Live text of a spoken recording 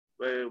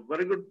A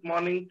very good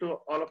morning to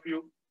all of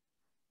you,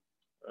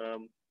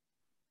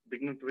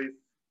 dignitaries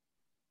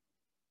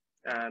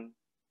and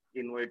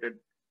invited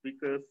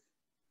speakers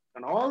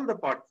and all the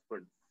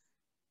participants.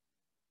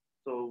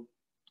 So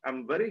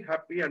I'm very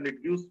happy and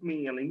it gives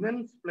me an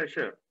immense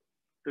pleasure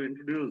to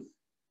introduce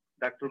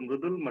Dr.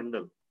 Mridul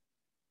Mandal.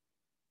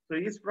 So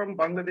he's from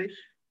Bangladesh.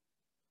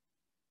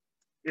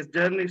 His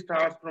journey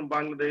starts from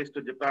Bangladesh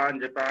to Japan,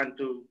 Japan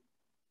to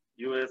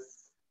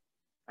US,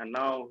 and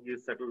now he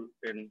is settled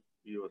in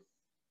US.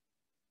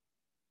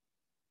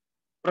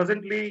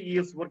 Presently, he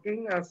is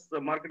working as a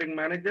marketing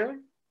manager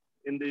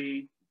in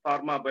the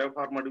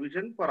biopharma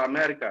division for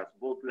Americas,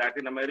 both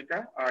Latin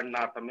America and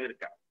North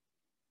America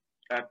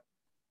at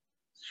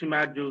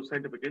Shimadzu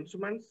Scientific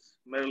Instruments,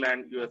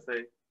 Maryland,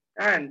 USA.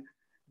 And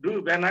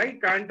when I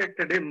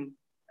contacted him,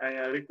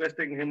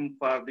 requesting him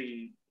for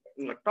the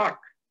talk,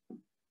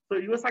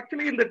 so he was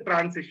actually in the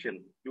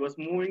transition. He was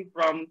moving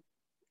from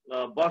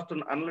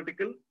Boston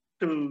Analytical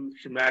to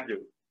Shimadzu.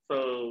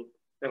 So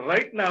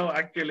right now,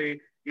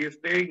 actually, he is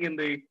staying in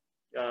the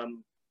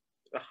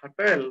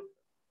hotel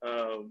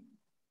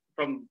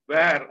from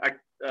where,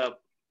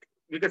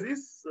 because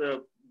he's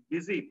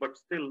busy, but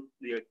still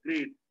he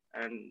agreed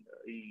and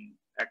he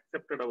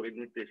accepted our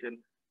invitation,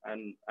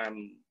 and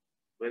I'm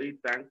very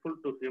thankful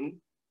to him.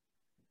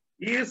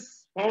 He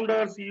is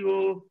founder,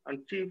 CEO,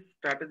 and chief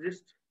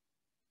strategist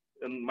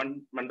in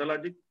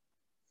Mandalogic,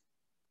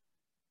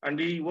 and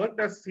he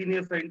worked as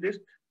senior scientist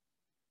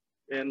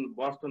in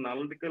Boston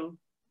Analytical,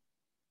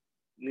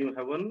 New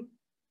Haven,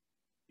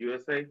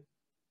 USA,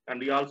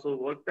 and he also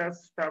worked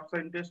as staff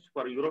scientist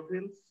for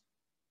Europeans.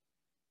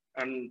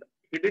 And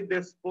he did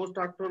this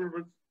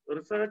postdoctoral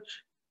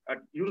research at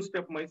University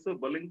of Mysuru,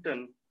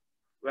 Burlington,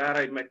 where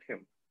I met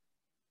him.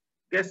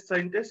 Guest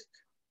scientist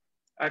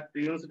at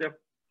the University of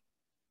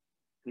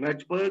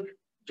Magdeburg,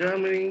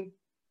 Germany,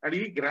 and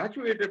he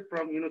graduated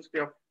from University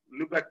of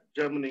Lübeck,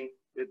 Germany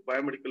with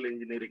biomedical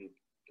engineering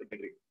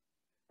degree.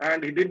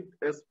 And he did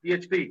his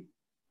PhD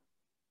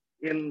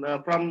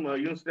from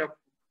University of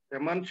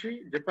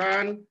Yamashi,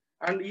 Japan,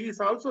 and he is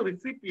also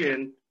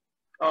recipient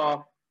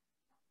of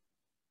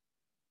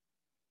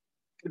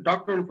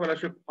doctoral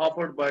fellowship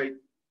offered by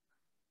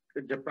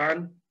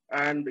Japan,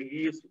 and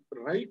he is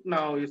right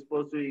now is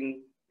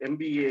pursuing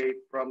MBA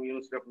from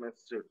University of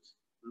Massachusetts.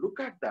 Look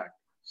at that.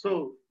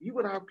 So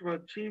even after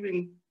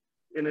achieving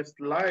in his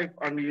life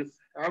and he is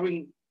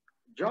having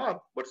job,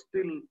 but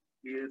still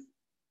he is,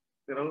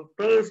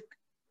 thirst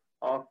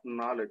of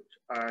knowledge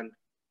and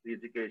the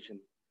education.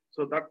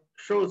 So that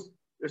shows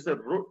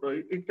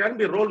it can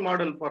be a role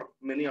model for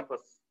many of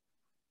us.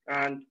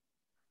 And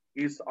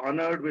he's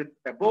honored with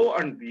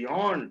above and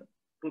beyond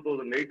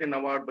 2018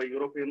 award by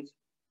Europeans.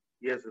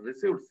 He has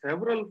received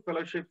several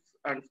fellowships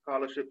and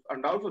scholarships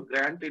and also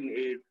grant in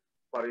aid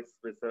for his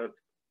research.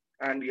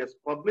 And he has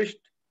published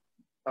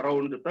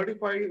around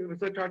 35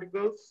 research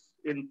articles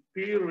in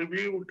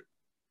peer-reviewed,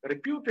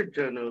 reputed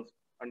journals,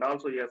 and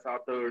also he has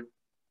authored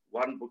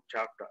one book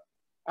chapter.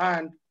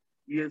 And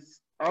he is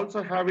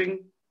also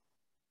having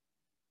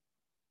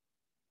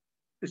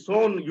his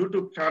own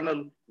YouTube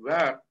channel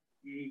where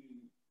he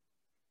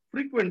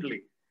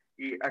frequently,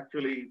 he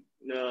actually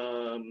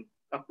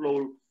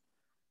uploads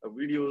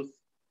videos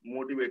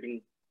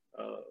motivating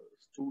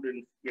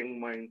students, young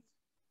minds.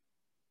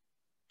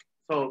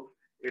 So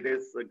it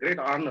is a great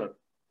honor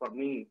for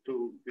me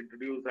to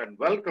introduce and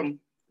welcome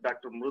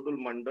Dr. Mridul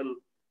Mandal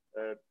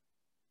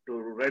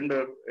to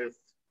render his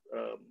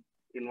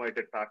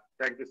invited talk.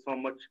 Thank you so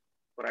much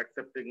for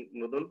accepting,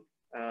 Mridul.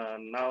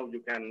 Now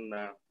you can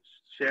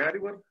share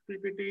your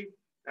PPT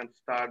and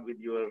start with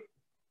your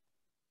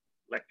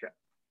lecture.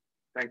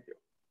 Thank you.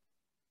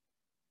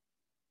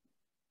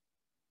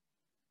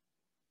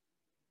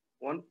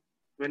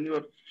 When you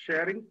are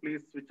sharing,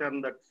 please switch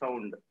on that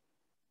sound.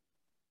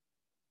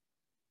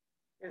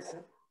 Yes,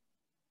 sir.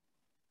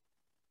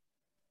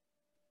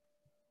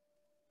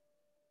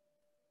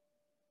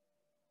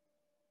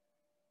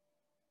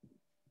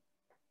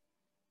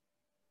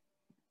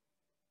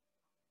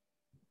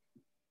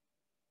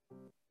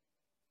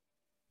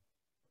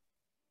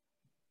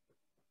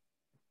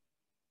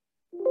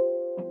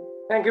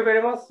 Thank you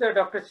very much,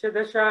 Dr.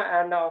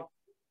 Chidesha, and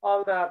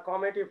all the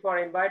committee for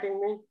inviting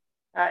me.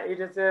 It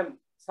is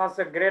such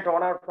a great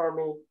honor for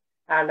me,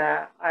 and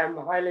I'm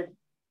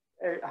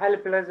highly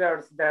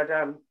pleasured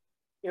that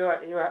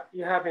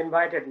you have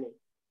invited me.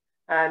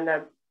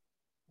 And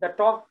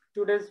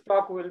today's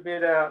talk will be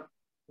the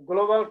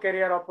global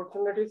career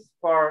opportunities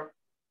for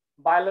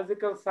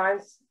biological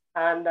science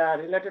and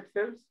related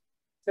fields.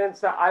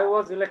 Since I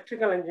was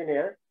electrical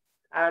engineer,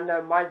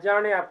 and my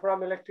journey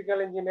from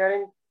electrical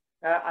engineering,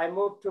 I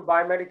moved to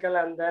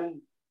biomedical and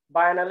then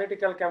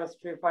bioanalytical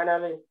chemistry.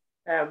 Finally,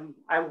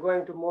 I'm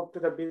going to move to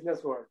the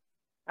business world.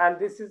 And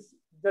this is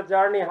the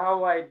journey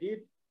how I did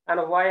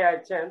and why I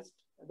changed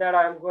that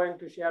I'm going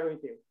to share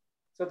with you.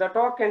 So the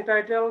talk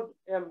entitled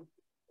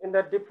in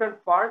the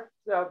different parts,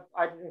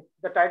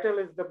 the title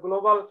is the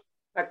global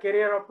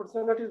career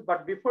opportunities.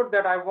 But before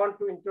that, I want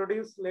to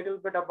introduce a little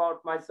bit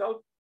about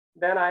myself.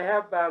 Then I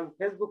have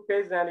Facebook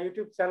page and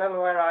YouTube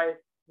channel where I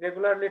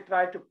regularly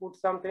try to put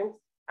some things.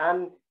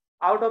 And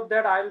out of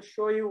that, I'll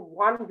show you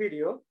one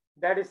video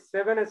that is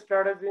 7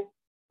 strategy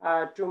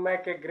to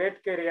make a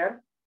great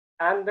career.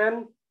 And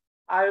then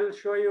I'll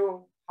show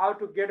you how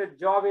to get a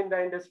job in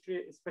the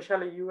industry,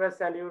 especially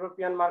US and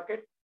European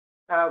market,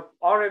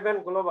 or even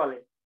globally.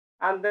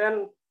 And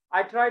then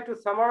I try to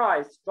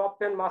summarize top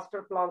 10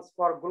 master plans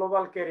for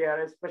global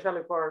career,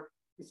 especially for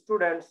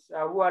students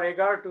who are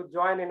eager to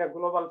join in a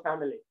global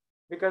family,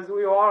 because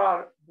we all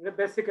are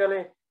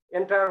basically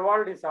entire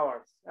world is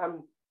ours.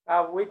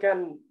 We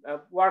can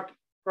work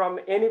from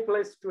any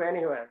place to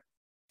anywhere.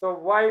 So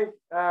why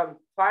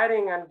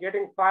firing and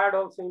getting fired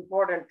also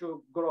important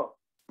to grow.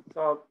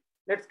 So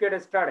let's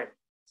get started.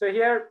 So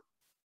here,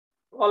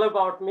 all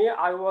about me.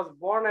 I was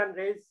born and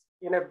raised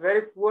in a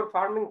very poor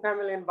farming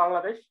family in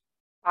Bangladesh.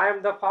 I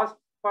am the first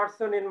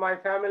person in my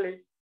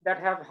family that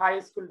have high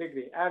school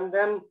degree. And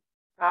then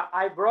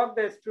I broke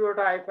the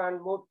stereotype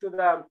and moved to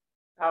the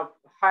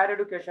higher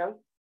education.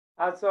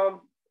 After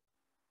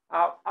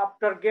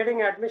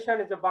getting admission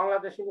in the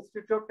Bangladesh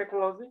Institute of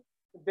Technology,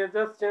 they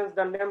just changed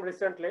the name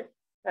recently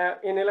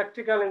in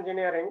electrical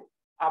engineering.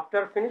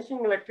 After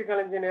finishing electrical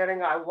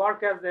engineering, I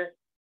work as a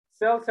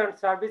sales and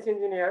service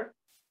engineer.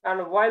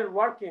 And while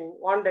working,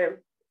 one day,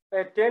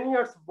 a 10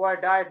 years boy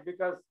died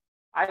because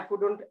I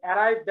couldn't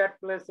arrive that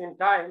place in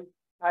time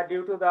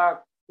due to the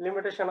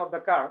limitation of the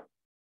car.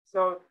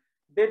 So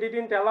they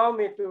didn't allow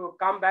me to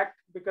come back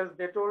because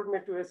they told me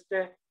to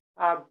stay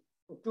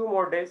 2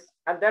 more days.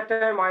 At that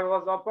time, I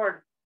was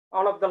offered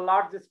one of the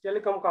largest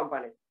telecom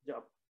company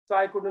job. So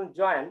I couldn't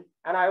join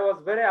and I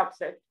was very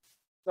upset.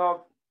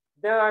 So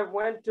then I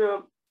went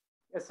to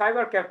a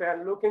cyber cafe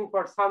and looking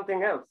for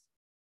something else.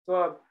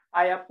 So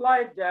I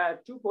applied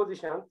 2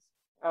 positions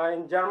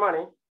in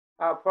Germany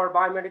for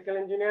biomedical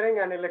engineering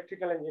and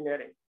electrical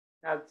engineering.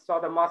 So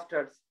the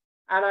masters,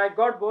 and I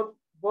got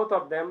both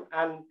of them.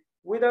 And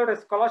without a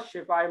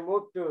scholarship, I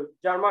moved to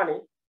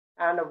Germany.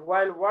 And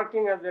while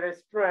working as a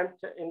restaurant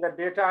in the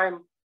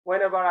daytime,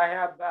 whenever I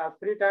have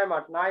free time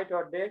at night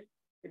or day,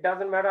 it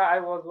doesn't matter, I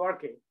was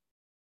working.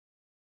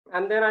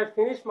 And then I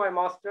finished my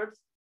master's.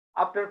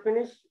 After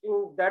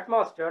finishing that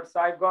master's,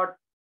 I got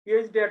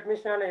PhD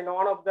admission in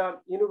one of the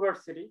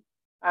university.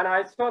 And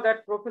I saw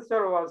that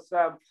professor was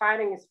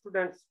firing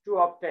students to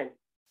obtain.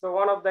 So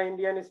one of the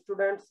Indian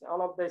students,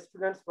 one of the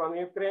students from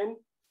Ukraine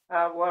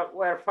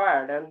were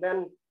fired. And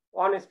then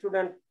one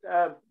student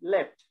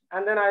left.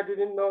 And then I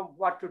didn't know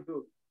what to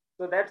do.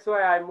 So that's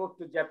why I moved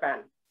to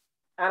Japan.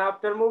 And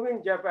after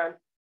moving Japan,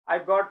 I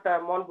got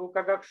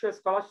Monbukagakusha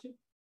scholarship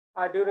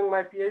during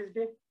my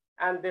PhD.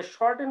 And they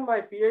shortened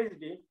my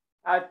PhD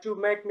to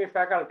make me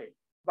faculty.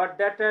 But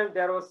that time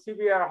there was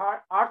severe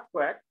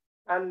earthquake.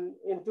 And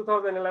in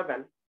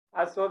 2011,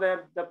 so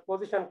the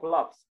position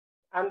collapsed.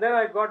 And then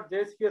I got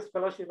JSPS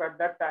fellowship at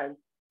that time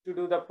to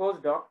do the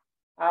postdoc.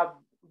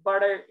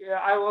 But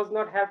I was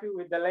not happy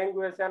with the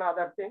language and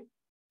other things.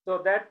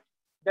 So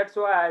that's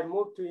why I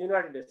moved to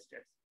United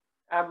States.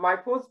 My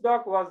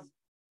postdoc was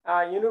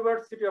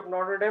University of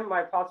Notre Dame,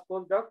 my first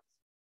postdoc,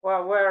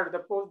 where the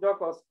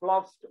postdoc was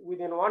collapsed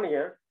within 1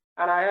 year.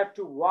 And I had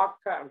to walk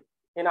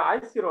in an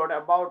icy road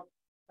about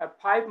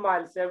 5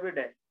 miles every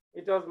day.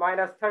 It was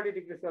minus 30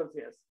 degrees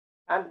Celsius.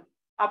 And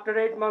after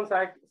 8 months,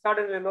 I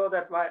suddenly know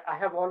that I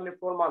have only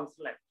 4 months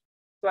left.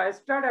 So I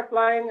started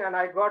applying and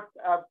I got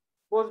a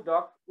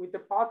postdoc with a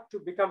path to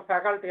become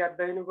faculty at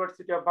the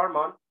University of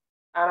Vermont.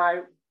 And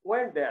I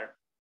went there.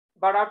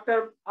 But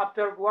after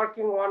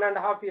working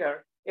 1.5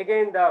 years,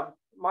 again, the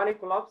money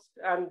collapsed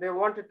and they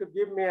wanted to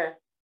give me a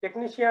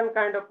technician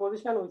kind of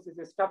position, which is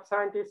a staff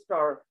scientist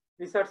or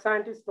research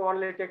scientist,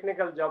 only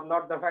technical job,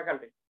 not the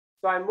faculty.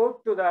 So I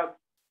moved to the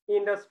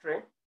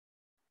industry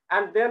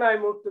and then I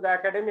moved to the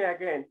academia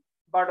again.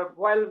 But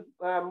while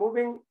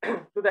moving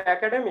to the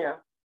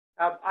academia,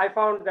 I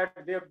found that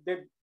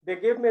they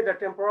gave me the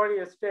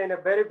temporary stay in a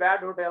very bad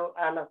hotel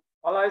and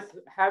always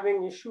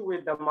having issue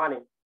with the money.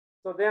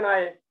 So then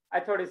I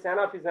thought it's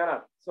enough is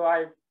enough. So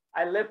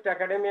I left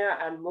academia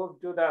and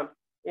moved to the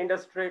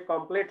industry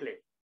completely.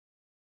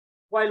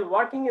 While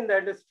working in the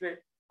industry,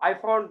 I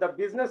found the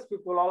business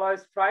people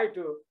always try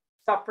to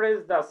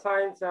suppress the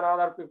science and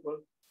other people.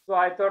 So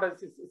I thought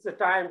it's a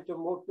time to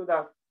move to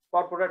the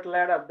corporate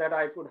ladder that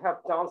I could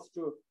have chance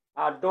to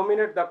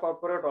dominate the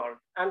corporate world.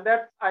 And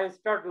that I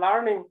start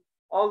learning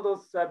all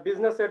those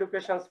business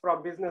educations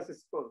from business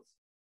schools.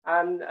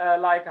 And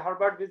like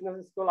Harvard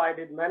Business School, I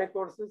did many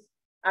courses.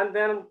 And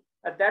then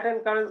that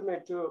encouraged me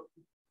to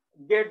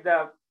get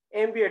the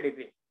MBA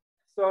degree.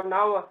 So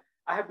now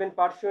I have been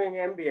pursuing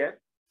MBA.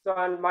 So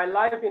and my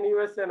life in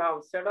USA now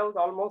settled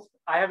almost.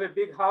 I have a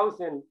big house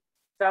in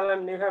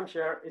Salem, New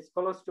Hampshire. It's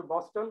close to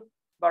Boston.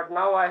 But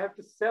now I have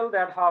to sell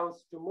that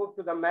house to move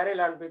to the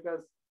Maryland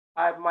because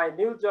I have my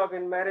new job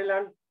in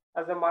Maryland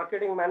as a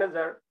marketing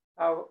manager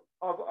of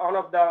one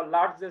of the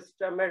largest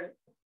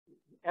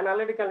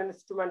analytical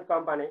instrument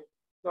company.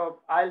 So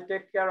I'll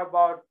take care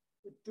about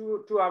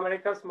to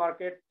America's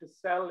market to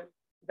sell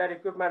that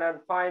equipment and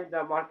find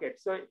the market.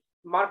 So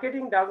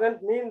marketing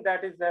doesn't mean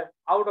that is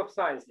out of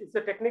science. It's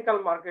a technical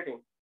marketing.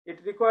 It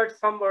requires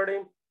somebody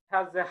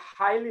has a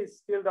highly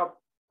skilled of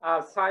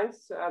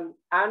science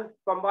and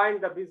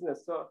combine the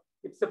business. So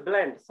it's a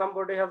blend.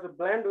 Somebody has a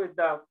blend with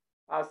the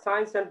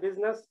science and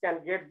business can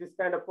get this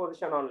kind of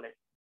position only.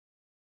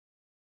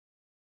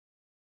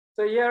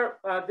 So here,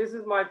 this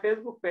is my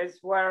Facebook page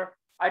where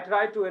I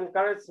try to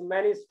encourage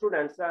many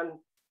students, and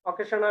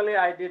occasionally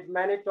I did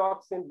many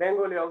talks in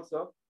Bengali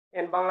also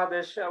in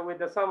Bangladesh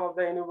with some of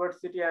the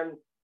university and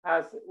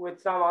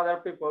with some other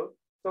people.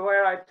 So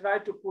where I try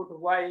to put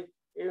why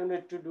you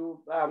need to do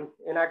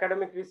in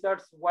academic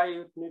research, why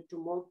you need to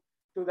move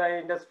to the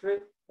industry,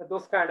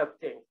 those kind of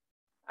things.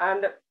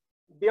 And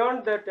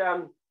beyond that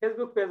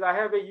Facebook page, I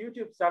have a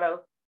YouTube channel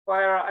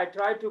where I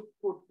try to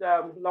put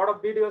a lot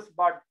of videos,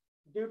 but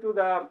due to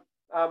the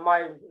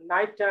my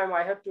night time,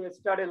 I have to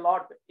study a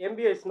lot.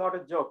 MBA is not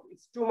a joke.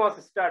 It's too much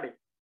study,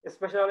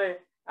 especially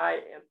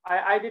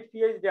I did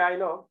PhD, I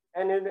know,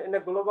 and in a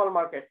global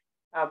market.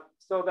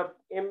 So the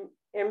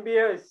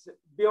MBA is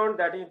beyond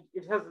that.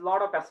 It has a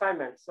lot of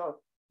assignments. So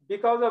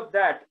because of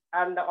that,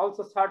 and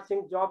also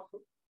searching job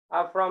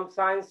from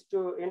science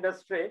to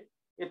industry,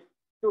 it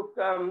took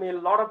me a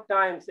lot of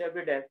times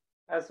every day.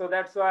 So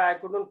that's why I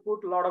couldn't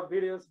put a lot of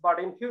videos. But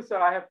in future,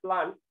 I have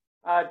planned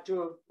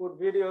to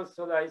put videos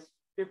so that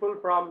people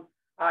from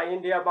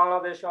India,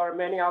 Bangladesh, or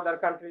many other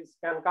countries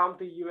can come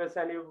to US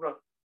and Europe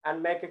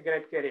and make a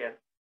great career.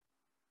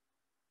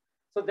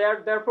 So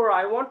therefore,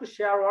 I want to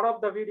share one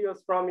of the videos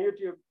from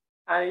YouTube,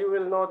 and you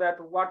will know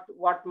that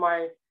what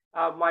my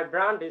my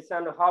brand is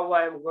and how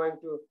I am going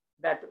to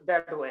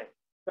that way.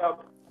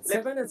 So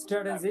 7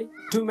 strategy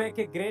to make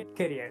a great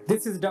career.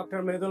 This is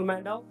Dr. Mridul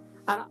Mandal,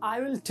 and I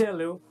will tell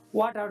you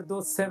what are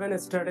those 7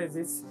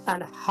 strategies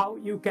and how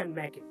you can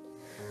make it.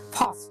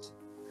 First,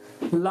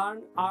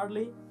 learn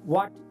early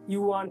what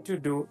you want to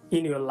do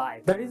in your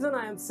life. The reason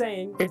I am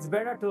saying it's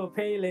better to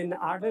fail in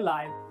early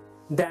life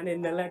than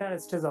in the later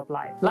stage of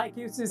life. Like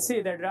you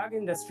see the drug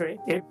industry,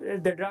 if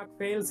the drug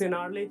fails in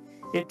early,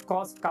 it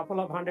costs a couple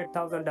of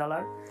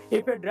 $100,000.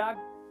 If a drug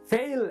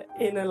fail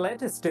in a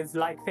later stage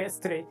like phase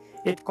 3,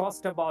 it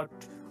costs about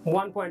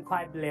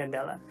 $1.5 billion.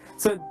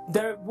 So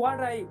what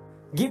I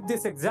give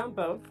this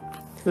example,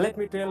 let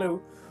me tell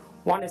you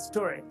one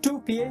story.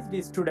 2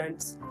 PhD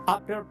students,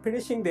 after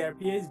finishing their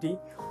PhD,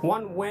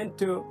 one went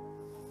to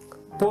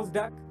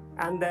postdoc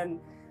and then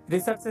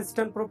research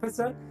assistant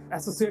professor,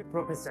 associate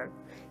professor.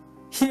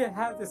 He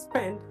has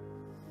spent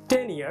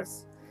 10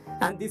 years,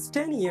 and these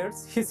 10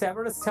 years his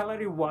average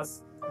salary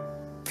was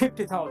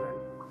 $50,000,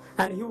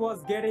 and he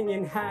was getting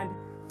in hand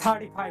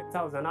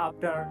 $35,000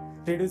 after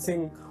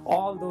reducing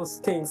all those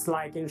things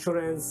like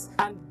insurance.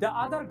 And the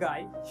other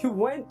guy, he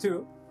went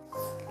to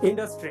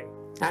industry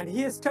and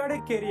he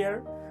started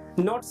career,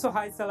 not so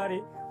high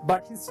salary,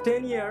 but his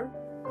 10-year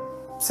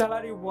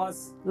salary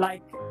was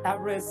like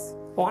average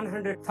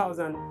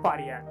 $100,000 per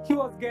year. He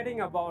was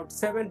getting about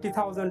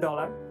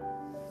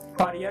 $70,000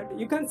 per year.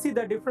 You can see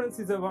the difference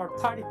is about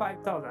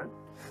 $35,000.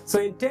 So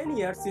in 10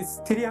 years, it's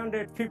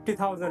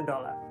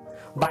 $350,000.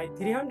 By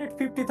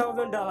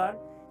 $350,000,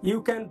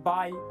 you can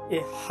buy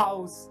a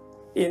house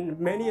in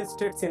many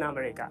states in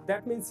America.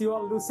 That means you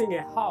are losing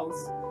a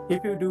house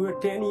if you do a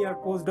 10-year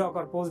postdoc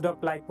or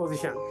postdoc-like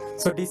position.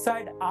 So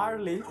decide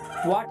early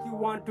what you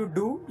want to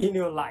do in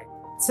your life.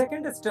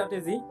 Second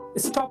strategy,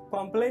 stop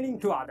complaining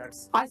to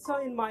others. I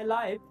saw in my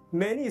life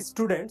many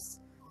students,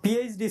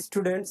 PhD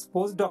students,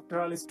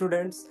 postdoctoral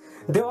students,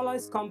 they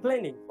always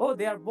complaining, oh,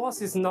 their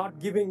boss is not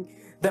giving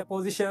the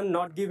position,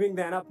 not giving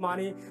the enough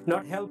money,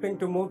 not helping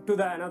to move to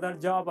the another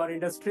job or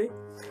industry.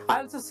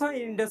 I also saw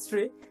in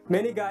industry,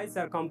 many guys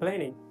are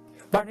complaining.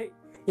 But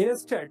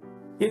instead,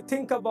 you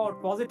think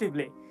about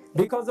positively.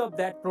 Because of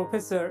that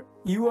professor,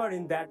 you are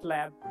in that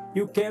lab,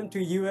 you came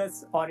to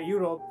US or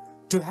Europe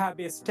to have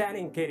a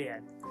stunning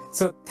career.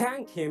 So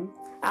thank him,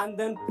 and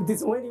then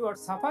when you are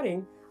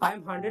suffering, I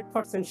am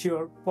 100%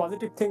 sure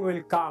positive thing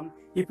will come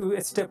if you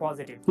stay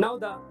positive. Now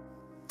the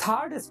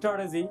third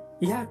strategy,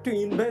 you have to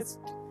invest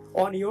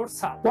on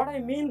yourself. What I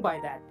mean by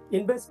that,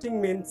 investing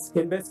means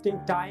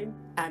investing time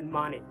and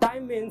money.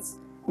 Time means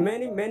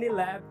many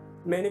lab,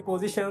 many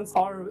positions,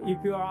 or if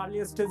you are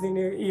early stage in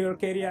your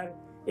career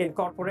in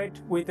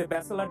corporate with a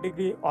bachelor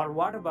degree or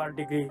whatever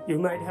degree, you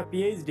might have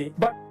PhD,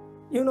 but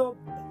you know,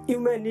 you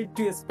may need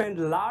to spend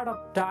a lot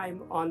of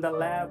time on the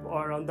lab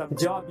or on the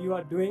job you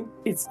are doing.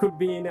 It could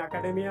be in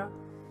academia,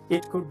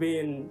 it could be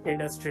in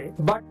industry.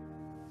 But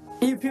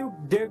if you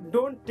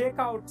don't take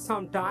out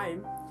some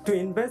time to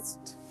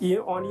invest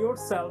on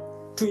yourself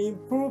to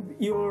improve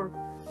your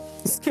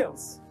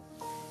skills,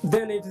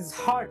 then it is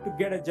hard to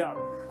get a job.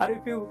 Or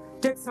if you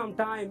take some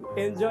time,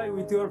 enjoy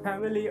with your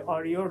family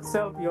or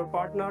yourself, your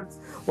partners,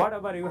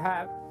 whatever you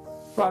have,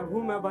 or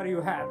whomever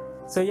you have.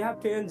 So you have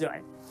to enjoy.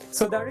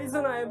 So the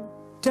reason I am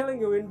telling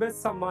you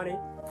invest some money,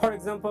 For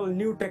example,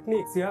 new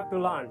techniques you have to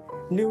learn,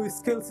 new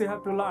skills you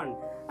have to learn.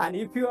 And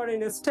if you are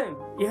in a STEM,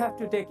 you have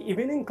to take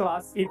evening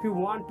class if you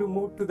want to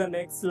move to the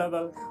next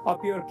level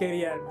of your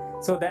career.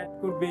 So that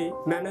could be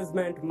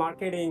management,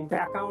 marketing,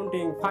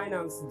 accounting,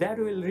 finance. That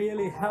will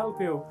really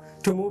help you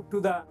to move to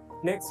the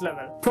next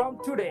level. From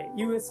today,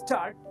 you will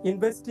start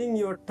investing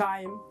your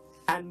time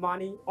and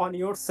money on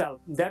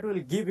yourself. That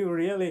will give you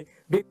really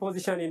big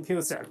position in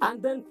future.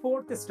 And then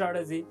fourth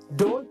strategy,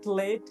 don't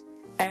let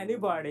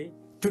anybody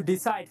to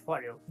decide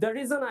for you. The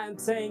reason I am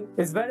saying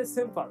is very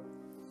simple.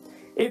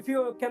 If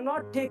you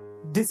cannot take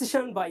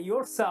decision by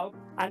yourself,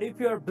 and if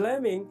you are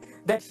blaming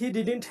that he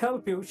didn't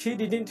help you, she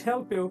didn't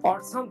help you,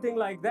 or something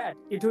like that,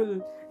 it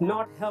will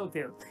not help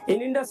you.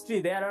 In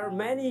industry, there are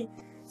many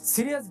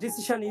serious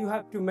decisions you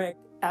have to make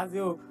as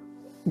you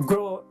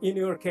grow in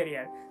your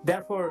career.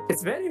 Therefore,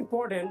 it's very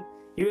important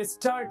you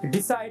start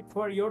decide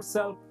for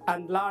yourself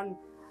and learn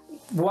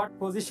what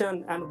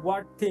position and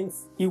what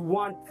things you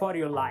want for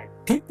your life.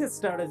 Fifth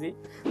strategy,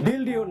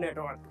 build your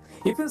network.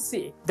 If you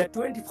see, the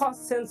 21st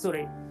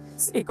century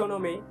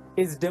economy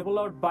is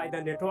developed by the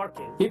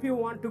networking. If you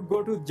want to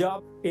go to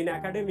job in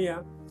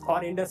academia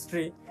or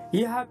industry,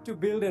 you have to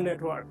build a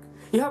network.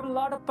 You have a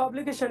lot of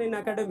publication in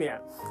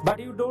academia, but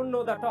you don't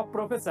know the top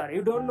professor.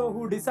 You don't know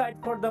who decide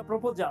for the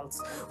proposals,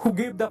 who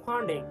give the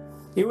funding.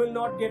 You will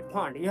not get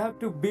fund. You have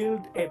to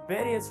build a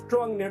very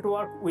strong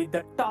network with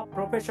the top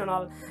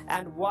professional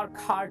and work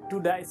hard to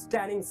the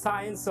standing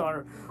science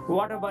or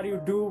whatever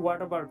you do,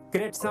 whatever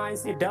great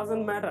science, it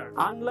doesn't matter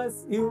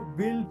unless you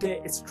build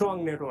a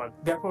strong network.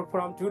 Therefore,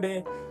 from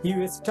today,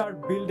 you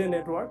start build a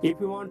network. If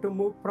you want to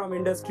move from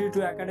industry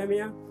to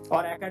academia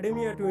or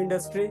academia to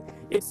industry,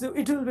 it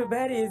will be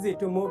very easy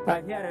to move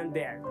here and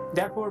there.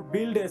 Therefore,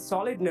 build a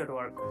solid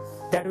network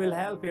that will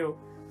help you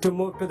to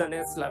move to the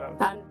next level.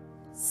 And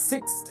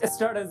sixth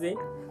strategy,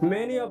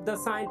 many of the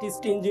scientists,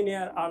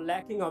 engineers are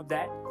lacking of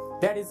that.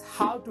 That is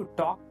how to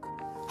talk,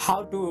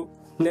 how to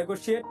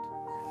negotiate,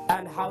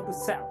 and how to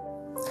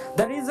sell.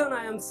 The reason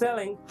I am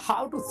selling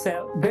how to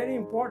sell, very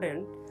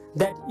important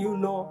that you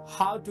know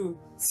how to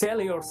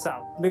sell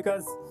yourself,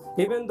 because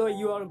even though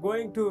you are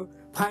going to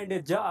find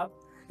a job,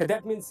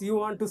 that means you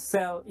want to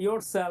sell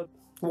yourself.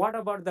 What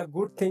about the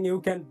good thing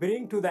you can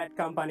bring to that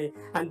company,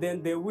 and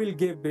then they will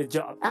give the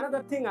job.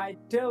 Another thing I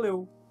tell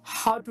you,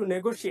 how to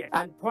negotiate.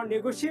 And for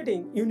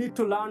negotiating, you need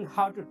to learn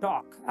how to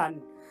talk. And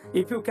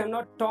if you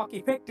cannot talk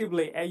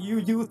effectively, you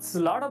use a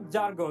lot of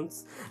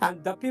jargons,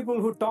 and the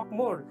people who talk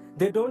more,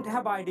 they don't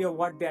have idea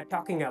what they are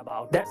talking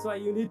about. That's why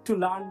you need to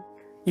learn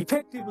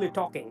effectively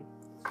talking.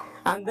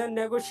 And then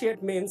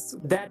negotiate means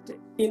that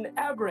in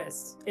average,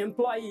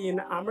 employee in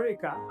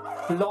America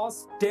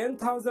lost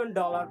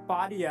 $10,000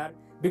 per year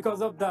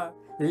because of the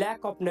lack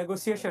of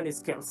negotiation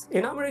skills.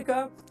 In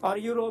America or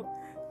Europe,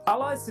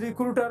 always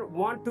recruiter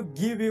want to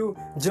give you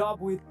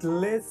job with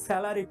less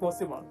salary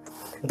possible.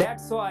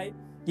 That's why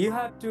you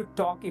have to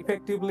talk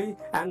effectively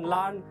and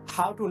learn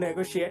how to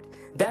negotiate.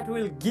 That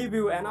will give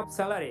you enough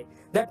salary.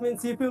 That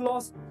means if you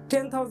lost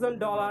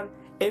 $10,000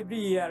 every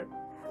year,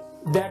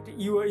 that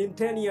you are in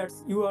 10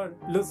 years you are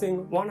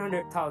losing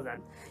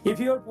 100,000. If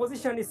your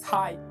position is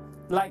high,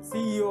 like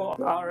CEO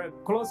or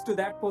close to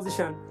that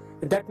position,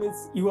 that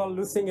means you are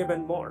losing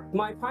even more.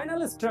 My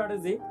final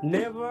strategy,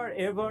 never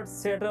ever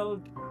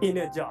settled in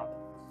a job.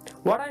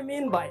 What I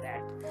mean by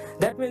that,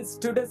 that means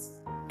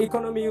today's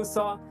economy, you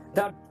saw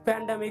that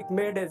pandemic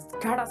made a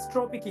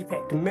catastrophic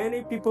effect.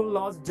 Many people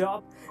lost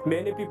job,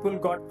 many people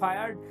got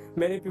fired,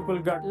 many people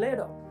got laid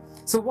off.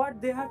 So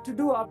what they have to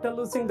do after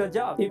losing the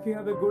job? If you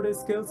have a good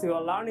skills, you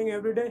are learning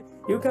every day,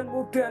 you can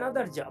move to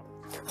another job.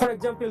 For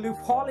example, you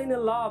fall in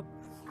love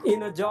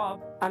in a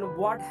job, and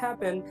what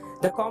happened?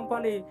 The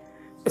company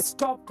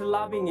stopped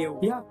loving you.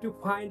 You have to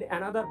find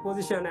another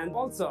position. And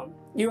also,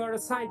 you are a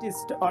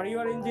scientist or you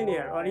are an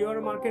engineer or you are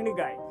a marketing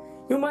guy.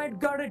 You might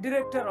get a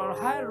director or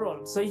higher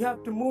role, so you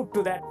have to move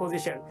to that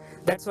position.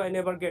 That's why I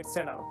never get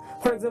settled.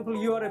 For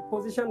example, you are a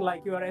position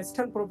like you are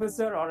assistant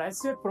professor or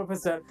associate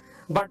professor,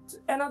 but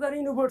another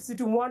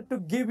university want to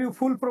give you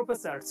full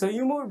professor, so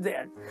you moved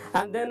there,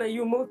 and then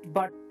you moved,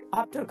 but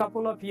after a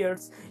couple of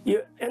years,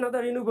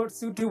 another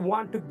university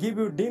want to give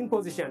you dean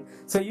position,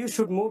 so you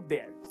should move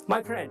there.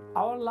 My friend,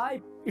 our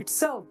life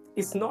itself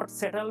is not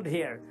settled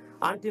here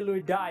until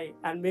we die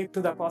and make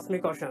to the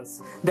cosmic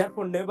oceans.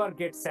 Therefore, never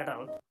get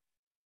settled.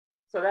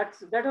 So that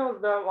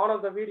was one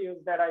of the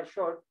videos that I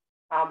showed.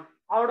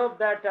 Out of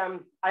that,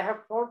 I have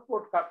 4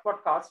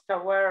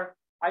 podcasts where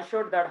I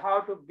showed that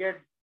how to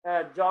get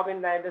a job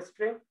in the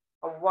industry.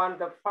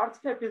 The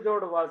first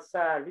episode was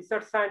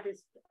research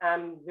scientist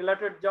and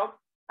related job,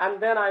 and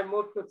then I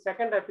moved to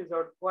second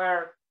episode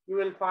where you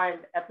will find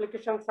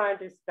application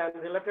scientist and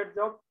related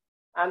job,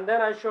 and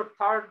then I showed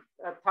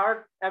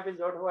third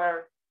episode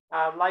where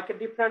like a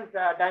different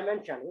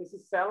dimension, which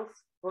is sales,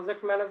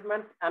 project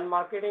management, and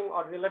marketing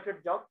or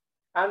related job.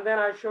 And then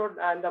I showed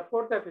in the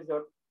 4th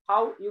episode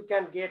how you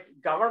can get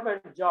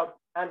government job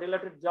and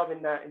related job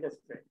in the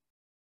industry.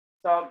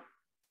 So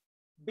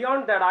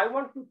beyond that, I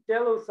want to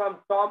tell you some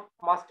top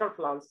master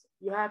plans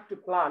you have to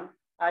plan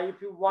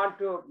if you want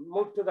to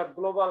move to the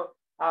global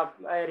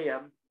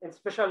area,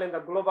 especially in the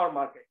global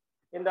market.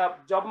 In the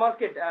job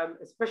market,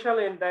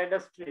 especially in the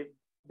industry,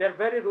 they're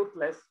very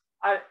ruthless.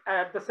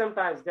 At the same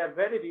time, they're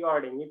very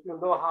rewarding if you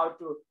know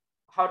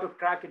how to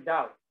crack it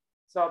down.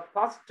 So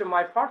first,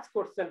 my first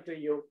question to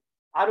you,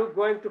 are you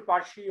going to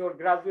pursue your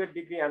graduate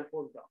degree and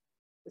postdoc?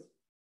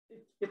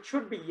 It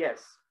should be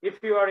yes, if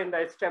you are in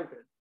the STEM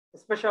field,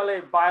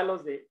 especially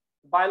biology.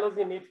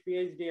 Biology needs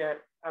PhD,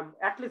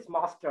 at least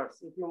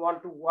masters, if you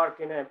want to work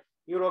in a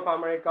Europe,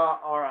 America,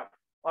 or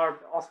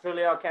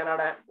Australia,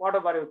 Canada,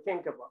 whatever you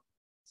think about.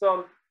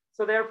 So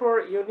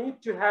therefore, you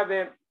need to have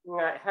a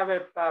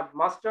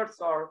master's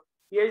or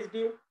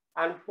PhD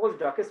and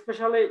postdoc.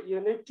 Especially, you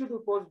need to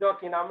do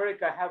postdoc in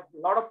America. Have a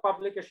lot of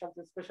publications,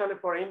 especially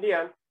for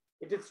Indian.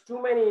 It is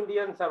too many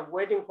Indians are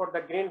waiting for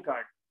the green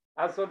card,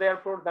 so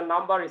therefore the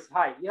number is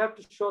high. You have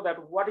to show that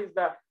what is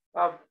the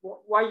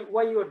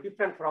why you are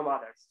different from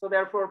others. So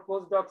therefore,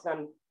 postdocs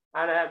and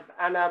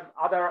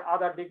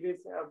other degrees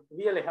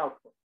really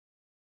helpful.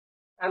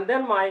 And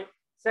then my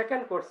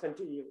second question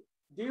to you: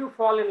 do you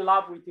fall in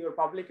love with your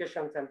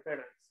publications and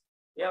patents?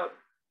 Yeah,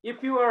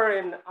 if you are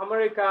in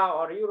America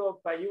or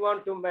Europe, you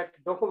want to make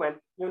document,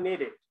 you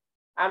need it.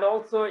 And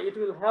also it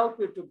will help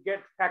you to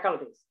get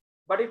faculties.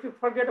 But if you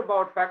forget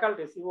about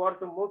faculties, you want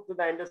to move to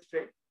the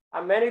industry,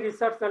 many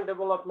research and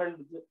development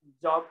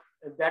jobs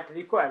that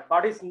require,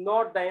 but it's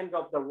not the end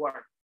of the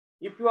world.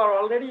 If you are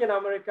already in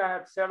America,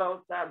 have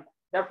settled,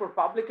 therefore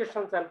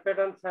publications and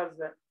patents has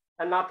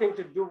nothing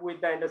to do with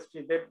the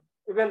industry.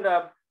 Even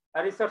the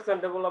research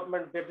and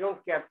development, they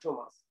don't care too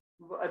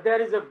much.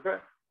 There is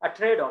a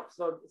trade-off.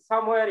 So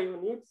somewhere you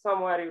need,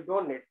 somewhere you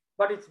don't need,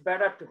 but it's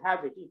better to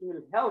have it. It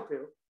will help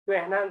you to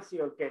enhance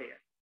your career.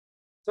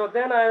 So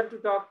then I have to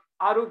talk,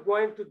 are you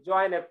going to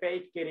join a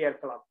paid career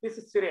club? This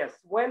is serious.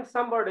 When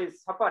somebody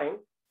is suffering,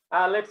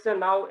 let's say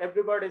now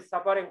everybody is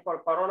suffering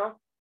for Corona.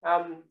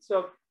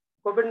 So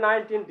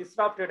COVID-19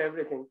 disrupted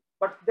everything,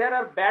 but there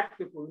are bad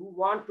people who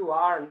want to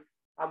earn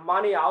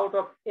money out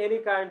of any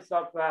kinds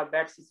of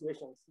bad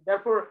situations.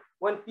 Therefore,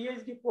 when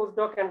PhD,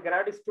 postdoc, and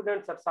grad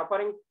students are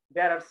suffering,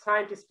 there are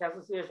scientist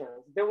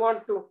associations. They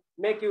want to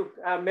make you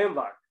a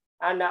member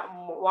and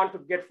want to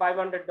get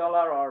 $500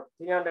 or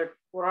 $300,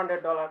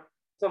 $400.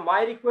 So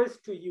my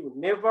request to you,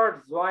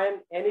 never join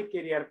any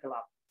career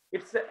club.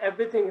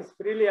 Everything is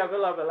freely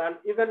available, and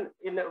even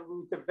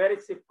with a very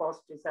cheap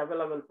cost is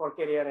available for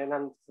career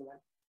enhancement.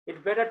 It's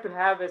better to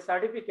have a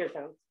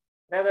certification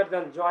rather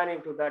than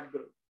joining to that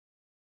group.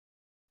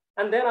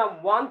 And then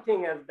one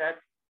thing is that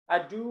I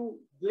do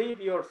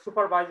believe your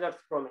supervisor's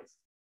promise.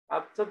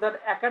 So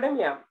that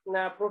academia,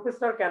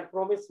 professor can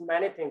promise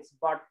many things,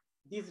 but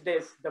these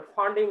days the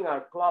funding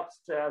are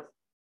collapsed,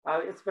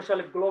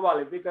 especially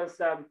globally,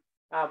 because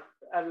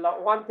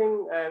one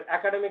thing,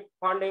 academic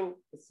funding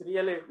is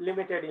really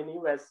limited in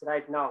US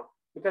right now,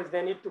 because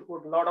they need to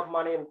put a lot of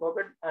money in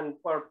COVID, and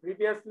for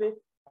previously,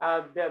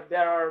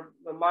 there are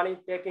money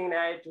taking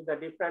to the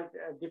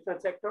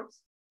different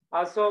sectors.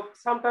 So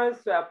sometimes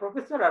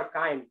professors are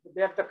kind.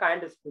 They're the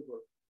kindest people.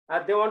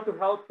 They want to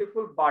help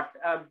people, but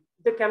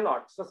they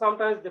cannot. So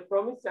sometimes they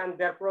promise, and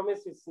their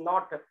promise is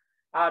not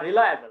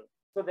reliable.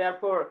 So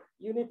therefore,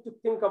 you need to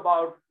think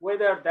about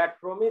whether that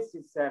promise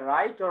is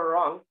right or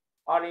wrong,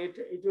 or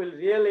it will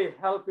really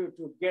help you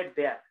to get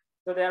there.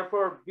 So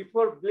therefore,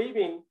 before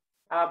believing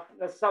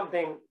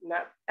something,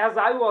 as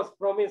I was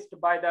promised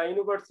by the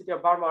University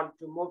of Vermont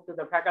to move to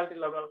the faculty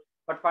level,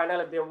 but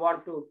finally they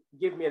want to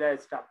give me the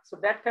stuff. So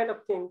that kind of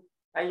thing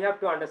you have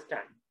to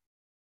understand.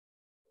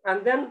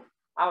 And then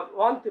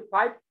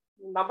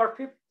number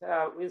 5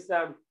 is,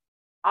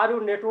 are you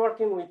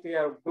networking with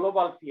your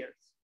global peers?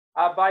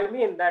 By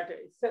mean that,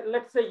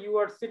 let's say you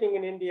are sitting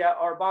in India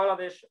or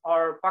Bangladesh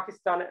or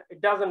Pakistan,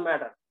 it doesn't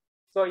matter.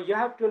 So you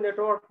have to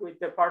network with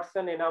a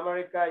person in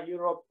America,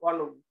 Europe,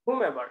 or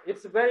whomever.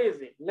 It's very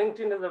easy.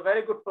 LinkedIn is a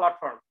very good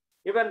platform.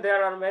 Even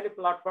there are many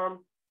platforms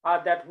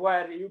that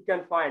where you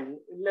can find,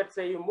 let's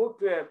say you move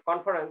to a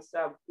conference,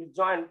 you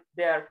join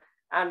there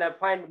and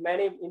find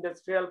many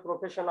industrial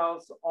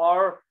professionals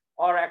or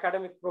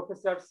academic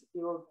professors.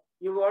 You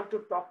want to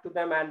talk to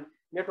them and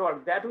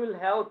network. That will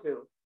help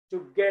you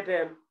to get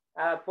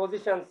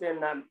positions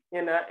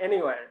in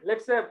anywhere.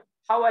 Let's say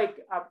how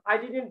I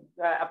didn't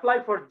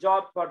apply for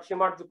job for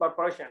Shimadzu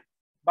Corporation,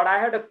 but I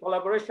had a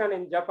collaboration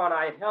in Japan.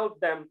 I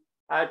helped them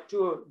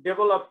to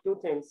develop 2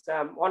 things.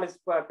 One is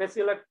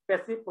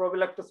passive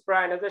prophylactic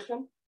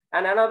ionization,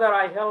 and another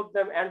I helped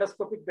them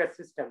endoscopic based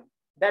system.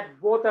 That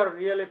both are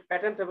really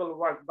patentable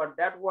work, but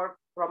that work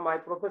from my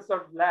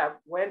professor's lab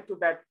went to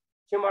that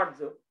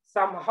Shimadzu.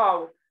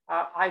 Somehow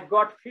I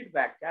got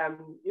feedback.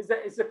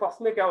 It's a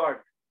cosmic award.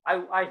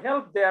 I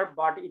helped there,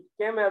 but it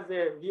came as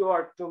a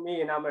reward to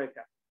me in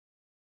America.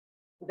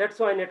 That's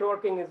why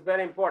networking is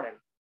very important.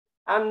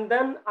 And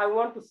then I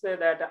want to say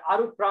that,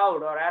 are you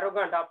proud or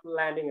arrogant after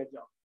landing a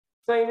job?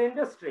 So in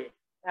industry,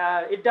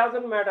 it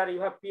doesn't matter you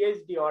have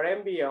PhD or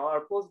MBA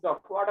or postdoc,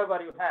 whatever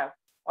you have,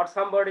 or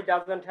somebody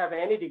doesn't have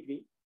any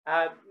degree,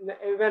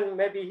 even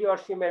maybe he or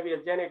she may be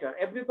a janitor.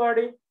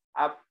 Everybody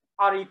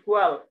are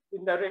equal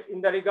in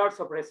the regards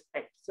of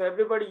respect. So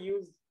everybody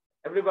use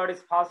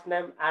everybody's first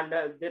name, and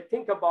they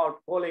think about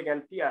colleague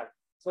and peer.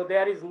 So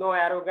there is no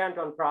arrogant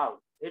and proud.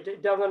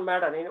 It doesn't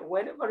matter.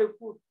 Whenever you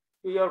put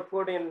your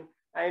foot in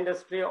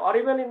industry or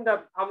even in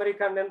the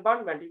American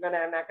environment, even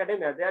in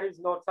academia, there is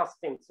no such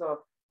thing. So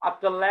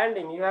after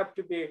landing, you have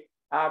to be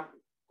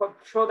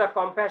show the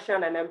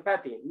compassion and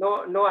empathy,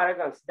 no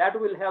arrogance. That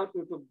will help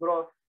you to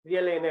grow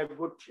really in a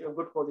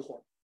good position.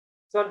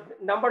 So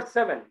number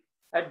 7,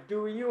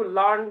 do you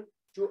learn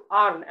to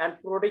earn and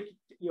protect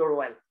your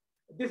wealth?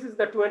 This is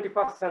the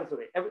 21st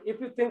century. If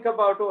you think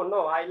about, oh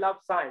no, I love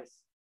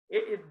science,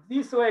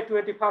 this way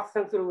 21st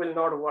century will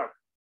not work.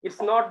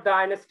 It's not the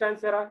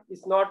Einstein's era.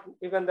 It's not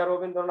even the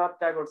Rabindranath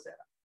Tagore's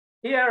era.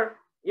 Here,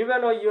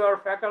 even though you are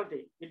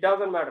faculty, it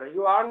doesn't matter.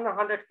 You earn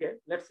 100K.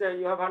 Let's say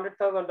you have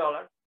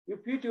 $100,000. You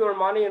put your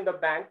money in the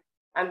bank,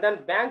 and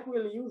then bank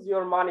will use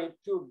your money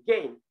to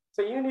gain.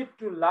 So you need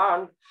to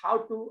learn how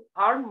to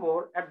earn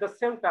more, at the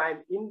same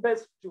time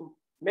invest to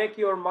make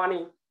your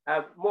money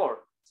more.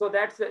 So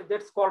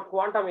that's called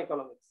quantum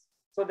economics.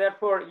 So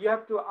therefore you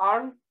have to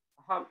earn,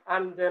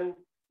 and then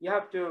you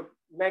have to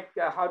make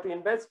how to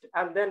invest,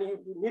 and then you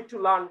need to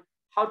learn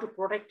how to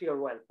protect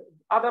your wealth.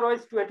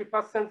 Otherwise,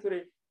 21st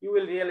century, you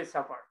will really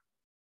suffer.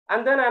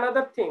 And then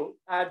another thing,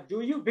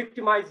 do you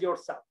victimize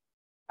yourself?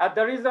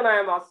 The reason I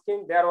am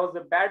asking, there was a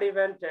bad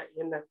event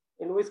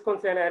in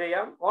Wisconsin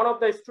area. One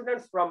of the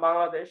students from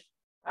Bangladesh,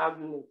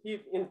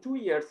 in 2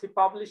 years, he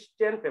published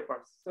 10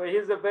 papers. So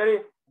he's a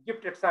very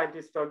gifted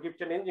scientist or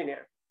gifted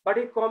engineer, but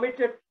he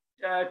committed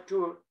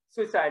to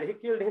suicide. He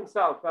killed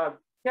himself.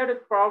 He had a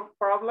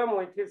problem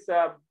with his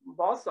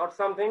boss or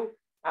something,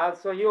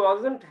 so he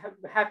wasn't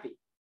happy.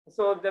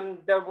 So then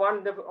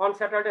on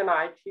Saturday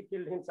night, he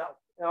killed himself,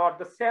 or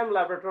the same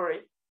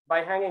laboratory,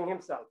 by hanging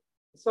himself.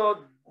 So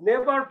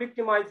never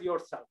victimize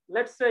yourself.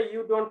 Let's say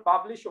you don't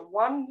publish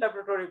one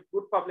laboratory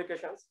good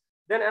publications,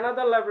 then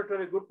another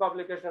laboratory good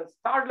publications,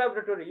 third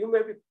laboratory, you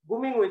may be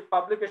booming with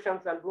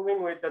publications and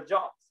booming with the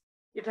jobs.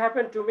 It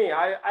happened to me.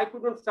 I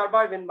couldn't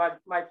survive in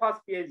my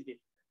first PhD.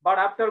 But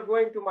after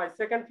going to my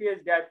second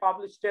PhD, I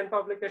published 10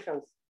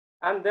 publications.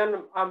 And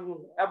then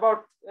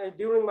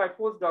during my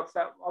postdocs,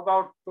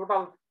 about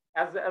total,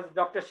 as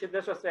Dr.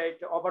 Siddesha said,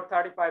 over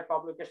 35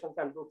 publications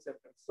and books.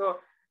 So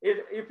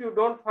if you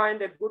don't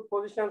find a good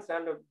positions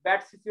and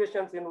bad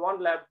situations in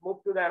one lab, move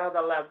to the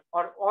another lab,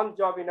 or on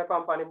job in a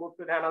company, move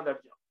to the another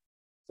job.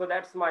 So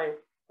that's my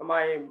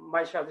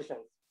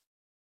suggestions.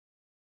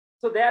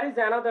 So there is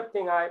another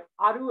thing.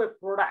 Are you a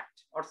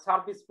product or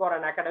service for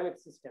an academic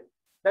system?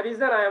 The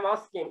reason I am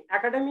asking,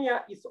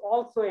 academia is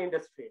also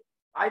industry.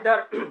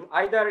 Either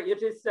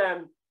it is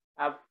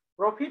a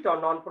profit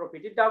or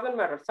non-profit. It doesn't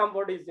matter.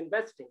 Somebody is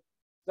investing.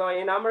 So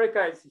in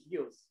America, it's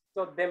huge.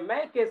 So they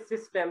make a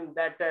system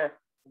that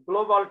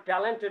global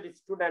talented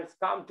students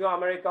come to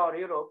America or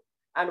Europe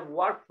and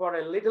work for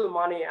a little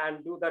money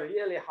and do the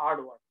really hard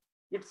work.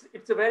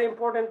 It's very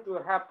important to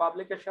have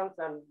publications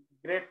and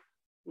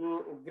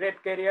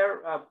great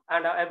career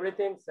and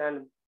everything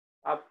and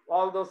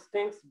all those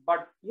things,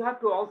 but you have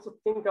to also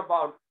think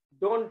about,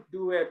 don't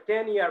do a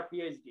 10-year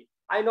PhD.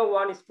 I know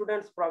one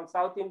student from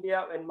South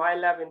India in my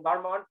lab in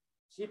Vermont.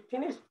 She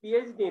finished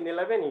PhD in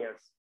 11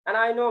 years. And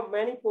I know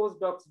many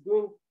postdocs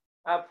doing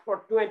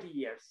for 20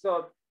 years.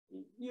 So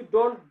you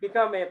don't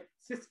become a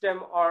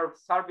system or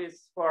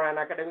service for an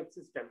academic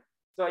system.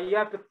 So you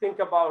have to think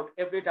about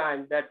every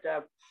time that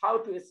how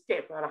to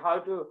escape and how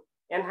to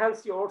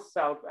enhance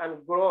yourself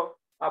and grow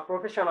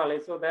professionally,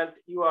 so that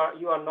you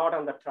are not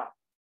on the trap.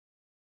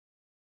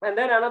 And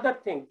then another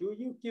thing, do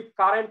you keep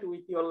current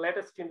with your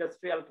latest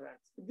industrial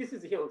trends? This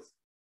is huge.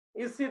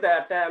 You see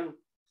that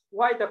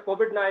why the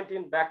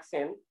COVID-19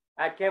 vaccine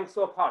came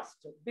so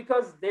fast,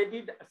 because they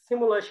did a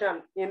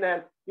simulation in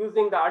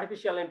using the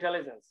artificial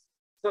intelligence.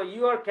 So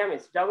you are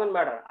chemist, doesn't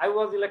matter. I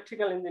was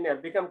electrical engineer,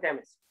 become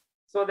chemist.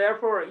 So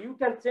therefore you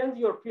can change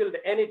your field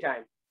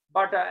anytime,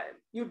 but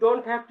you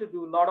don't have to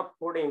do a lot of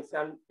codings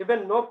and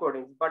even no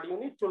codings, but you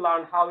need to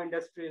learn how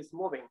industry is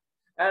moving.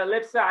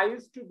 Let's say I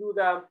used to do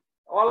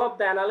all of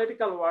the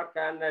analytical work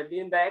and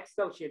in the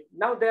Excel sheet.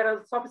 Now there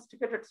are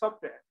sophisticated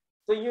software.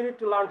 So you need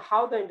to learn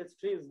how the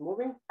industry is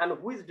moving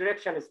and which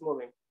direction is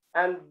moving.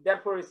 And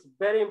therefore it's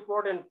very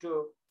important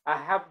to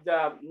have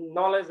the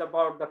knowledge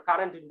about the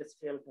current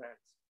industrial trends.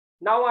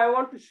 Now I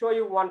want to show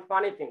you one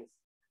funny thing.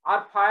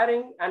 Our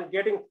firing and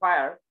getting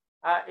fired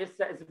is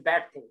a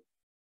bad thing.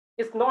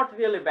 It's not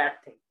really a bad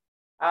thing.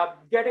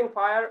 Getting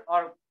fired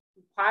or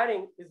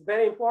firing is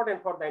very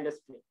important for the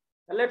industry.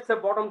 And let's say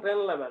bottom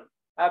 10 level,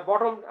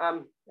 bottom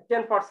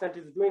 10%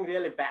 is doing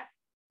really bad.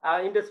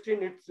 Industry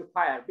needs to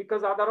fire,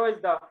 because otherwise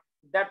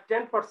that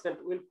 10%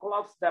 will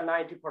collapse the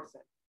 90%.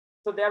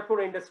 So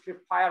therefore industry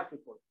fire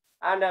people.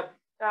 And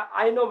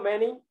I know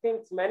many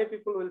things, many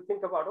people will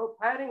think about, oh,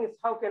 firing is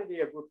how can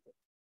be a good thing.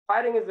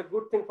 Firing is a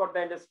good thing for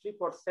the industry,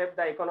 for save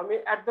the economy.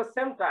 At the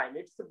same time,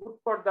 it's good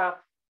for the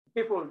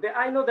people.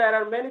 I know there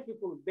are many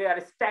people, they are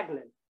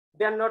stagnant.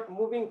 They are not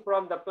moving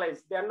from the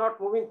place. They are not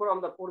moving from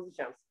the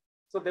positions.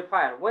 So they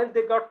fire. When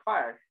they got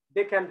fired,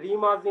 they can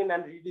reimagine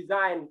and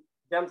redesign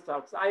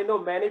themselves. I know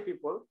many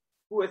people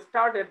who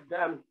started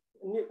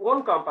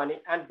own company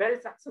and very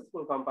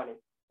successful company.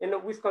 In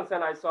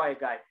Wisconsin, I saw a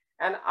guy.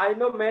 And I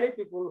know many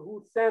people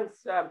who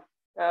sense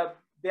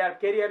their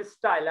career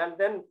style and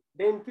then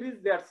they increase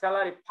their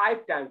salary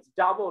 5 times,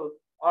 double,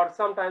 or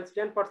sometimes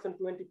 10%,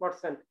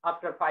 20%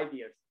 after 5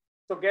 years.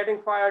 So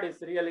getting fired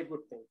is really good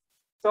thing.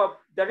 So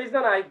the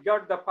reason I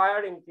got the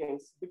firing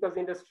things because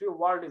industry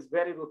world is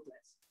very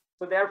ruthless.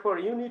 So therefore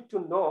you need to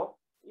know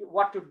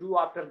what to do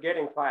after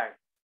getting fired.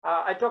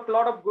 I talk a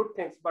lot of good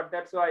things, but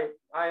that's why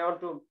I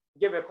want to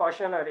give a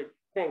cautionary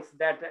things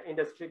that the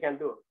industry can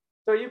do.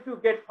 So if you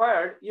get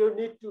fired, you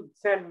need to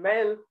send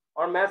mail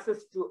or message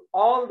to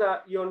all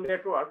your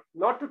network,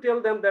 not to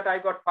tell them that I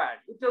got fired.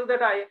 You tell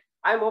that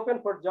I'm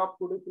open for job,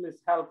 could you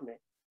please help me?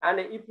 And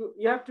if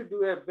you have to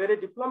do a very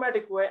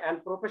diplomatic way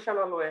and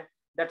professional way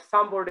that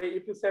somebody,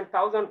 if you send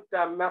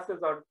 1,000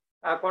 messages or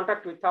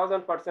contact with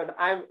 1,000%,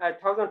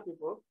 1,000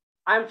 people,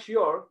 I'm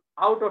sure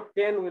out of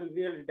 10 will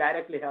really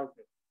directly help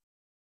you.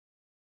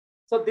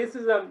 So this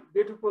is a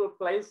beautiful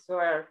place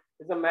where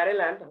it's a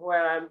Maryland,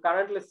 where I'm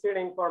currently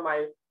sitting for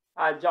my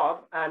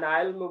job, and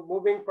I'll be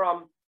moving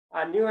from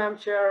New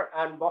Hampshire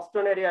and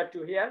Boston area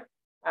to here.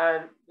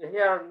 And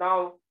here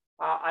now,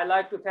 I'd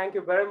like to thank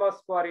you very much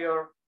for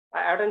your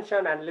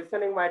attention and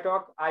listening my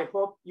talk. I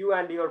hope you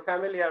and your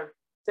family are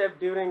safe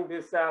during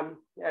this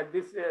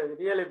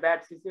really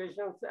bad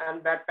situations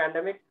and bad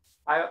pandemic.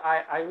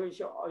 I wish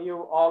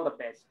you all the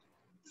best.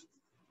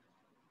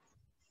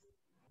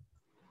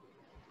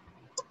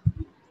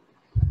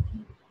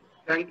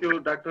 Thank you,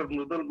 Dr.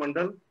 Mridul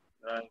Mandal.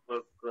 It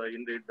was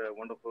indeed a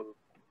wonderful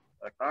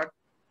talk.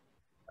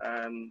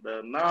 And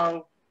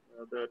now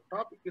the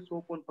topic is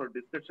open for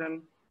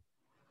discussion.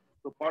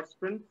 So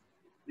participants,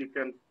 you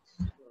can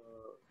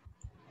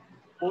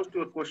post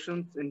your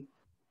questions in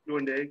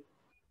Q&A.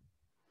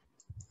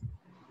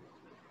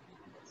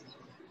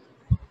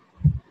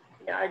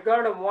 Yeah, I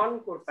got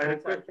one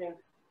question, I think.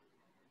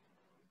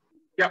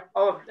 Yeah.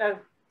 Oh,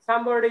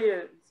 somebody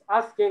is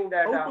asking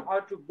that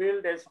how to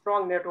build a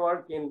strong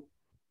network in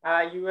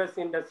US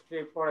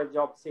industry for a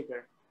job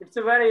seeker. It's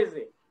very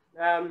easy.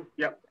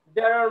 Yeah.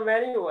 There are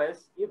many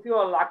ways. If you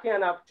are lucky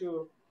enough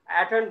to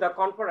attend the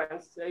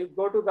conference, you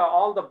go to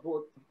all the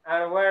booth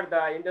and where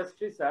the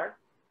industries are.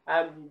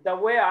 The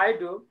way I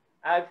do,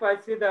 if I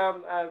see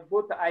the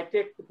booth, I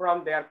take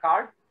from their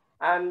card.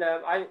 And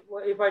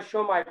if I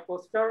show my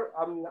poster,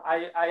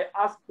 I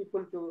ask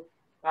people to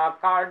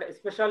card,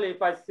 especially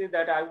if I see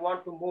that I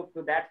want to move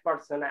to that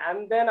person.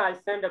 And then I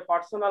send a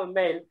personal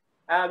mail.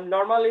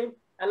 Normally,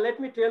 and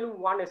let me tell you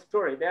one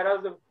story. There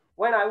was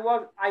when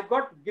I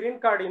got green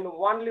card in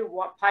only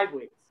 5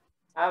 weeks.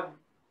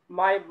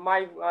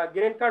 My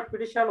green card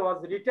petition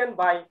was written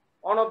by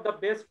one of the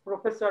best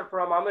professor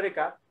from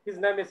America. His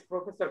name is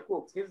Professor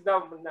Cooks. He's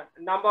the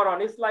number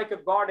one. He's like a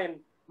god in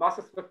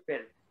Massachusetts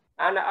field.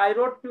 And I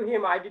wrote to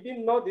him. I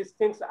didn't know these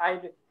things.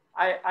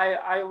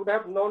 I would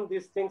have known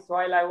these things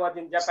while I was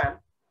in Japan.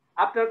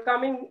 After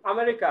coming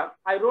America,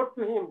 I wrote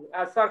to him,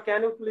 sir,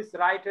 can you please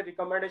write a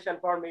recommendation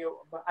for me?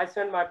 I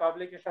sent my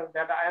publications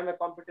that I am a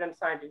competent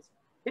scientist.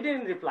 He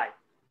didn't reply.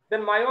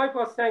 Then my wife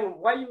was saying,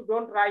 why you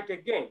don't write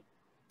again?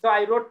 So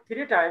I wrote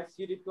 3 times,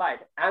 he replied.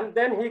 And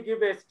then he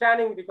gave a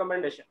standing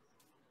recommendation.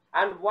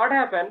 And what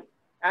happened?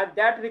 And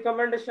that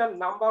recommendation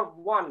number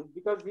 1,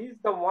 because he's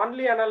the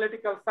only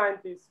analytical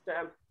scientist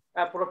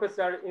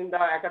professor in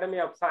the Academy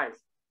of Science.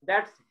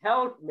 That's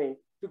helped me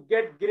to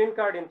get green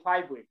card in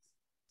 5 weeks.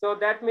 So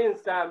that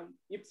means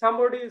if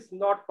somebody is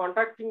not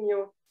contacting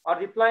you or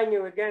replying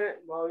you again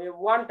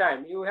one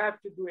time, you have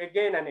to do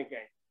again and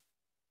again.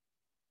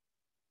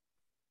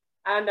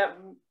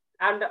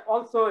 And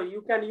also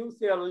you can use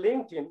your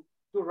LinkedIn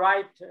to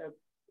write.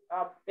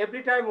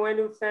 Every time when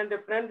you send a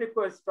friend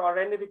request or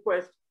any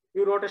request,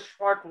 you wrote a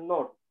short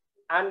note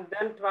and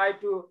then try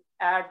to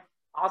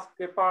ask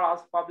paper,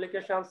 ask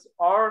publications,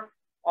 or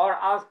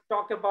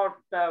talk about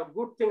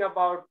good thing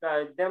about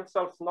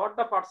themselves, not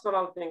the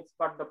personal things,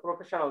 but the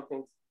professional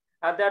things.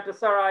 That,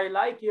 sir, I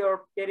like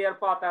your career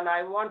path and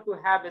I want to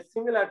have a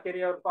similar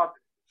career path.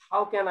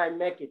 How can I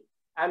make it?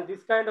 And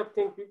this kind of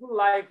thing, people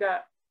like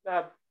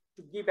to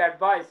give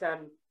advice,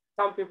 and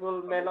some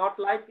people may not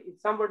like. If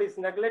somebody is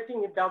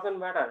neglecting, it doesn't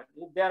matter.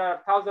 There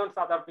are thousands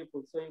other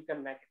people, so you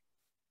can make it.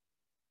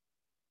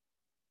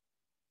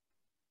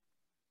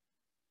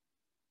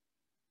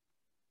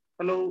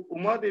 Hello,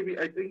 Uma Devi,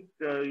 I think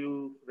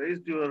you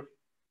raised your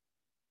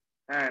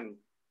hand.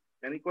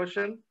 Any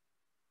question?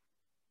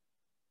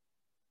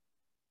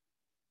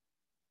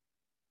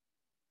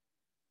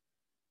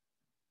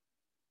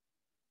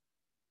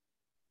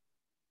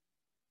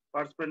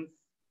 Participants,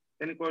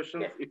 any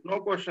questions? Yes. If no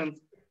questions,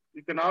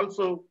 you can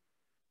also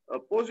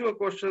pose your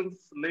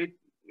questions late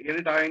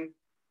anytime,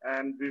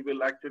 and we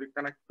will actually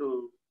connect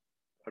to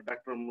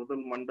Dr.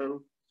 Mridul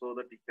Mandal so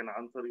that he can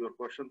answer your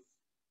questions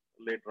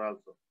later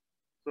also.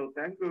 So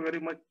thank you very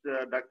much,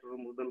 Dr.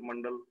 Mridul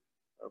Mandal,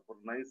 for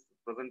nice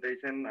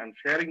presentation and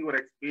sharing your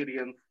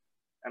experience.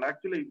 And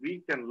actually,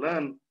 we can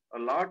learn a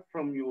lot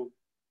from you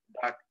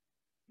that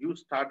you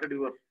started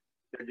your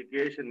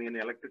education in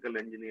electrical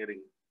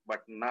engineering,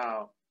 but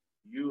now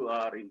you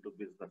are into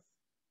business.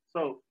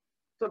 So,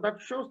 so that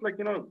shows like,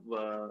 a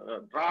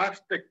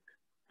drastic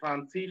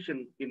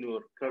transition in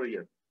your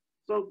career.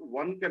 So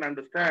one can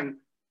understand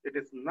it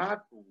is not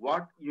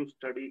what you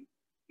study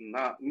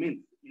now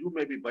means you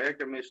may be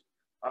biochemist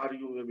or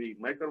you may be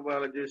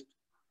microbiologist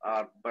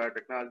or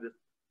biotechnologist,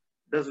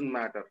 doesn't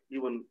matter,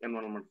 even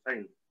environment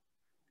science.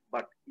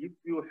 But if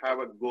you have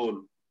a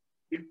goal,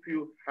 if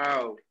you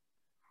have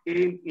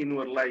aim in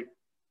your life,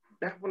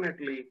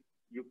 definitely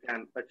you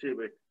can achieve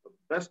it. The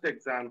best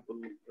example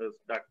is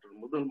Dr.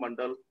 Mudul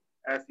Mandal.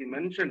 As he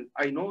mentioned,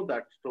 I know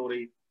that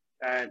story.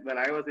 And when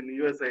I was in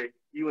USA,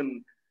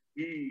 even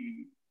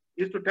he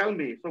used to tell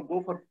me, so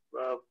go for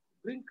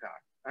green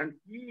card. And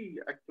he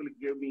actually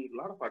gave me a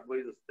lot of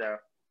advices there.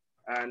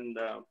 And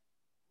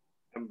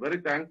I'm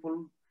very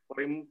thankful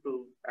for him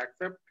to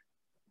accept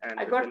and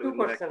I got two delivering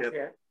back questions here.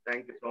 here.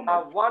 Thank you so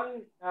much.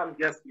 One,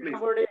 Yes, please.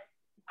 somebody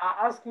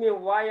asked me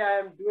why I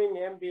am doing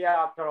MBA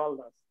after all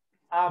this.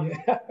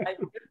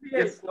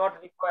 MBA is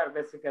not required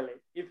basically.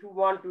 If you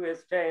want to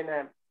stay in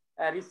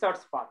a research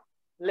path,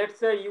 let's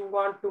say you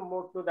want to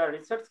move to the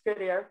research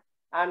career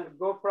and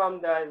go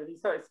from the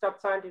research staff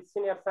scientist,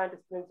 senior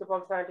scientist,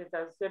 principal scientist,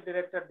 associate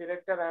director,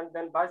 director, and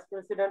then vice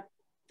president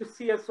to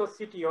CSO,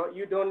 CTO,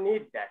 you don't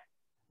need that.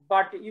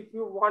 But if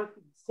you want,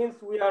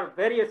 since we are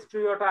very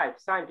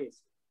stereotyped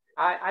scientists,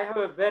 I have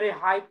a very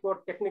high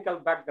core technical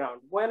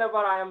background. Whenever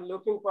I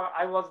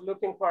was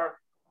looking for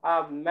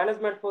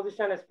management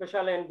position,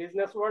 especially in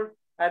business world,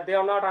 they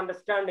are not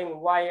understanding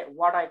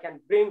what I can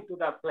bring to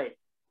the plate.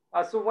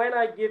 So when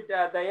I did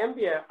the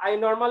MBA, I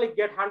normally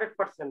get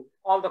 100%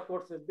 all the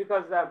courses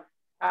because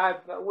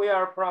we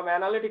are from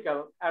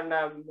analytical and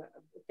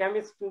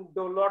chemists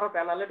do a lot of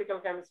analytical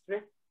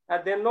chemistry.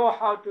 They know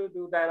how to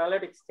do the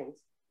analytics things.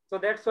 So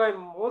that's why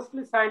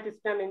mostly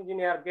scientists and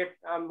engineers get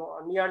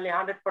nearly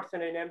 100%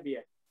 in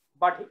MBA.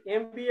 But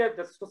MBA,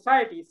 the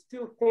society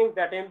still think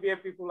that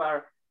MBA people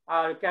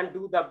can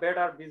do the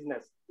better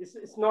business.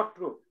 It's not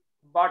true.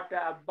 But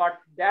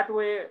that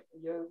way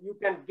you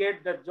can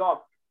get the job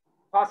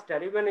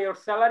faster. Even your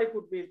salary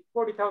could be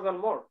 40,000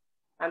 more.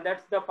 And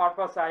that's the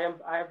purpose I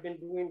have been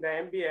doing the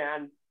MBA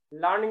and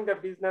learning the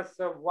business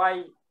of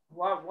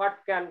what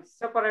can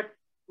separate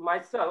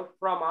myself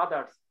from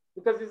others.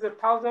 Because there's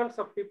thousands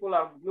of people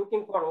are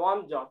looking for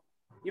one job.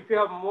 If you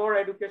have more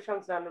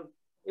educations and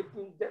if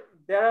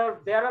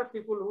there are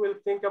people who will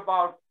think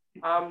about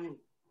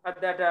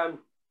that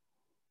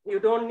you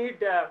don't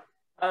need a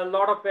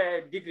lot of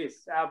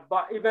degrees.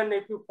 But even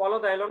if you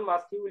follow the Elon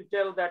Musk, he will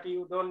tell that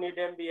you don't need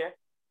MBA,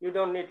 you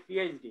don't need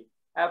PhD.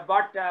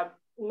 But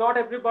not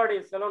everybody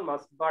is Elon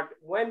Musk. But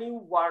when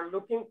you are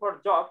looking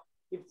for job,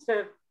 it's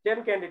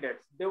 10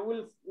 candidates.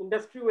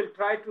 Industry will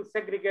try to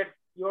segregate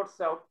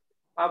yourself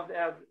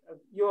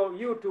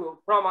you two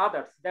from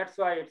others. That's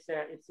why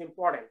it's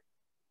important.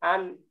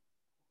 And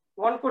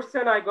one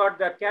question I got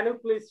that, can you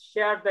please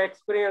share the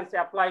experience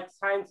applied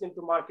science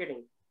into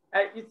marketing?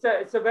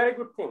 It's a very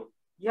good thing.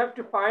 You have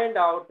to find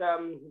out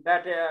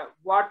that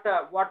what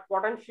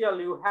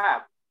potential you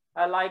have.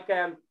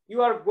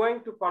 You are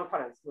going to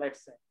conference,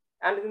 let's say,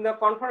 and in the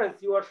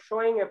conference you are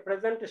showing a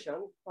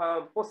presentation,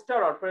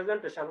 poster or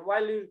presentation,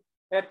 while you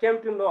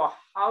came to know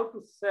how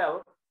to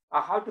sell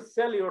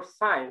your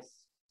science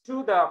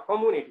to the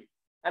community.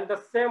 And the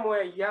same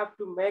way you have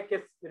to make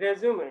a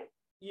resume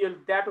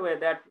that way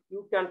that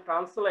you can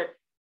translate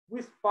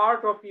which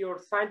part of your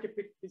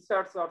scientific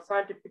research or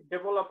scientific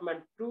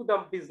development to the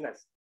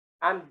business.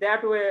 And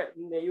that way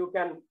you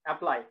can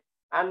apply.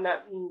 And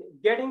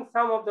getting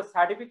some of the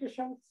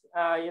certifications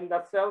in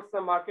the sales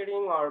and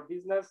marketing or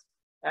business,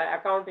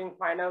 accounting,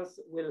 finance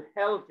will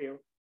help you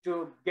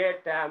to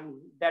get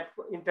that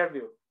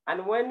interview.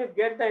 And when you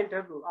get the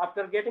interview,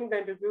 after getting the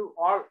interview,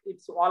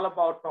 it's all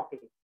about talking.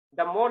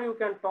 The more you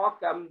can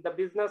talk the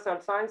business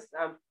and science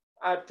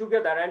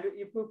together, and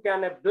if you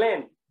can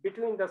blend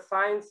between the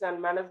science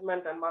and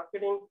management and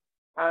marketing,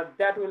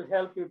 that will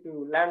help you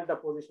to land the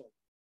position.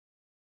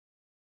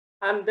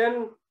 And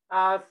then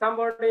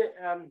somebody,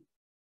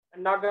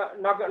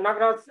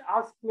 Nagraj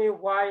asked me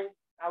why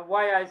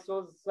I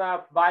chose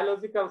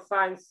biological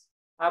science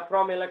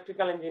from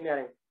electrical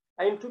engineering.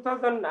 In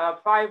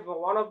 2005,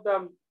 one of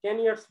the 10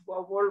 years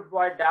old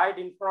boy died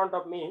in front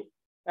of me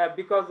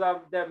because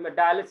of the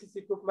dialysis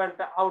equipment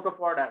out of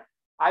order.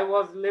 I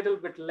was a little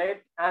bit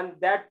late, and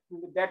that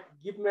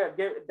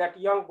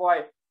young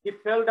boy, he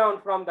fell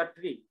down from the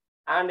tree,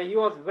 and he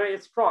was very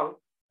strong.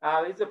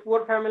 It's a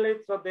poor family,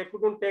 so they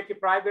couldn't take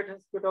private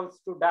hospitals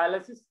to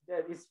dialysis.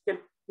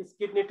 His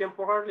kidney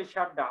temporarily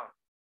shut down,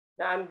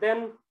 and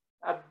then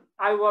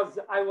I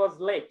was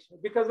late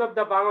because of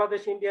the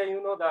Bangladesh-India,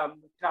 the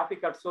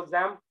traffic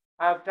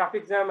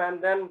traffic jam,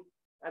 and then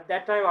at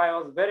that time I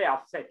was very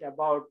upset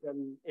about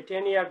a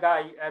 10-year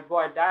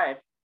boy died,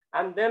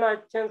 and then I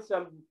changed.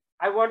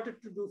 I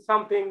wanted to do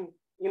something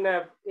in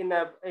a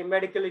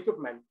medical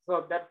equipment,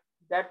 so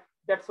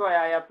that's why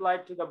I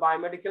applied to the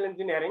biomedical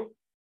engineering.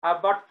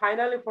 But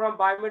finally, from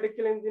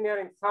biomedical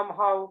engineering,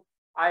 somehow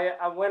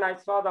when I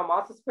saw the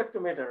mass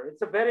spectrometer,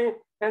 it's a very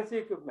fancy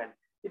equipment.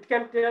 It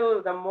can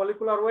tell the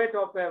molecular weight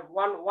of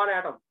one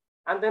atom.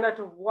 And then I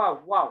thought,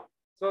 wow.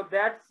 So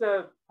that's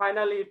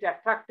finally it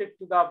attracted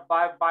to the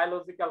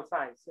biological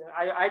science.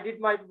 I did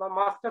my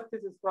master's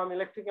thesis from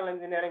electrical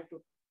engineering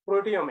to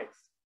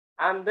proteomics,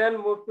 and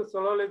then moved to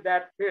slowly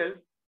that field.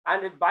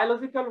 And in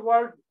biological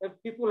world,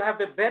 people have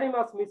a very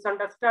much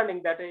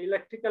misunderstanding that an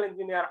electrical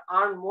engineer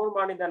earn more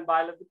money than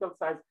biological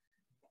science.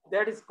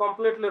 That is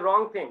completely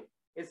wrong thing.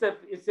 It's a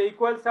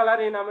equal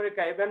salary in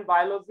America. Even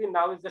biology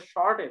now is a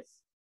shortage.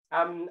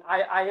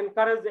 I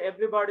encourage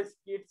everybody's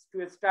kids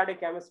to study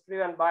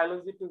chemistry and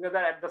biology together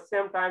at the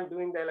same time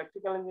doing the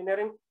electrical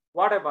engineering,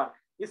 whatever.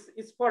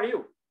 It's for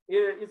you.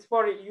 It's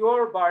for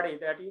your body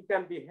that you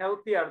can be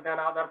healthier than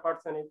other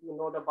person if you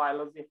know the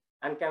biology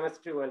and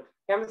chemistry well.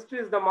 Chemistry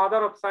is the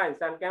mother of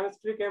science, and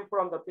chemistry came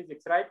from the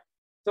physics, right?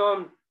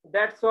 So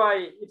that's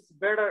why it's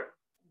better.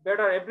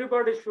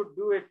 Everybody should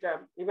do it,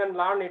 even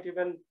learn it,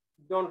 even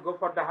don't go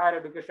for the higher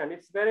education.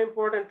 It's very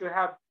important to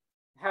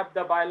have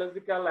the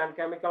biological and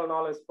chemical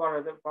knowledge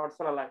for the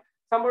personal life.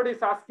 Somebody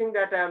is asking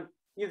that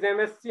is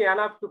MSc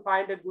enough to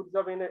find a good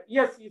job in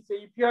yes,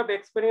 if you have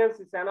experience,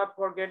 it's enough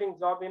for getting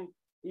job in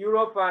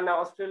Europe and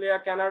Australia,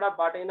 Canada,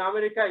 but in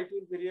America, it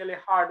will be really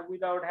hard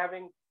without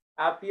having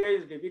a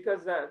PhD,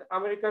 because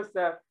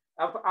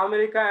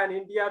America and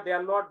India, they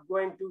are not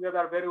going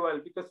together very well,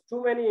 because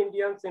too many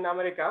Indians in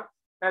America,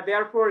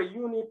 therefore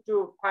you need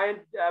to find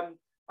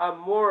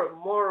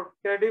more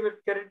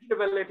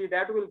credibility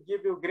that will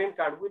give you green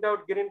card.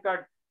 Without green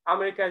card,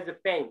 America is a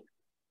pain.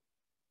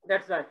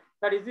 That's right.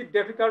 But is it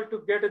difficult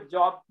to get a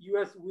job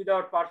US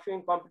without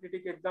pursuing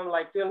competitive exam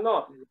like TOEFL?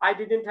 No, I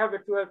didn't have a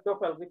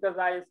TOEFL because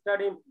I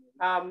studied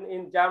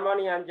in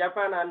Germany and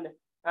Japan, and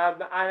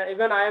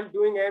even I am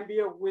doing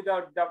MBA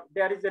without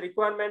there is a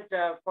requirement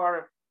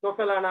for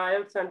TOEFL and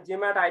IELTS and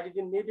GMAT. I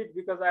didn't need it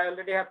because I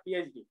already have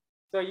PhD.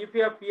 So if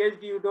you have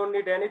PhD, you don't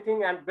need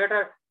anything, and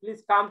better,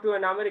 please come to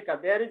America.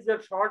 There is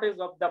a shortage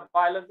of the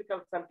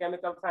biological and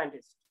chemical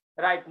scientists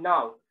right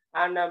now.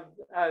 And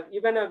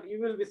even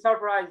you will be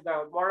surprised,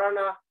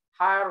 Moderna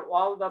hire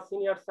all the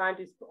senior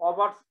scientists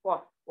over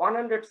for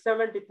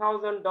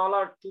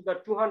 $170,000 to the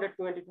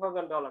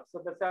 $220,000. So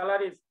the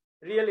salary is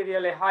really,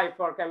 really high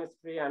for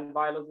chemistry and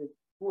biology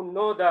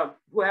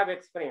who have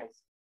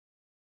experience.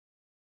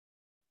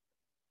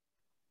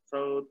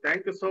 So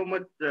thank you so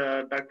much,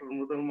 Dr.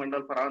 Mridul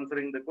Mandal, for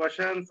answering the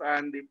questions.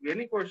 And if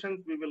any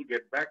questions, we will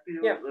get back to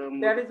you. Yeah,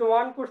 there is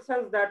one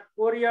question that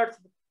 4 years.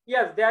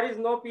 Yes, there is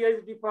no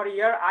PhD for a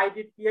year. I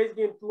did PhD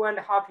in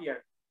 2.5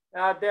 years.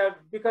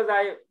 Because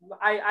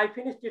I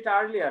finished it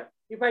earlier.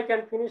 If I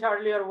can finish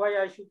earlier,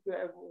 why I should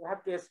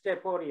have to stay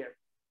 4 years?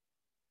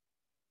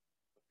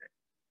 Okay.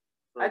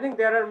 So, I think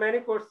there are many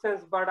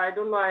questions, but I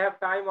don't know. I have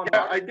time or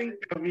not. I think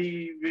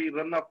we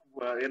run up,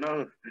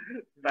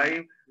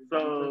 time.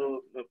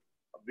 So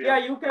yeah,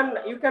 you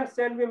can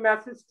send me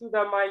message to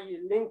my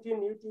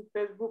LinkedIn, YouTube,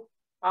 Facebook,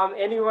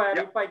 anywhere.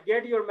 Yeah. If I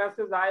get your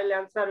message, I'll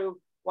answer you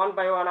one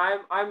by one.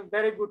 I'm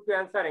very good to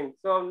answering.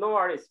 So no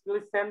worries.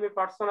 Please send me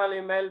personal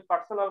email,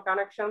 personal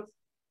connections.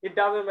 It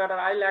doesn't matter.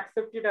 I'll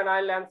accept it and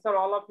I'll answer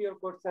all of your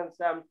questions.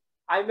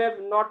 I may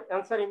not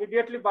answer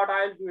immediately, but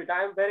I'll do it.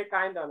 I am very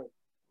kind on it.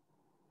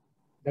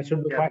 That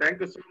should be fine. Thank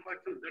you so much.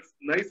 That's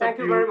nice Thank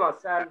of you. Thank you very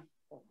much.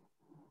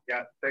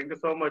 Yeah, thank you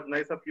so much.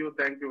 Nice of you.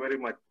 Thank you very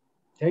much.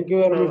 Thank you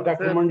very much,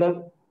 Dr.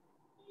 Mandal.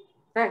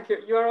 Thank you.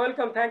 You are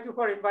welcome. Thank you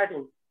for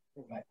inviting.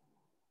 Bye.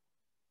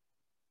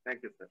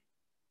 Thank you, sir.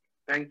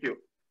 Thank you.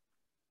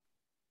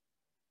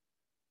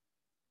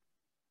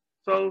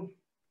 So,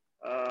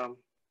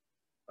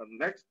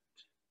 next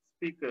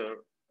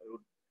speaker, I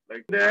would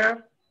like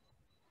there.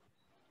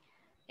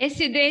 Yes,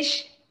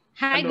 Siddesh.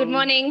 Hi, hello. Good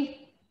morning.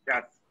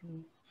 Yes.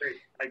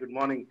 Hi, good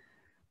morning.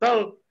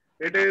 So,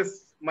 it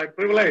is my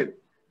privilege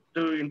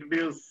to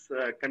introduce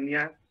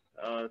Kanya.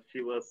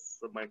 She was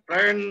my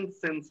friend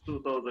since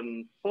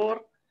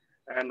 2004,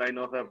 and I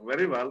know her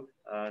very well.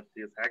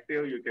 She is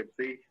active. You can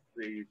see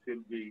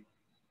she'll be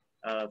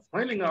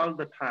smiling all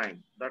the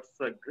time. That's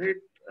a great,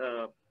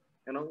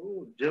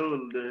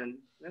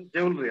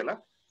 jewelry.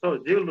 So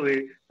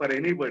jewelry for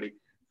anybody.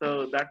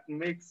 So that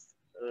makes,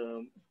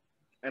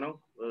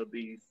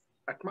 the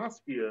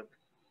atmosphere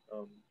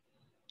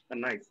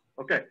nice.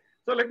 Okay.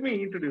 So let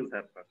me introduce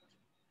her first.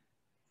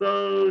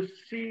 So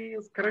she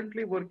is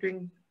currently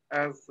working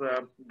as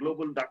a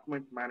Global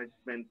Document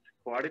Management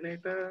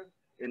Coordinator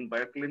in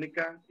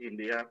Bioclinica,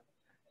 India.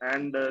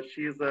 And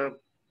she is a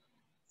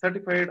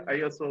certified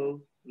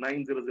ISO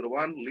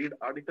 9001 lead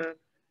auditor.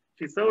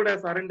 She served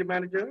as R&D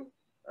manager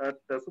at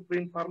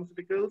Supreme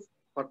Pharmaceuticals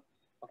for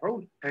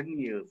around 10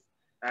 years.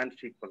 And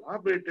she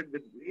collaborated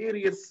with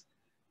various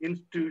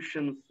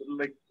institutions,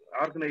 like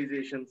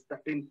organizations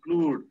that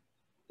include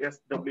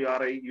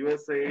SWRI,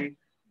 USA,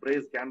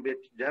 Brace Gambit,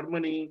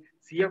 Germany,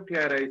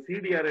 CFTRI,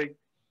 CDRI,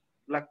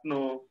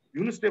 Lucknow,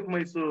 University of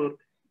Mysuru,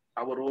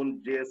 our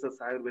own JSS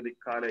Ayurvedic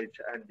College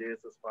and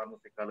JSS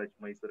Pharmacy College,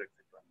 Mysuru,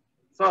 etc.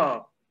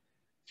 So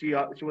she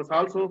was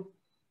also,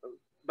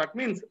 that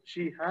means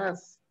she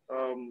has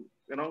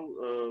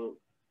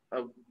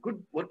a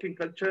good working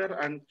culture,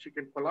 and she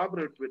can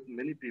collaborate with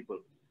many people.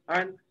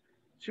 And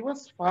she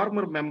was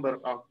former member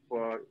of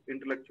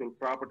Intellectual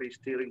Property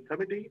Steering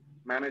Committee,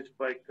 managed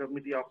by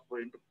Committee of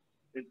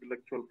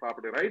Intellectual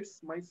Property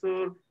Rights,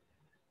 Mysuru.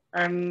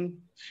 And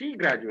she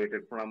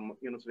graduated from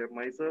University of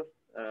Mysuru,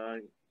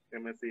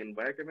 MSc in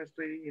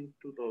Biochemistry in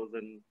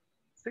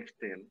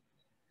 2016.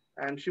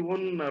 And she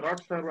won a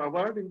Rockstar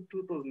Award in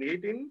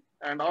 2018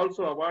 and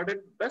also awarded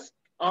Best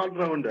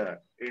All-Rounder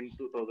in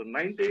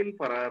 2019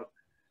 for her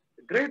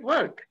great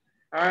work.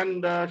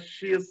 And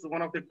she is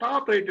one of the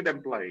top-rated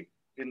employee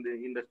in the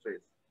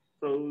industries.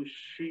 So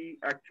she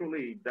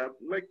actually,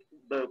 like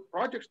the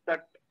projects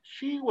that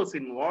she was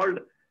involved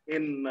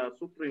in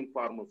Supreme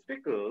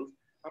Pharmaceuticals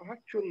are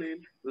actually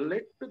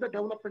led to the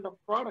development of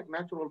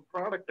natural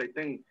product, I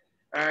think.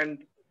 And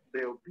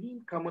they have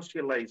been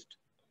commercialized.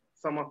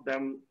 Some of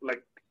them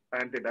like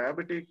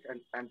anti-diabetic and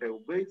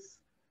anti-obese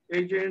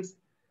agents.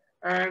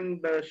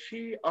 And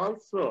she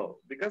also,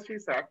 because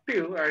she's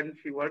active and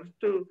she wants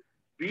to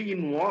be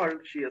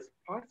involved, she has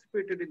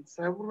participated in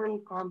several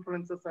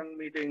conferences and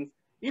meetings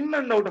in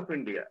and out of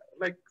India,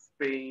 like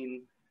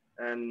Spain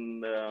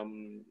and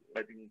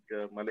I think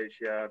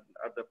Malaysia,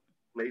 other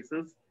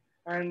places.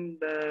 And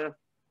the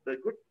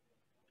good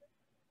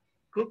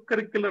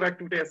co-curricular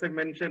activity, as I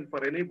mentioned,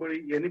 for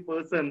anybody, any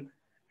person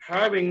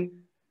having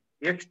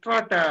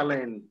extra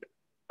talent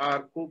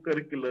or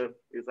co-curricular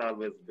is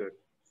always good.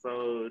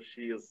 So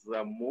she is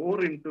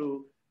more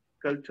into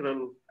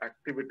cultural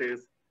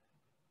activities.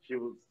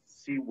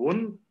 She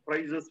won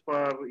prizes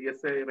for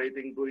essay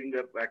writing during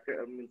her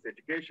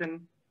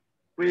education,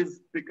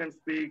 quiz, pick and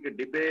speak,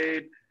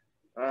 debate.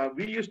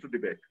 We used to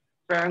debate,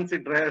 fancy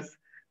dress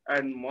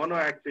and mono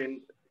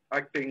acting,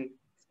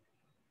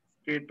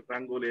 skit,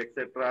 rangoli,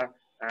 etc.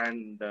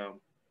 And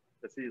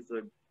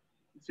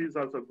she's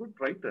also a good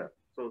writer.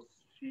 So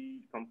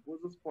she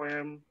composes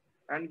poem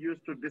and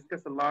used to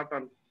discuss a lot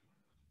on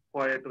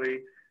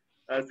poetry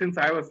since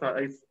I was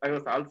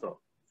also.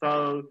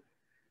 So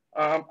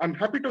I'm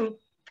happy to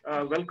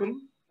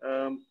welcome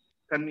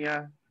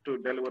Kanya to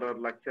deliver our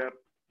lecture,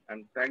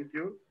 and thank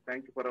you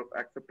for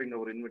accepting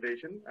our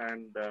invitation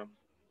and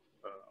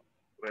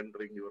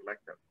rendering your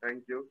lecture.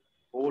 Thank you.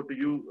 Over to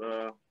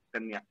you,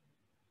 Kanya.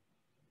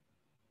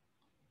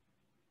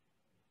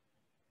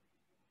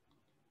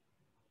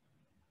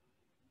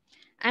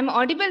 I'm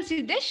audible,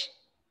 Siddesh?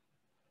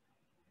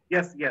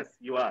 Yes,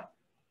 you are.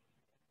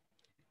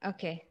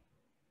 Okay.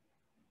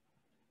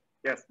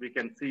 Yes, we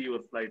can see your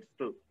slides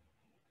too.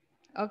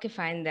 Okay,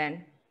 fine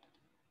then.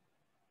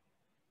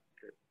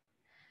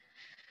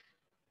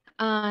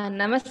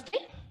 Namaste.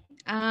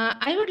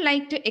 I would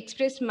like to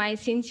express my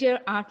sincere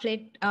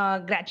heartfelt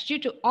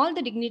gratitude to all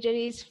the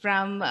dignitaries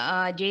from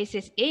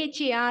JSS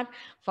AHER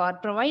for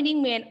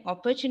providing me an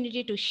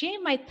opportunity to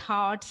share my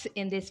thoughts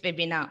in this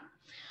webinar.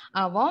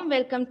 A warm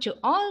welcome to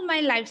all my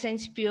life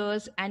science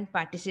peers and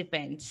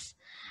participants.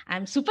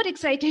 I'm super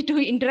excited to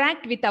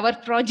interact with our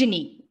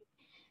progeny.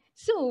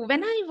 So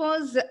when I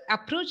was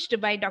approached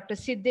by Dr.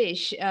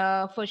 Siddesh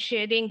for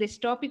sharing this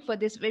topic for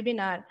this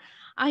webinar,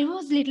 I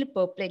was a little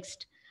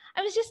perplexed.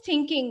 I was just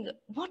thinking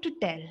what to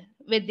tell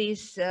with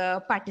these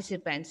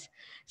participants.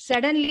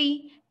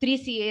 Suddenly,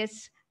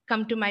 3CS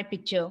come to my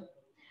picture,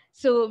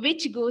 so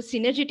which goes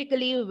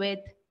synergetically with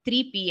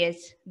 3PS,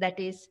 that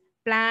is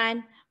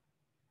plan,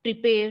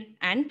 prepare,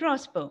 and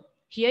prosper.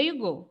 Here you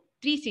go,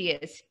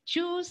 3CS,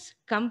 choose,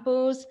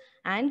 compose,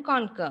 and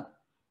conquer.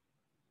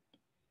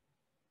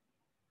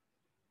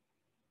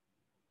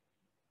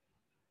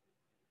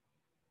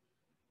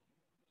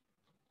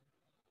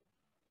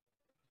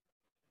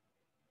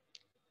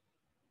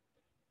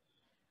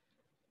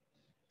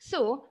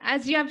 So,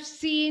 as you have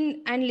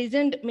seen and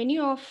listened many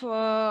of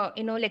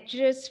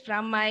lectures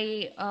from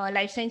my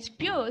life science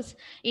peers,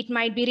 it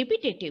might be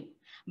repetitive.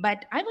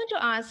 But I want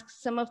to ask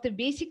some of the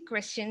basic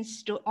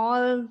questions to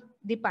all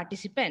the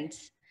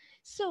participants.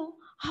 So,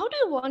 how do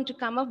you want to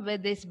come up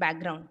with this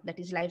background, that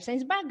is life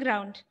science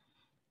background?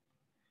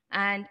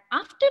 And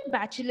after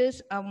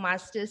bachelor's or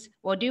master's,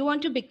 what do you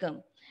want to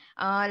become?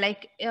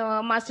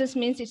 Master's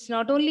means it's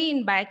not only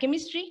in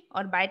biochemistry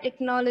or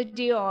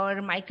biotechnology or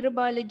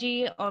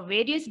microbiology or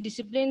various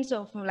disciplines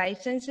of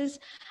life sciences,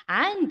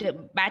 and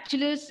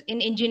bachelor's in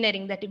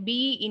engineering, that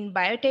be in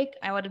biotech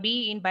or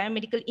be in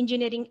biomedical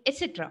engineering,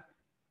 etc.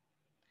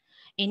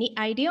 Any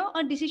idea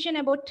or decision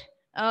about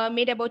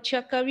made about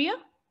your career?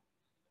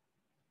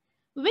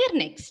 Where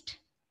next?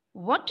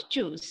 What to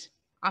choose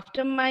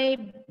after my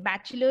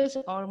bachelor's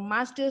or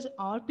master's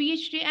or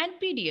PhD and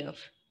PDF?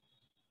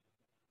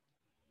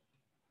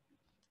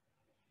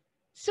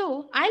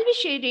 So I'll be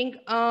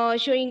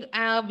showing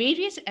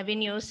various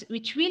avenues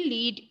which will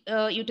lead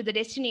you to the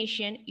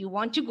destination you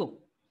want to go.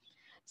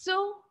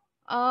 So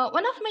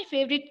one of my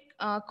favorite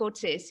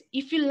quotes is,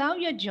 if you love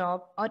your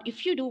job or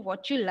if you do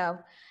what you love,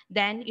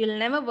 then you'll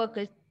never work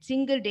a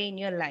single day in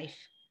your life.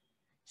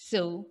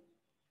 So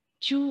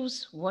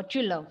choose what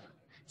you love.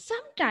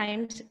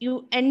 Sometimes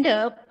you end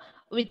up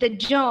with a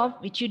job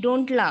which you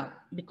don't love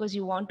because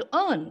you want to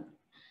earn.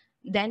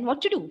 then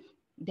what to do?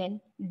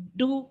 Then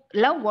do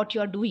love what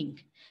you're doing.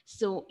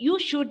 So you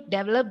should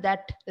develop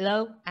that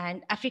love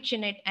and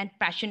affectionate and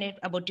passionate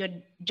about your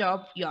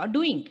job you're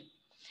doing.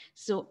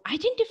 So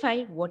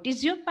identify what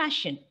is your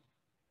passion,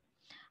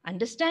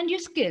 understand your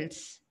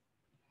skills.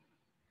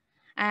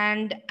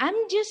 And I'm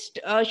just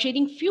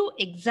sharing few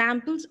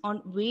examples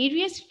on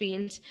various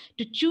fields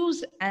to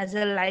choose as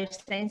a life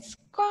science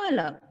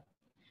scholar.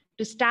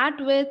 To start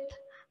with,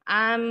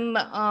 I'm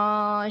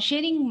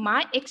sharing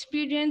my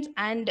experience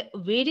and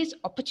various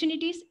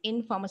opportunities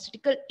in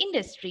pharmaceutical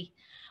industry.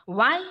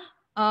 Why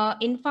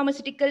in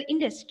pharmaceutical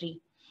industry?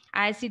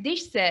 As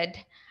Siddesh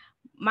said,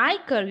 my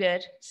career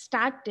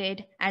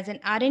started as an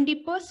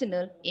R&D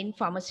personnel in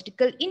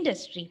pharmaceutical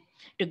industry.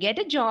 To get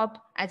a job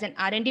as an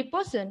R&D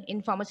person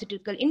in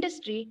pharmaceutical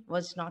industry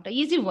was not an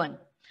easy one,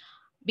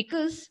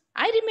 because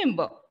I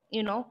remember,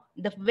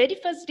 the very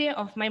first day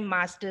of my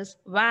master's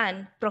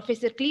when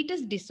Professor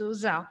Cletus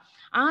D'Souza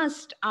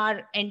asked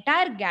our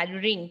entire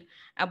gathering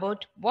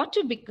about what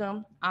to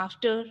become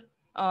after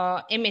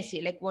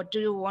MSc, like what do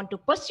you want to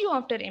pursue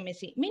after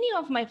MSc. Many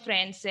of my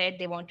friends said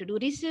they want to do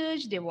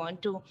research, they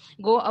want to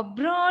go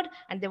abroad,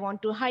 and they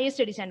want to higher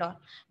studies and all.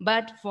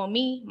 But for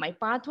me, my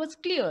path was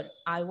clear.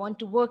 I want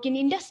to work in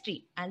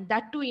industry, and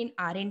that too in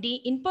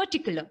R&D in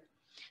particular.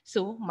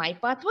 So my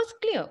path was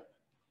clear.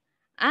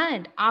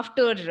 And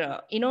after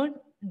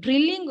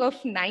drilling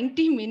of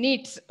 90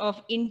 minutes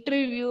of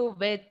interview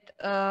with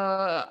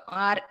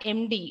our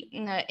MD,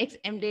 ex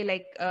MD,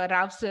 like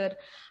Rao sir,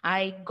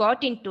 I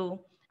got into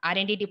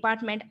R&D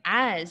department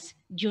as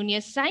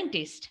junior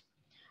scientist.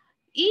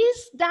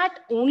 Is that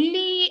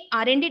only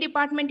R&D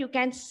department you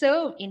can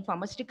serve in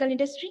pharmaceutical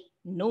industry?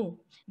 No,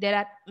 there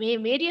are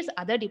various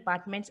other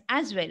departments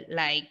as well,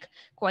 like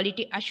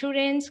quality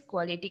assurance,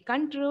 quality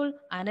control,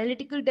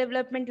 analytical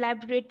development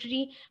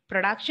laboratory,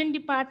 production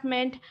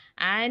department,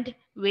 and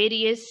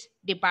various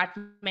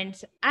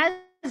departments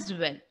as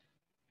well.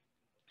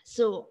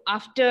 So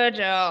after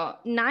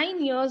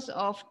 9 years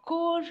of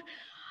core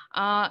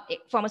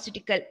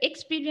pharmaceutical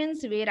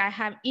experience, where I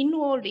have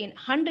involved in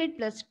 100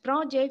 plus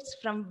projects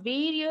from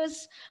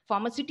various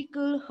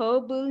pharmaceutical,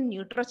 herbal,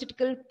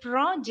 nutraceutical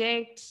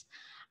projects,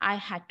 I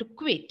had to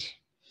quit.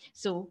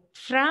 So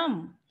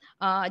from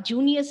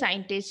junior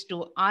scientist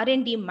to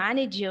R&D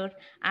manager,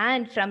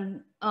 and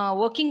from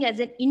working as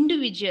an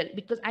individual,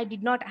 because I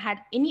did not had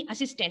any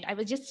assistant. I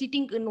was just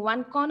sitting in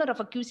one corner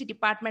of a QC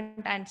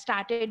department and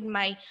started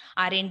my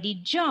R&D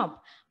job.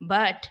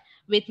 But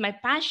with my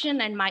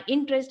passion and my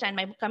interest and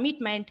my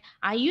commitment,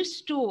 I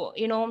used to,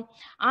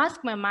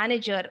 ask my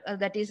manager,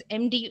 that is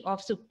MD of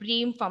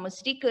Supreme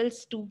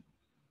Pharmaceuticals, to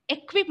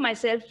equip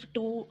myself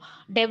to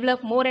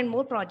develop more and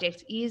more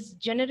projects. He is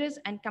generous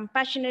and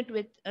compassionate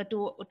with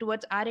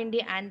towards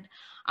R&D. And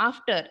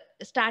after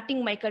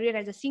starting my career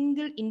as a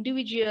single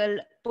individual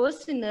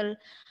personnel,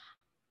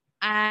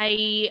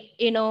 I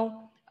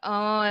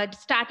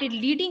started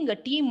leading a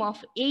team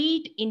of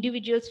 8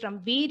 individuals from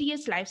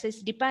various life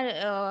science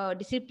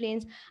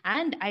disciplines,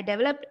 and I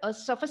developed a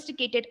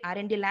sophisticated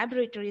R&D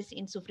laboratories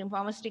in Supreme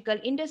Pharmaceutical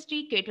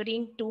industry,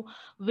 catering to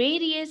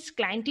various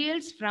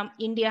clienteles from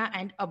India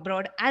and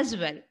abroad as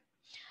well.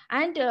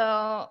 And,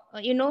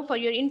 for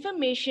your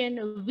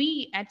information,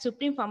 we at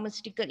Supreme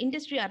Pharmaceutical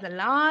Industry are the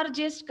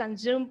largest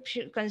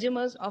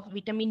consumers of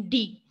vitamin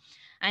D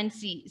and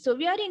C. So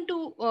we are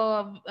into,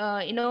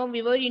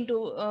 we were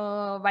into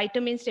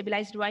vitamins,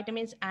 stabilized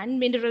vitamins and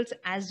minerals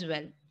as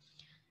well.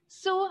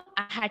 So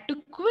I had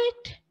to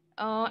quit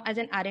as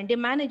an R&D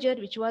manager,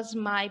 which was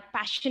my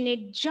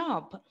passionate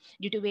job.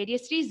 Due to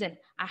various reasons,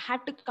 I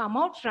had to come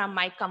out from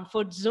my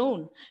comfort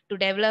zone to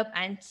develop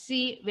and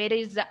see where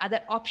is the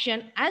other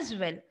option as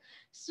well.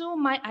 So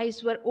my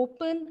eyes were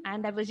open,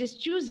 and I was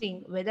just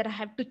choosing whether I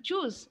have to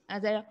choose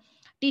as a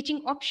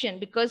teaching option,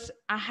 because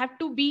I have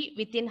to be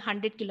within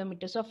 100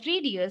 kilometers of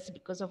radius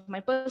because of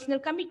my personal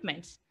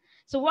commitments.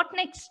 So what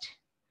next?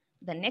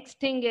 The next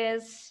thing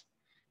is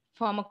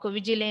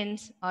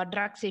pharmacovigilance or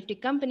drug safety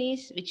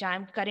companies, which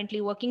I'm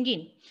currently working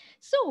in.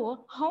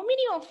 So how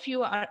many of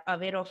you are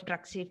aware of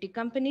drug safety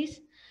companies?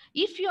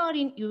 If you are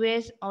in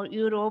US or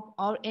Europe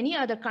or any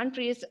other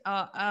countries,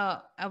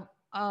 apart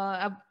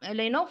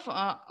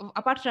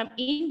from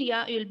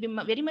India, you'll be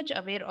very much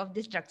aware of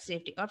this drug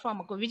safety or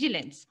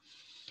pharmacovigilance.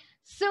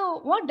 So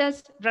what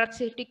does drug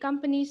safety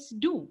companies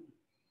do?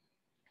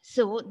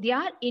 So they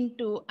are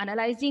into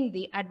analyzing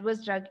the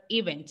adverse drug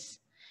events.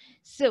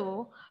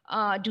 So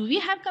do we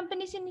have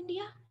companies in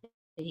India?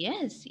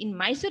 Yes, in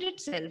Mysuru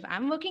itself.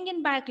 I'm working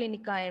in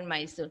Bioclinica in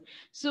Mysore.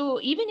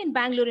 So even in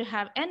Bangalore, you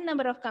have n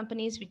number of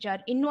companies which are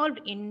involved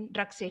in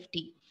drug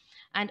safety.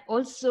 And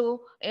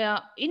also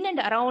in and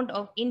around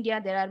of India,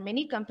 there are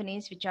many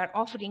companies which are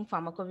offering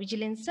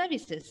pharmacovigilance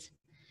services.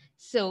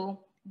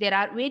 So there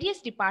are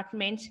various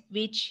departments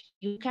which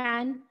you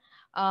can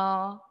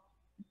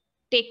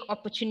take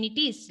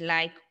opportunities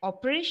like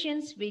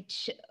operations,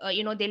 which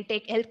they'll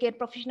take healthcare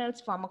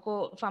professionals,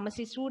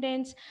 pharmacy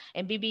students,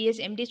 MBBS,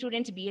 MD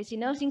students, BSc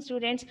nursing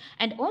students,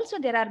 and also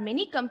there are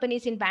many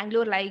companies in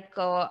Bangalore like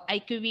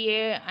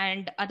IQVA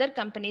and other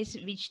companies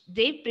which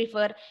they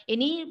prefer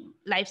any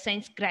life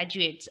science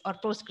graduates or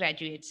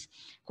postgraduates.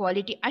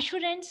 Quality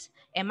assurance,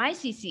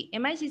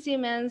 MICC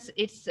means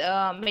it's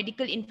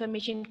medical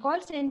information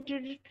call center,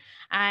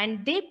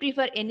 and they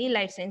prefer any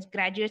life science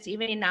graduates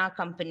even in our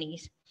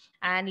companies.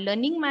 And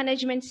learning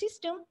management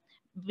system,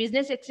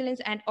 business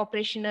excellence and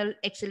operational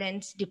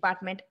excellence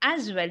department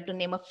as well, to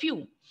name a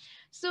few.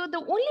 So the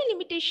only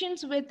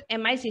limitations with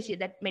MICC,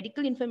 that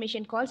medical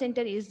information call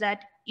center, is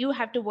that you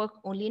have to work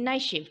only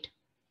night shift.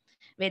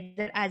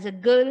 Whether as a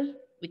girl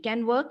we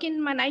can work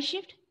in my night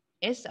shift?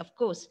 Yes, of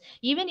course.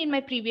 Even in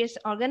my previous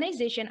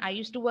organization, I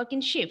used to work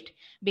in shift,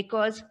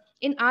 because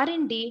in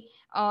R&D,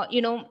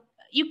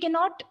 you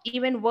cannot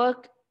even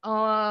work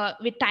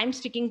with time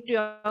sticking to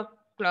your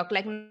clock,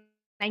 like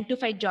 9 to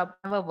 5 job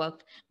will never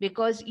work,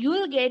 because you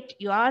will get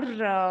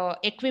your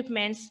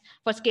equipments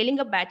for scaling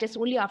up batches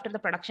only after the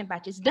production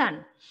batch is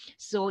done.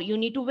 So you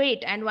need to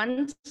wait. And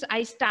once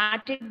I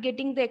started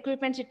getting the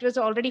equipments, it was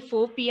already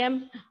 4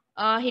 p.m.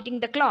 Hitting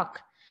the clock.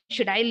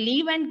 Should I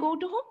leave and go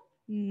to home?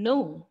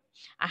 No.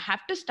 I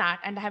have to start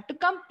and I have to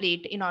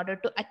complete in order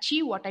to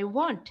achieve what I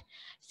want.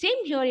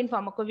 Same here in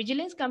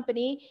pharmacovigilance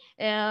company,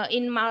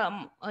 in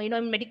my,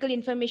 medical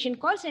information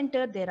call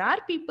center, there are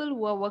people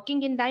who are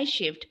working in night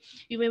shift.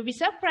 You may be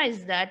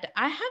surprised that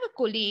I have a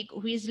colleague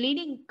who is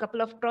leading a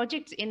couple of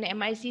projects in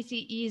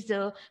MICC. Is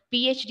a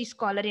PhD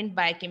scholar in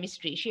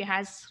biochemistry. She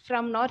has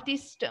from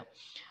Northeast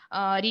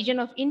region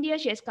of India.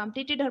 She has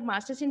completed her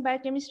master's in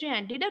biochemistry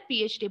and did a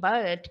PhD,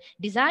 but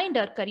designed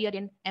her career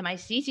in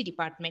MICC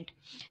department.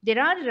 There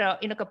are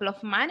a couple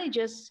of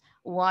managers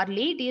who are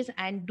ladies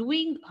and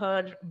doing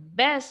her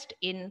best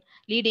in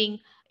leading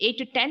 8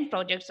 to 10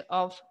 projects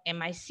of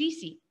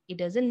MICC. It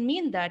doesn't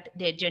mean that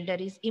their gender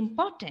is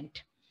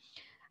important.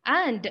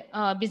 And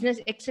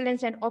business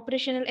excellence and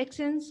operational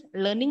excellence,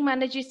 learning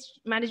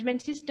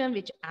management system,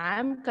 which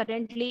I'm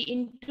currently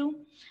into,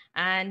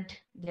 and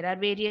there are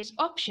various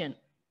options,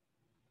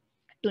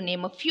 to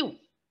name a few.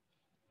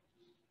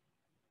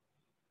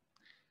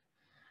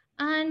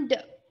 And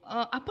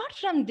apart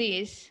from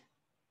this,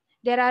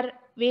 there are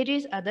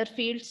various other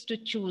fields to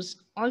choose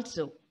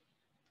also,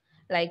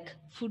 like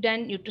food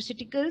and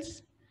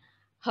nutraceuticals,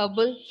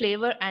 herbal,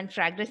 flavor and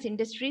fragrance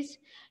industries.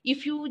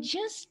 If you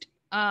just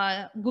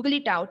Google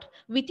it out,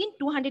 within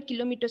 200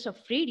 kilometers of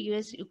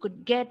radius, you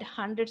could get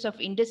hundreds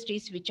of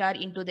industries which are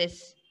into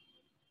this.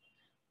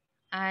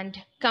 And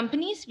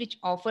companies which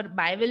offer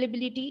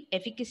bioavailability,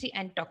 efficacy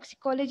and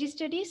toxicology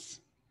studies.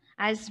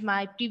 As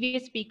my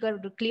previous speaker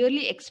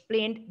clearly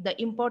explained the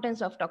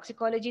importance of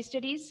toxicology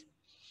studies.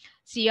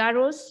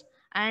 CROs,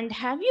 and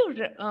have you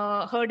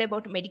heard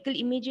about medical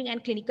imaging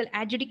and clinical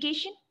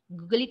adjudication?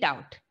 Google it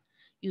out.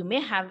 You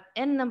may have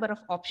n number of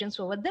options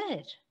over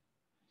there.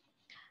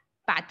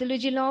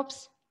 Pathology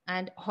labs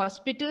and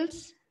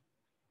hospitals,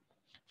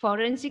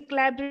 forensic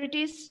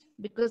laboratories,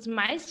 because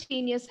my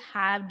seniors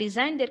have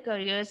designed their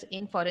careers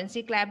in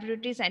forensic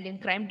laboratories and in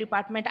crime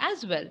department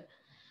as well.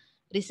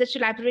 Research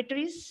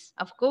laboratories,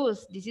 of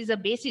course, this is a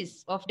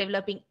basis of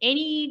developing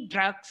any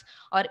drugs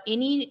or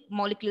any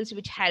molecules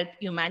which help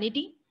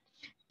humanity.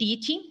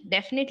 Teaching,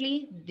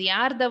 definitely, they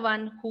are the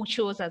one who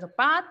shows us a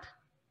path.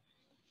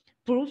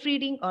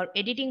 Proofreading or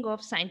editing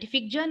of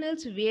scientific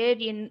journals, where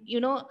in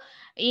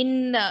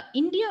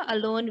India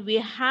alone, we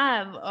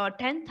have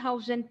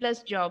 10,000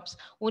 plus jobs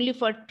only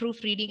for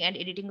proofreading and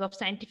editing of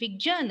scientific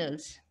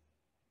journals.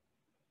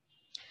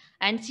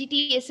 And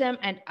CTSM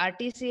and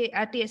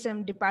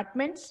RTSM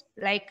departments,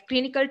 like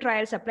clinical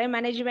trial supply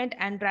management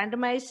and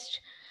randomized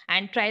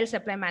and trial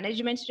supply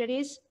management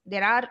studies.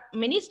 There are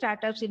many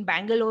startups in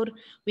Bangalore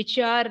which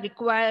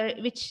require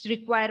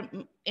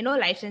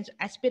licensed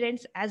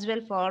aspirants as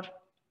well for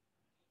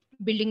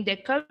building their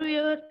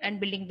career and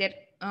building their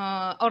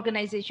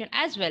organization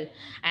as well.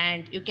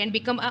 And you can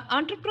become an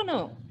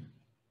entrepreneur,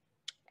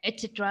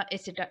 etc.,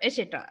 etc.,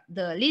 etc.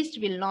 The list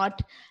will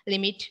not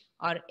limit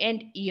or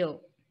end here.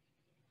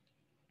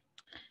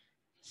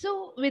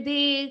 So with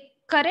the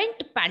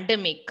current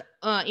pandemic,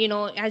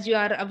 as you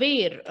are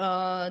aware,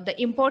 the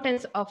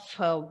importance of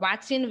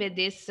vaccine with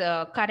this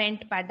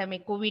current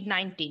pandemic,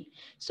 COVID-19.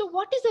 So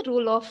what is the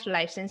role of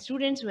life science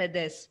students with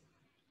this?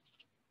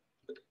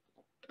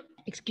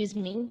 Excuse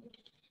me.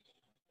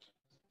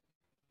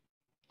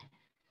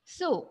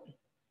 So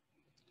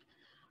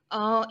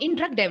in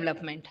drug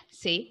development,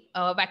 say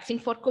vaccine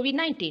for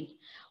COVID-19,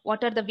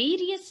 what are the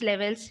various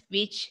levels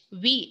which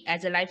we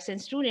as a life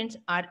science students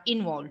are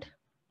involved?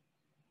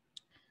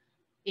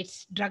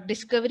 It's drug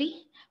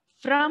discovery,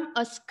 from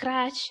a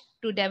scratch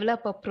to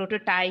develop a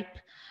prototype,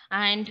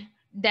 and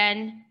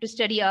then to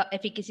study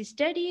efficacy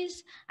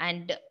studies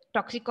and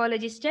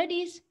toxicology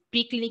studies,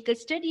 preclinical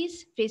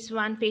studies, phase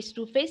 1, phase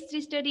 2, phase 3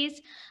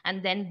 studies,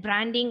 and then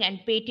branding and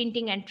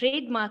patenting and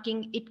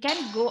trademarking. It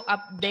can go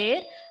up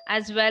there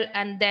as well,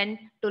 and then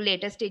to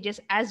later stages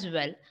as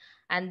well.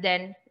 And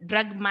then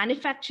drug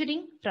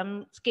manufacturing,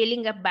 from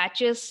scaling up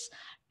batches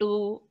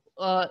to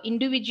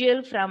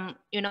individual, from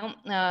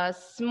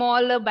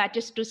smaller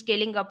batches to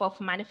scaling up of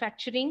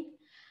manufacturing.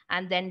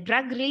 And then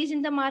drug release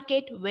in the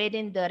market,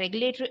 wherein the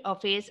regulatory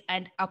affairs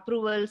and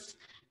approvals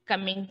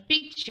coming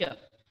picture.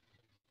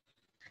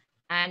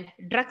 And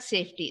drug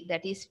safety,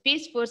 that is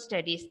phase 4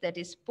 studies, that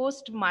is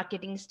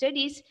post-marketing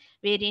studies,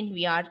 wherein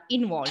we are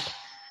involved.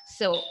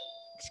 So,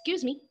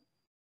 excuse me.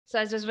 So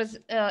as I was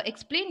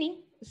explaining,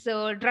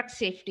 so drug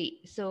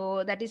safety,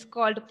 so that is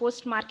called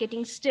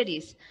post-marketing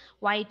studies.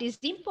 Why it is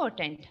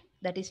important?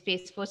 That is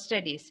phase 4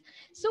 studies.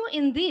 So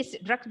in this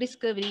drug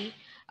discovery,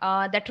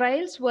 the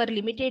trials were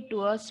limited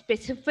to a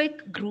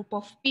specific group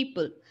of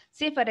people.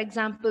 Say, for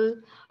example,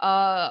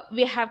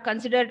 we have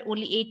considered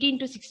only 18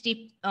 to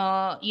 60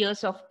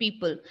 years of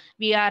people.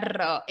 We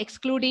are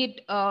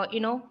excluded,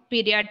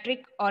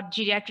 pediatric or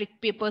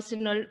geriatric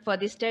personnel for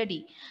this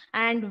study.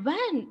 And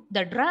when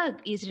the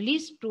drug is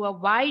released to a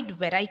wide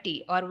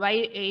variety or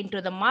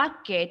into the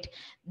market,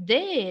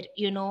 there,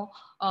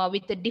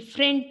 with the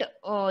different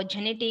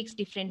genetics,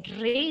 different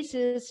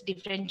races,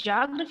 different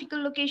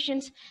geographical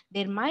locations,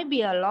 there might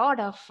be a lot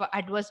of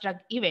adverse drug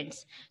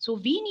events. So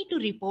we need to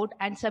report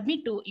and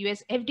submit to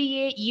US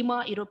FDA,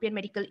 EMA, European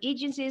medical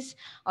agencies,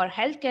 or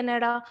Health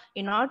Canada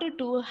in order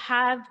to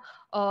have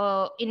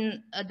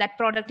that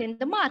product in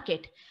the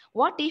market.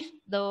 What if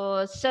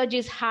the surge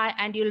is high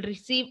and you'll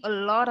receive a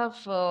lot of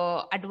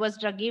adverse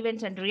drug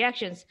events and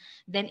reactions?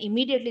 Then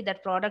immediately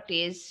that product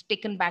is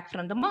taken back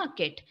from the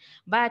market.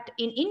 But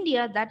in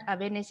India, that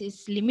awareness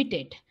is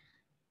limited.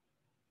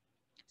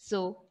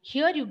 So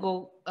here you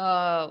go,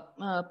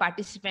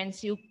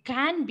 participants, you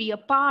can be a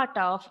part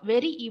of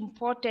very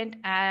important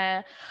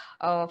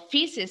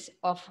phases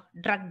of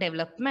drug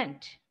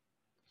development.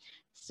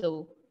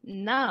 So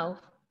now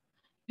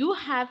you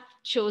have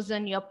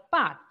chosen your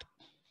path,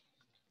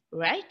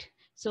 right?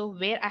 So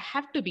where I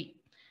have to be.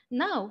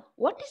 Now,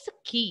 what is the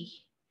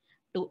key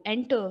to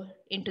enter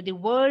into the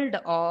world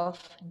of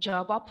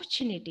job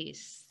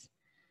opportunities?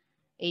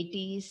 It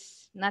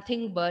is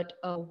nothing but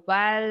a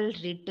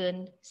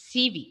well-written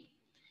CV.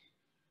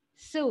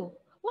 So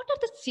what are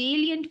the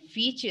salient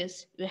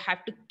features you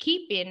have to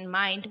keep in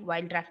mind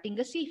while drafting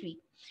a CV?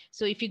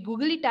 So if you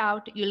Google it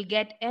out, you'll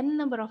get n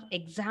number of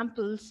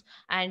examples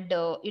and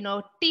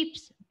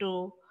tips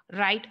to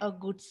write a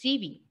good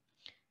CV.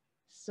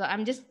 So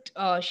I'm just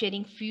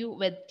sharing few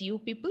with you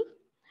people.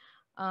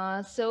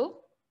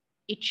 So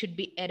it should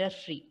be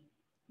error-free.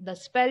 The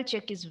spell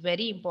check is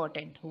very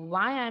important.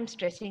 Why I'm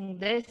stressing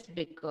this?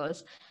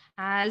 Because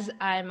as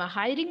I'm a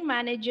hiring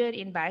manager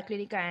in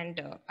Bioclinica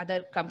and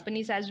other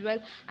companies as well,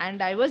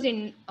 and I was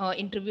in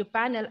interview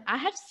panel, I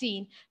have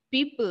seen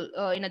people,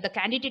 the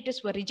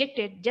candidates were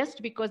rejected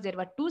just because there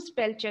were 2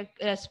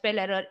 spell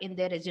error in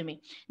their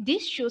resume.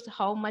 This shows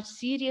how much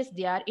serious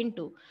they are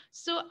into.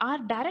 So our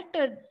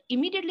director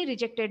immediately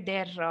rejected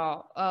their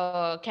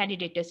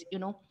candidates,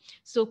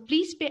 So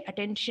please pay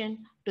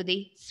attention to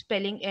the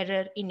spelling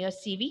error in your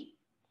CV.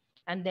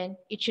 And then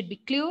it should be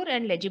clear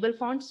and legible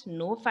fonts,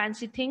 no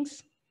fancy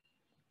things,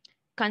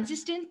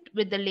 consistent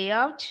with the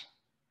layout,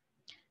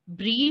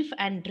 brief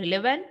and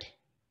relevant.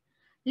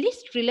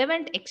 List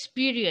relevant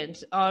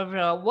experience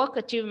or work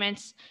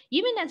achievements,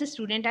 even as a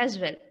student as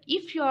well.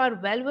 If you are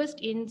well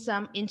versed in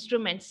some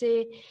instruments,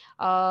 say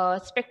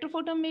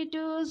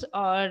spectrophotometers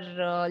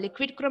or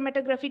liquid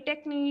chromatography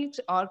techniques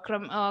or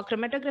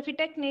chromatography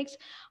techniques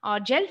or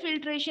gel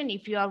filtration,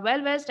 if you are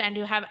well versed and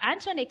you have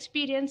hands-on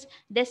experience,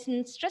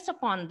 then stress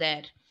upon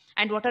that.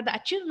 And what are the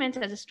achievements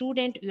as a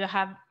student you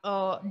have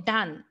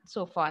done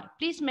so far?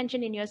 Please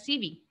mention in your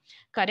CV.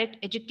 Correct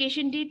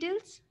education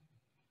details.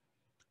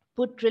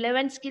 Put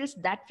relevant skills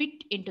that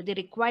fit into the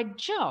required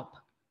job.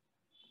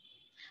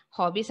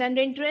 Hobbies and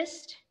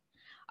interest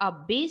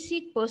are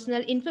basic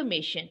personal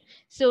information.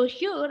 So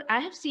here I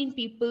have seen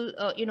people,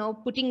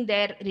 putting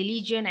their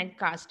religion and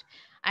caste.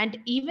 And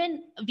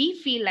even we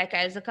feel like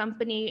as a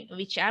company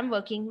which I'm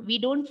working, we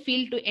don't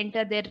feel to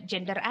enter their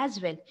gender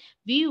as well.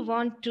 We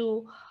want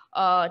to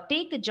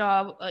take a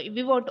job,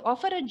 we want to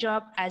offer a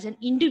job as an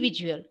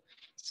individual.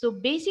 So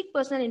basic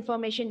personal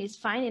information is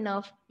fine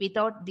enough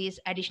without these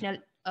additional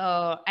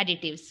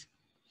additives.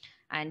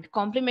 And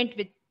complement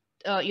with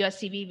your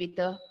CV with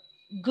a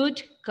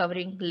good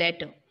covering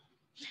letter.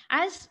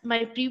 As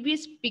my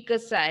previous speaker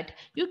said,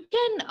 you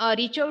can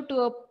reach out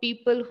to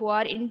people who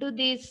are into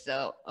this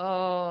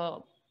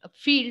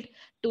field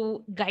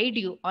to guide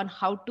you on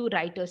how to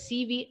write a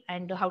CV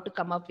and how to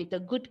come up with a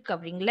good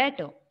covering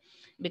letter.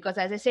 Because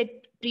as I said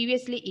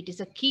previously, it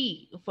is a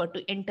key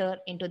to enter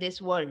into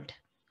this world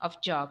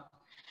of job.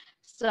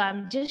 So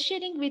I'm just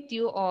sharing with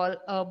you all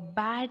a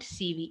bad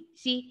CV.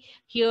 See,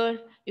 here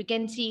you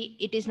can see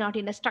it is not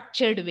in a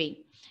structured way.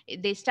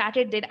 They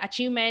started their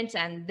achievements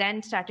and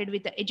then started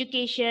with the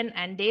education,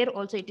 and there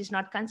also it is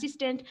not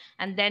consistent.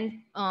 And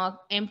then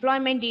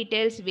employment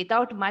details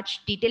without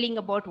much detailing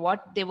about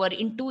what they were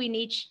into in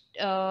each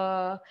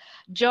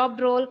job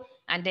role,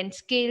 and then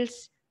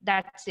skills.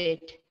 That's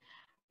it.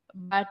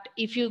 But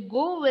if you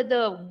go with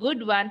a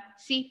good one,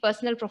 see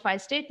personal profile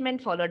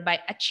statement followed by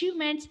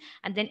achievements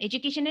and then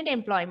education and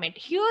employment.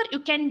 Here you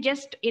can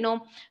just,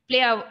 play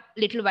a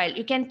little while.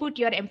 You can put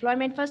your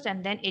employment first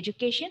and then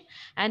education.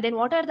 And then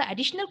what are the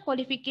additional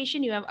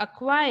qualification you have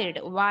acquired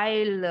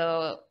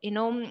while,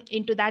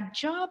 into that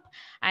job,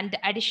 and the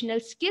additional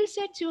skill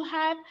sets you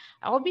have,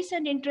 hobbies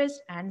and interests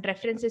and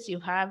references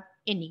you have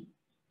any.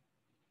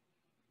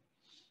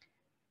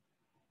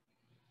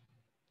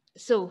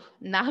 So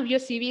now your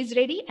CV is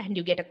ready and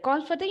you get a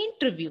call for the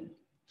interview.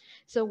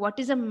 So what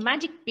is a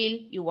magic pill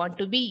you want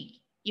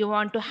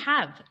to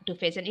have to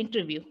face an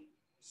interview?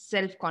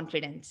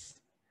 Self-confidence.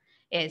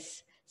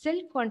 Yes,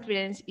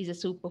 self-confidence is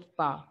a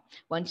superpower.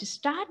 Once you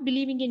start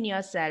believing in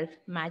yourself,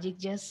 magic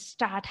just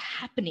start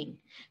happening.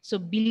 So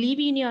believe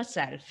in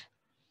yourself.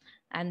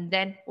 And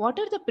then what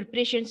are the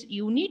preparations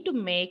you need to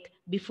make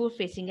before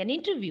facing an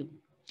interview?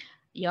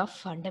 Your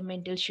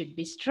fundamentals should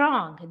be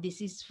strong.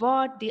 This is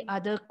what the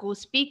other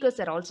co-speakers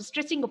are also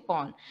stressing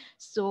upon.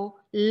 So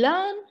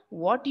learn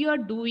what you are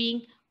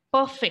doing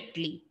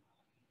perfectly.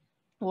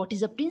 What is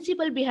the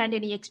principle behind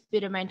any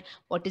experiment?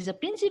 What is the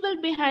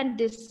principle behind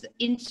this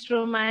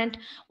instrument?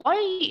 Why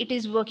it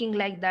is working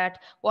like that?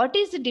 What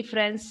is the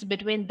difference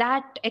between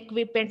that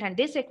equipment and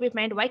this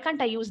equipment? Why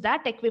can't I use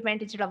that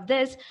equipment instead of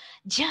this?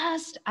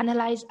 Just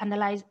analyze,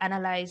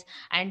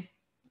 and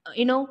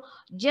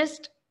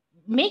just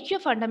make your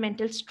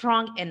fundamentals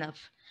strong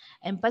enough.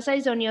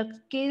 Emphasize on your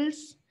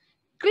skills,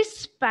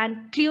 crisp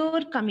and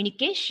clear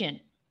communication.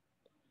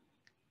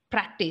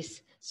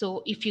 Practice.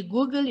 So if you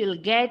Google, you'll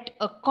get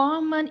a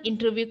common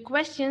interview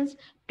questions.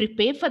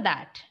 Prepare for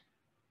that.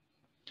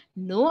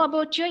 Know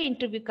about your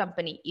interview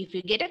company. If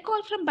you get a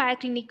call from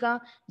Bioclinica,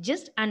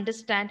 just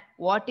understand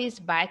what is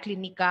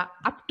Bioclinica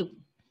up to.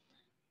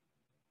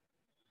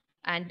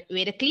 And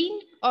wear a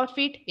clean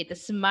outfit with a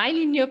smile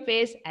in your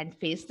face and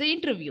face the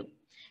interview.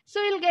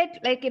 So you'll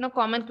get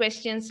common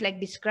questions like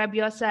describe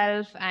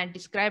yourself and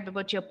describe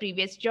about your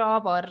previous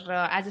job, or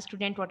as a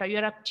student, what are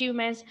your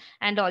achievements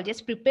and all.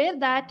 Just prepare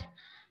that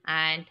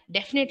and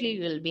definitely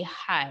you will be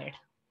hired.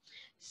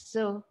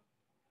 So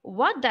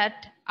what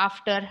that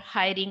after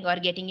hiring or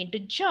getting into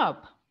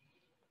job?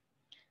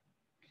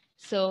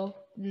 So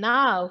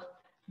now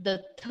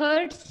the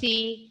third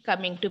C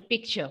coming to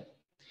picture.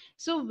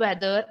 So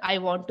whether I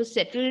want to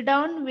settle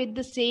down with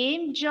the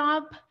same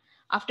job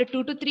after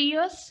 2 to 3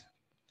 years,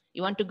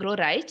 you want to grow,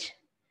 right?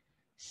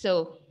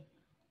 So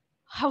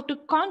how to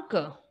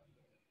conquer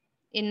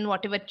in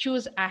whatever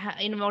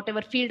in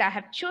whatever field I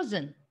have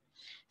chosen.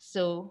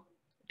 So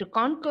to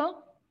conquer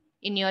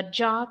in your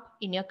job,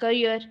 in your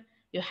career,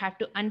 you have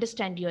to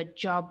understand your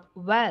job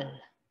well.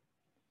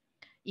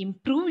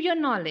 Improve your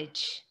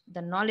knowledge.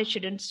 The knowledge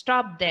shouldn't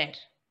stop there.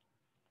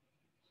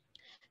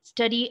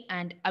 Study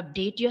and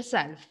update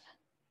yourself.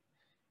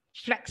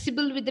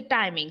 Flexible with the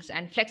timings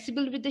and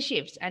flexible with the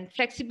shifts and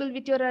flexible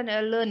with your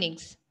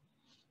learnings.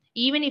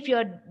 Even if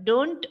you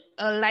don't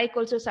like,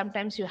 also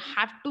sometimes you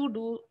have to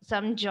do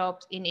some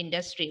jobs in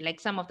industry, like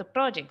some of the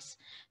projects.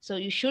 So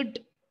you should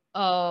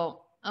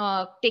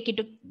take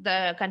into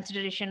the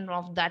consideration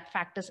of that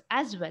factors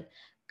as well.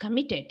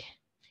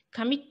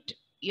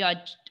 You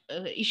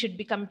should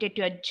be committed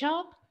to your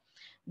job.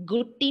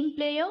 Good team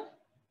player.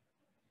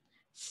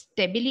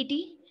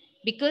 Stability.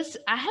 Because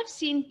I have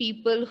seen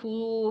people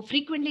who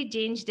frequently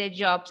change their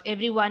jobs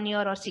every 1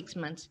 year or 6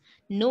 months.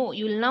 No,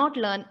 you will not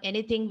learn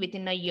anything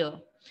within a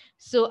year.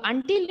 So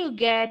until you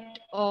get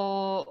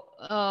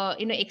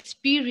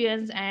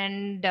experience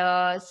and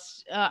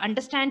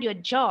understand your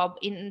job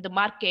in the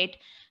market,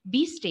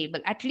 be stable.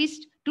 At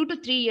least 2 to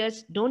 3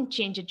 years, don't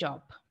change a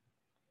job.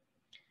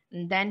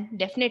 And then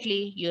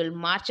definitely you'll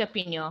march up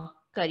in your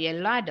career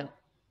ladder.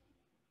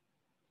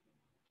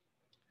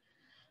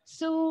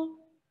 So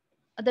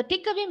the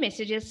takeaway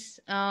messages,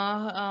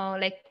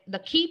 like the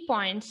key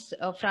points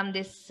from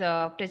this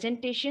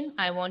presentation,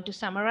 I want to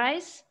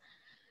summarize.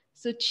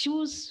 So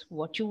choose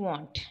what you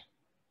want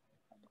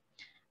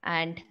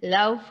and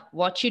love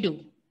what you do.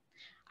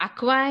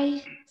 Acquire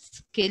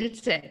skill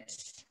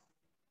sets.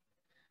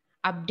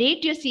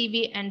 Update your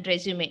CV and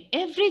resume.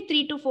 Every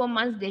 3 to 4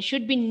 months, there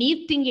should be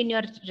new thing in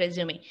your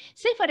resume.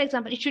 Say, for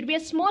example, it should be a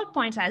small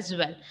points as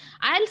well.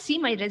 I'll see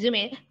my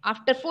resume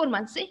after 4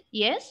 months. Say,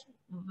 yes,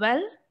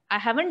 well, I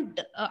haven't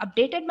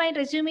updated my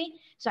resume,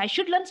 so I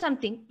should learn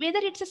something, whether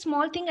it's a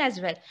small thing as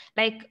well,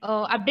 like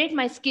update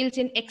my skills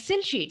in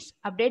Excel sheets,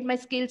 update my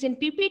skills in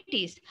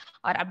PPTs,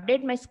 or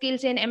update my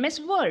skills in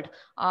MS Word,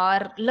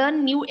 or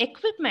learn new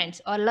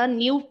equipments, or learn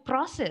new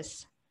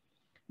process.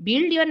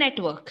 Build your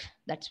network.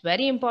 That's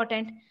very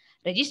important.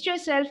 Register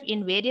yourself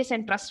in various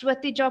and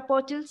trustworthy job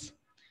portals,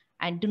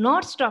 and do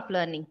not stop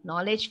learning.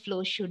 Knowledge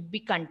flow should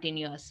be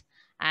continuous.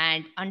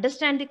 And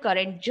understand the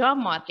current job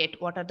market.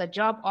 What are the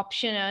job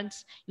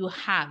options you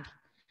have?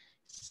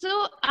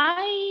 So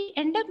I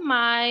end up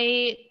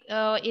my,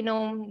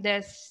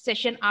 this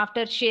session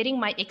after sharing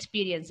my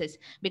experiences,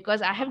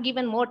 because I have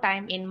given more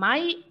time in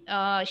my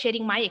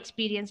sharing my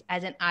experience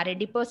as an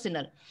R&D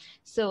personnel.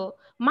 So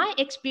my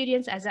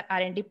experience as an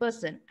R&D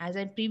person, as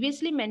I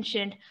previously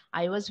mentioned,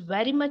 I was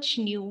very much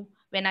new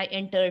when I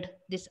entered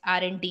this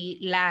R&D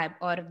lab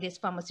or this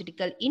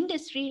pharmaceutical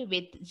industry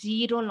with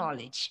zero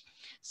knowledge.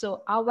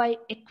 So how I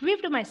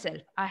equipped myself,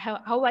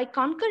 how I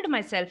conquered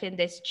myself in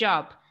this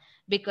job,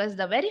 because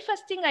the very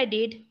first thing I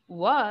did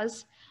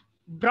was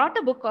brought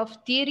a book of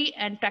theory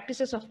and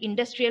practices of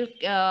industrial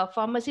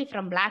pharmacy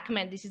from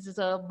Blackman. This is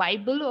a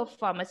Bible of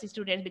pharmacy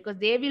students because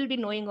they will be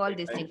knowing all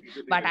these things.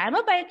 But I'm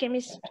a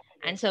biochemist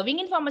and serving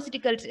in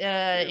pharmaceutical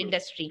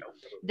industry.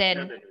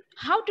 Then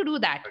how to do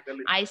that?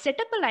 I set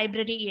up a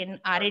library in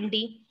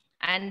R&D,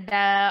 and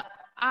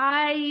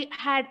I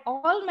had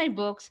all my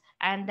books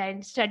and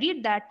then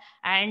studied that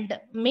and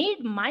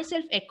made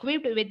myself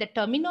equipped with the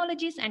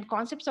terminologies and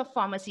concepts of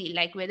pharmacy,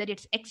 like whether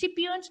it's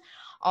excipients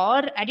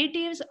or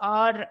additives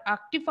or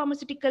active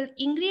pharmaceutical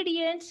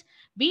ingredients.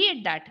 Be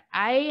it that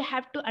I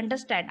have to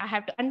understand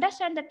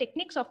the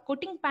techniques of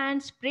coating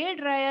pan, spray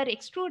dryer,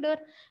 extruder,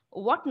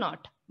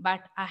 whatnot, but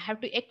I have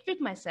to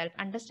equip myself,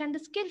 understand the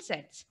skill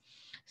sets.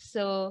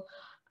 So,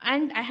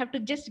 and I have to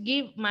just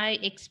give my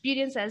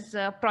experience as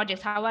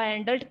projects, how I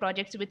handled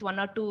projects with one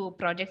or two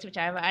projects which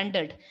I have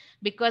handled,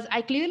 because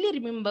I clearly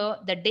remember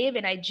the day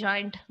when I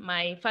joined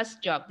my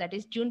first job, that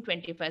is June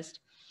 21st.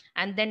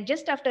 And then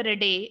just after a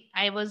day,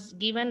 I was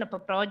given up a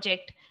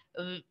project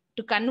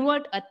to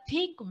convert a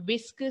thick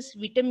viscous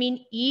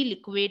vitamin E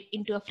liquid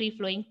into a free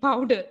flowing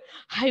powder.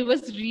 I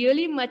was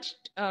really much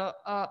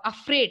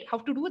afraid how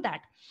to do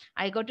that.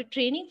 I got a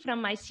training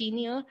from my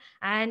senior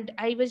and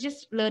I was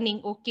just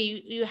learning,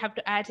 okay, you have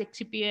to add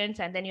excipients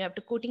and then you have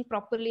to coating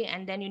properly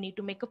and then you need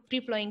to make a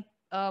free flowing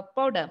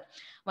powder.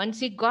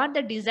 Once you got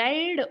the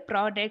desired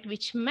product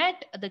which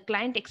met the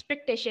client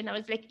expectation, I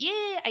was like,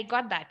 yeah, I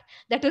got that.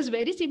 That was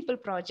very simple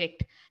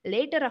project.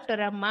 Later, after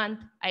a month,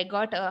 I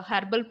got a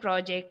herbal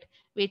project,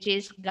 which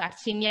is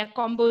Garcinia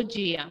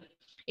combogia.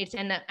 It's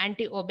an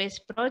anti-obese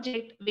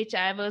project, which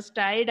I was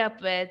tied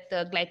up with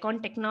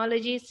Glycon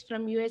Technologies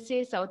from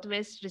USA,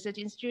 Southwest Research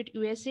Institute,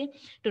 USA,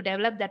 to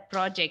develop that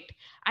project.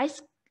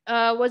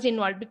 I was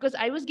involved because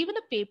I was given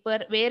a paper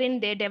wherein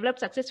they developed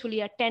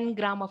successfully a 10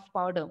 gram of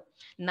powder.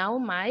 Now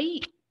my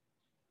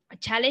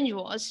challenge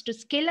was to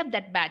scale up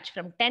that batch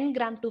from 10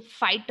 gram to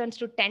 5 tons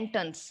to 10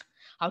 tons.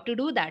 How to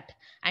do that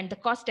and the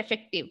cost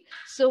effective.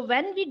 So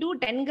when we do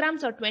 10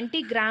 grams or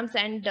 20 grams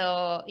and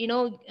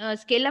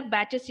scale up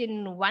batches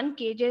in 1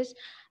 kgs,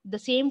 the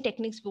same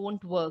techniques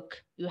won't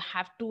work. You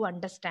have to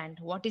understand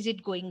what is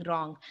it going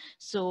wrong.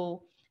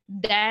 So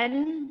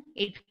then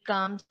it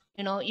comes,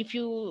 if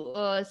you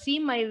see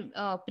my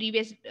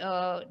previous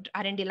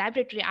R&D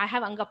laboratory, I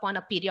have hung upon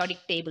a periodic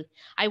table.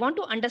 I want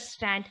to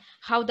understand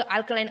how the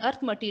alkaline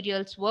earth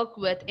materials work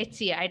with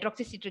HCl,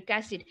 hydroxycitric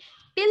acid.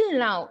 Till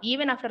now,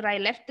 even after I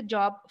left the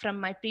job from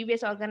my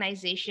previous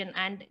organization,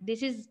 and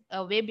this is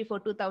way before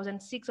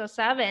 2006 or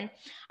 7,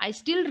 I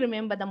still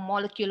remember the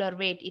molecular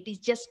weight. It is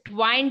just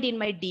twined in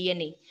my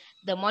DNA.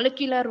 The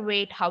molecular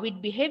weight, how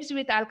it behaves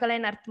with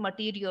alkaline earth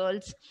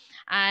materials,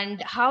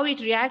 and how it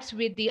reacts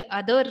with the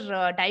other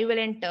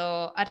divalent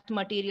earth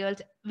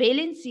materials,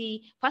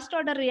 valency, first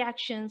order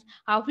reactions,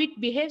 how it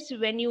behaves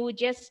when you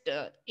just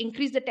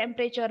increase the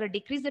temperature or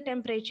decrease the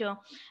temperature.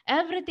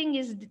 Everything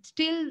is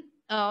still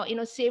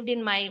saved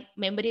in my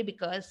memory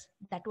because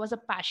that was a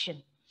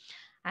passion.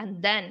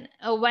 And then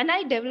when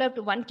I developed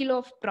 1 kilo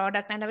of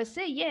product, and I was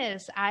say,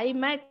 yes, I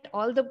met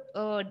all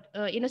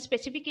the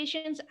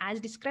specifications as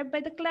described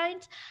by the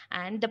clients,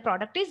 and the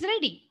product is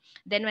ready.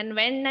 Then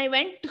when I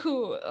went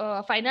to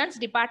finance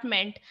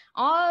department,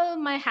 all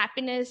my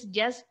happiness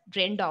just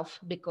drained off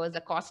because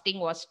the costing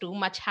was too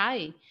much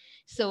high.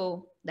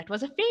 So that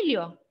was a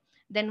failure.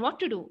 Then what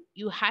to do?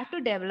 You have to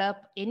develop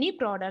any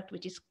product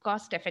which is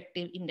cost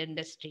effective in the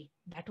industry.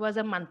 That was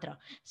a mantra.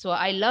 So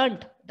I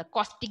learned the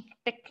costing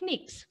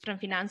techniques from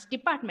finance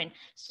department.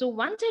 So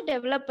once I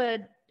develop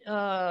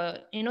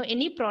a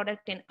any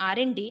product in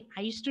R&D,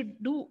 I used to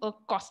do a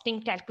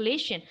costing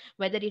calculation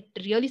whether it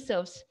really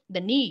serves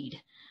the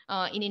need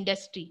in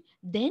industry.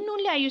 Then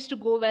only I used to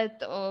go with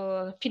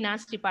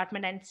finance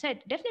department and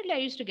said, definitely I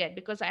used to get,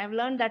 because I have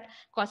learned that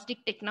costing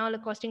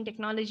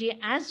technology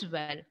as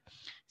well.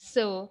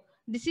 So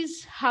this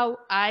is how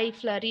I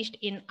flourished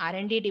in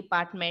R&D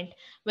department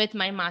with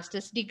my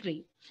master's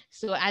degree.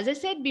 So as I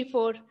said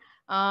before,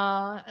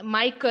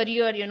 my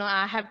career,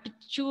 I have to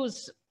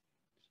choose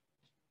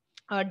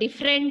a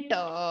different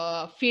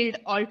field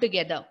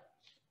altogether,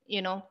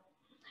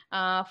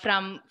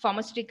 from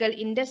pharmaceutical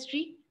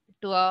industry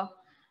to a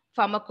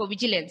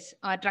pharmacovigilance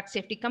drug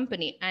safety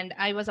company. And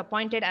I was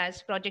appointed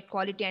as project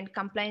quality and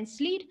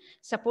compliance lead,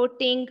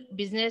 supporting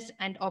business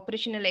and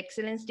operational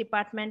excellence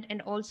department,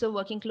 and also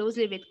working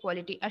closely with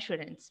quality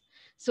assurance.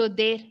 So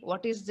there,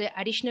 what is the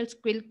additional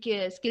skill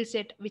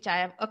set which I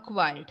have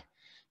acquired?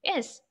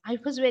 Yes, I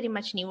was very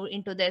much new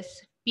into this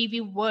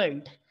PV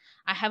world.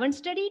 I haven't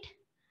studied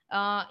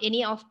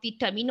any of the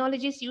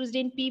terminologies used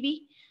in PV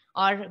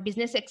or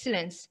business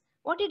excellence.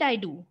 What did I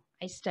do?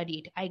 I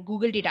studied, I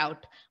Googled it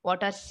out.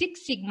 What are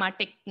Six Sigma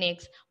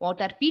techniques?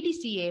 What are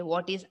PDCA?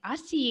 What is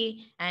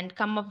RCA? And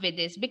come up with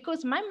this,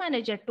 because my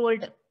manager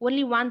told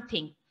only one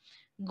thing: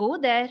 go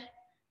there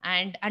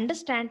and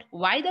understand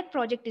why that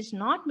project is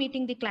not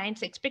meeting the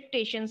client's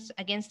expectations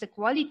against the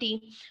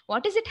quality.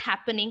 What is it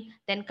happening?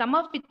 Then come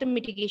up with the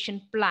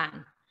mitigation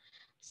plan.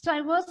 So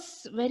I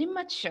was very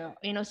much,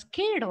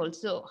 scared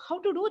also.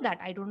 How to do that?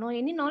 I don't know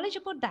any knowledge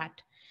about that.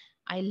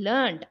 I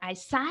learned, I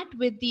sat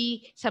with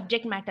the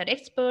subject matter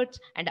experts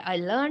and I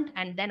learned,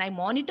 and then I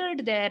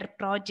monitored their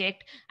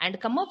project and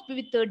come up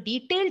with a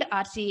detailed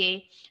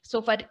RCA.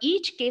 So for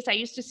each case, I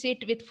used to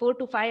sit with 4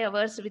 to 5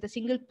 hours with a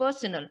single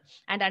personal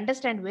and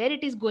understand where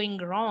it is going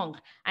wrong.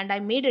 And I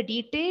made a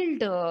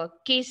detailed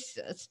case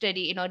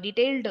study,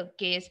 detailed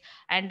case,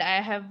 and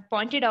I have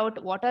pointed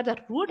out what are the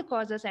root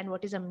causes and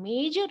what is a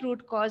major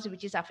root cause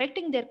which is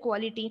affecting their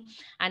quality.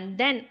 And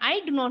then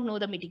I do not know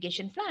the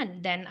mitigation plan.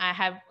 Then I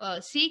have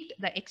seeked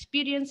the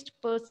experienced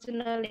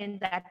personnel in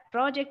that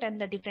project and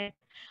the different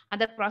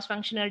other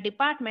cross-functional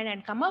department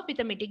and come up with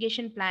a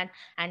mitigation plan.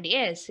 And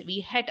yes, we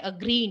had a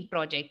green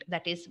project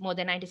that is more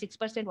than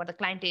 96% what the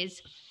client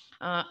is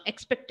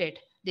expected.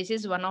 This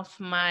is one of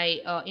my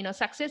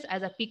success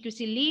as a PQC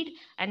lead,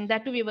 and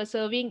that too we were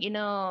serving in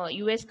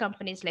US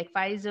companies like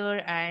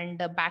Pfizer and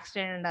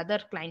Baxter and other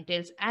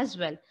clienteles as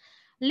well.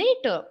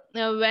 Later,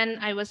 when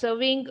I was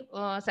serving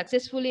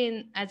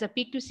successfully as a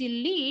PQC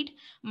lead,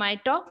 my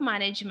top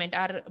management,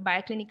 our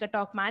Bioclinica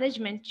top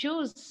management,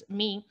 chose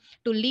me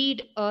to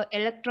lead a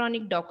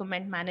electronic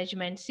document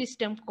management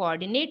system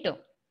coordinator.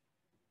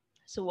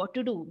 So what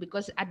to do?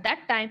 Because at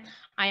that time,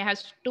 I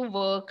had to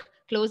work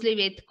closely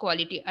with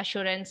quality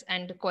assurance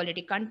and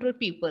quality control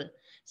people.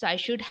 So I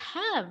should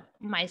have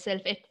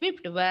myself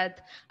equipped with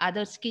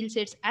other skill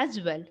sets as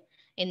well.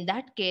 In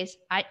that case,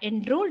 I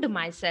enrolled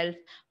myself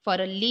for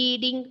a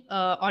leading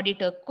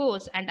auditor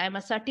course, and I'm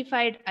a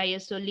certified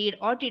ISO lead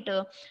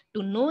auditor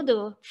to know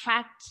the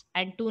facts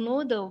and to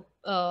know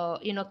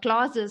the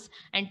clauses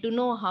and to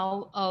know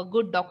how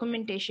good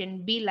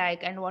documentation be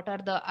like and what are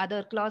the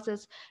other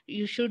clauses.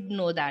 You should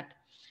know that.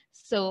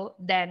 So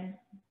then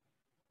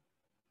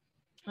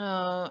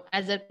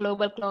as a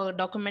global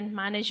document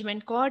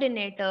management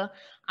coordinator,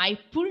 I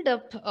pulled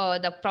up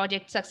the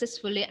project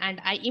successfully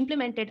and I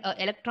implemented an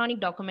electronic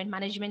document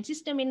management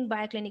system in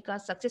Bioclinica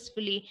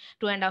successfully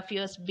 2.5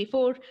 years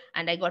before,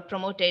 and I got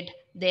promoted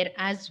there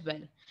as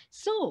well.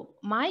 So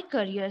my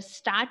career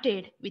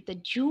started with a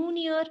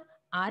junior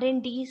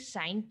R&D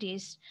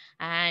scientist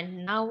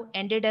and now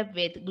ended up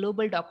with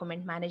global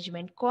document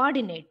management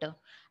coordinator,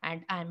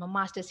 and I'm a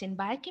master's in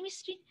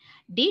biochemistry.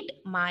 Did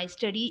my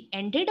study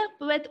ended up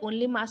with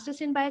only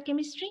masters in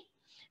biochemistry?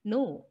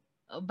 No.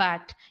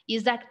 But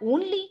is that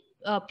only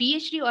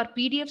PhD or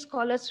PDF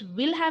scholars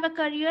will have a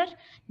career?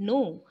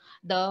 No.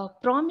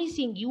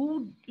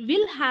 You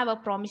will have a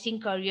promising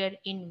career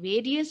in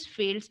various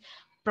fields,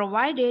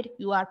 provided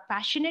you are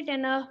passionate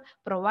enough,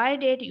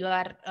 provided you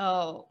are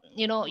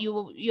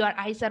your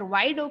eyes are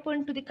wide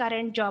open to the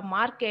current job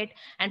market,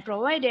 and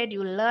provided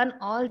you learn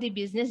all the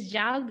business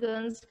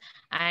jargons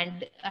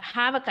and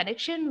have a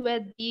connection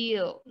with the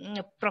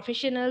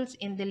professionals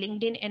in the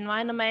LinkedIn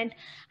environment,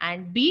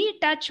 and be in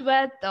touch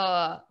with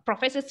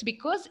professors,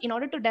 because in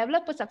order to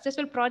develop a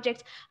successful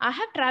projects, I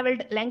have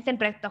traveled length and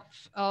breadth of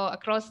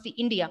across the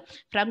India,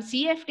 from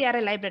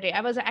CFTRI library.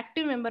 I was an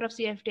active member of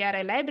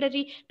CFTRI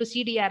library to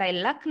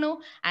CDRI Lucknow,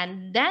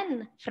 and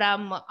then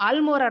from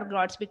Almora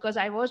Gods, because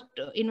I was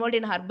involved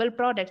in herbal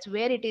products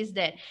where it is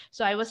there.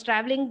 So I was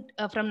traveling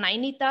from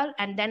Nainital,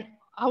 and then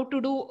how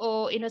to do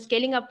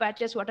scaling up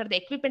patches, what are the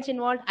equipments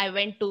involved. I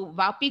went to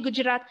Vapi,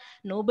 Gujarat.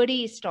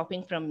 Nobody is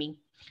stopping from me.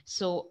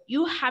 So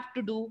you have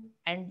to do,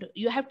 and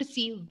you have to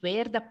see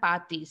where the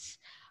path is.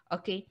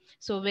 Okay,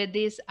 so with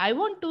this, I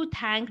want to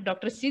thank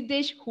Dr.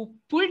 Siddesh, who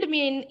pulled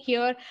me in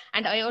here,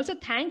 and I also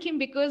thank him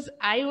because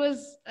I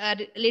was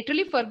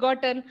literally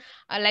forgotten.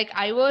 Like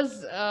I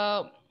was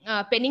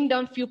penning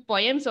down few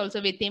poems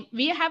also with him.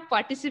 We have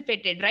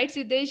participated, right,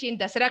 Siddesh, in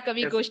Dasara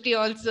Kavi Yes. Goshti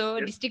also,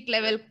 Yes. district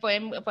level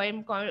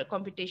poem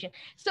competition.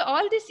 So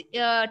all these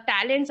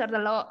talents or the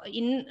law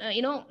in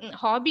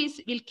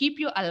hobbies will keep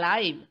you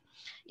alive.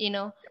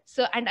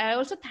 So, and I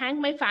also thank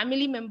my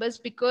family members,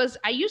 because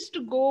I used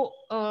to go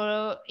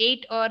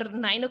 8 or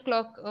 9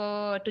 o'clock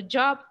to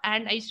job,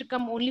 and I used to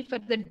come only for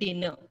the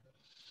dinner.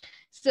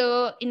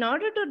 So in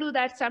order to do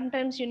that,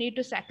 sometimes you need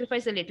to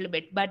sacrifice a little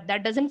bit, but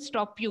that doesn't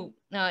stop you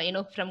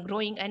from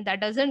growing, and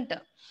that doesn't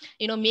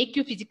make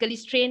you physically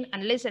strained,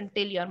 unless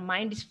until your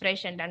mind is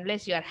fresh and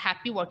unless you are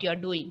happy what you are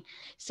doing.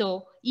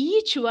 So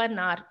each one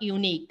are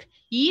unique,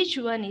 each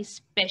one is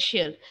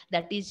special.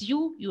 That is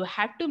you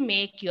have to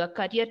make your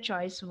career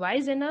choice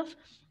wise enough,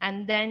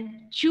 and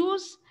then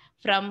choose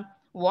from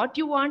what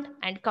you want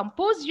and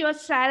compose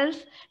yourself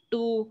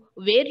to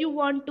where you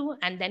want to,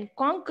 and then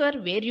conquer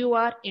where you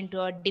are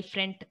into a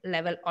different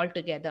level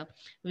altogether.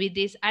 With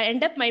this, I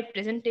end up my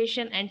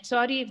presentation, and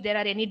sorry if there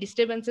are any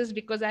disturbances,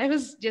 because I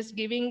was just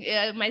giving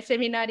my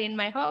seminar in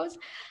my house,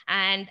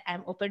 and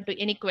I'm open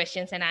to any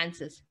questions and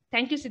answers.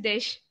 Thank you,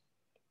 Siddesh.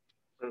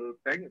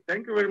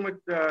 Thank you very much,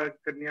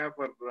 Kanya,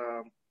 for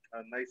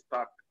a nice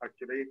talk,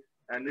 actually.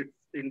 And it's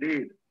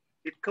indeed,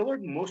 it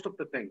covered most of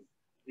the things.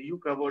 You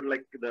covered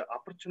like the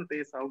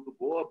opportunities, how to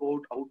go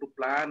about, how to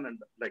plan, and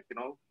like,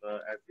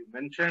 as you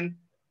mentioned,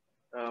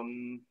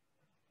 um,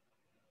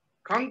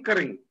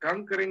 conquering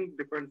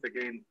depends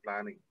again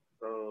planning.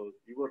 So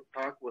your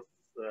talk was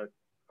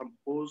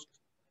composed.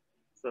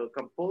 So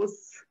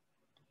compose,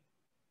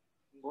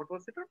 what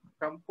was it?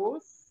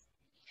 Compose?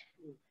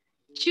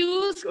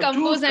 Choose, Choose,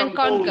 compose, and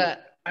compose, conquer.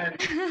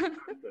 and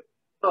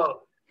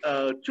so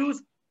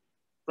choose.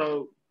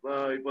 So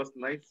it was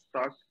nice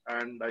talk,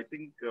 and I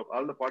think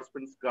all the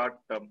participants got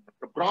a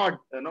broad,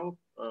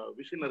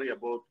 visionary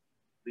about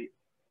the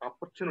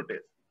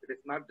opportunities. It is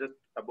not just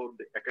about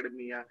the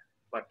academia,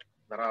 but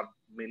there are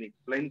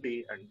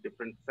plenty and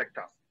different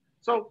sectors.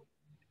 So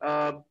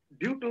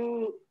due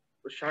to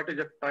shortage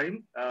of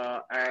time,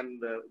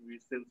 and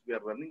since we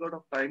are running out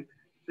of time,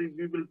 so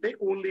we will take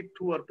only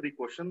 2 or 3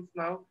 questions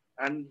now.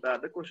 And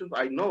the questions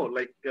I know,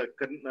 like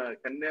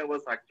Kanya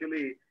was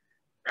actually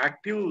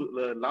active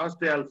last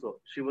day also.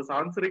 She was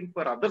answering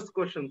for others'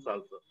 questions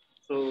also.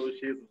 So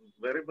she's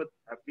very much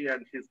happy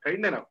and she's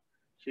kind enough.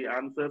 She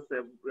answers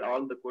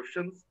all the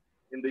questions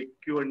in the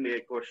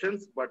Q&A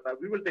questions, but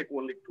we will take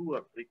only 2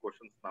 or 3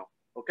 questions now.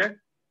 Okay.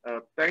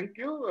 Thank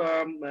you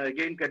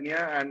again,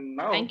 Kanya. And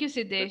now Thank you,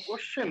 the Siddesh.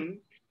 question,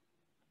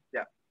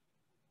 yeah.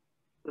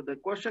 So the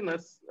question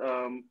is,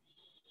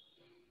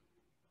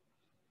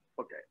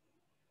 okay.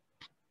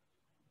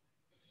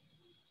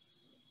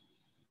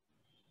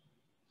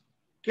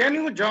 Can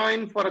you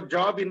join for a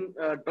job in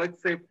drug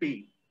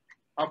safety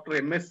after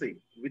MSc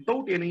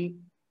without any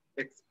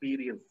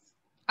experience?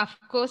 Of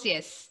course,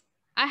 yes.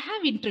 I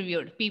have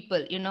interviewed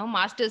people,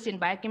 masters in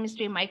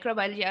biochemistry,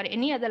 microbiology, or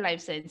any other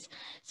life science.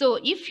 So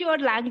if your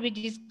language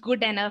is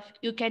good enough,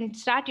 you can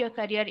start your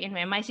career in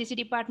MICC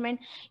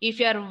department. If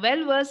you are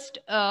well versed,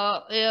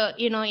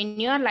 in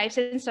your life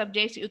science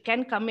subjects, you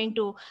can come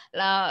into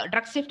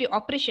drug safety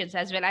operations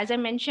as well. As I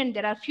mentioned,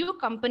 there are few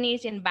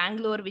companies in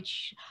Bangalore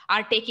which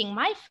are taking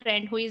my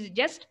friend who is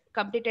just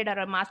completed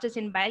her master's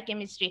in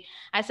biochemistry.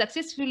 I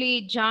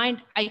successfully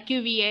joined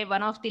IQVA,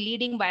 one of the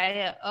leading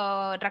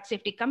drug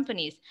safety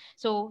companies.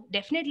 So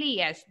definitely,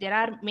 yes, there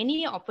are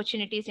many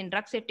opportunities in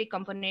drug safety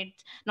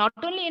components, not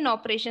only in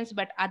operations,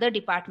 but other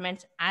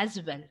departments as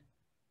well.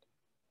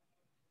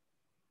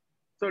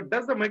 So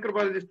does the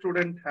microbiology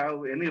student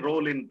have any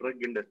role in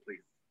drug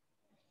industries?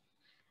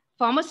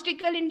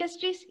 Pharmaceutical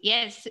industries,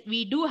 yes,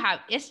 we do have.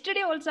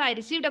 Yesterday also I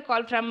received a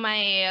call from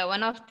my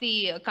one of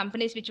the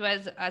companies which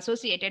was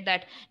associated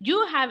that, do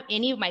you have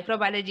any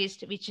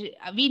microbiologist, which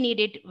we need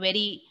it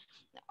very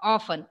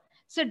often.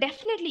 So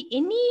definitely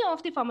any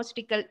of the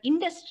pharmaceutical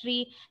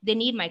industry, they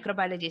need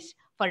microbiologists.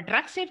 For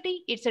drug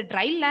safety, it's a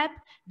dry lab.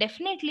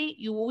 Definitely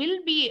you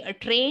will be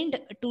trained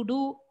to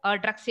do a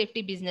drug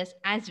safety business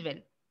as well.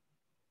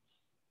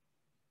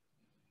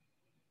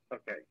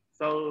 Okay.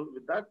 So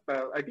with that,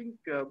 I think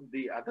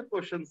the other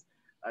questions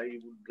I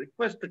would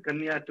request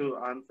Kanya to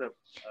answer.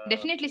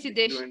 Definitely,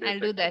 Siddesh, I'll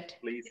do that.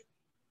 Please.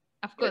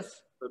 Of course.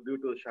 Yes. So due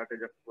to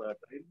shortage of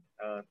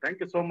time,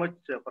 thank you so much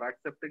for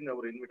accepting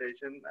our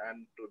invitation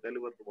and to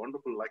deliver the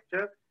wonderful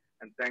lecture.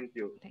 And thank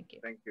you. Thank you.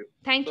 Thank you.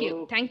 Thank So,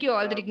 you. Thank you,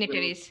 all the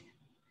dignitaries.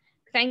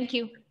 Thank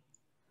you.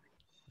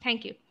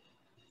 Thank you.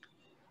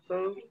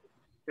 So,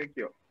 thank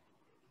you.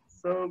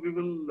 So we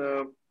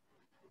will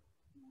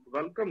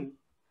welcome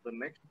the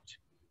next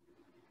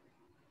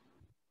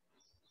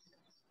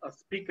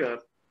speaker.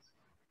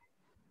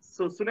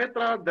 So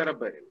Sunetra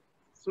Darabel.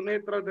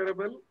 Sunetra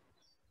Darabel,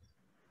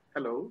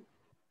 hello.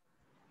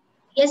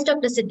 Yes,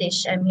 Dr.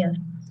 Siddesh, I'm here.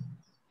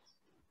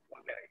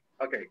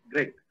 Okay,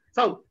 great.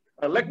 So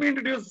let me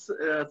introduce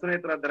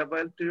Sunetra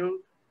Darabel to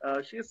you.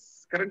 She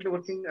is currently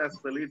working as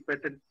the lead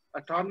patent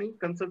attorney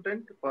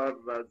consultant for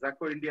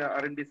Zacco India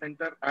R&D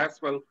Center, as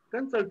well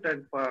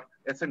consultant for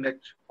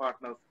S&H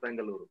Partners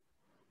Bengaluru.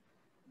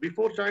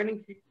 Before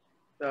joining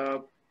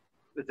the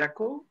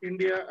Zacco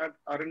India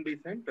R&D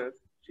Center,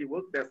 she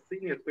worked as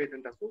senior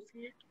patent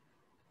associate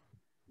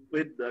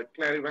with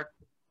Clarivolex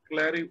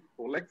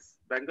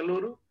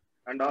Bengaluru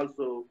and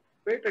also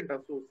patent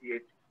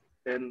associate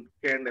in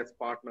K&S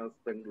Partners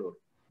Bengaluru.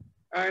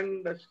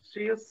 And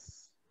she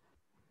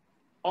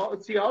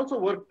also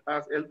worked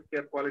as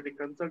healthcare quality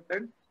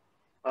consultant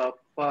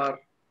for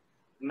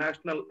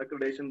National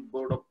Accreditation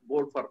Board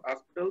for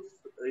Hospitals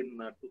in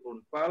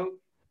 2012,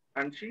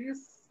 and she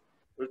is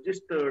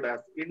registered as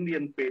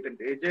Indian patent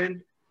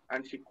agent,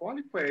 and she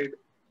qualified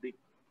the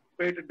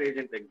patent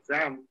agent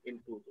exam in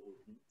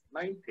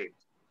 2019.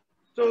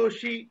 So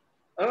she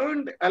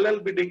earned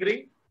LLB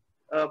degree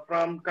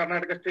from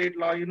Karnataka State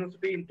Law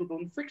University in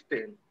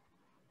 2016,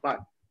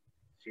 but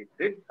she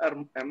did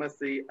her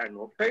MSc and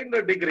obtained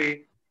a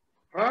degree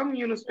from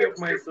University of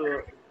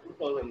Mysuru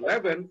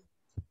 2011.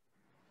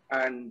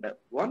 And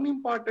one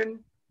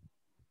important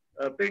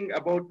thing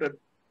about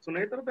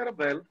Sunetra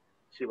Darabel,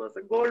 she was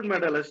a gold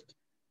medalist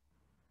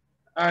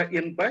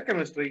in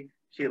biochemistry.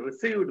 She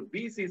received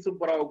BC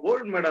Subbarao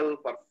gold medal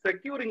for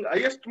securing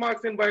highest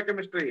marks in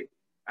biochemistry.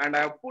 And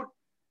I have put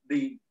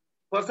the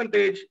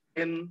percentage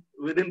in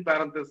within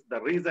parentheses, the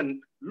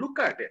reason, look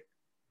at it.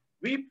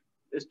 We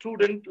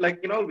student, like,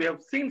 we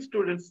have seen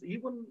students,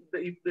 even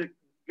if they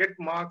get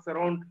marks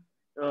around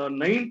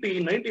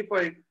 90,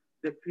 95,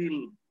 they feel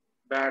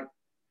bad.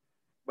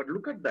 But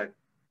look at that.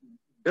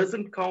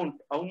 Doesn't count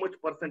how much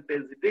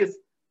percentage it is.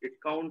 It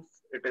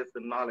counts, it is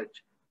the knowledge.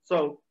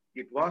 So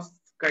it was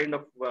kind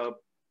of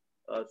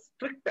a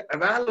strict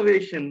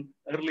evaluation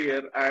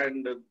earlier,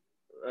 and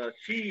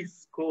she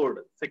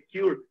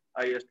secured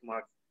highest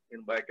marks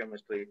in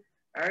biochemistry.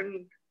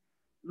 And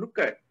look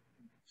at,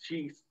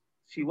 she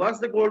she was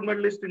the gold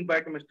medalist in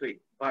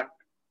biochemistry, but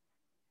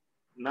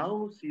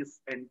now she's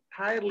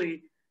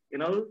entirely,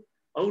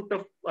 out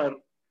of her,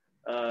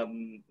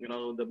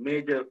 the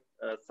major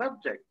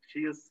subject. She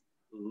is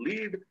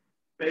lead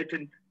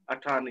patent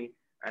attorney.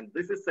 And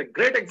this is a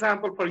great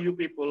example for you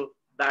people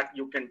that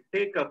you can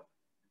take up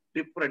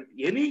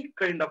any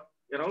kind of,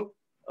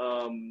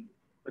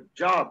 a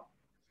job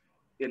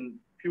in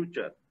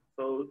future.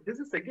 So this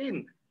is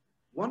again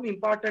one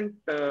important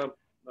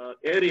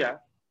area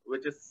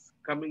which is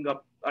coming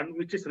up and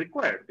which is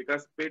required,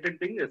 because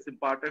patenting is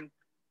important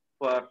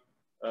for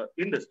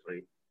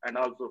industry and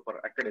also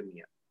for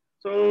academia.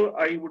 So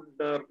I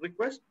would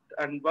request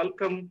and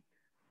welcome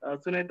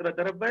Sunetra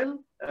Darabail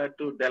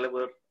to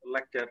deliver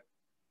lecture.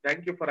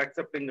 Thank you for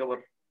accepting our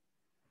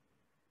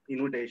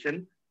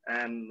invitation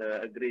and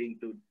agreeing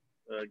to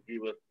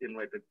give us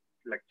invited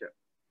lecture.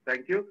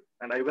 Thank you,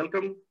 and I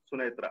welcome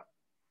Sunetra.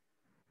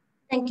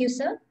 Thank you,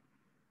 sir.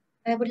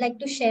 I would like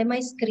to share my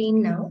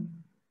screen now.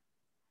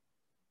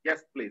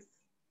 Yes, please.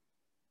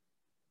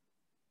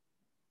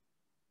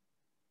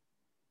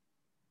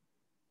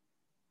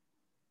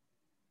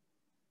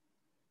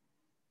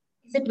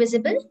 Is it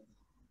visible?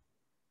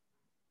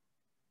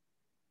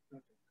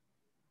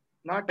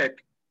 Not yet.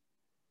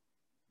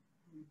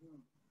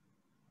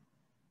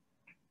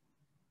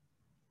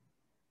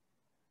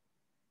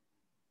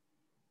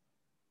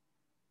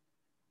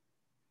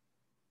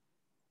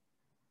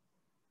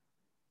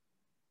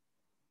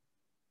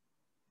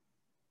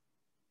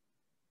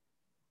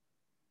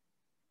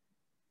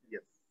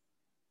 Yes.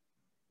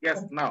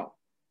 Yes, now.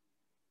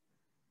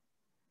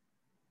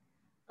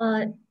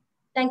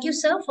 Thank you,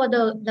 sir, for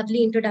the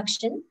lovely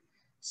introduction.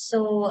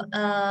 So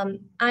I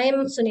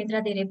am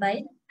Sunetra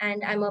Derebai,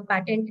 and I'm a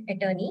patent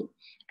attorney.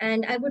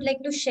 And I would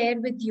like to share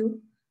with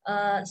you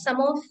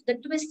some of the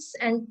twists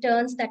and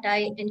turns that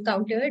I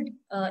encountered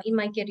in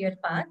my career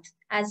path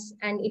as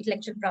an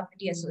intellectual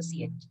property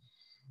associate.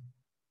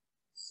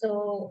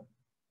 So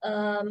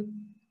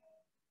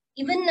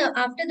even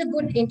after the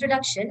good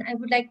introduction, I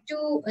would like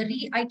to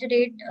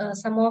reiterate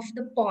some of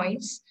the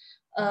points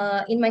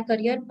in my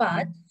career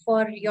path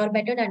for your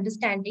better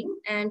understanding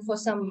and for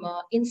some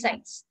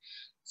insights.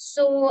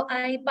 So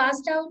I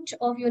passed out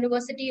of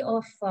University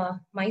of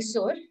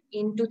Mysuru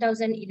in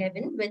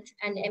 2011 with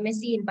an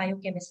MSc in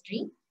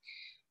biochemistry,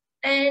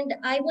 and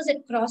I was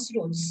at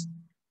crossroads.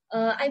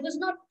 I was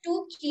not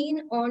too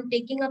keen on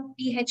taking up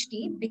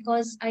PhD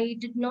because I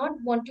did not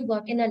want to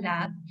work in a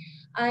lab.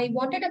 I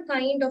wanted a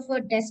kind of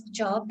a desk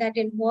job that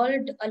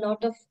involved a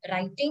lot of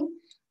writing,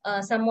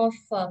 some of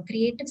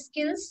creative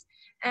skills,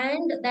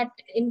 and that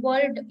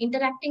involved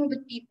interacting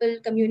with people,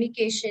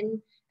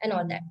 communication, and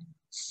all that.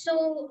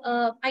 So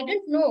I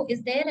didn't know,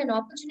 is there an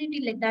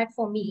opportunity like that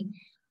for me?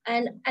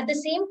 And at the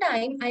same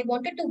time, I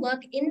wanted to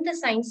work in the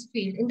science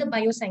field, in the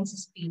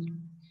biosciences field.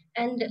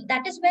 And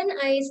that is when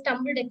I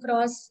stumbled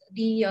across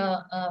the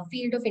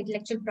field of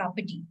intellectual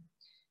property.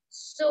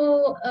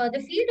 So the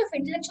field of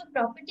intellectual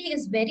property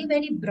is very,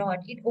 very broad.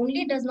 It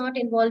only does not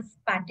involve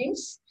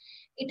patents.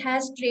 It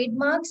has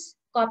trademarks,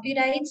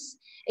 copyrights,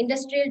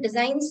 industrial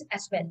designs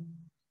as well.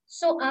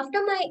 So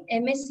after my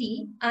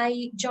MSc,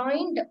 I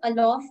joined a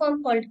law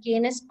firm called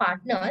KNS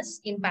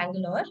Partners in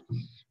Bangalore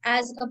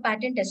as a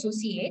patent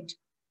associate.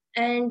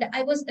 And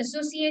I was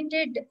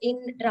associated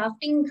in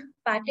drafting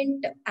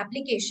patent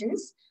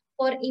applications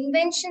for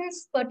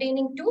inventions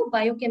pertaining to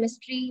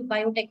biochemistry,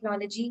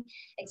 biotechnology,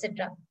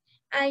 etc.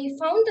 I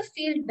found the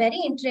field very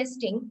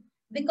interesting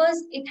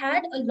because it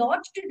had a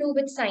lot to do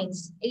with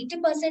science.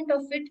 80%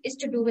 of it is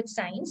to do with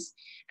science,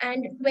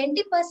 and 20%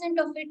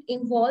 of it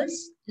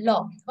involves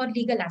law or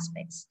legal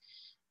aspects.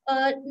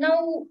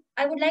 Now,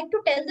 I would like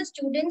to tell the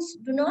students,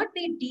 do not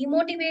be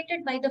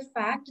demotivated by the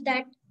fact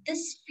that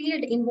this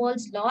field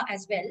involves law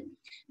as well,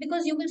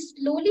 because you will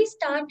slowly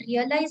start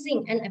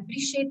realizing and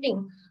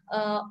appreciating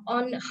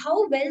on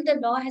how well the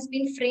law has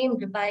been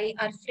framed by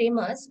our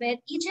framers, where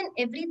each and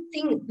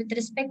everything with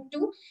respect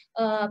to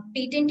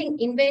patenting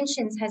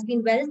inventions has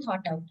been well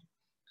thought out.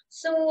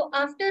 So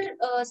after,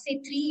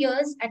 say, 3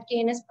 years at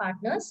KNS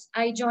Partners,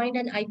 I joined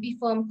an IP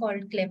firm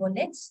called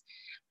Clevolex.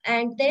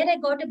 And there I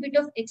got a bit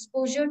of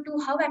exposure to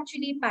how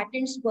actually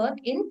patents work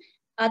in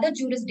other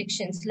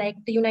jurisdictions like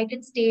the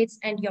United States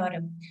and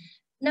Europe.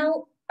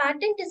 Now,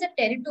 patent is a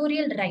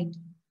territorial right.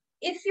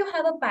 If you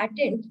have a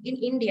patent in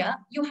India,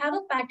 you have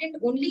a patent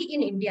only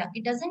in India.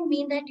 It doesn't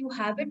mean that you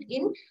have it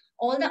in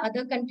all the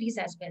other countries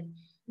as well.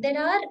 There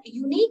are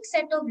unique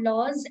set of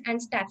laws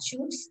and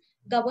statutes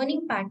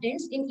governing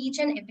patents in each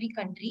and every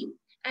country.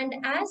 And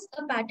as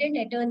a patent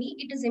attorney,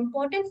 it is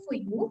important for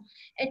you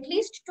at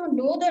least to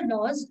know the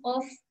laws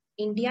of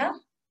India,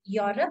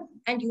 Europe,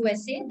 and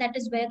USA. That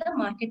is where the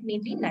market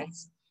mainly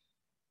lies.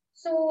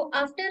 So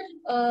after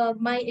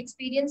my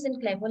experience in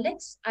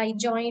Cleverlex, I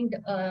joined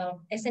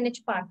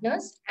SNH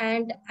Partners,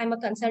 and I'm a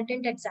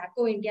consultant at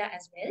Zacco India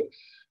as well.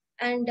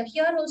 And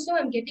here also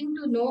I'm getting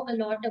to know a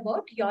lot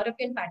about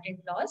European patent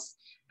laws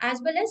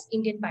as well as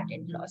Indian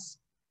patent laws.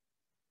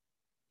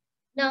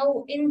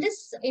 Now, in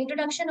this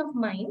introduction of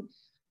mine,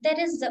 there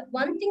is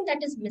one thing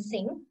that is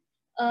missing,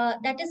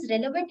 that is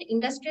relevant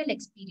industrial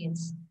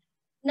experience.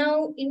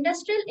 Now,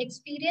 industrial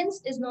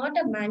experience is not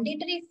a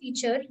mandatory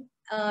feature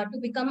to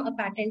become a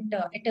patent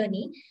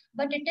attorney,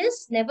 but it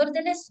is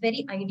nevertheless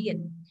very ideal.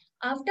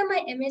 After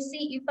my MSc,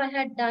 if I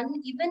had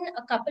done even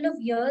a couple of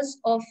years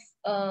of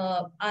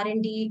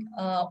R&D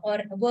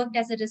or worked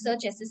as a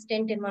research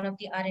assistant in one of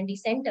the R&D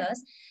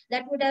centers,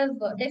 that would have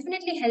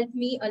definitely helped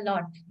me a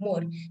lot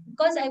more,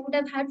 because I would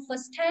have had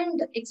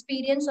first-hand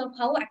experience of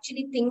how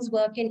actually things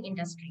work in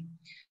industry.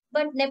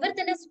 But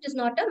nevertheless, it is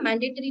not a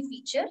mandatory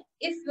feature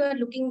if you are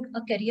looking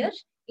a career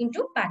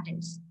into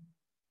patents.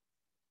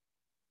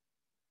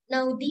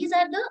 Now, these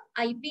are the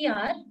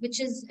IPR, which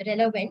is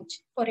relevant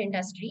for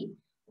industry.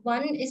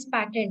 One is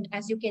patent,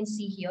 as you can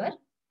see here.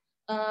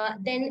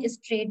 Then is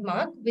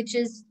trademark, which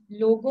is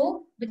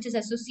logo, which is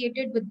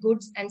associated with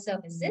goods and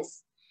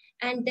services.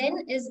 And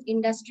then is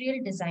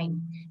industrial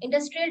design.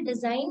 Industrial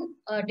design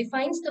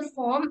defines the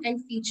form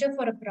and feature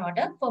for a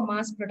product for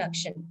mass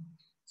production.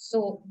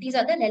 So these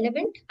are the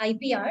relevant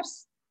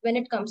IPRs when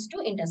it comes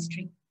to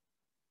industry.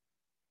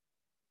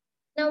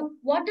 Now,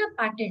 what are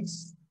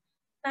patents?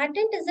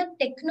 Patent is a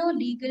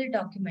techno-legal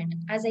document.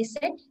 As I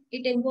said,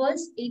 it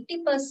involves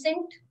 80%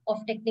 of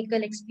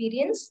technical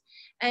experience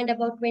and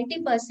about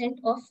 20%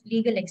 of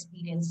legal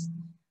experience.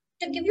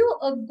 To give you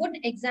a good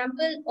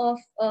example of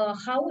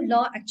how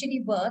law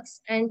actually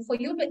works, and for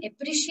you to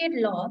appreciate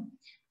law,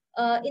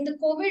 in the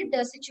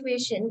COVID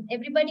situation,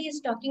 everybody is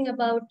talking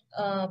about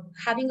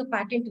having a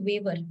patent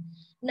waiver.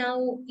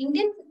 Now,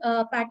 Indian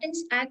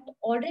Patents Act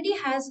already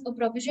has a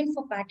provision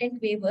for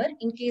patent waiver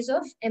in case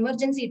of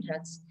emergency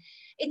drugs.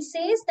 It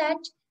says that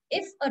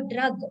if a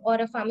drug or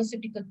a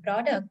pharmaceutical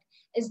product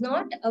is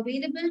not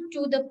available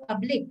to the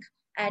public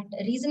at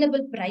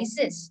reasonable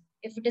prices,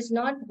 if it is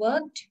not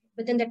worked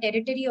within the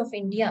territory of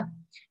India,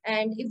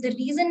 and if the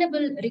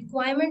reasonable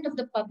requirement of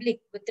the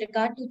public with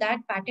regard to that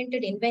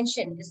patented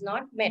invention is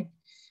not met,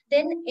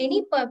 then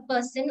any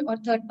person or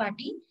third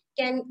party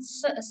can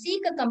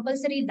seek a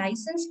compulsory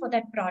license for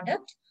that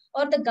product,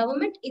 or the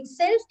government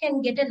itself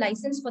can get a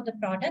license for the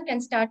product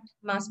and start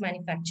mass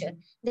manufacture.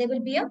 There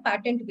will be a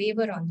patent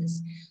waiver on this.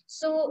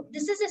 So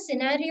this is a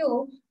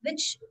scenario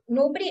which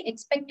nobody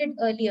expected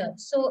earlier.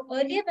 So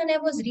earlier when I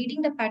was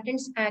reading the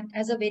Patents Act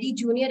as a very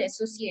junior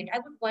associate, I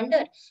would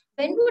wonder,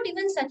 when would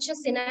even such a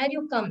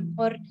scenario come,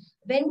 or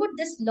when would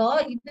this law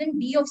even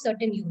be of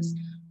certain use?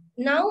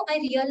 Now I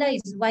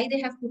realize why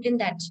they have put in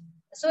that.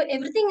 So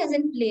everything is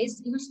in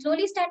place. You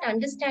slowly start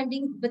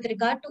understanding with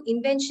regard to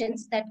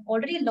inventions that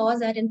already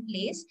laws are in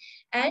place,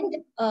 and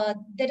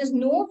there is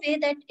no way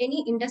that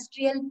any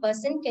industrial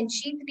person can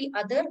cheat the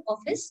other of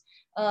his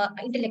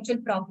intellectual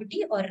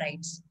property or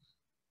rights.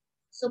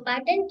 So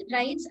patent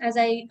rights, as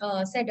I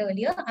said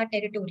earlier, are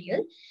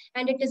territorial,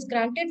 and it is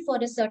granted for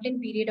a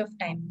certain period of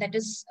time. That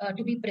is,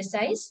 to be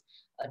precise,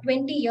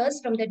 20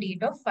 years from the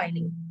date of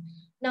filing.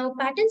 Now,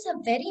 patents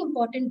are very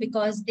important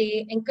because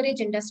they encourage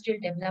industrial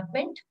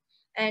development,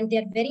 and they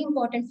are very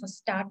important for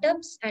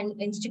startups and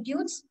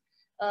institutes.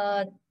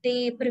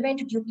 They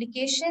prevent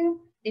duplication,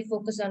 they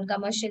focus on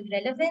commercial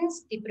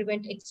relevance, they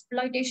prevent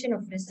exploitation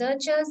of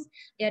researchers,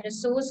 they are a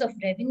source of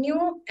revenue,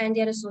 and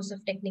they are a source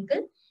of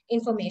technical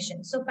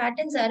information. So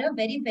patents are a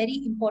very,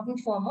 very important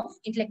form of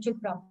intellectual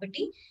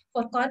property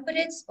for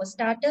corporates, for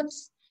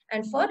startups,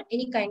 and for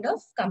any kind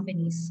of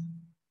companies.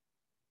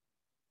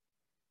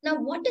 Now,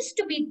 what is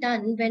to be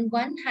done when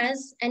one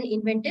has an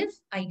inventive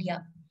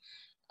idea?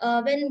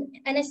 When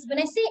I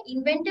say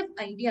inventive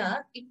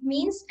idea, it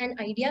means an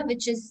idea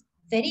which is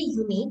very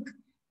unique,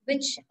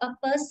 which a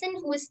person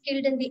who is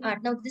skilled in the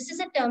art. Now, this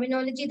is a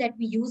terminology that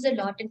we use a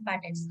lot in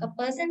patents. A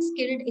person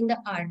skilled in the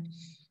art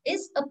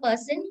is a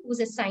person who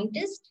is a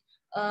scientist,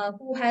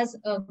 who has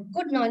a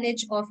good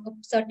knowledge of a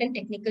certain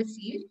technical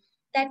field,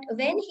 that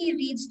when he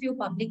reads few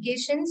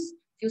publications,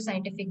 few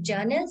scientific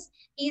journals,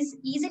 he is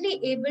easily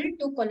able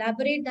to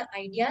collaborate the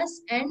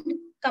ideas and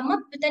come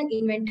up with an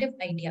inventive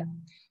idea.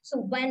 So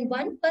when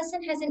one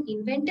person has an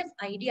inventive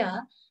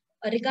idea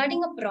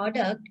regarding a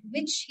product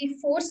which he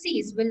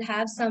foresees will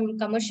have some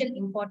commercial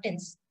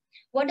importance,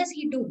 what does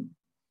he do?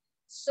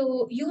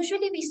 So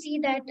usually we see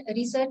that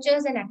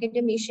researchers and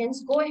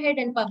academicians go ahead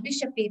and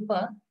publish a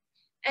paper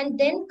and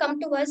then come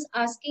to us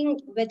asking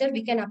whether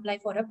we can apply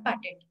for a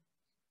patent.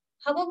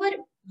 However,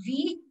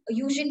 we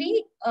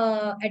usually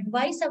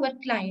advise our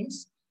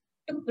clients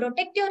to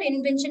protect your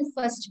invention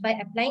first by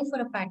applying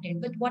for a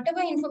patent with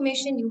whatever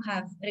information you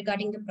have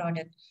regarding the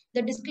product.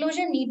 The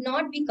disclosure need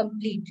not be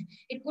complete.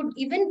 It could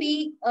even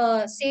be,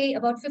 say,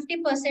 about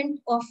 50%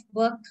 of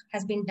work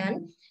has been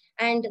done,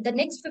 and the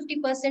next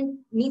 50%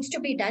 needs to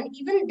be done.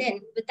 Even then,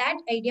 with that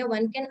idea,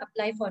 one can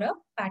apply for a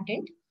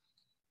patent.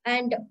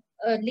 And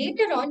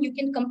later on, you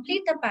can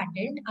complete the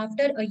patent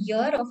after a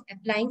year of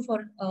applying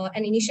for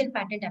an initial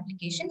patent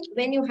application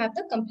when you have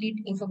the complete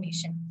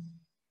information.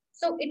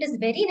 So it is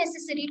very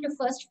necessary to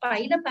first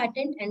file a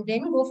patent and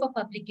then go for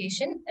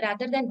publication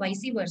rather than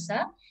vice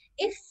versa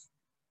if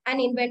an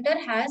inventor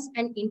has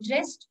an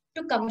interest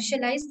to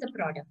commercialize the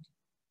product.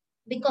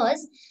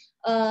 Because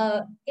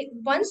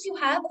once you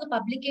have a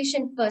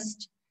publication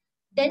first,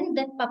 then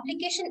that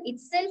publication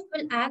itself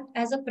will act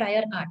as a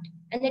prior art,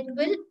 and it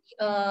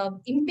will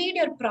impede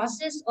your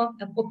process of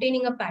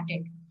obtaining a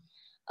patent.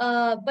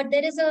 But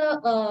there is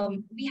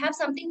we have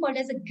something called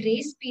as a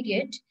grace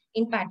period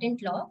in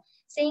patent law,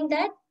 saying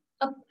that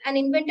an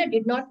inventor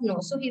did not know.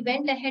 So he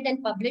went ahead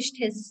and published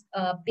his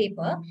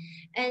paper,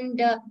 and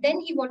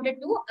then he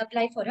wanted to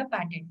apply for a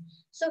patent.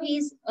 So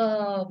he's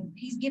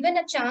given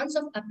a chance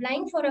of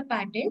applying for a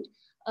patent,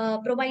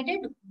 provided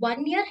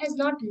 1 year has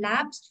not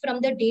lapsed from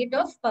the date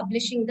of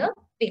publishing the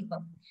paper.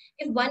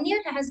 If 1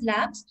 year has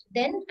lapsed,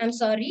 then I'm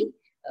sorry,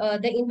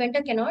 the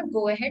inventor cannot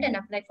go ahead and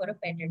apply for a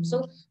patent.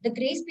 So the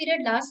grace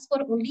period lasts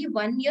for only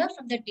 1 year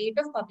from the date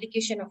of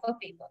publication of a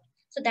paper.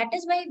 So that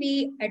is why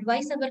we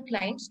advise our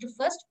clients to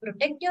first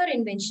protect your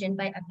invention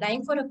by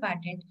applying for a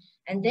patent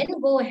and then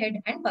go ahead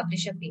and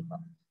publish a paper.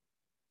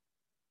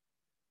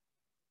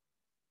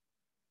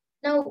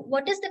 Now,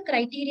 what is the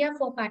criteria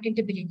for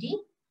patentability?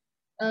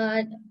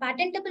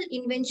 Patentable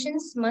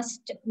inventions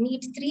must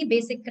meet 3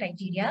 basic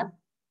criteria.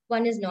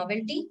 One is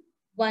novelty,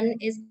 one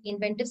is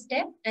inventive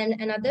step, and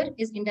another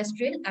is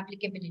industrial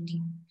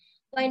applicability.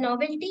 By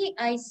novelty,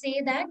 I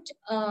say that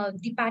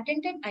the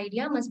patented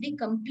idea must be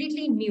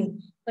completely new.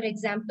 For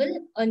example,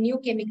 a new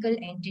chemical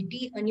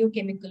entity, a new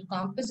chemical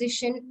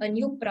composition, a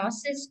new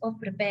process of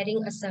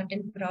preparing a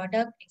certain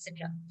product,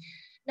 etc.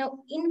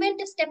 Now,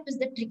 inventive step is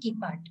the tricky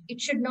part. It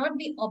should not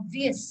be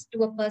obvious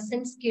to a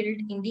person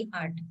skilled in the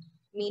art.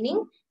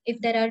 Meaning, if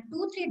there are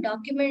 2-3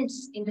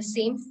 documents in the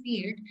same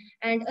field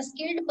and a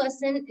skilled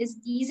person is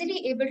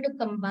easily able to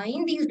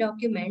combine these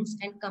documents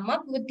and come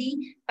up with the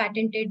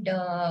patented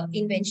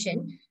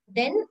invention,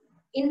 then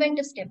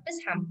inventive step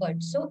is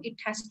hampered. So it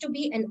has to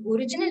be an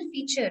original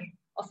feature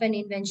of an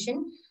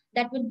invention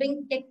that will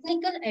bring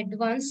technical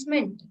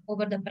advancement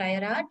over the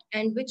prior art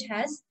and which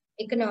has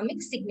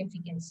economic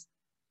significance.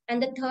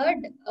 And the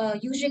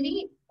third,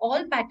 usually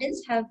all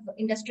patents have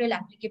industrial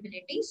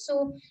applicability.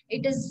 So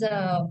it is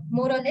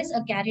more or less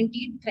a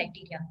guaranteed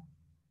criteria.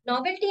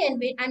 Novelty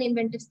and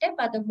inventive step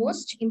are the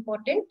most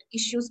important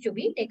issues to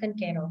be taken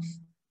care of.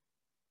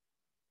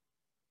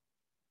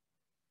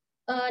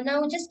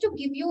 Now, just to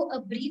give you a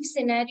brief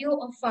scenario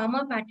of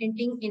pharma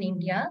patenting in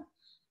India,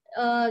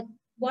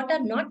 what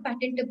are not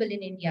patentable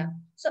in India?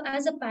 So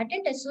as a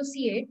patent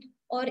associate,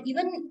 or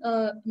even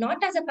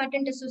not as a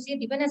patent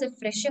associate, even as a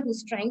fresher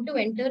who's trying to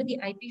enter the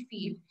IP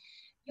field,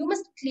 you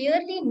must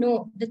clearly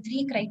know the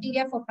 3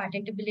 criteria for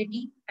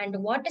patentability and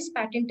what is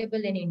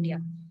patentable in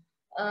India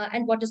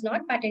and what is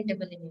not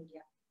patentable in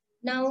India.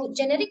 Now,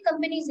 generic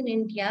companies in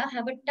India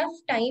have a tough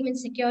time in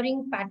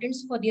securing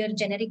patents for their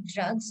generic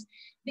drugs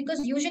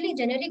because usually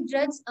generic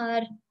drugs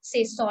are,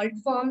 say, salt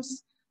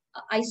forms,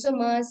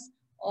 isomers,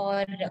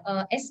 or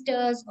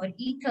esters or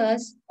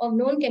ethers of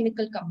known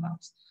chemical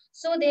compounds.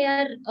 So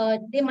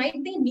they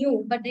might be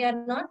new, but they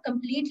are not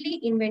completely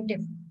inventive.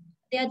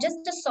 They are just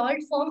a salt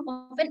form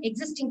of an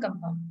existing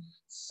compound.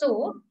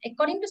 So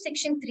according to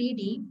section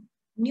 3D,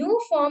 new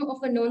form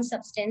of a known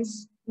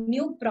substance,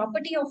 new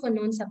property of a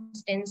known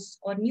substance,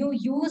 or new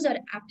use or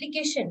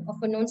application of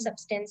a known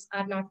substance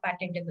are not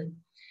patentable.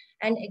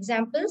 And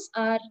examples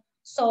are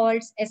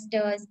salts,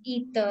 esters,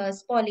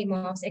 ethers,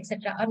 polymorphs,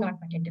 etc. are not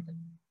patentable.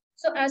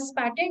 So as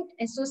patent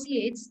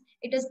associates,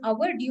 it is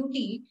our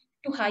duty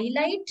to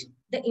highlight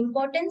the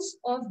importance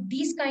of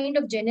these kind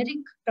of generic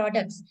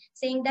products,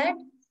 saying that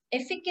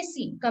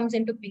efficacy comes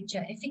into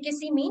picture.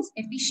 Efficacy means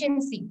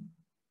efficiency.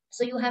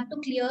 So you have to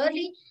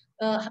clearly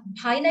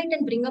highlight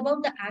and bring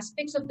about the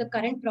aspects of the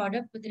current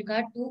product with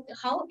regard to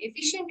how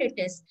efficient it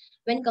is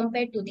when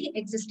compared to the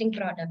existing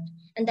product.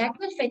 And that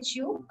will fetch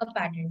you a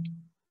patent.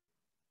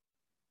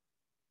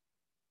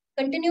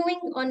 Continuing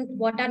on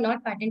what are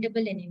not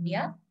patentable in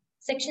India,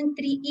 Section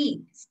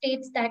 3E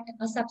states that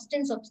a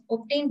substance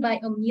obtained by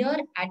a mere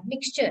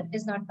admixture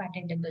is not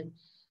patentable.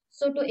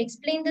 So to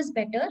explain this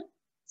better,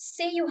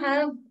 say you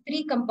have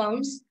 3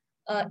 compounds,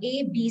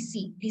 A, B,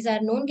 C. These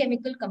are known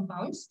chemical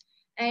compounds,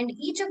 and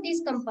each of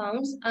these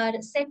compounds are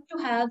said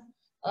to have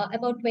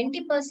about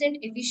 20%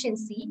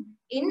 efficiency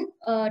in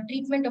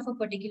treatment of a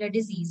particular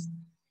disease.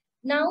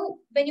 Now,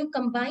 when you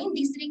combine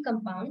these 3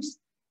 compounds,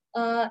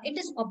 it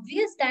is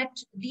obvious that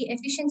the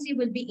efficiency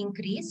will be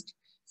increased.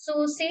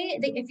 So say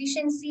the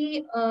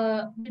efficiency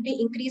will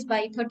be increased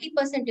by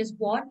 30% is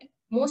what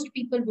most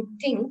people would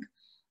think.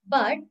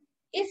 But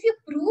if you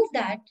prove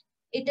that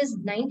it is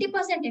 90%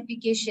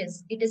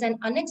 efficacious, it is an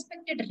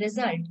unexpected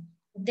result,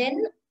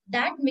 then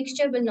that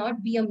mixture will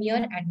not be a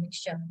mere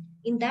admixture.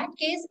 In that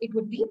case, it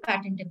would be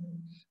patentable.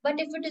 But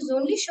if it is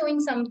only showing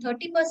some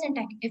 30%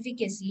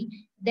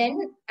 efficacy,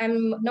 then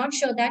I'm not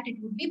sure that it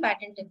would be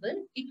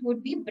patentable. It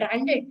would be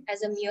branded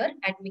as a mere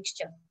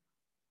admixture.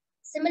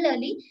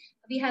 Similarly,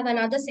 we have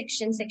another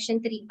section, section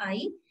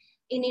 3I.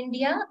 In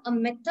India, a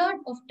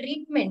method of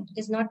treatment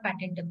is not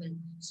patentable.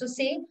 So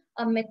say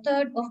a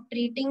method of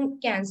treating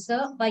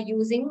cancer by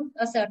using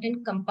a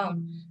certain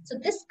compound. So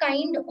this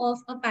kind of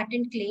a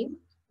patent claim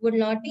would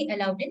not be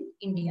allowed in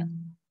India.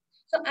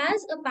 So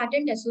as a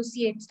patent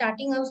associate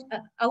starting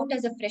out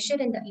as a fresher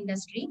in the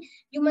industry,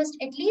 you must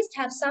at least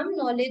have some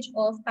knowledge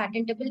of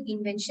patentable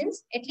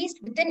inventions, at least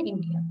within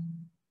India.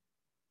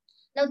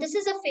 Now, this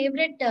is a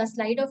favorite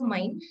slide of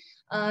mine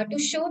to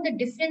show the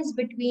difference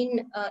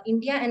between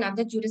India and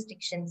other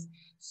jurisdictions.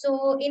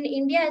 So in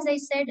India, as I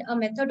said, a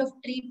method of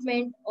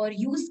treatment or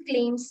use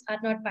claims are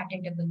not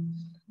patentable.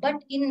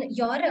 But in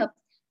Europe,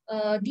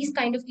 these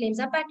kind of claims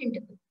are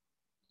patentable.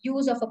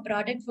 Use of a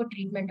product for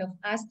treatment of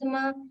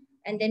asthma.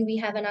 And then we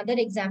have another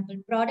example,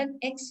 product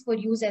X for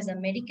use as a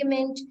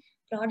medicament,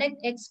 product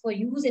X for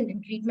use in the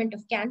treatment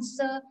of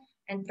cancer,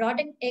 and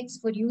product X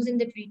for use in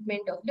the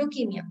treatment of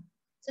leukemia.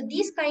 So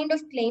these kind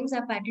of claims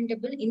are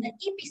patentable in the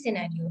EP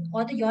scenario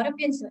or the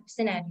European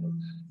scenario.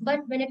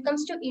 But when it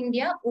comes to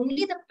India,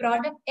 only the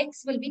product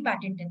X will be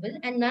patentable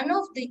and none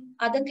of the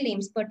other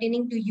claims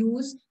pertaining to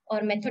use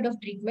or method of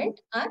treatment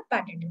are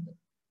patentable.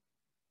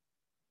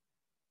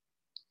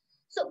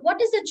 So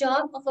what is the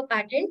job of a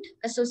patent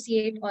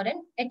associate or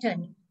an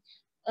attorney?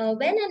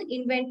 When an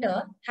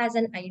inventor has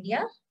an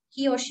idea,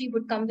 he or she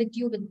would come with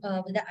you with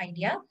the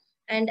idea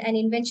and an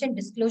invention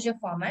disclosure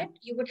format.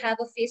 You would have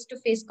a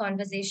face-to-face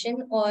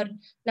conversation, or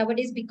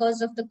nowadays,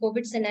 because of the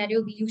COVID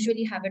scenario, we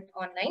usually have it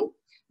online,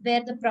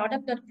 where the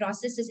product or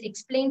process is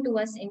explained to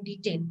us in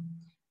detail.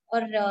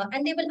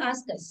 And they will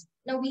ask us,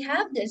 now we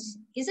have this,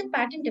 is it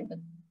patentable?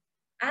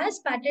 As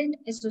patent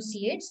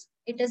associates,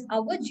 it is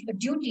our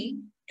duty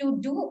to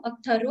do a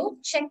thorough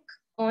check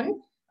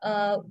on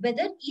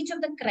whether each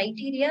of the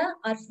criteria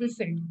are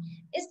fulfilled.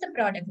 Is the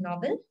product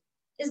novel?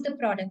 Is the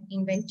product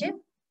inventive?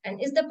 And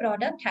is the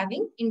product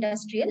having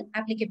industrial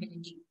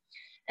applicability?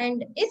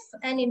 And if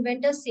an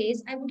inventor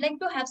says, I would like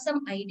to have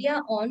some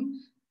idea on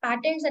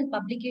patents and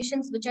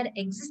publications which are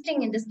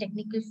existing in this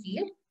technical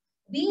field,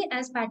 we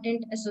as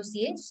patent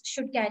associates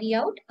should carry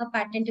out a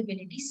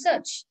patentability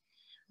search.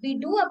 We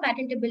do a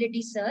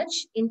patentability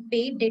search in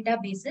paid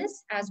databases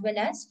as well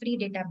as free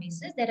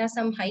databases. There are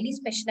some highly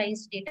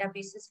specialized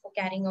databases for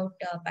carrying out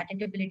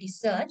patentability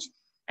search,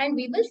 and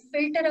we will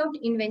filter out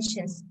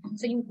inventions.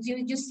 So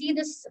you see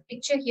this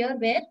picture here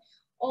where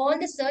all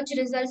the search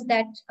results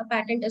that a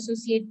patent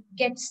associate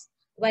gets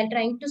while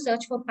trying to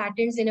search for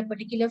patents in a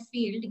particular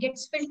field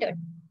gets filtered.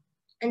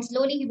 And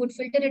slowly he would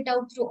filter it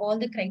out through all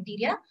the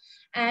criteria,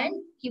 and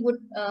he would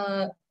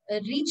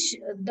reach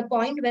the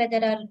point where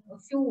there are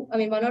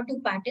one or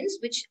two patents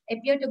which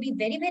appear to be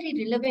very,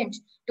 very relevant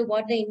to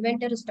what the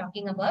inventor is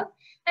talking about.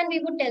 And we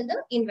would tell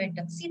the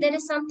inventor, see, there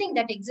is something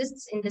that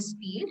exists in this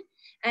field,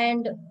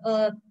 and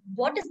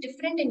what is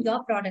different in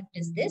your product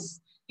is this.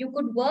 You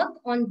could work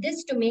on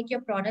this to make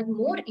your product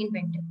more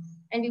inventive,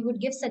 and we would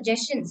give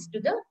suggestions to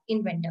the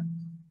inventor.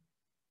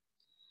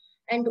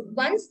 And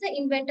once the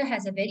inventor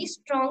has a very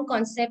strong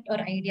concept or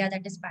idea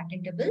that is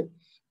patentable,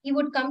 he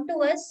would come to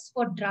us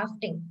for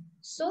drafting.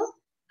 So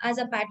as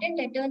a patent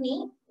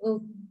attorney,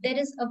 there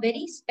is a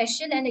very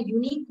special and a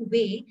unique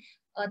way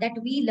that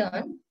we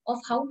learn of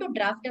how to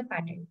draft a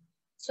patent.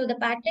 So the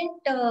patent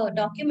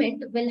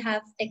document will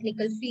have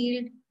technical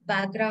field,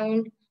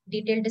 background,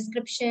 detailed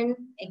description,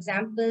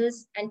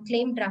 examples, and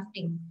claim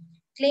drafting.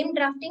 Claim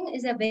drafting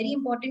is a very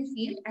important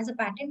field. As a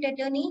patent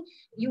attorney,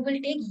 you will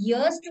take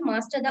years to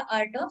master the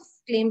art of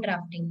claim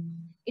drafting.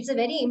 It's a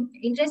very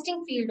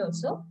interesting field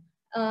also.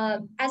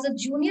 As a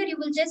junior, you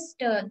will just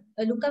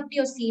look up to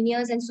your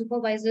seniors and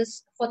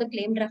supervisors for the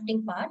claim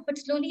drafting part, but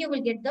slowly you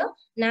will get the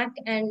knack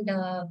and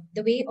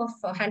the way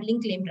of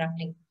handling claim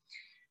drafting.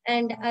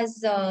 And as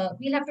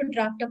we'll have to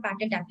draft a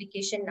patent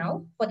application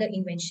now for the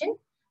invention,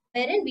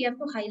 wherein we have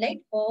to highlight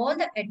all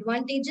the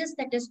advantages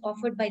that is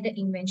offered by the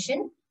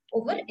invention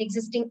over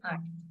existing art.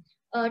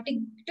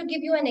 To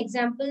give you an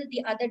example,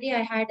 the other day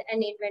I had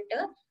an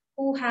inventor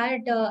who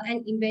had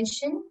an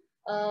invention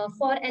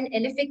for an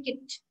LFA kit,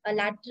 a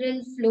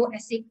lateral flow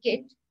assay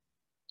kit,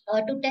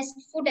 to test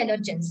food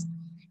allergens.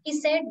 He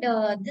said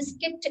this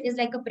kit is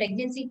like a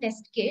pregnancy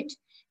test kit.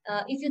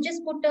 If you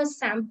just put a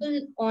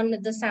sample on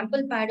the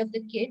sample pad of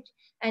the kit,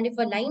 and if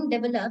a line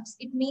develops,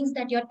 it means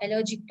that you're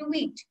allergic to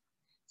wheat.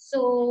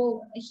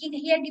 So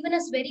he had given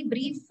us very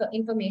brief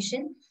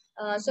information.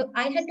 So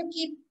I had to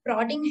keep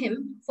prodding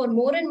him for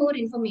more and more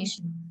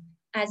information,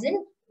 as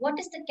in, what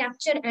is the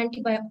capture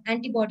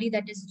antibody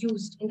that is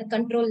used in the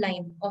control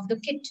line of the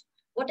kit?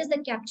 What is the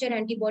capture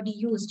antibody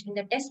used in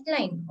the test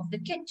line of the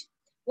kit?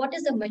 what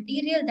is the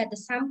material that the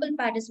sample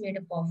pad is made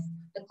up of,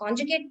 the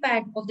conjugate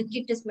pad of the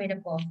kit is made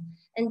up of,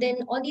 and then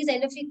all these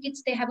LFE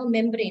kits, they have a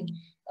membrane.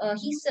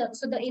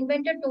 So the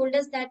inventor told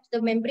us that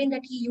the membrane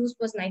that he used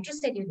was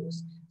nitrocellulose.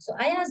 So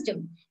I asked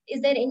him,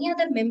 is there any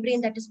other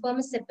membrane that is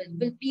permissible?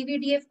 Will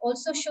PVDF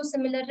also show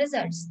similar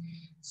results?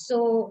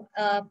 So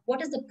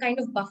what is the kind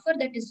of buffer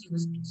that is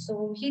used?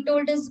 So he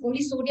told us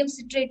only sodium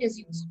citrate is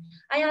used.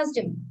 I asked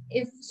him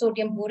if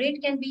sodium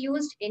borate can be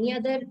used, any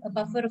other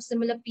buffer of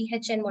similar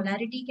pH and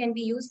molarity can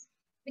be used.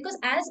 Because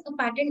as a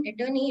patent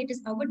attorney, it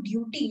is our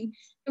duty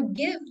to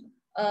give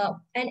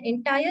an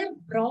entire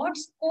broad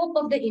scope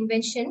of the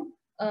invention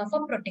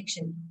for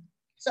protection.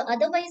 So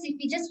otherwise, if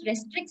he just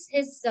restricts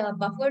his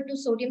buffer to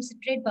sodium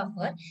citrate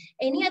buffer,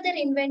 any other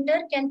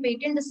inventor can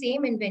patent the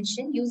same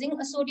invention using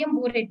a sodium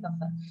borate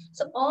buffer.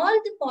 So all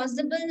the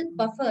possible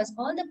buffers,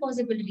 all the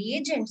possible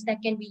reagents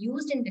that can be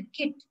used in the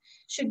kit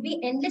should be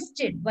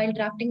enlisted while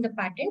drafting the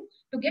patent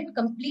to get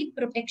complete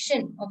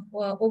protection of,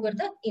 over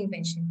the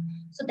invention.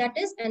 So that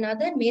is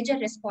another major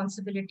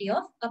responsibility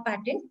of a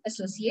patent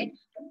associate,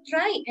 to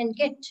try and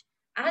get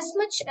as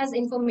much as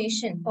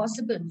information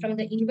possible from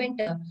the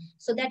inventor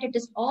so that it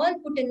is all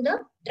put in the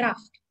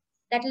draft.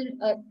 That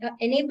will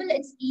enable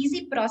its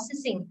easy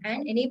processing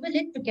and enable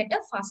it to get a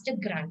faster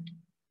grant.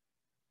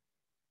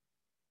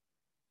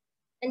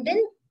 And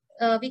then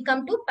we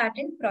come to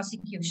patent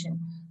prosecution.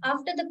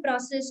 After the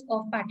process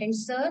of patent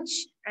search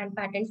and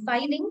patent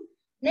filing,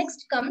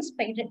 next comes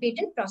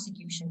patent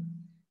prosecution.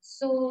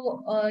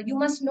 So you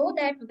must know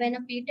that when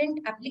a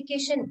patent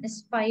application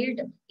is filed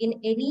in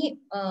any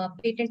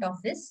patent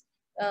office,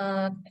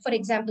 for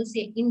example,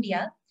 say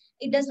India,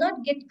 it does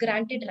not get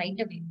granted right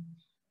away.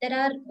 There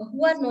are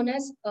who are known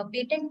as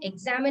patent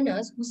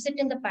examiners who sit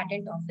in the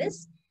patent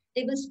office.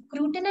 They will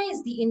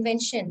scrutinize the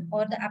invention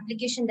or the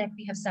application that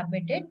we have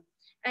submitted,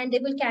 and they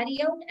will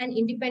carry out an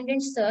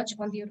independent search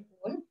on their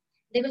own.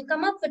 They will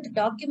come up with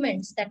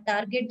documents that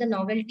target the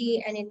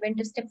novelty and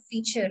inventive step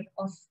feature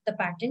of the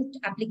patent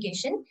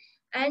application,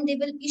 and they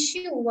will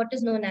issue what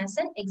is known as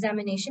an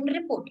examination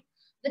report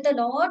with a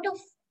lot of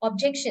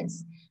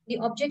objections. The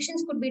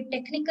objections could be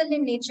technical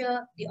in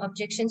nature, the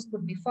objections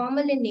could be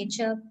formal in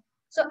nature.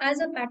 So as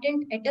a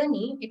patent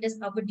attorney, it is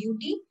our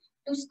duty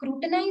to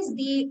scrutinize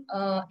the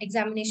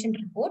examination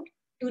report,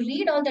 to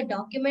read all the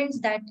documents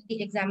that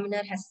the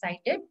examiner has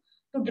cited,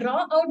 to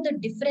draw out the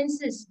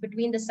differences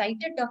between the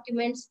cited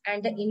documents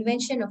and the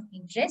invention of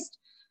interest,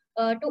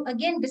 to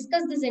again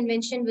discuss this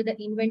invention with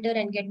the inventor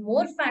and get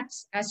more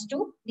facts as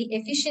to the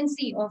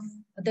efficiency of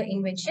the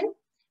invention,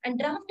 and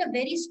draft a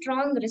very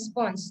strong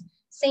response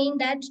saying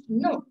that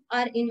no,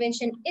 our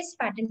invention is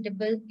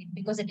patentable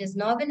because it is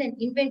novel and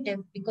inventive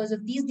because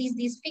of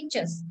these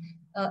features,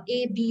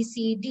 A, B,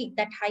 C, D,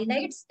 that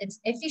highlights its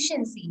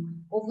efficiency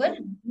over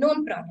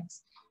known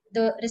products.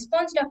 The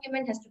response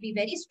document has to be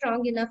very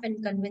strong enough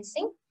and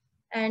convincing.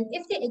 And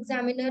if the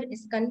examiner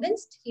is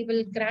convinced, he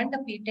will grant a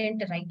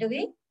patent right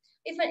away.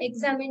 If an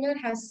examiner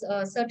has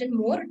certain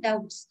more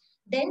doubts,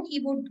 then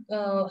he would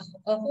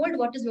hold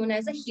what is known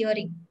as a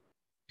hearing.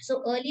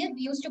 So earlier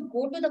we used to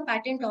go to the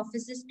patent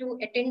offices to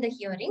attend the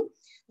hearing.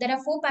 There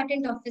are 4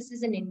 patent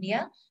offices in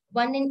India,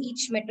 1 in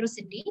each metro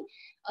city.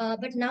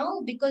 But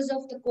now because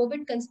of the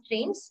COVID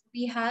constraints,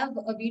 we have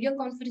a video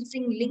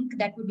conferencing link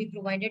that will be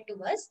provided to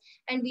us.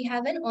 And we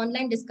have an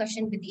online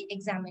discussion with the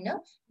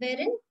examiner,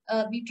 wherein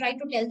we try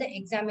to tell the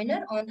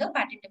examiner on the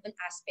patentable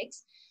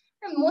aspects.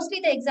 And mostly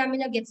the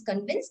examiner gets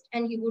convinced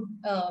and he would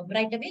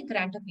right away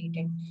grant a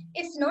patent.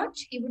 If not,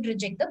 he would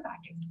reject the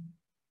patent.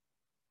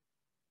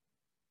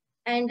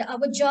 And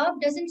our job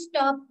doesn't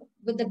stop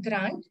with the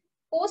grant.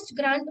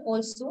 Post-grant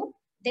also,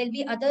 there'll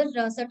be other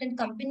certain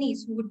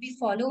companies who would be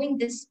following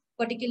this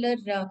particular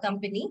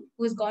company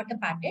who has got a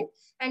patent,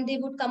 and they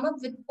would come up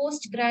with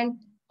post-grant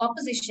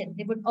opposition.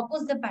 They would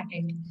oppose the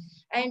patent,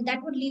 and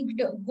that would lead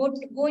to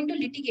go into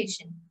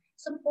litigation.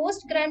 So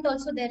post-grant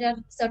also, there are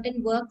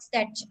certain works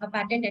that a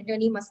patent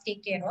attorney must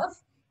take care of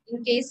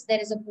in case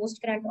there is a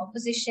post-grant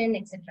opposition,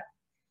 etc.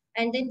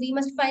 And then we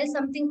must file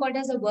something called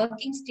as a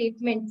working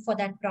statement for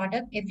that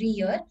product every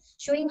year,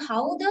 showing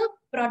how the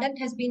product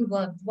has been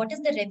worked, what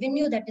is the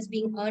revenue that is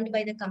being earned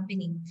by the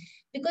company.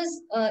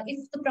 Because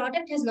if the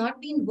product has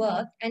not been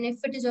worked and if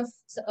it is of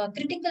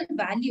critical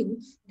value,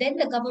 then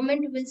the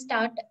government will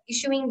start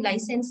issuing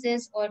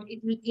licenses, or it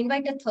will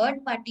invite a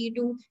third party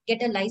to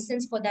get a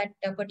license for that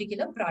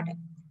particular product.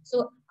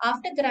 So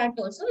after grant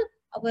also,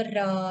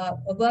 our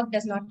work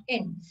does not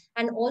end.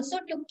 And also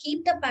to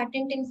keep the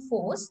patent in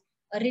force,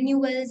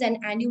 renewals and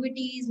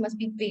annuities must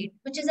be paid,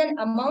 which is an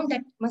amount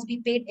that must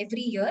be paid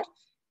every year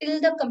till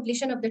the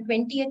completion of the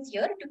 20th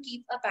year to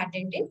keep a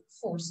patent in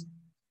force.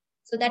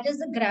 So that is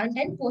the grant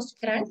and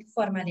post-grant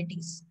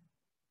formalities.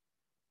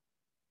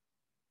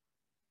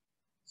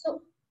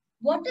 So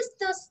what is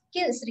the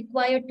skills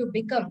required to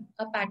become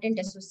a patent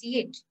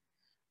associate?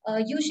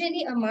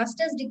 Usually a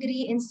master's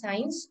degree in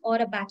science or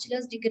a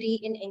bachelor's degree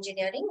in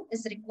engineering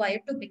is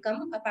required to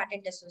become a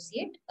patent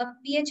associate. A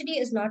PhD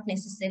is not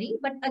necessary,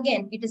 but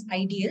again, it is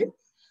ideal.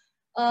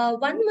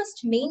 One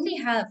must mainly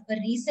have a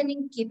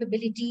reasoning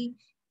capability,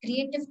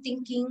 creative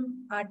thinking,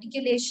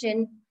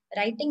 articulation,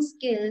 writing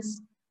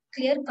skills,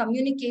 clear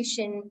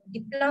communication,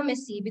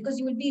 diplomacy, because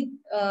you will be,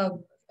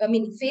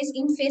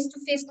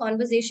 face-to-face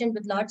conversation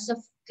with lots of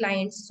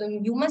clients. So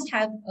you must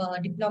have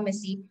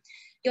diplomacy.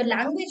 Your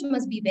language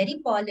must be very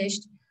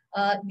polished,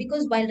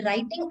 because while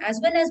writing as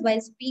well as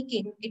while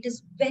speaking, it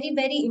is very,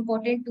 very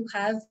important to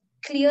have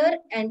clear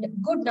and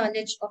good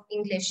knowledge of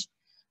English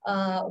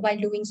while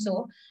doing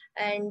so.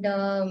 And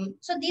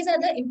so these are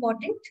the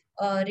important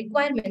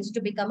requirements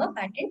to become a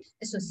patent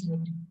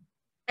associate.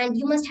 And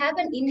you must have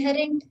an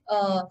inherent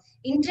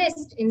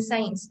interest in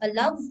science, a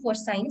love for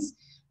science,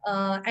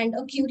 and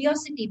a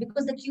curiosity,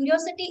 because the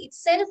curiosity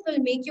itself will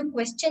make you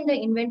question the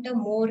inventor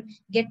more,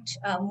 get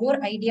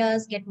more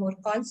ideas, get more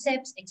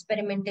concepts,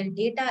 experimental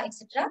data,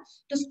 etc.,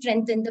 to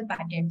strengthen the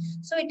patent.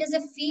 So it is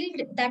a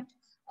field that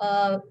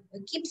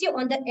keeps you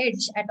on the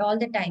edge at all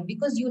the time,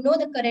 because you know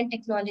the current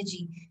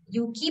technology.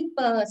 You keep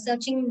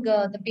searching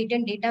the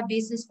patent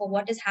databases for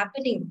what is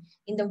happening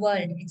in the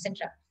world,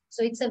 etc.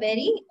 So it's a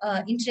very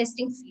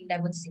interesting field, I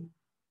would say.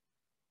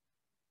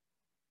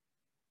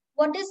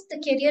 What is the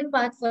career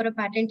path for a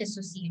patent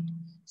associate?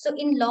 So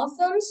in law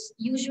firms,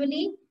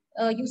 usually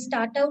you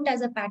start out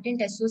as a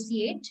patent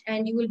associate,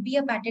 and you will be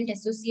a patent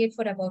associate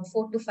for about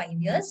 4 to 5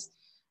 years,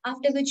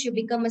 after which you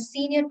become a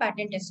senior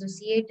patent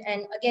associate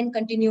and again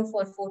continue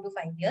for 4 to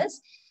 5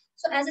 years.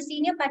 So as a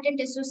senior patent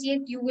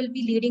associate, you will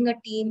be leading a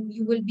team,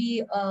 you will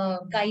be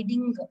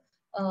guiding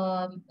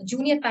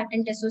junior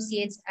patent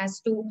associates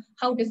as to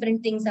how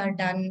different things are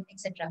done,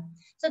 etc.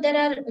 So there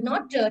are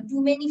not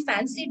too many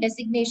fancy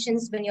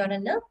designations when you're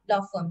in a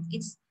law firm.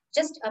 It's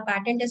just a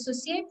patent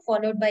associate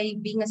followed by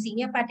being a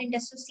senior patent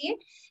associate,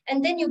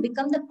 and then you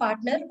become the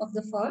partner of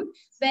the firm,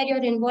 where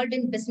you're involved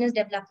in business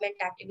development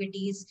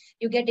activities.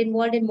 You get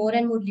involved in more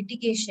and more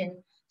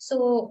litigation.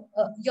 So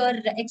your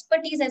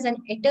expertise as an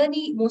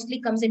attorney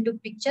mostly comes into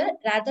picture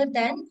rather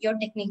than your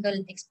technical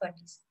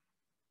expertise.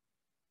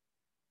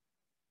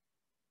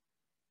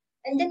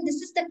 And then this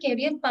is the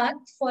career path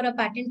for a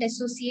patent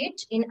associate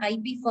in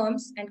IP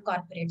firms and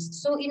corporates.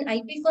 So in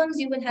IP firms,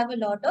 you will have a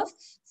lot of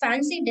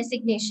fancy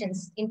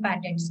designations in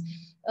patents.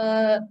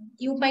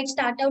 You might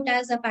start out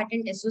as a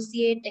patent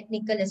associate,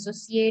 technical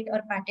associate,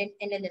 or patent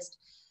analyst.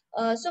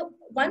 So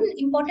one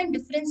important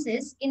difference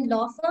is in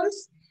law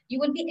firms, you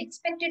will be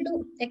expected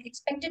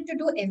to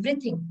do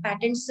everything: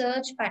 patent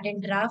search,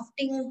 patent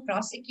drafting,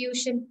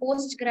 prosecution,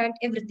 post grant,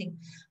 everything.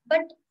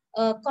 But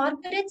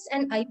corporates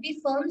and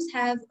IP firms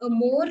have a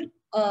more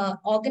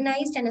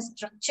organized and a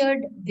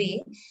structured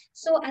way.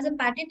 So as a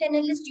patent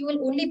analyst, you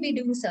will only be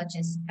doing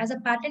searches. As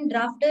a patent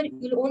drafter,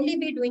 you'll only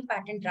be doing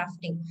patent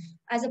drafting.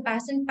 As a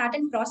patent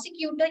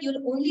prosecutor,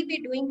 you'll only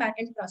be doing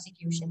patent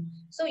prosecution.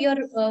 So your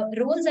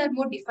roles are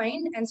more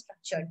defined and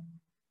structured.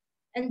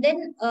 And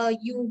then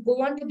you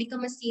go on to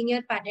become a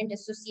senior patent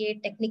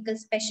associate, technical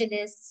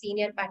specialist,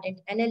 senior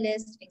patent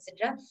analyst,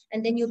 etc.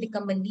 And then you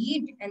become a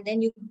lead, and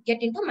then you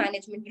get into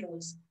management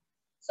roles.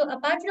 So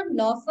apart from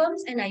law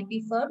firms and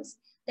IP firms,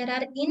 there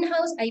are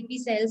in-house IP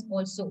cells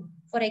also.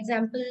 For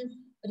example,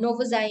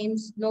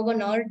 Novozymes, Novo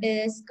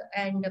Nordisk,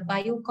 and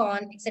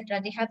Biocon, etc.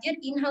 They have their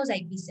in-house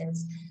IP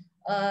cells,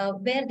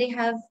 where they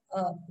have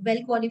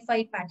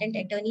well-qualified patent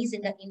attorneys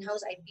in the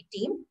in-house IP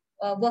team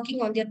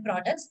working on their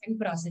products and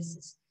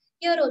processes.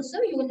 Here also,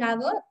 you will have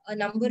a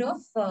number of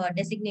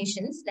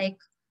designations like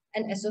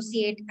an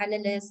associate,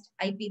 analyst,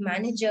 IP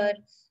manager,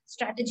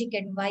 strategic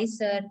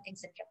advisor,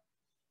 etc.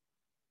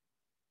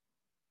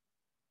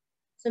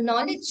 So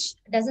knowledge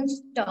doesn't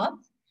stop.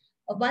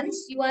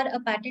 Once you are a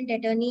patent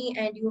attorney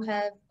and you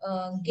have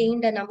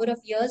gained a number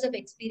of years of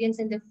experience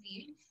in the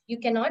field, you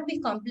cannot be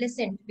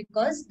complacent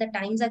because the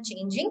times are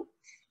changing.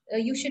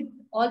 You should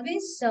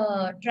always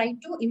try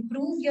to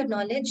improve your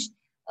knowledge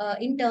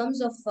in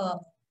terms of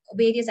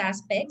various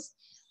aspects.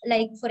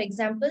 Like, for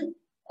example,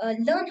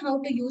 learn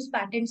how to use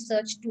patent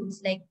search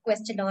tools like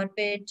Question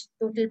Orbit,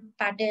 Total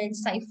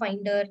Patents,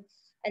 SciFinder,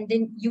 and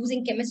then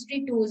using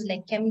chemistry tools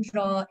like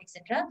ChemDraw,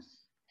 etc.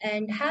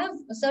 And have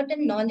a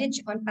certain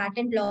knowledge on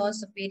patent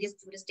laws of various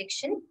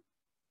jurisdictions.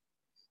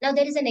 Now,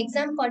 there is an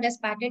exam called as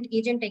patent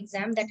agent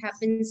exam that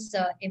happens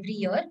every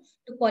year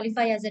to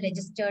qualify as a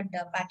registered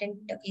patent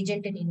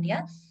agent in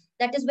India.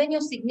 That is when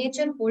your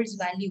signature holds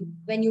value.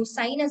 When you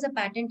sign as a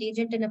patent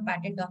agent in a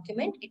patent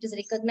document, it is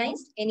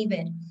recognized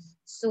anywhere.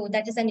 So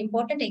that is an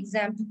important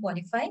exam to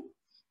qualify.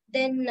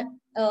 Then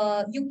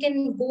you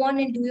can go on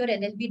and do your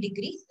LLB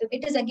degree.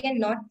 It is again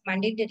not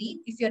mandatory.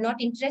 If you're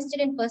not interested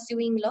in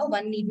pursuing law,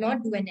 one need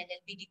not do an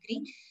LLB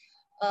degree.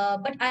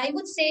 But I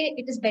would say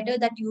it is better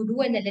that you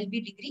do an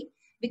LLB degree,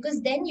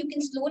 because then you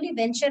can slowly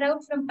venture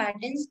out from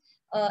patents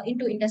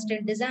into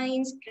industrial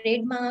designs,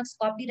 trademarks,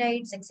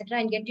 copyrights, etc.,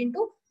 and get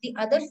into the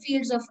other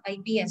fields of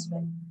IP as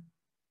well.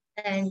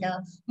 And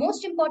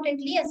most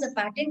importantly, as a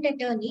patent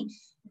attorney,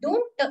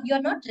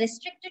 you're not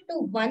restricted to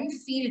one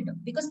field,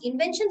 because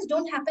inventions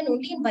don't happen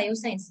only in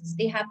biosciences.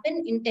 They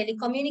happen in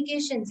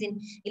telecommunications, in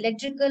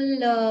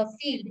electrical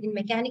field, in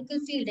mechanical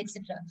field,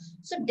 etc.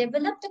 So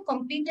develop the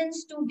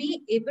competence to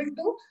be able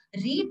to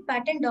read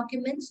patent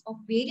documents of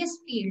various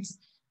fields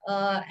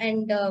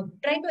and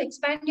try to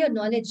expand your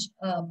knowledge.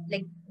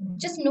 Like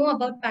just know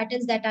about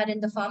patterns that are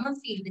in the pharma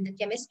field, in the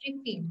chemistry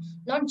field,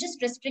 not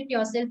just restrict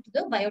yourself to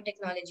the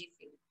biotechnology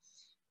field.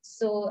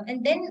 So,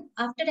 and then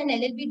after an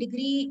LLB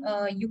degree,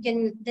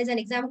 there's an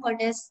exam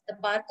called as the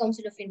Bar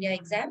Council of India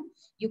exam.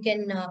 You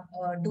can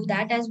do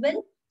that as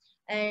well.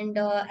 And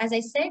as I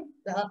said,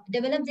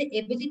 develop the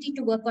ability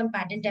to work on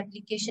patent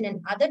application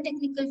and other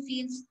technical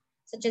fields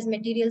such as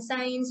material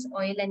science,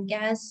 oil and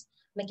gas,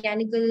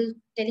 mechanical,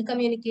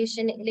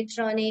 telecommunication,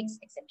 electronics,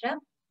 etc.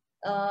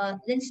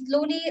 Then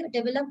slowly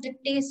develop the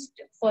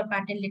taste for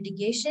patent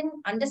litigation,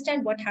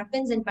 understand what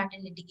happens in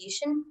patent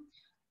litigation,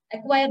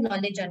 acquire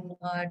knowledge on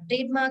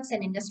trademarks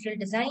and industrial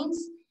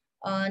designs.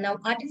 Now,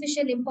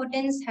 artificial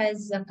importance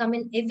has come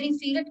in every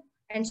field,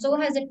 and so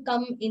has it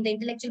come in the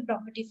intellectual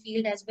property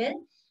field as well.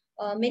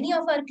 Many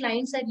of our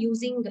clients are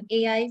using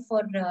AI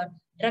for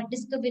drug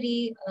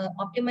discovery,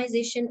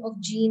 optimization of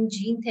gene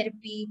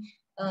therapy,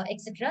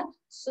 etc.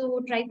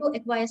 So try to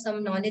acquire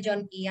some knowledge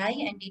on AI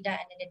and data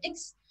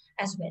analytics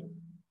as well.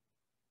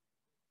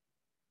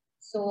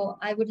 So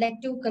I would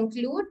like to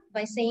conclude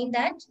by saying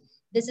that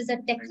this is a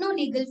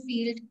techno-legal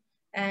field,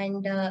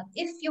 and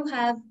if you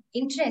have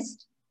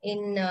interest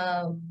in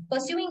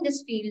pursuing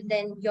this field,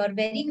 then you're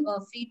very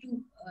free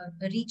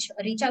to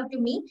reach out to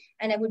me,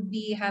 and I would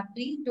be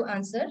happy to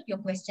answer your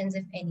questions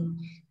if any.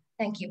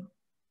 Thank you.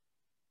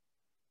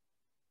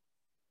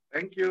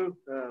 Thank you,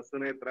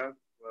 Sunetra,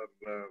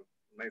 for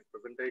nice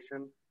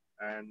presentation.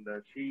 And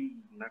she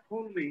not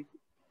only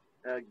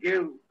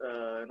gave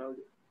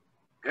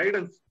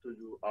guidance to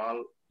you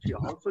all, she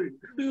also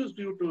introduced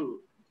you to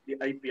the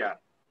IPR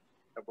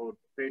about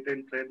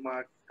patent,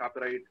 trademarks,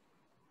 copyright,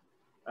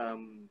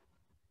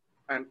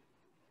 and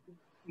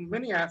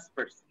many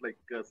aspects like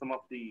some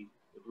of the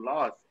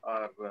laws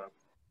are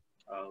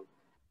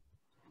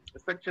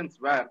sections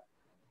where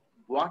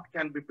what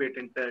can be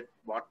patented,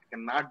 what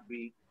cannot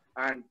be,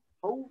 and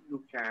how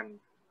you can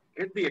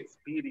get the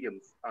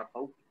experience or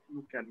how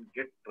you can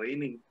get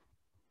training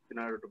in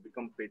order to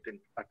become patent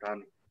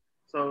attorney.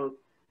 So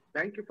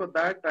thank you for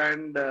that.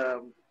 And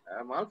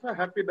I'm also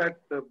happy that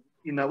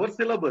in our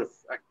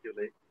syllabus,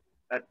 actually,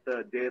 at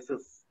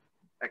JSS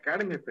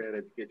Academy of Higher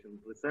Education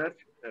Research,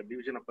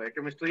 Division of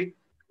Biochemistry,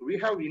 we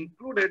have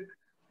included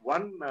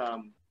one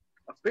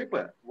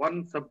paper,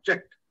 one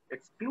subject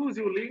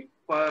exclusively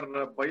for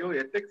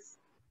bioethics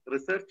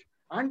research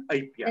and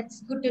IPR.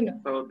 That's good to know.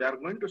 So they are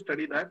going to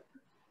study that.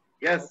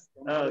 Yes,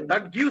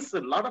 that gives a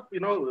lot of,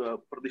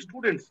 for the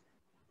students,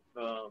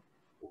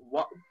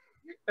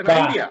 an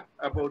idea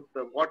about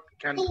what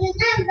can be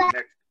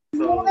next.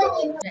 So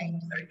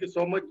thank you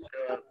so much,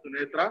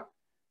 Sunetra,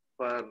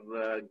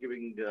 for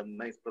giving a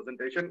nice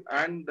presentation.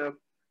 And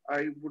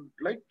I would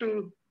like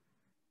to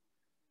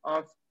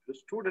ask the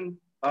student,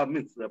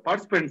 the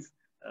participants,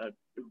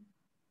 to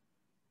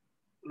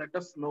let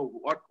us know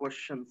what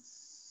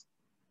questions,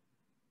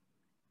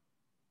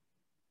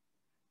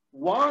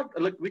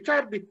 which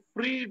are the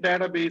free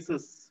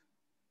databases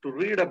to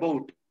read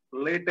about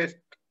latest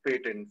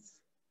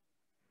patents?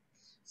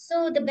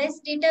 So the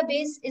best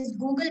database is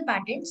Google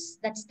Patents.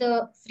 That's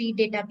the free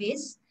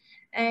database.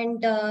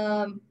 And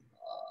there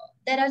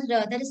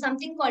is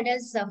something called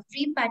as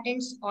Free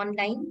Patents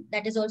Online.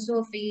 That is also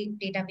a free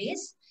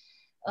database.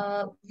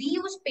 We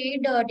use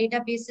paid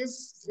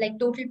databases like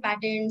Total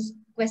Patents,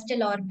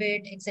 Questel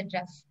Orbit,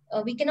 etc.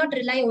 We cannot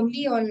rely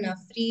only on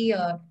free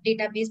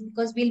database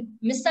because we'll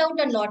miss out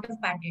a lot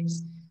of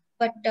patents.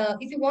 But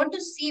if you want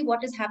to see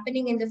what is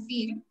happening in the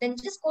field, then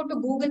just go to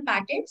Google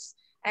Patents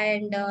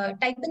and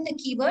type in the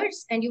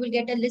keywords, and you will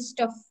get a list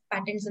of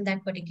patents in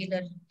that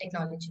particular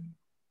technology.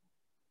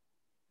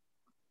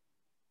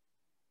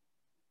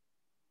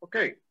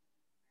 Okay.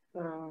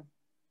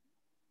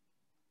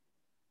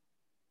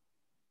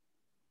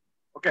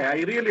 Okay,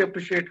 I really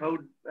appreciate how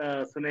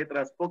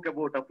Sunetra spoke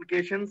about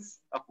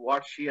applications of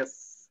what she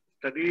has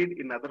studied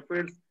in other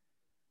fields.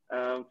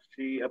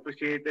 She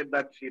appreciated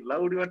that, she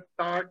loved your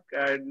talk,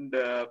 and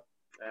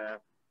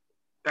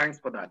thanks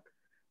for that.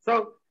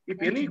 So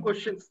if any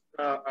questions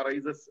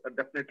arises,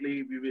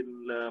 definitely we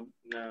will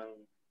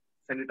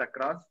send it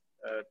across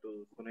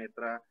to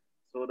Sunetra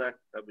so that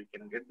we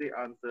can get the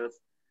answers.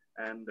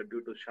 And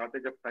due to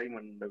shortage of time,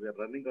 and we are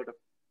running out of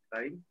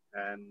time,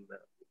 and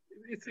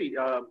we see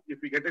if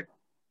we get a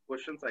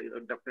questions, I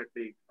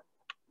definitely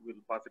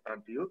will pass it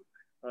on to you.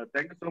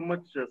 Thank you so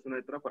much,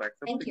 Sunetra, for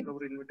accepting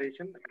our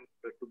invitation and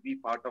to be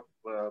part of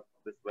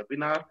this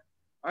webinar.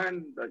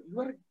 And you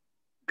are a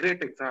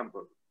great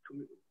example.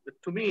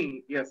 To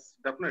me, yes,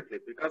 definitely,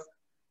 because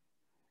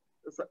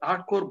it's a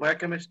hardcore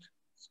biochemist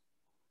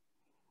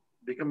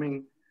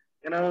becoming,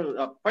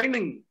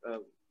 finding a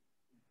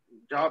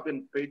job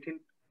in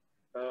patent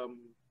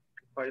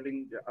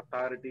filing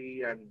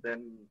authority, and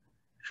then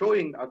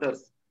showing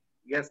others,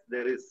 yes,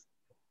 there is,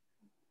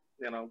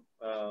 the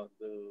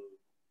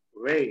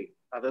way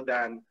other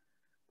than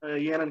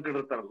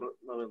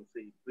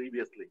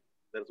previously,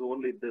 there's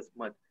only this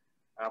much.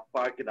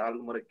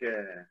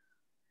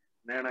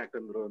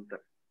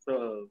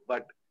 So,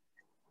 but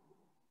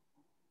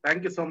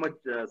thank you so much,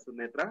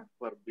 Sunetra,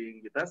 for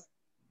being with us.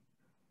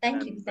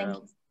 Thank you. And Thank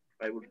you.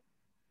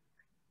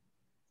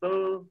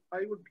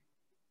 I would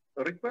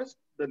request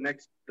the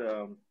next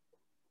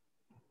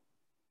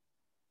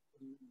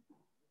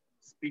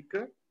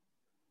speaker,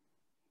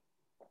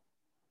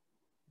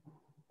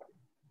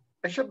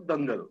 Ashab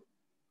Dangal.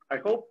 I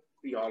hope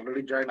he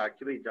already joined,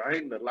 actually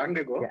joined long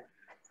ago. Yeah.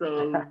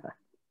 So,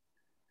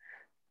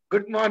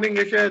 good morning,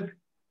 Ashad.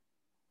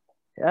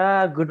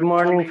 Good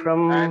morning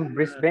from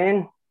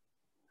Brisbane.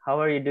 How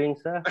are you doing,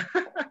 sir?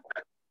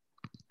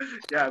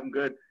 Yeah, I'm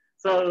good.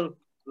 So,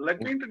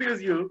 let me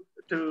introduce you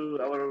to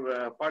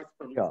our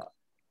participants. Sure.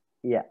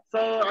 Yeah.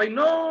 So, I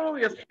know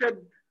Ashad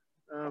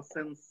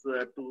since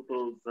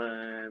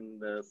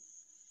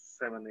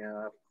 2007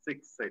 or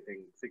 6, I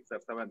think, 6 or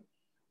 7,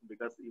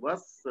 because he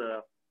was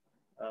a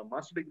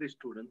master degree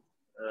student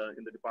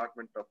in the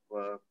Department of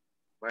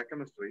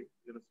Biochemistry,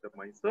 University of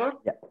Mysuru,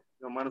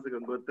 Manasa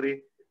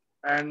Gangotri.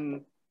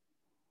 And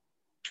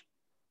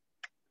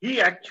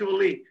he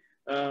actually,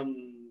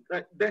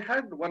 they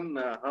had one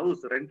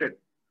house rented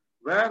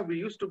where we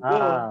used to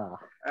go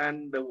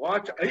and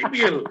watch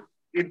IPL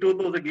in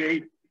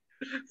 2008.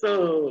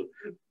 So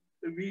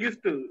we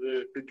used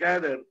to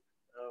gather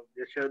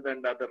Yashad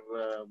and other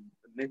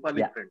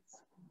Nepali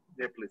friends,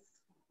 Nepalis.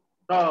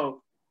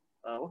 So,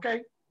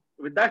 okay,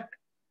 with that,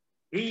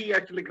 he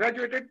actually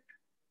graduated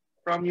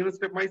from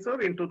University of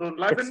Mysuru in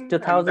 2011. It's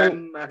 2000,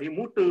 and then he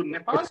moved to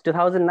Nepal. It's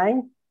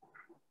 2009?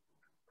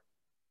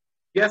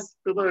 Yes,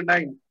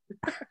 2009.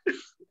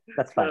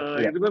 That's fine.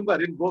 I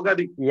remember in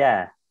Bogadi.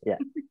 Yeah.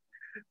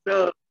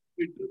 So,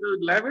 in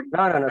 2011.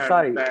 No,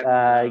 sorry. Then,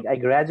 I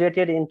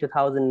graduated in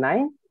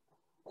 2009.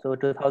 So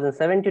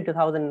 2007 to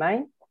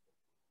 2009.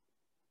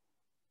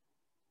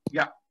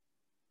 Yeah.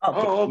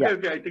 Okay.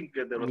 Okay. I think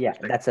there was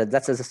that's a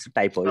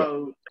typo.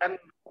 So, and,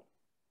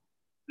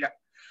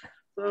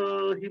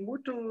 so he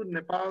moved to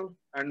Nepal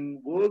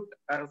and worked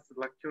as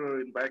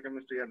lecturer in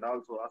biochemistry and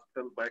also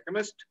hospital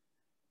biochemist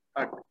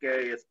at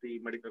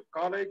KIST Medical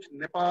College,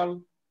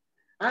 Nepal.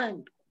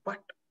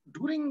 But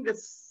during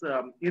this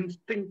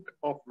instinct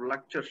of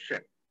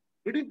lectureship,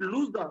 he didn't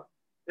lose the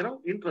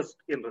interest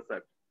in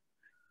research.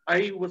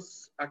 I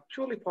was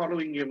actually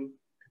following him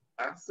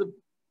as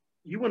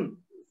even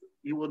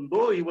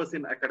though he was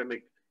in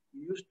academic, he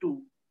used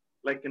to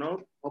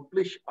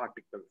publish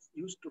articles,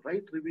 used to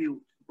write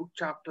reviews, book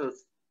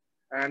chapters,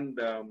 and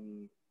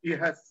he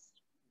has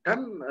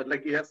done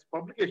he has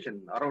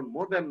publication around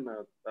more than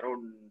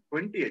around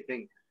 20, I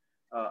think.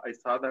 I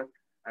saw that,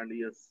 and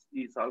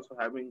he's also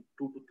having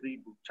 2 to 3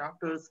 book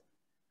chapters,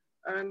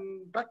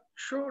 and that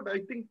showed, I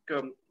think,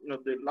 a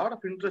lot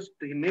of interest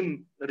in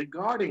him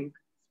regarding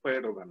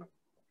spider venom.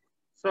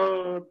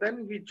 So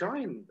then he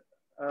joined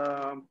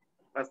for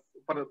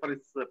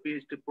his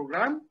PhD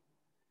program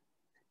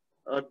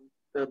at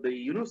the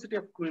University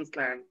of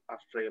Queensland,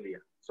 Australia.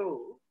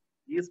 So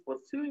he is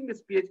pursuing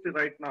his PhD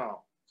right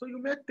now. So you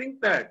may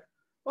think that,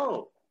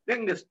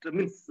 youngest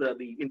means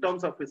in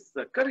terms of his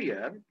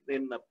career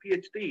in a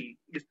PhD,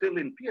 he's still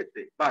in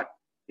PhD, but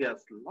he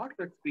has a lot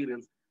of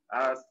experience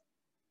as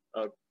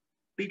a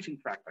teaching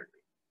faculty.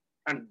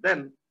 And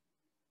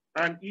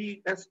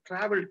he has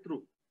traveled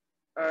through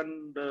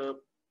and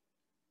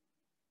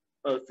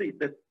see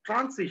the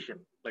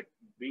transition, like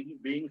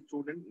being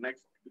student,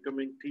 next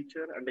becoming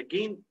teacher, and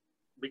again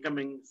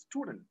becoming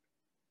student.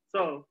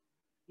 So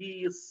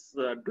he is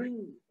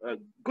doing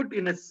good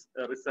in his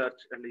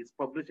research, and he's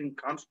publishing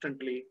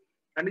constantly.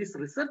 And his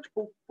research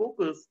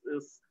focus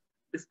is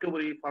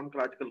discovery,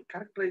 pharmacological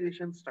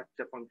characterization,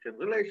 structure function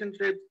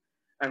relationships,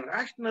 and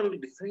rational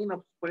design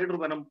of spider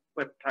venom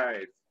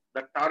peptides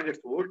that targets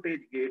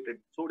voltage-gated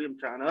sodium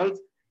channels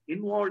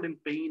involved in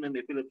pain and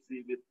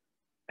epilepsy with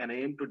an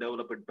aim to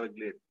develop a drug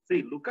lead.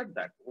 See, look at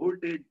that,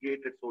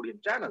 voltage-gated sodium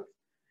channels.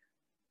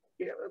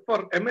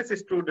 For MSc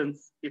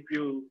students, if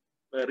you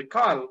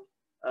recall,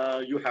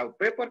 you have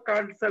paper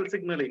called cell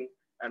signaling,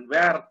 and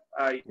where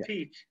I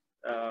teach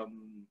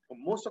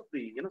most of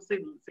the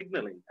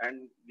signaling,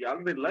 and we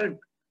already learned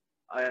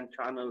ion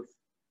channels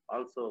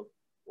also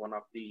one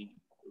of the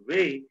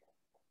way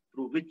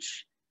through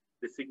which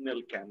the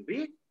signal can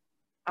be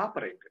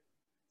operated.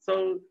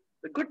 So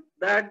the good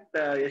that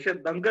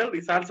Yashad Dangal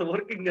is also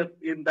working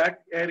in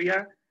that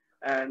area,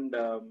 and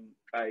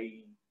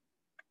I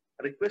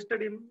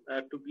requested him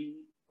to be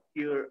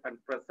here and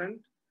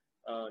present.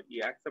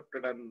 He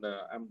accepted, and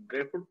I'm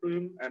grateful to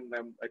him, and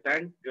I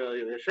thank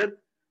Yashad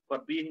for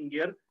being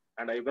here,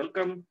 and I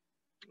welcome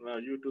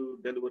you to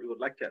deliver your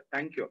lecture.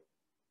 Thank you.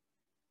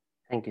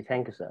 Thank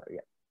you, sir.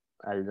 Yeah,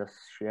 I'll just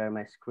share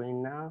my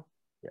screen now.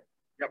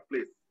 Yeah,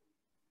 please.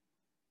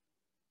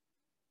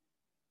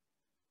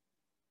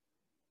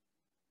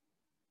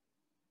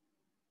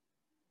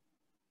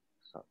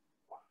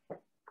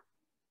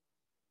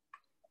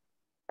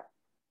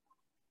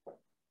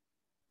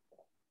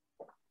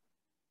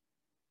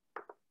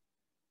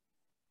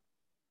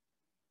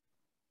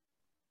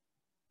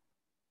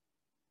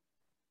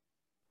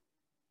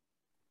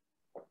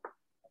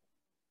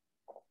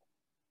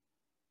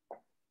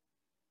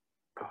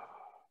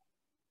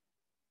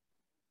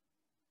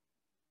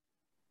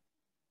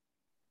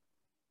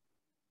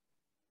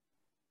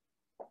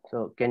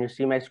 So can you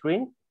see my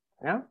screen?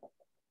 Yeah.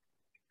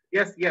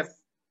 Yes,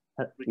 yes.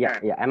 Yeah.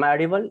 Am I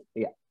audible?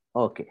 Yeah.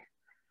 Okay.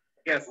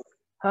 Yes.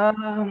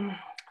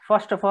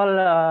 First of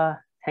all,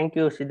 thank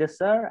you, Siddharth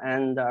sir,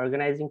 and the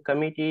organizing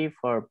committee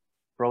for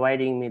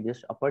providing me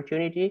this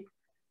opportunity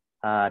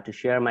to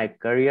share my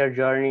career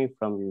journey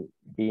from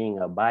being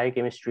a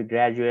biochemistry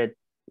graduate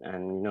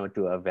and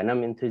to a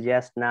venom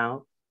enthusiast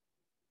now.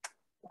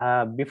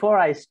 Before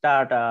I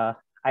start,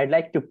 I'd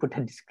like to put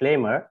a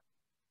disclaimer,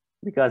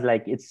 because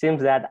it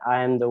seems that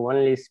I am the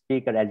only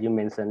speaker, as you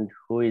mentioned,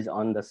 who is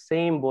on the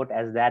same boat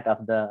as that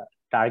of the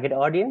target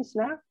audience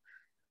now.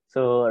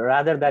 So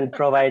rather than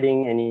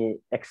providing any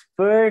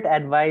expert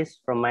advice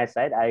from my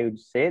side, I would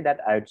say that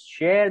I would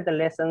share the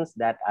lessons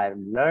that I've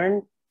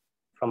learned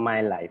from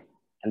my life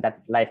and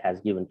that life has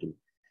given to me.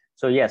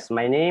 So yes,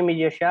 my name is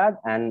Yashad,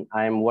 and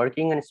I'm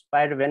working on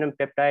spider venom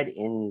peptide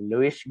in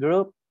Lewis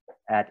Group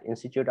at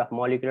Institute of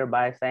Molecular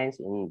Bioscience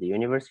in the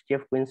University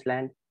of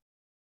Queensland.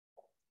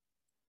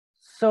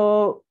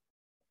 So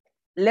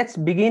let's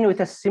begin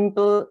with a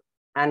simple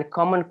and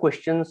common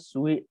questions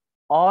we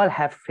all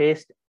have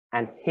faced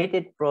and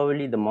hated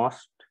probably the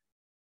most.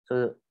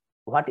 So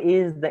what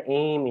is the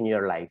aim in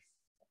your life?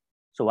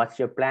 So what's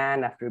your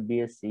plan after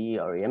BSc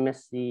or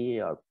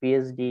MSc or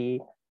PhD?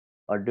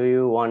 Or do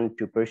you want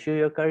to pursue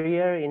your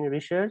career in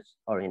research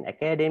or in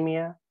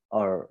academia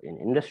or in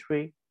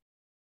industry?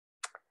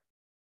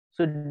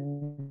 So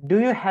do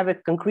you have a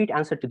concrete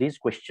answer to these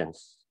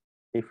questions?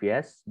 If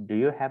yes, do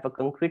you have a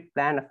concrete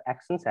plan of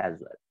actions as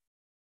well?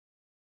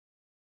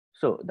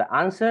 So the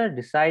answer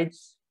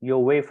decides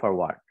your way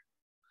forward.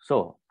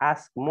 So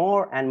ask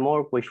more and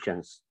more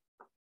questions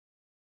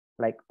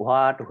like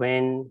what,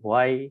 when,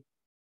 why,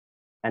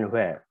 and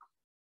where,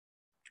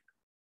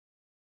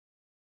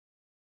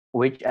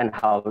 which and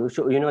how.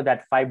 So you know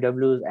that 5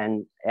 W's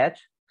and H.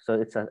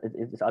 So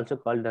it's also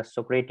called the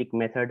Socratic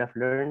method of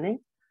learning.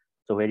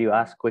 So where you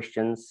ask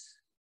questions,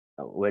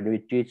 when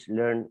we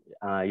learn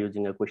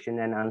using a question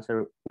and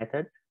answer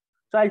method.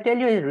 So I'll tell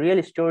you a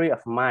real story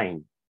of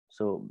mine.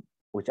 So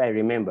which I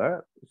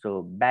remember.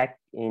 So back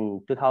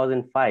in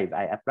 2005,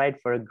 I applied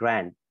for a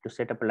grant to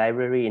set up a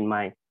library in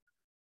my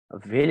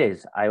village.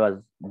 I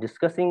was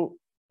discussing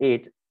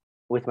it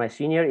with my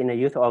senior in a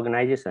youth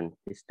organization.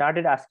 He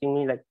started asking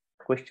me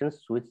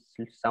questions which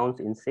sounds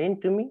insane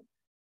to me.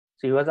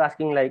 So he was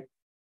asking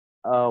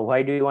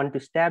why do you want to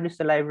establish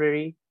a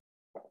library?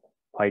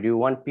 Why do you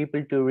want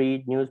people to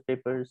read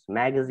newspapers,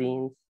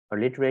 magazines, or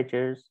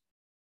literatures?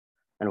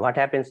 And what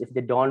happens if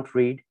they don't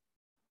read?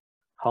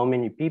 How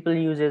many people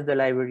uses the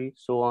library,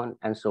 so on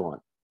and so on.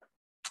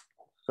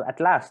 So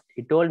at last,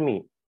 he told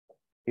me,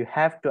 you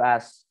have to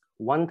ask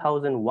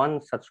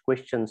 1001 such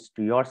questions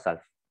to yourself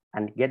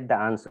and get the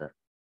answer.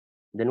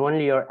 Then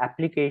only your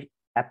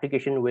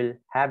application will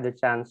have the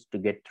chance to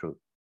get through.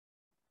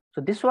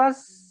 So this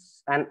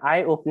was an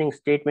eye-opening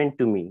statement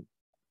to me,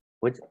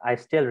 which I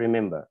still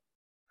remember.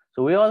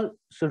 So we all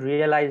should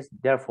realize,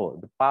 therefore,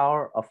 the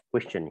power of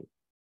questioning.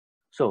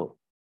 So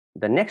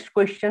the next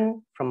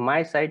question from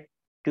my side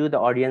to the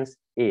audience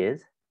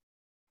is,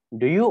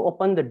 do you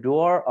open the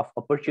door of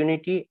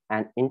opportunity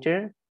and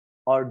enter,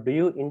 or do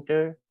you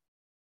enter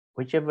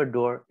whichever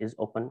door is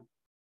open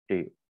to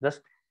you?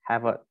 Just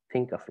have a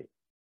think of it.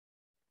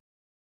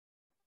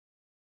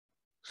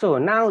 So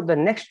now the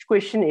next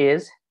question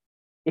is,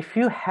 if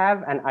you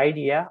have an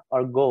idea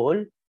or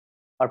goal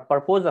or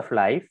purpose of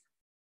life,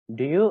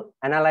 do you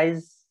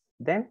analyze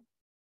them?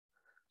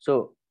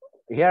 So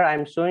here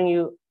I'm showing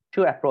you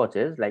two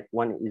approaches,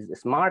 one is a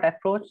SMART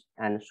approach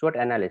and SWOT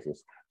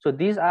analysis. So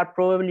these are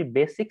probably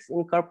basics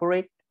in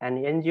corporate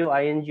and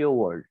NGO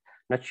world.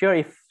 Not sure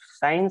if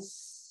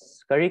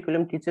science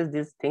curriculum teaches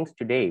these things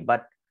today,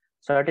 but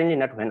certainly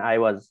not when I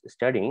was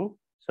studying.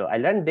 So I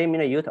learned them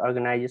in a youth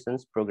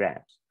organizations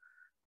programs.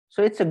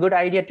 So it's a good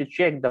idea to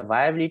check the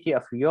viability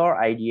of your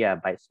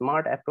idea by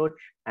SMART approach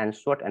and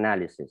SWOT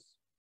analysis.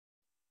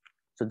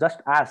 So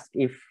just ask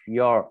if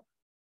your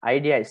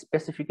idea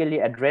specifically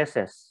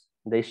addresses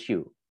the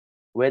issue,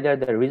 whether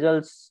the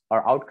results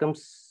or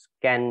outcomes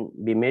can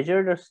be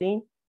measured or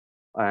seen.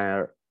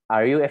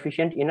 Are you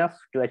efficient enough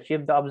to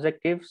achieve the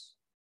objectives?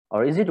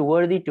 Or is it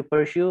worthy to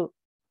pursue?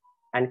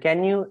 And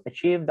can you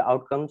achieve the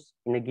outcomes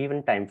in a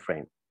given time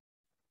frame?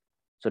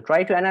 So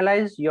try to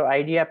analyze your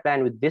idea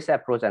plan with this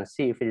approach and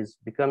see if it is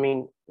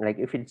becoming,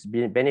 if it's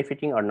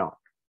benefiting or not.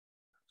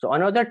 So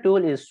another tool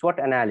is SWOT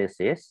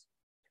analysis,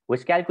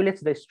 which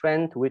calculates the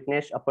strength,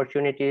 weakness,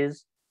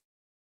 opportunities,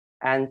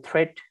 and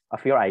threat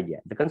of your idea.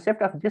 The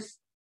concept of this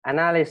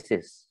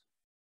analysis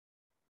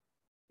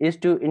is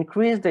to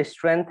increase the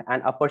strength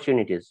and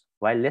opportunities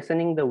while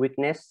lessening the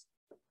weakness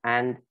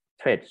and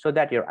threat, so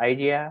that your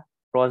idea,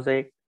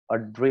 project, or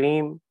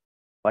dream,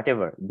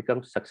 whatever,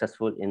 becomes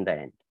successful in the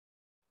end.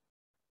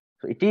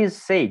 So it is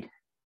said,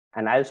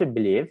 and I also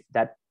believe,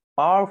 that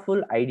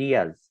powerful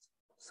ideas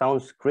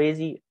sounds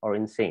crazy or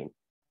insane.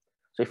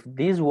 So if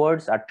these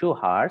words are too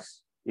harsh,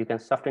 you can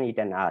soften it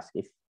and ask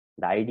if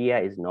the idea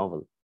is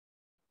novel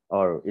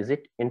or is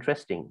it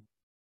interesting.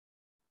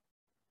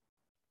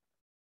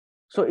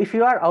 So if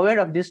you are aware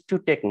of these two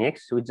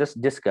techniques we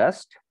just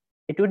discussed,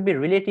 it would be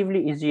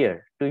relatively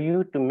easier to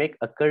you to make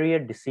a career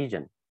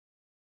decision.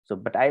 So,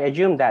 but I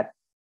assume that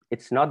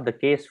it's not the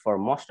case for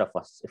most of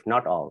us, if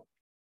not all.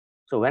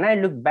 So when I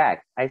look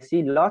back, I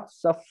see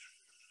lots of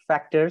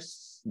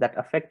factors that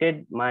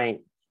affected my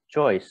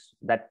choice,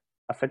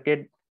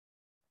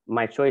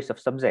 of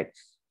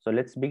subjects. So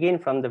let's begin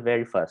from the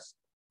very first,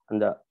 on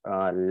the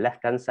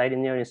left-hand side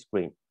in your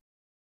screen.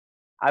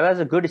 I was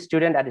a good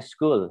student at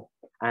school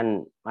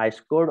and I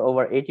scored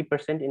over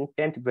 80% in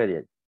 10th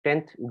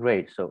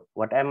grade. So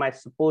what am I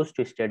supposed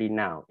to study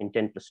now in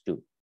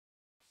 10+2?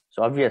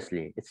 So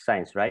obviously it's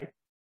science, right?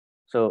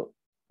 So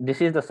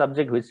this is the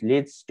subject which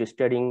leads to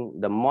studying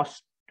the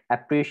most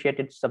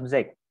appreciated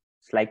subjects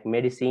like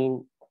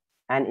medicine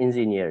and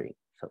engineering.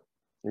 So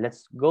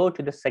let's go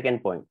to the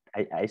second point.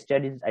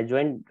 I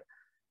joined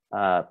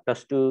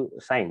 +2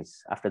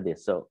 science after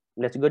this. So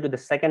let's go to the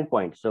second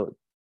point. So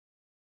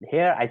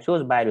here I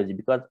chose biology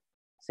because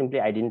simply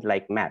I didn't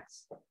like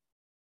maths.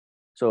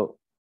 So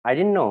I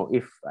didn't know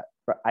if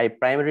I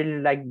primarily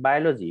liked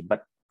biology,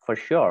 but for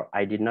sure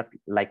I did not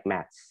like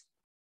maths.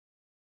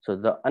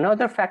 So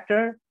another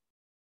factor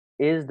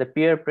is the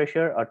peer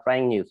pressure or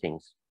trying new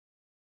things.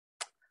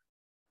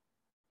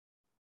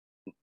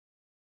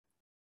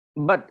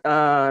 But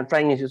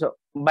trying new things. So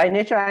by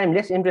nature I am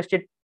less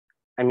interested.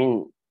 I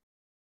mean,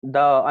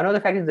 another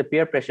factor is the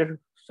peer pressure.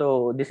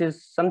 So this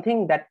is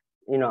something that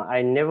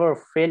I never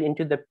fell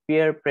into the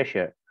peer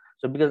pressure.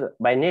 So because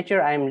by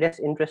nature I am less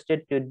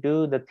interested to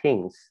do the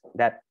things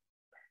that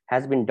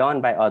has been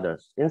done by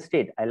others.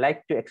 Instead, I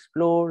like to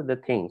explore the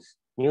things,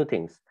 new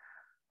things.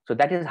 So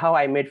that is how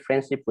I made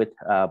friendship with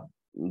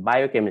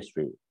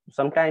biochemistry.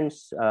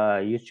 Sometimes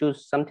you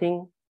choose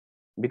something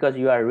because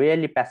you are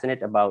really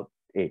passionate about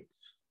it.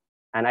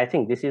 And I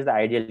think this is the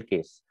ideal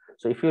case.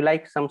 So if you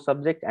like some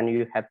subject and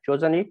you have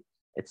chosen it,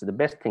 it's the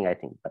best thing, I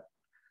think, but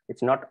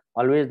it's not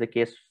always the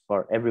case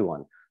for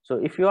everyone. So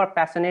if you are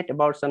passionate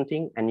about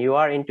something and you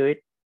are into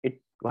it,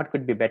 what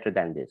could be better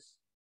than this?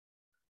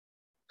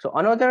 So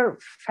another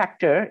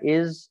factor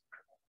is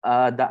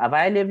the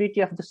availability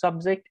of the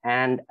subject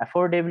and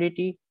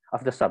affordability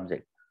of the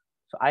subject.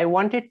 So I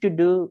wanted to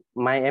do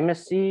my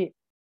MSc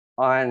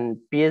and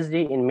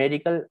PhD in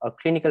medical or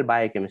clinical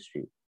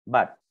biochemistry,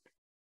 but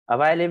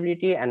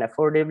availability and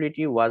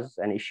affordability was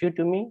an issue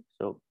to me.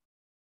 So,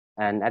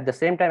 and at the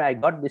same time, I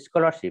got the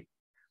scholarship,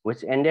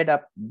 which ended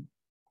up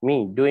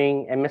me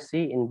doing MSc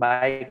in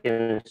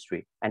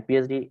biochemistry and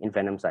PhD in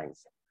venom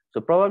science.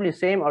 So probably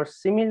same or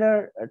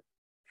similar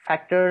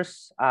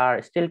factors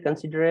are still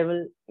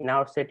considerable in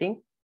our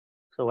setting.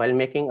 So while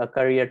making a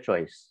career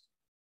choice.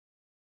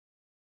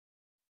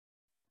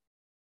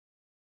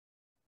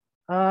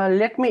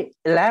 Let me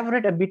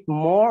elaborate a bit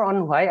more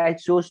on why I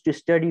chose to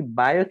study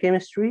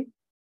biochemistry.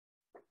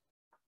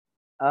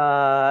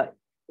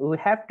 We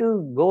have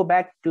to go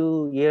back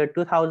to year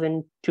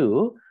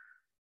 2002.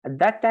 At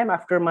that time,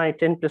 after my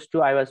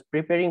 10+2, I was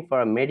preparing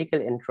for a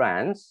medical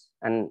entrance,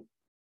 and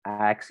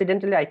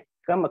accidentally I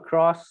come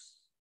across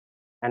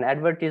an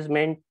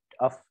advertisement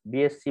of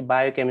BSc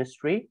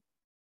biochemistry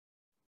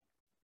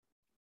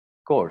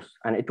course,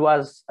 and it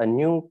was a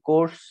new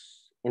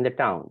course in the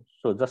town,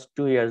 so just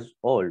 2 years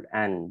old,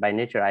 and by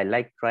nature I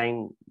like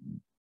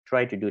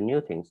try to do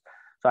new things.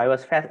 So I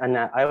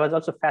was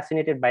also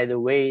fascinated by the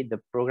way the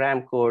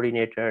program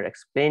coordinator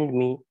explained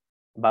me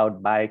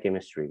about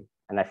biochemistry,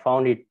 and I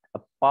found it a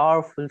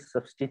powerful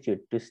substitute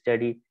to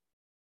studying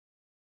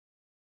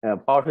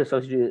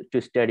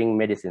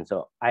medicine.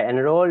 So I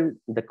enrolled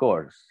the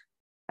course,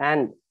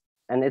 and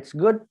it's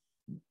good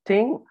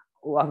thing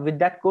with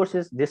that course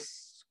is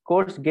this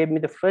course gave me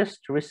the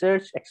first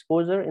research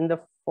exposure in the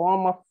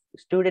form of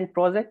student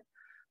project,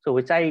 so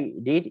which I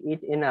did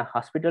it in a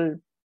hospital,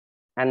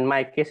 and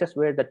my cases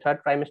were the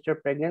 3rd trimester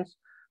pregnancy.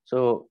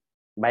 So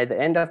by the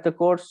end of the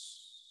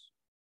course,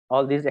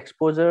 all these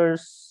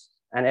exposures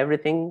and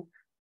everything,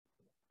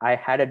 I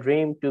had a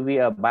dream to be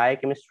a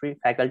biochemistry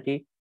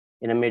faculty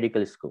in a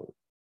medical school.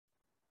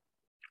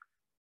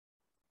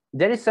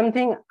 There is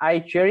something I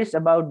cherish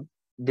about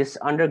this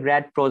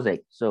undergrad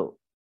project. So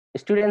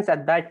students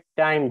at that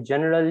time,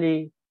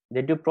 generally,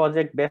 they do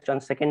project based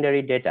on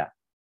secondary data.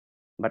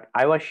 But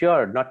I was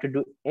sure not to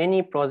do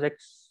any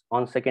projects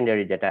on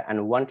secondary data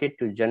and wanted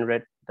to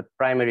generate the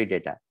primary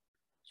data.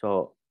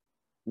 So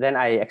then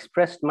I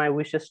expressed my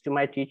wishes to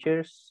my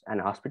teachers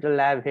and hospital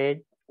lab head.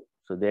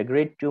 So they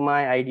agreed to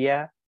my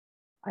idea.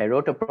 I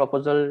wrote a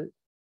proposal,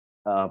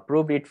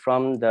 proved it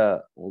from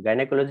the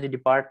gynecology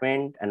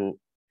department and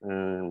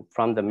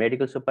from the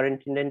medical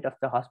superintendent of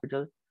the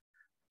hospital.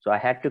 So I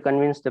had to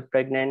convince the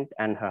pregnant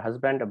and her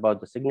husband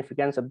about the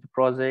significance of the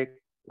project,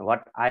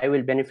 what I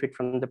will benefit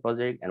from the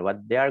project and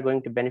what they are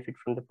going to benefit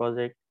from the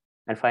project,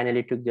 and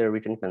finally took their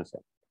written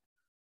consent.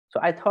 So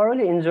I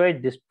thoroughly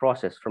enjoyed this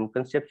process from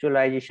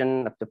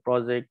conceptualization of the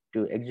project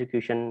to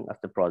execution of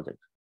the project.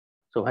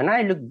 So when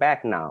I look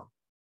back now,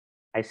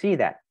 I see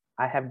that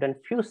I have done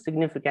few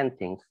significant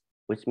things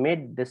which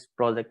made this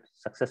project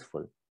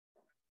successful.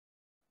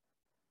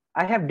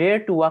 I have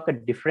dared to walk a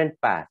different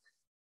path.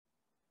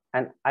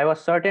 And I was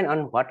certain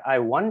on what I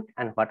want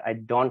and what I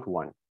don't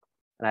want.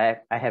 And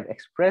I have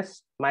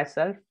expressed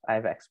myself, I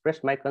have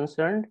expressed my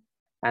concern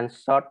and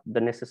sought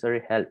the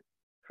necessary help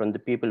from the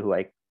people who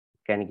I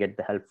can get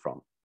the help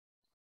from.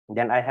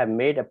 Then I have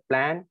made a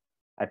plan,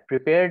 I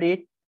prepared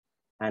it,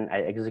 and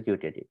I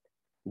executed it.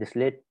 This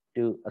led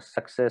to a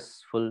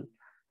successful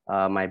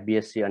my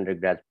BSc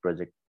undergrad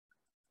project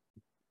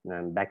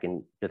back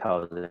in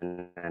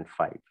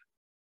 2005.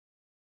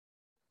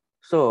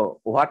 So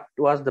what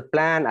was the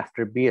plan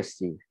after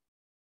BSc?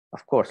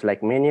 Of course,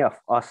 like many of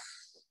us,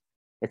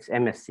 it's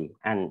MSc.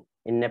 And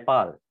in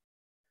Nepal,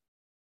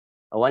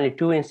 only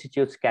 2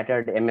 institutes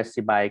catered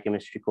MSc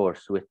biochemistry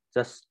course with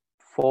just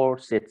 4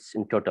 seats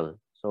in total.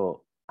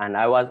 So, and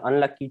I was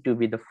unlucky to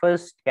be the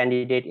first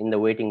candidate in the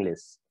waiting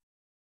list.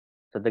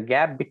 So the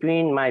gap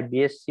between my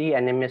BSc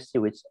and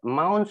MSc, which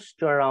amounts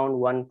to around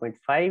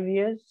 1.5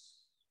 years,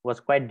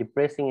 was quite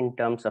depressing in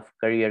terms of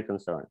career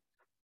concern.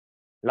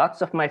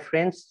 Lots of my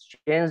friends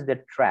changed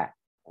their track.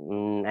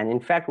 And in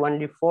fact,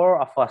 only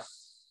 4 of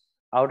us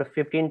out of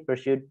 15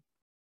 pursued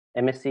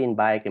MSc in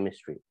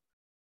biochemistry.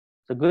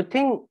 The good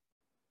thing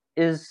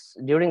is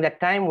during that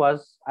time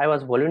was I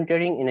was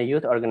volunteering in a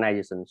youth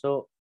organization.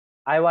 So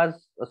I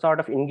was sort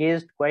of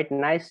engaged quite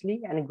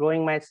nicely and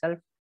growing myself.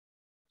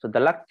 So the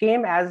luck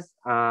came as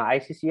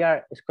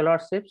ICCR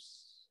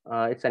scholarships.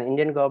 It's an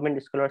Indian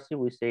government scholarship.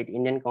 We say it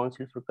Indian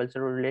Council for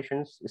Cultural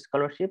Relations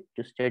scholarship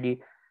to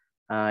study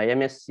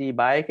MSc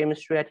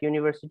biochemistry at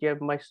University of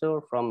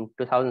Mysuru from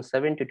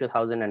 2007 to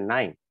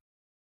 2009.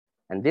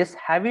 And this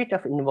habit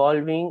of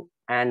involving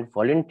and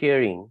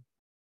volunteering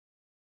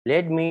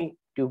led me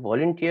to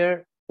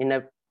volunteer in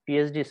a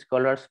PhD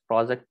scholars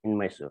project in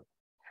Mysuru.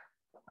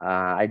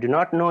 I do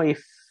not know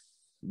if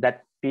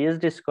that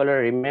PhD scholar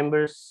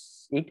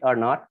remembers it or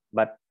not,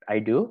 but I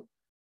do.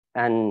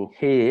 And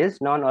he is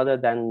none other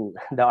than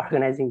the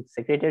organizing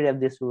secretary of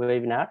this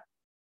webinar,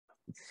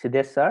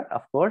 Siddhesh sir,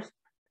 of course.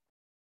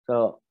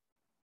 So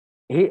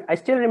I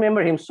still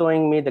remember him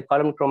showing me the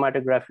column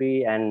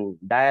chromatography and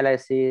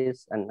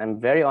dialysis, and I'm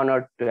very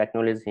honored to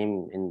acknowledge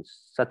him in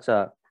such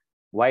a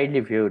widely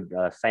viewed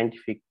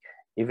scientific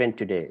event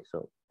today.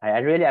 So I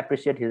really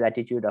appreciate his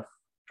attitude of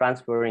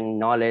transferring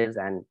knowledge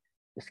and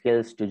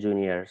skills to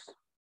juniors.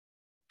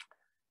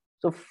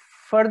 So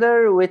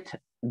further, with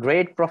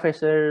great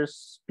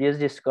professors,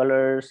 PhD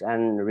scholars,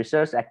 and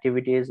research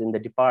activities in the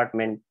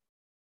department,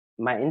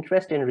 my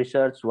interest in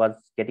research was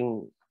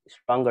getting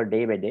stronger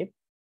day by day.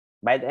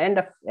 By the end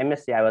of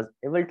MSc, I was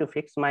able to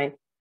fix my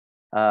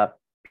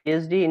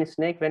PhD in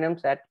snake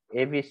venoms at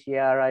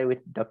AVCRI with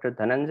Dr.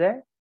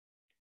 Dhananjay,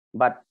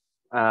 but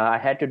I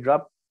had to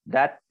drop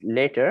that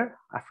later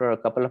after a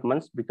couple of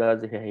months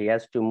because he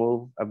has to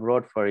move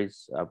abroad for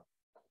his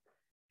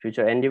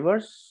future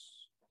endeavors.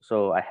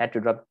 So I had to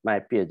drop my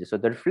PhD. So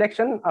the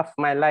reflection of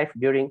my life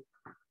during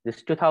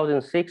this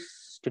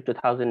 2006 to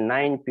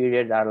 2009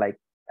 period are like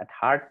at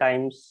hard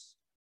times.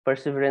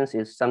 Perseverance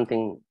is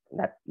something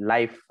that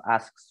life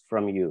asks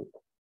from you.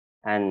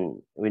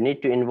 And we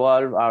need to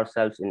involve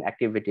ourselves in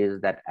activities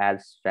that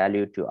adds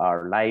value to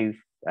our life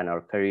and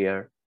our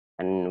career.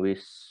 And we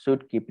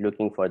should keep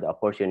looking for the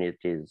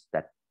opportunities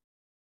that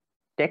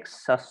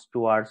takes us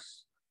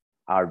towards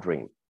our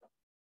dream.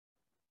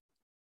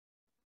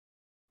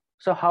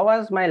 So how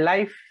was my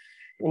life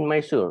in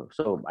Mysuru?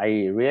 So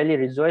I really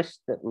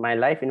rejoiced that my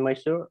life in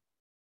Mysuru,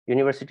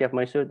 University of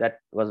Mysuru, that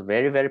was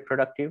very, very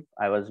productive.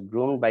 I was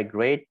groomed by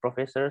great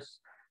professors,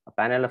 a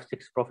panel of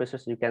 6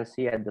 professors you can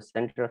see at the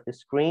center of the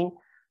screen.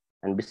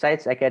 And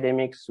besides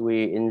academics,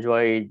 we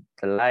enjoyed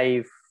the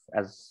life,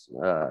 as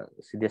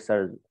Siddhesh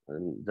sir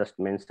just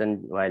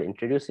mentioned while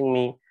introducing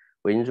me.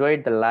 We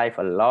enjoyed the life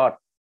a lot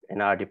in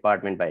our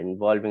department by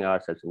involving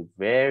ourselves in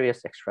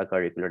various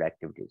extracurricular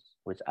activities,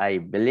 which I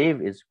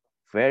believe is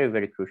very,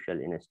 very crucial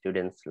in a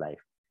student's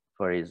life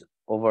for his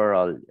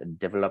overall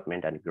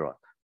development and growth.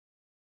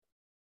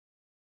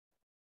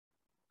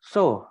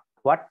 So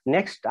what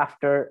next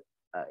after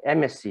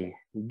MSc?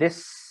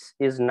 This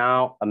is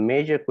now a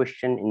major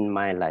question in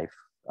my life.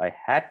 I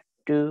had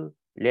to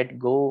let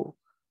go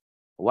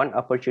one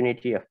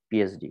opportunity of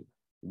PhD,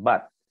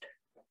 but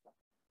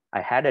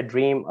I had a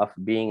dream of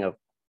being a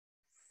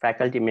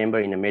faculty member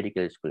in a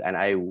medical school, and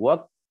I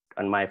worked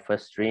on my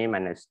first dream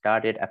and I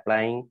started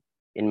applying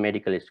in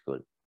medical school.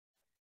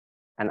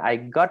 And I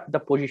got the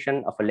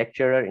position of a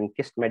lecturer in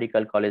KIST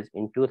Medical College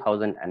in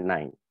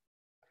 2009.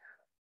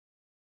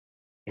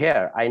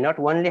 Here, I not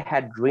only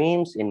had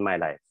dreams in my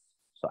life,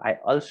 so I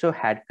also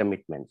had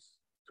commitments.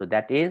 So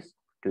that is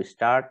to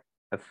start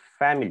a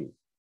family,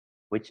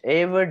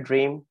 whichever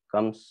dream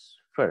comes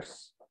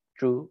first,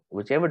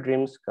 whichever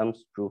dreams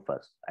comes true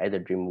first, either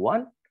dream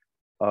 1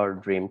 or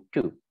dream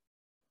 2.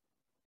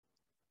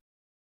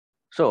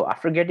 So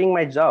after getting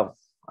my job,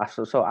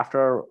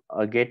 after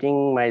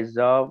getting my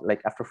job,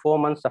 like after 4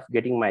 months of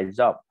getting my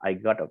job, I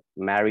got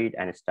married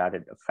and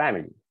started a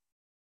family.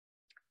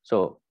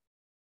 So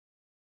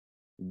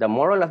the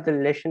moral of the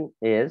lesson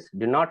is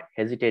do not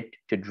hesitate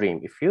to dream.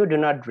 If you do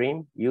not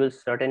dream, you will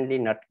certainly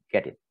not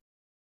get it.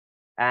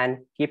 and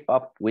keep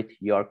up with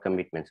your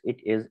commitments. It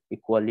is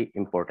equally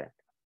important.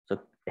 So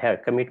here,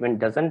 commitment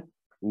doesn't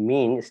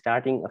mean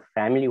starting a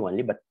family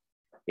only, but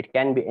it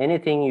can be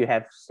anything you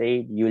have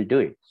said you'll do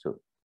it. So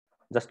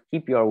just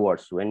keep your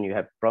words. When you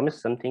have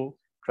promised something,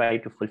 try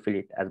to fulfill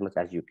it as much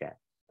as you can.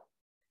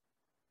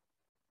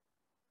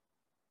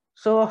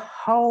 So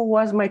how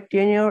was my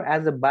tenure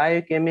as a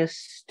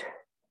biochemist,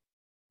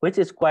 which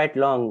is quite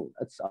long?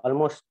 It's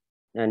almost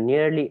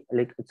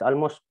it's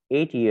almost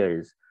 8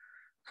 years.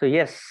 So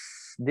yes,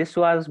 this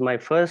was my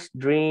first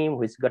dream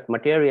which got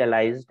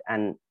materialized,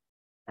 and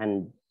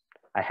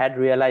I had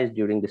realized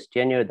during this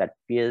tenure that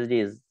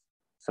PhD is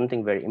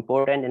something very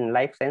important in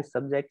life science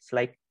subjects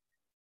like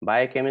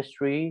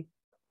biochemistry.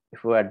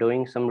 If we are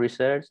doing some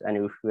research and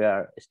if we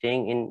are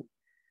staying in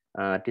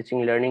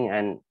teaching, learning,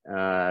 and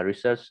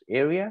research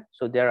area.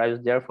 So I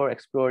was therefore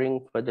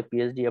exploring for the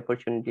PhD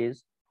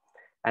opportunities,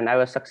 and I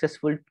was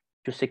successful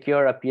to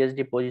secure a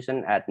PhD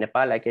position at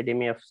Nepal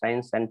Academy of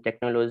Science and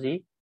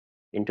Technology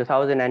in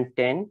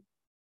 2010,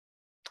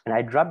 and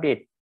I dropped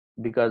it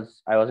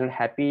because I wasn't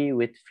happy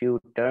with few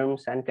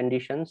terms and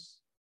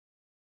conditions.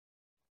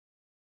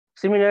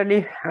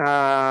 Similarly,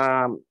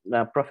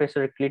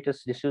 Professor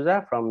Cletus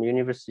D'Souza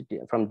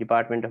from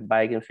Department of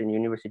Biochemistry in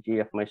University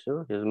of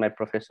Mysuru, he was my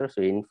professor.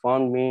 So he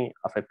informed me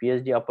of a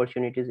PhD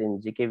opportunities in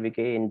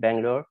GKVK in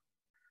Bangalore.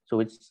 So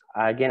which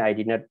again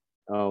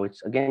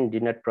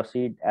did not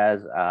proceed,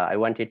 as I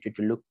wanted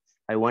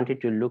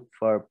to look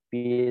for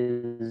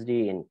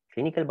PhD in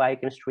clinical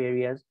biochemistry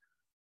areas.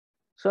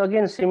 So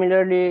again,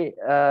 similarly,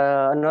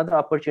 another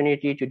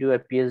opportunity to do a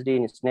PhD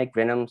in snake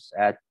venoms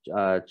at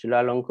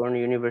Chulalongkorn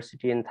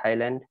University in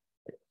Thailand,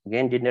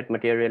 again, did not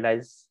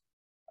materialize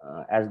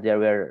as there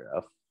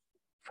were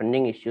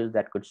funding issues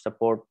that could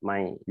support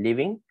my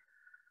living.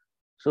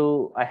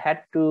 So I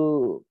had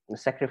to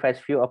sacrifice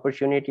few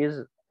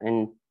opportunities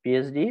in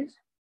PhDs.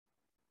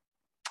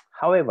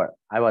 However,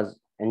 I was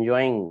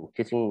enjoying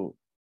teaching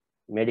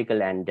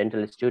medical and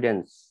dental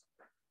students.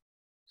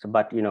 So,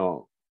 but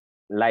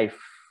life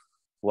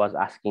was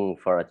asking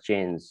for a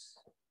change.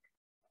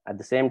 At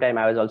the same time,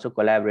 I was also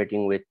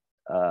collaborating with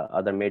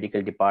other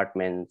medical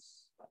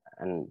departments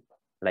and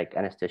like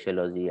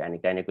anesthesiology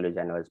and gynecology,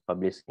 and I was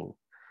publishing.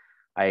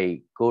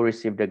 I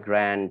co-received a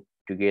grant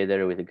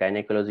together with the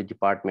gynecology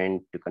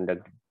department to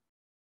conduct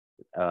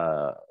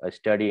a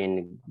study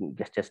in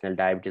gestational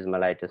diabetes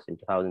mellitus in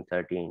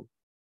 2013.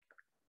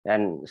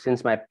 And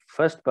since my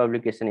first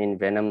publication in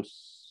venoms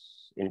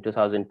in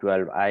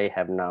 2012, I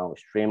have now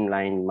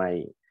streamlined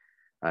my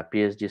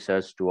PhD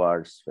search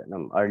towards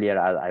venom. Earlier,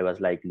 I was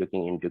like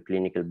looking into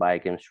clinical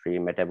biochemistry,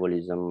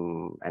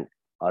 metabolism, and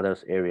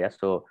others areas.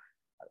 So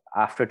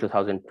after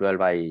 2012,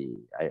 I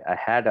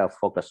had a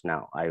focus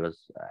now. I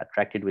was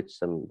attracted with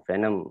some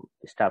venom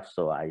stuff,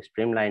 so I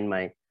streamlined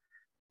my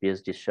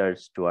PhD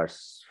search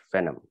towards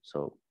venom.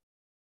 So,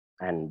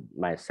 and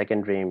my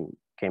second dream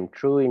came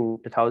true in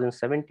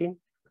 2017,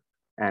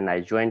 and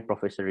I joined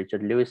Professor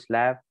Richard Lewis'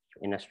 lab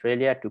in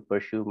Australia to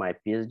pursue my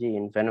PhD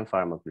in venom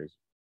pharmacology.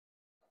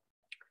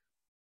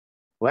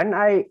 When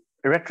I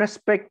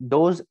retrospect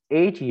those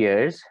 8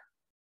 years,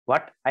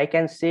 what I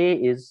can say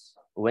is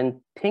when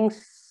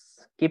things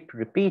keep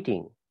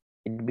repeating,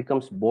 it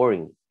becomes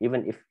boring,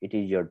 even if it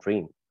is your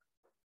dream.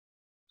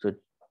 So,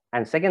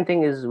 and second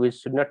thing is we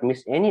should not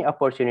miss any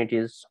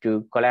opportunities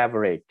to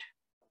collaborate,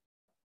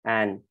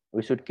 and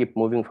we should keep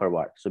moving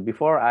forward. So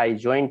before I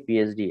joined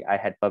PhD, I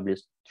had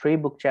published 3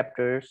 book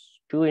chapters,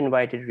 2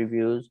 invited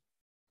reviews,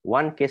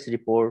 1 case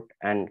report,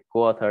 and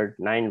co-authored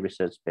 9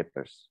 research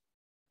papers.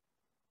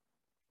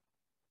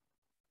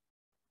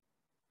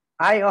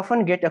 I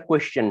often get a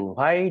question,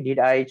 why did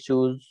I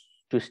choose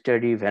to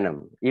study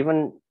venom?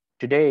 Even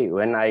today,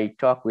 when I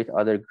talk with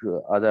other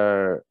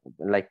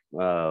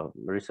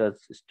research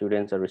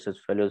students or research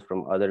fellows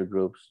from other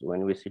groups,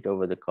 when we sit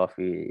over the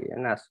coffee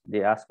and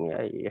they ask me,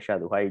 hey,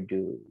 Yashad, why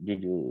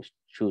did you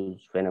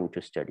choose venom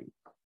to study?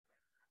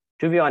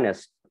 To be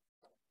honest,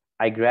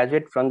 I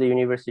graduated from the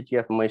University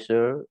of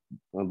Mysuru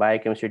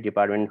biochemistry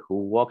department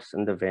who works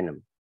on the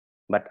venom,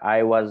 but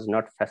I was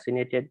not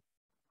fascinated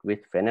with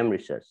venom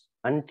research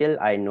until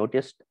I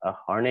noticed a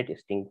hornet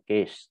sting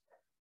case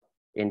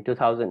in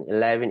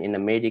 2011 in a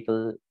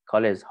medical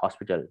college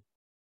hospital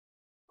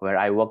where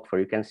I worked for.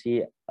 You can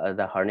see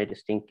the hornet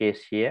sting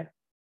case here.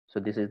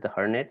 So this is the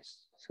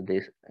hornets. So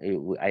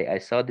I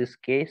saw this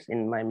case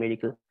in my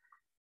medical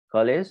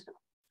college.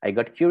 I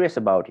got curious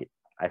about it.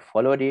 I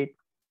followed it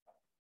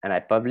and I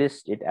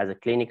published it as a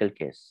clinical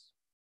case.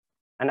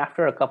 And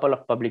after a couple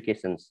of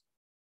publications,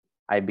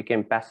 I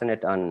became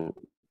passionate on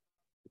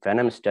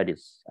venom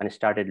studies and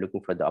started looking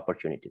for the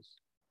opportunities.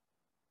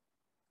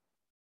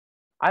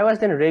 I was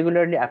then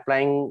regularly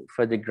applying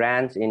for the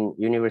grants in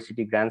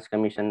University Grants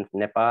Commission of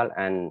Nepal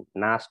and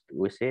NAST.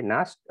 We say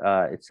NAST,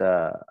 it's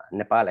a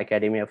Nepal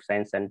Academy of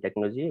Science and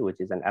Technology, which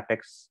is an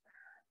apex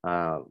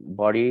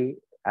body,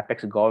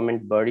 apex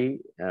government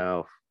body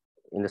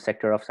in the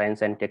sector of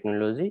science and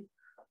technology.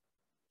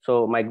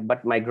 So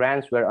my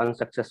grants were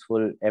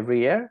unsuccessful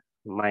every year.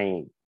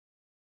 My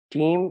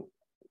team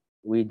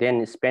we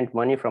then spent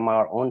money from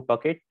our own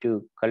pocket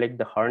to collect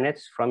the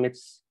hornets from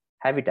its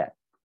habitat.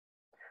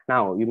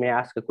 Now, you may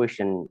ask a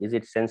question, is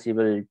it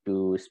sensible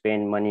to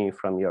spend money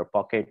from your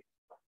pocket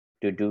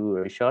to do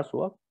research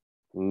work?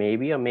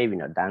 Maybe or maybe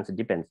not, the answer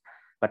depends.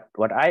 But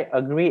what I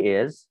agree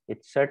is,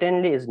 it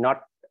certainly is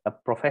not a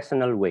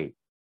professional way.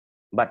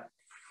 But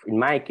in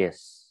my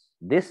case,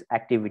 this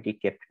activity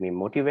kept me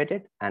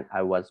motivated and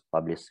I was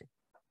publishing.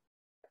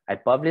 I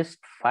published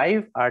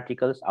 5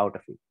 articles out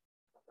of it.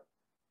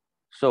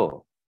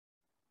 So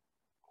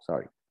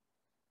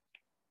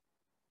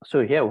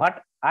here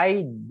what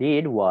I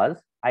did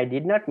was, I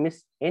did not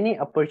miss any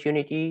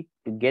opportunity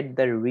to get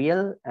the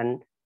real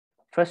and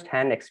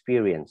first-hand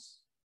experience.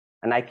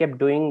 And I kept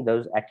doing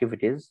those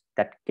activities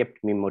that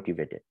kept me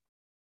motivated.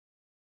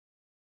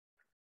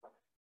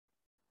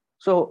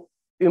 So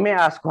you may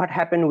ask, what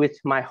happened with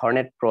my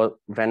hornet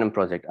venom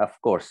project? Of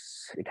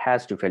course, it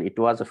has to fail. It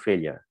was a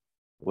failure.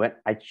 When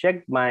I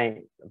checked my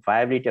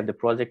viability of the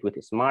project with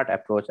a smart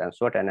approach and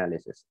SWOT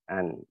analysis,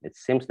 and it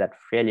seems that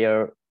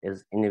failure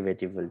is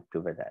inevitable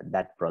to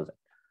that project.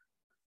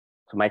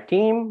 So my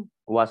team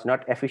was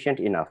not efficient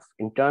enough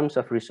in terms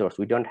of resource.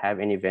 We don't have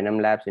any venom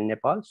labs in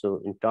Nepal.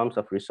 So in terms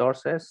of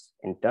resources,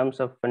 in terms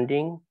of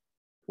funding,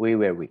 we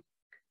were weak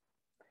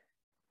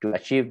to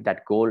achieve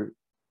that goal,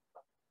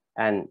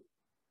 and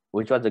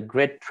which was a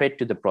great threat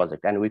to the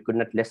project, and we could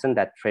not lessen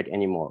that threat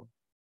anymore.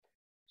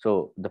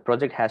 So the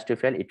project has to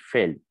fail. It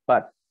failed,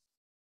 but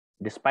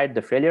despite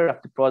the failure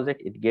of the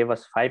project, it gave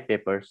us 5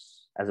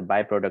 papers as a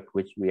byproduct,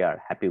 which we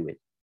are happy with,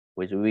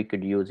 which we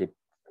could use it,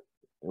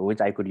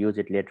 which I could use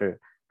it later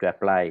to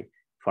apply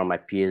for my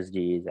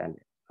PhDs and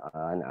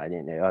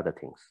other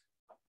things.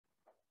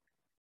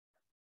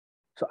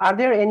 So are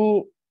there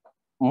any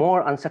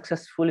more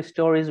unsuccessful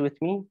stories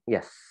with me?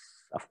 Yes,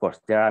 of course,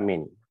 there are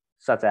many,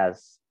 such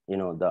as,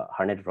 the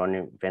hornet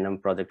venom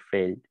project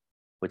failed,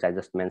 which I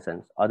just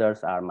mentioned.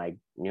 Others are my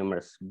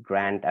numerous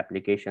grant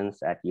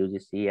applications at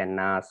UGC and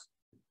NAS,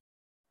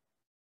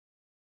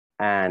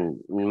 and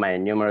my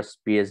numerous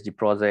PhD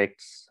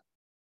projects,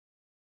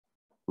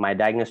 my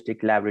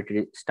diagnostic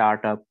laboratory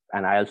startup,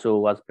 and I also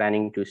was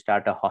planning to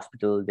start a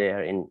hospital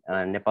there in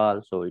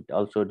Nepal, so it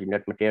also did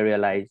not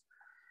materialize.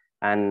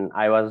 And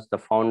I was the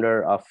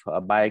founder of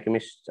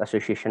Biochemists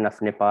Association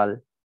of Nepal.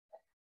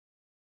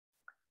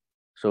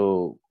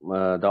 So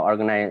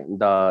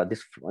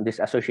this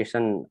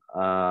association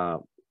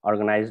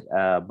organized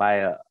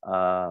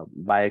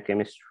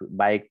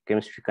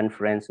biochemistry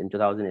conference in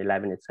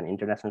 2011. It's an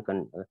international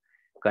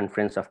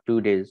conference of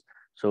 2 days.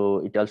 So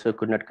it also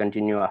could not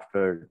continue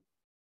after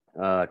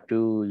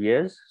 2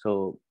 years.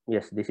 So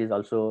yes, this is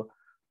also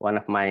one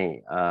of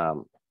my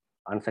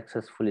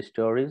unsuccessful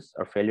stories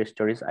or failure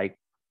stories, I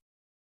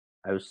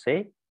would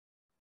say.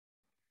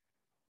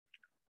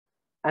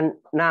 And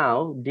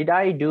now, did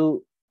I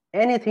do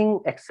anything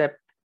except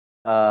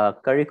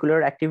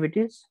curricular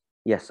activities?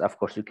 Yes, of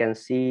course. You can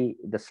see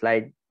the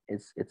slide.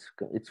 It's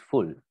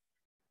full.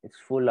 It's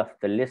full of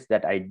the list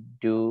that I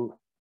do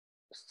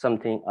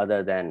something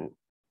other than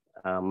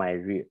my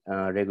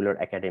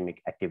regular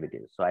academic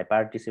activities. So I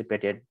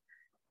participated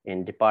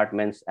in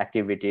departments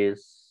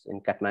activities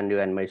in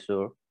Kathmandu and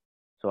Mysuru.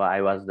 So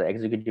I was the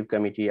executive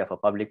committee of a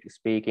public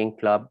speaking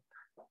club.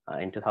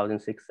 In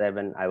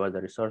 2006-07, I was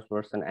the resource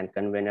person and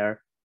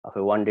convener of a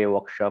 1-day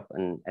workshop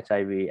on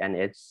HIV and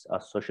AIDS,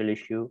 a social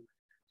issue.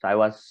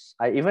 So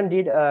I even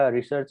did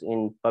research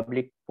in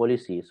public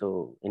policy.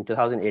 So in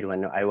 2008,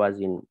 when I was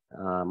in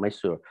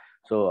Mysuru,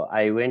 so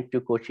I went to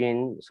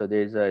Cochin. So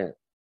there's a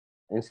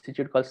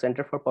institute called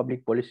Center for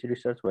Public Policy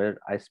Research, where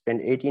I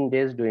spent 18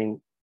 days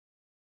doing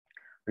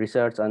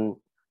research on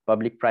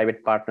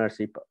public-private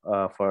partnership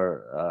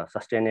for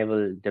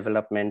sustainable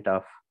development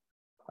of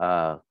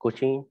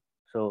Cochin.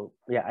 So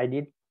yeah, I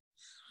did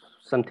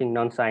something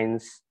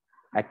non-science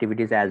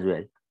activities as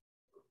well.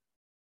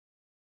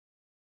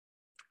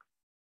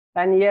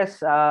 And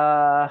yes,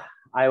 I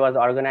was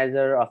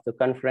organizer of the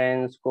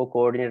conference,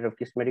 co-coordinator of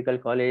KISS Medical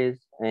College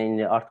in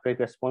the earthquake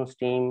response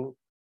team,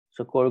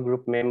 so core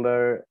group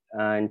member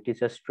and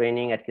teachers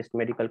training at KISS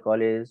Medical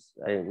College,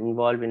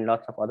 involved in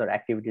lots of other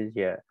activities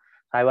here.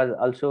 I was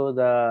also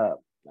the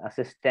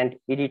assistant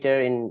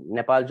editor in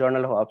Nepal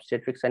Journal of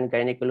Obstetrics and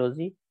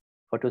Gynecology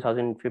for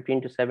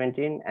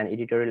 2015-17, and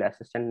editorial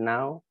assistant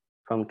now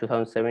from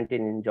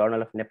 2017 in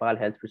Journal of Nepal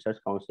Health Research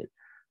Council.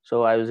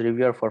 So I was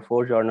reviewer for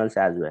 4 journals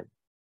as well.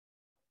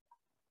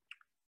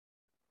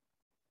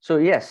 So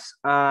yes,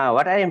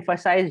 what I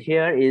emphasize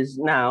here is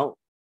now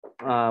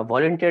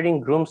volunteering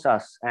grooms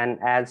us and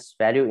adds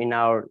value in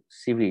our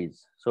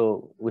CVs.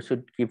 So we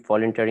should keep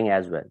volunteering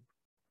as well.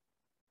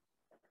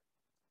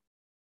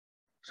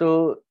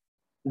 So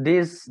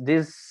this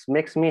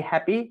makes me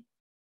happy.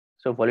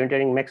 So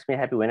volunteering makes me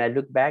happy when I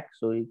look back.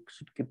 So you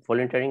should keep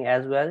volunteering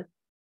as well.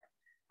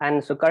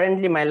 And so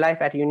currently my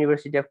life at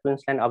University of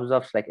Queensland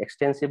observes like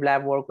extensive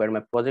lab work where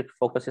my project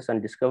focuses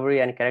on discovery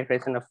and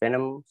characterization of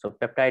venom. So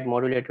peptide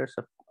modulators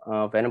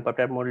of venom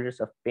peptide modulators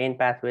of pain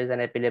pathways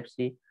and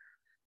epilepsy.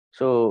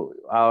 So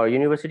our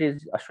university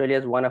is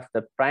Australia's one of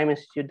the prime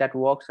institute that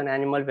works on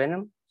animal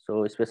venom.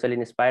 So especially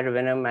in spider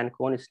venom and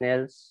cone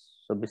snails.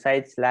 So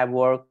besides lab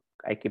work,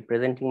 I keep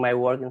presenting my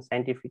work in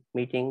scientific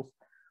meetings,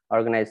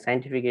 organize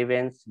scientific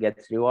events, get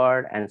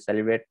reward, and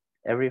celebrate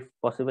every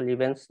possible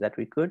events that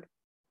we could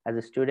as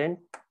a student.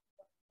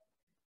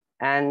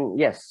 And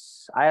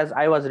yes, as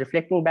I was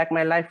reflecting back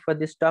my life for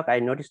this talk, I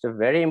noticed a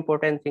very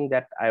important thing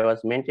that I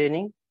was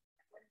maintaining.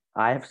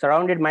 I have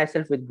surrounded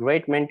myself with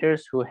great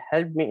mentors who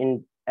helped me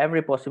in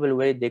every possible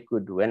way they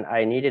could when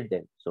I needed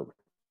them. So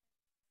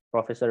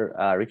Professor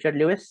Richard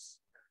Lewis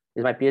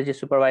is my PhD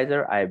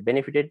supervisor. I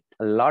benefited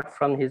a lot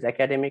from his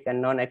academic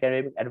and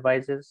non-academic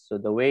advices. So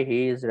the way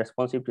he is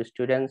responsive to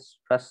students,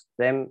 trusts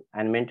them,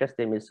 and mentors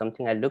them is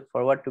something I look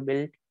forward to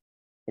build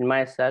in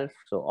myself.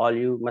 So all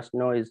you must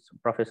know is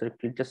Professor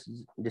Cletus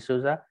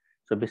D'Souza.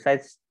 So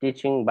besides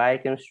teaching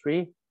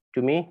biochemistry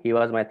to me, he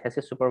was my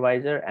thesis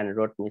supervisor and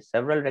wrote me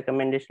several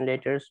recommendation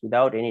letters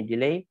without any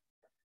delay.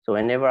 So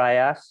whenever I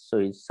asked, so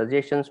his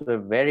suggestions were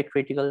very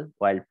critical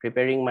while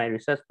preparing my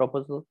research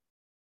proposal.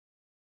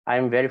 I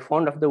am very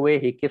fond of the way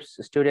he keeps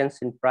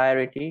students in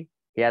priority.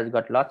 He has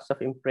got lots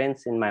of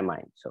imprints in my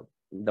mind. So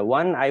the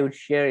one I would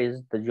share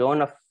is the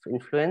zone of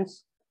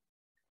influence.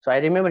 So I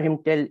remember him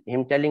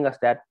telling us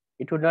that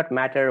it would not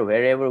matter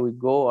wherever we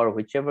go or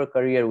whichever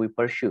career we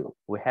pursue,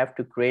 we have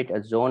to create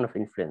a zone of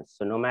influence.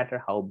 So no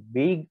matter how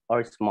big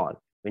or small,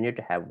 we need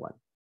to have one.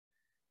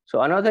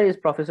 So another is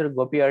Professor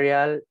Gopi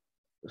Aryal.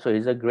 So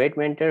he's a great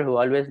mentor who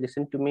always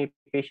listened to me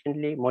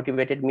patiently,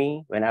 motivated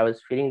me when I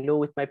was feeling low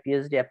with my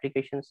PhD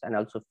applications, and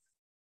also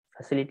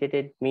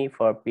facilitated me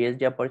for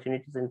PhD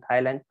opportunities in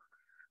Thailand.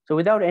 So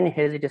without any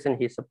hesitation,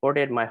 he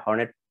supported my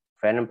Hornet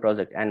Venom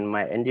project and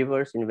my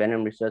endeavors in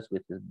venom research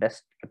with his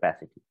best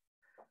capacity.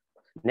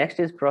 Next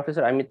is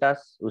Professor Amitas,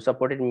 who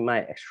supported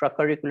my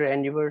extracurricular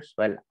endeavors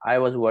while I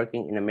was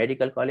working in a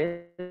medical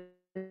college.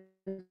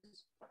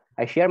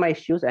 I share my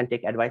issues and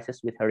take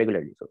advices with her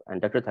regularly. So,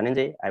 and Dr.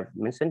 Dhananjay, I've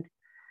mentioned,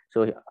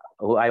 so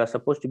who I was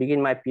supposed to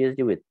begin my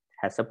PhD with,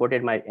 has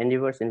supported my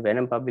endeavors in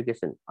venom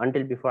publication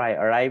until before I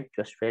arrived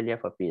to Australia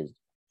for PhD.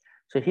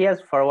 So he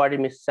has forwarded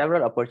me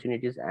several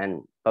opportunities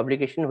and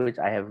publications which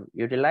I have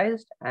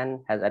utilized and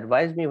has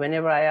advised me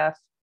whenever I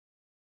ask.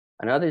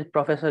 Another is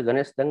Professor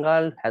Ganesh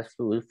Dangal, has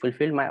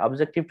fulfilled my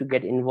objective to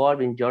get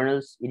involved in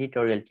journal's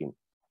editorial team.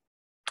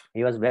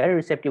 He was very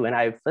receptive when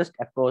I first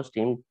approached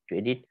him to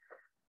edit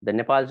the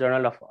Nepal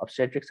Journal of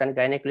Obstetrics and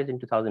Gynecology in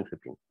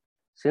 2015.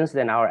 Since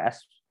then, our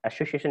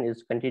association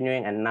is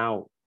continuing, and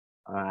now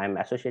I'm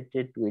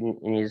associated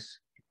in his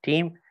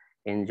team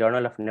in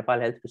Journal of Nepal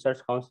Health Research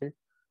Council.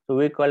 So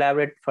we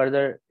collaborate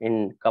further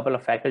in a couple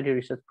of faculty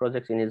research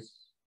projects in his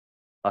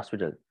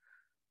hospital.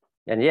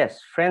 And yes,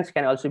 friends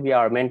can also be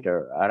our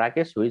mentor.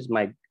 Rakesh, who is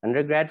my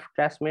undergrad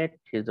classmate,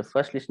 he's the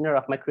first listener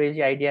of my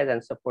crazy ideas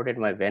and supported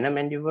my venom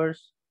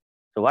endeavors.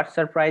 So what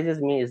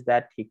surprises me is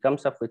that he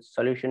comes up with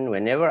solution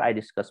whenever I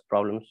discuss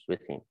problems with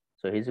him.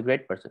 So he's a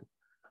great person.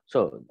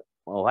 So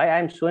why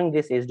I'm showing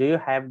this is, do you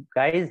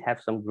guys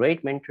have some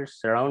great mentors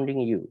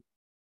surrounding you?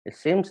 It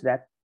seems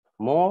that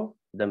more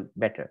the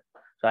better.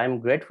 So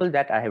I'm grateful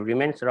that I have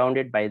remained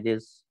surrounded by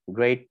these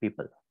great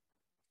people.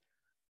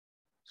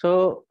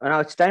 So now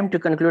it's time to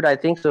conclude, I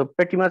think. So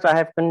pretty much I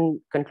have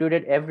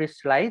concluded every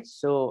slide.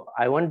 So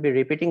I won't be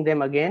repeating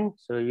them again.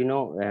 So, you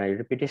know,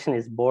 repetition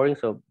is boring.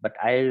 So, but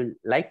I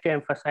like to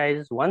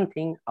emphasize one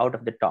thing out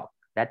of the talk,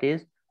 that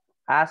is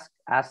ask,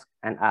 ask,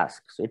 and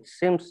ask. So it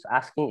seems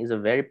asking is a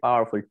very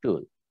powerful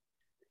tool.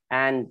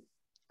 And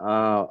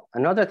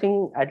another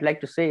thing I'd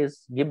like to say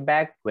is give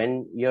back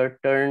when your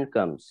turn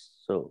comes.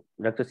 So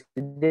Dr.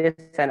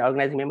 Siddesh and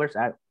organizing members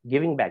are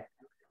giving back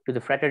to the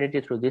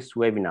fraternity through this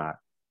webinar.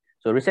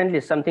 So recently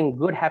something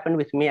good happened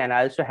with me, and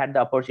I also had the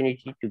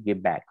opportunity to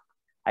give back.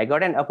 I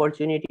got an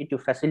opportunity to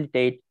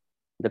facilitate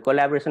the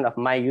collaboration of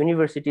my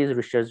university's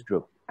research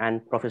group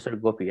and Professor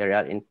Gopi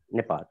Aryal in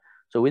Nepal.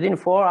 So within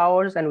 4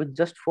 hours and with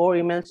just 4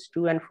 emails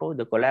to and fro,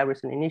 the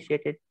collaboration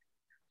initiated,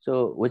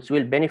 so which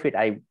will benefit,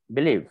 I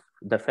believe,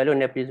 the fellow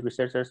Nepalese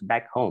researchers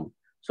back home.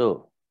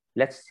 So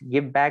let's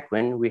give back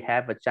when we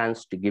have a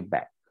chance to give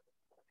back.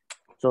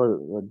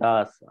 So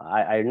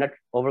I not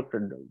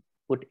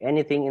put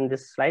anything in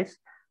this slides.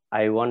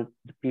 I want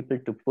the people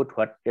to put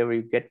whatever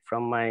you get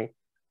from my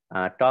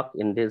talk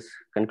in this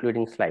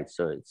concluding slide.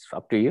 So it's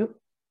up to you.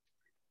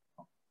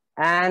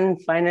 And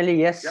finally,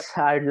 yes, yep.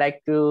 I'd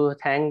like to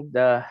thank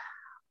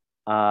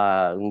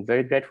I'm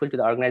very grateful to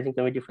the organizing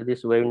committee for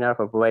this webinar,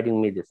 for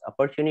providing me this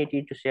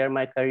opportunity to share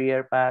my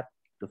career path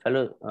to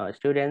fellow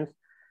students,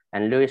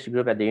 and Lewis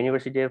Group at the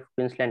University of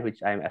Queensland, which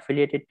I'm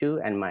affiliated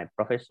to, and my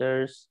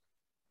professors,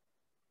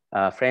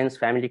 friends,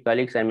 family,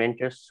 colleagues, and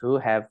mentors who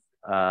have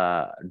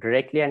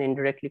directly and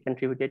indirectly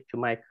contributed to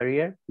my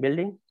career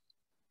building.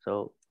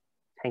 So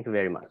thank you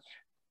very much.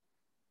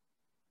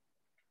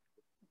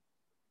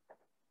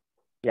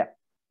 Yeah.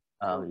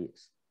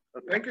 Yes.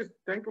 Thank you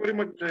very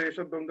much,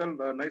 Yashad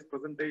Dongal. Nice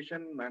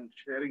presentation and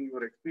sharing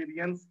your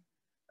experience.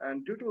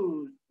 And due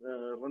to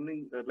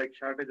running like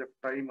shortage of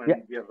time,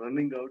 and we are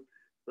running out,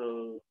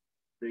 so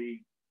the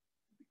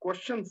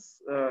questions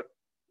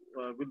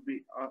will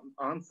be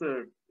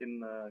answered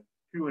in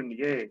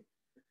Q&A,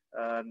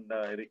 and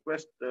I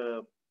request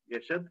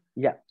Yashad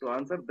to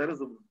answer. There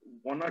is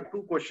one or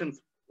two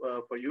questions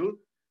for you,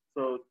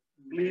 so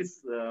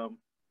please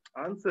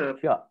answer.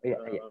 Sure.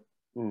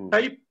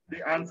 Type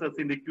the answers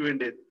in the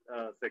Q&A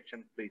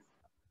section, please.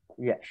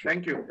 Yeah. Sure.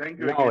 Thank you. Thank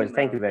you. No again, worries.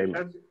 Thank you very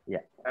much. Yeah.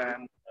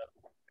 And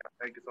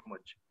thank you so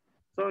much.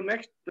 So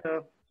next,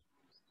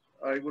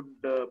 I would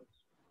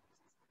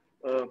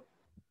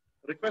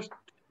request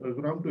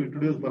Raghuram to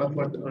introduce Bharat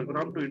Bhatt.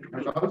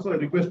 And also I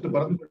request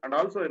Bharat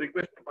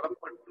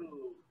Bhatt to.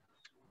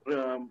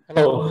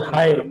 Hello.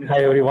 Hi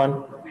everyone.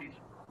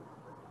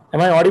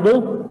 Am I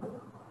audible?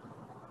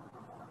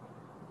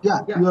 Yeah,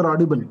 you are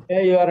audible. Yeah,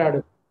 you are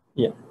audible.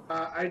 Yeah.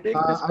 I take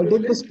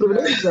this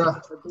privilege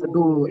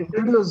to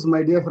introduce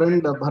my dear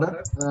friend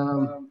Bharat.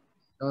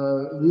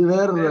 We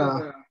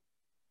were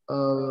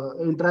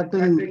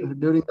interacting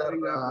during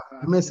our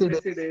MSc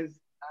days,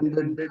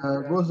 and it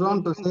goes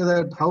on to say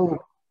that how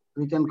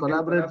we can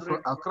collaborate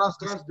across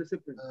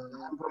disciplines.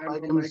 I'm from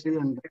biochemistry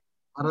and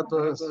Bharat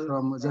was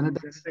from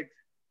genetics.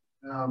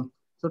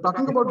 So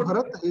talking about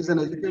Bharat, he's an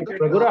educator.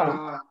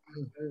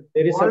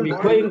 There is some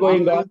echoing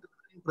going on.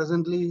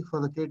 Presently for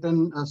the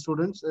K10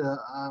 students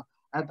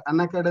at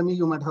Unacademy.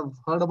 You might have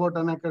heard about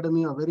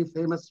Unacademy, a very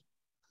famous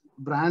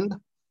brand.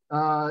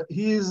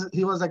 He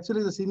was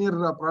actually the senior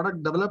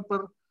product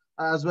developer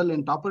as well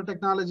in Topper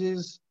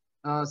Technologies,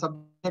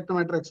 subject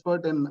matter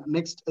expert in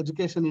Next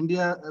Education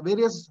India,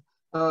 various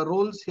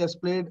roles he has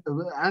played,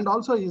 and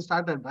also he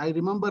started. I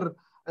remember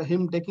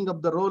him taking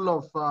up the role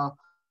of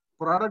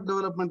product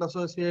development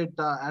associate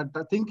at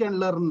Think and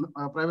Learn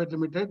Private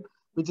Limited,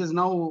 which is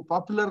now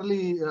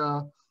popularly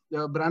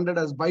branded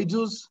as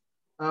Byju's,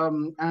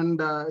 and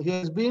he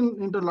has been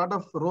into a lot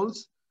of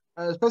roles,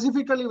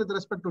 specifically with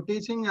respect to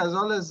teaching as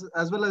well as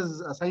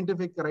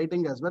scientific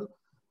writing as well.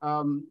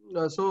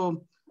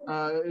 So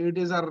it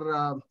is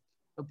our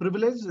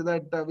privilege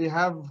that we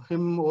have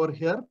him over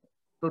here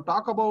to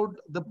talk about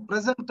the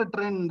present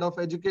trend of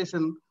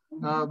education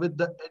with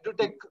the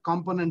edutech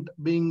component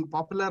being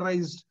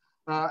popularized,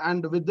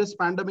 and with this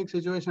pandemic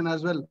situation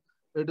as well.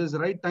 It is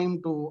right time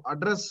to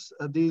address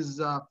these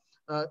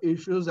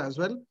issues as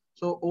well.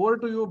 So over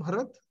to you,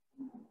 Bharat.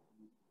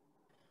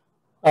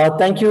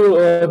 Thank you,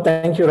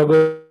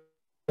 Raghu.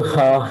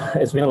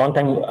 It's been a long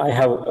time. I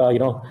have,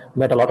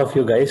 met a lot of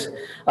you guys.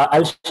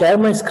 I'll share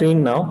my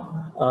screen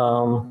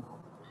now.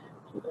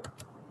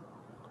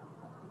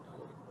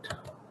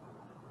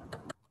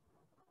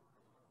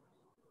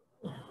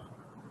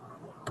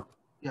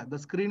 Yeah, the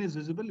screen is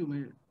visible. You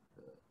may.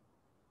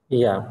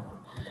 Yeah.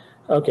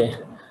 Okay.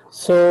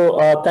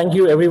 So thank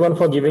you everyone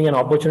for giving an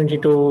opportunity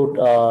to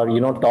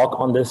talk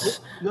on this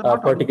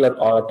particular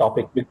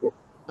topic.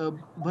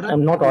 Bharat,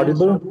 I'm not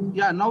audible.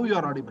 Yeah, now you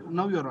are audible.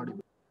 Now you are audible.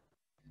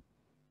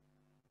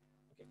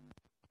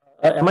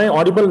 Am I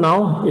audible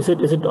now? Is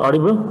it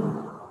audible?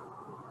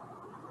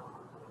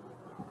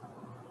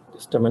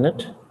 Just a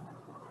minute.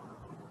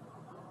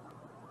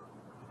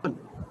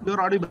 You're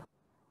audible.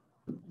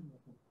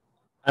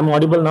 I'm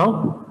audible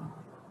now?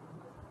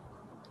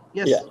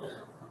 Yes.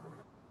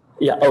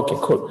 Yeah. Okay,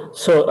 cool.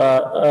 So,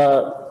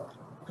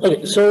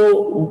 okay.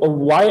 So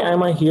why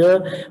am I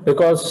here?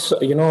 Because,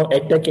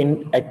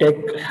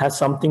 edtech has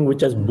something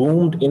which has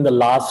boomed in the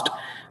last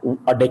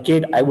a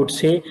decade, I would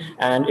say,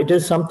 and it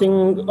is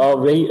something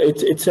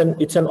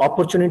it's an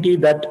opportunity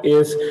that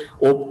is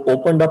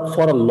opened up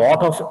for a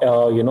lot of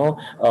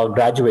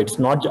graduates.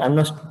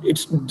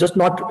 It's just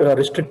not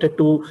restricted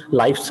to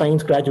life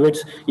science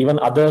graduates. Even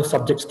other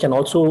subjects can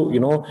also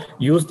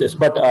use this.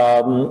 But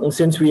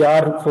since we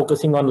are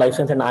focusing on life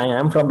science, and I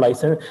am from life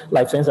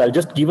science, I'll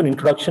just give an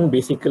introduction.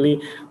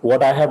 Basically,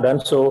 what I have done.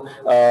 So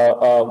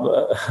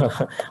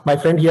my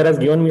friend here has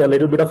given me a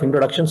little bit of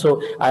introduction. So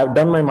I have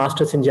done my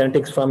master's in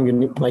genetics from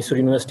Mysuru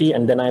University,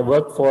 and then I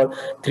worked for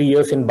 3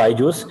 years in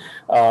Byju's,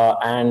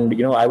 and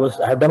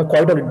I have done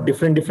quite a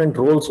different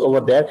roles over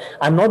there.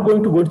 I'm not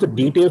going to go into the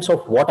details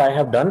of what I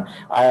have done,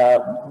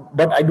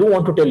 but I do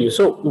want to tell you.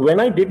 So when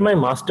I did my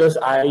master's,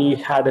 I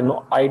had an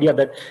idea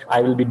that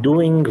I will be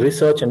doing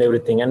research and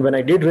everything, and when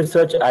I did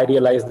research, I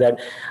realized that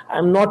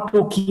I'm not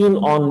too keen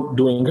on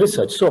doing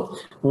research. So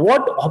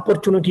what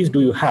opportunities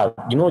do you have?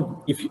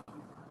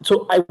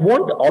 So I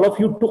want all of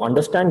you to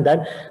understand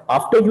that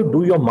after you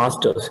do your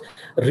master's,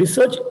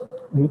 research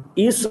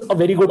is a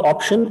very good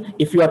option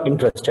if you are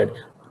interested.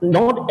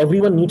 Not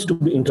everyone needs to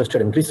be interested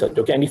in research,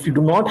 okay? And if you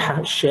do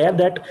not share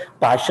that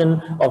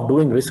passion of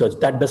doing research,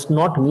 that does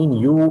not mean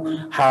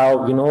you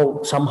have,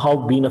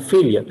 somehow been a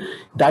failure.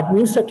 That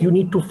means that you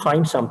need to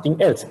find something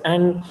else.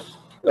 And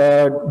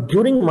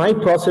during my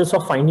process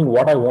of finding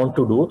what I want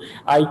to do,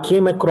 I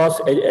came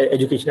across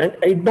education, and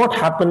it did not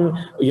happen,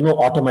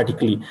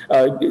 automatically.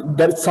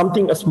 There's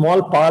a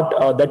small part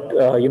that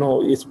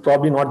is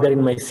probably not there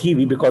in my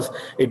CV because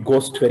it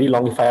goes very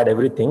long if I had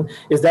everything.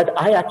 Is that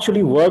I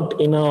actually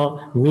worked in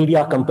a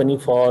media company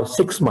for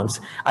 6 months.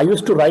 I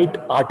used to write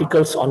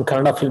articles on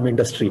Kannada film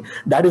industry.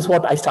 That is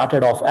what I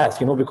started off as,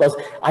 because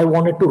I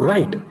wanted to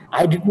write.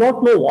 I did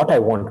not know what I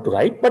wanted to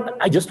write, but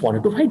I just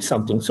wanted to write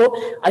something. So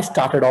I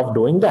started off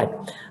doing doing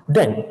that.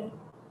 Then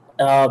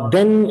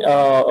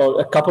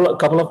a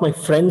couple of my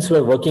friends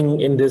were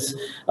working in this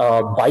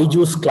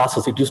Byju's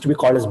classes. It used to be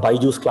called as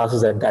Byju's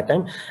classes at that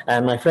time.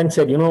 And my friend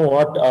said, you know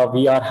what,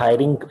 we are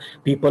hiring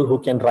people who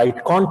can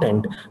write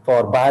content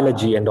for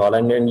biology and all.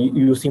 And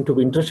you seem to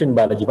be interested in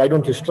biology. Why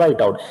don't you try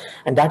it out?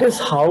 And that is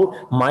how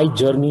my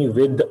journey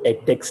with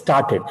EdTech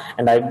started.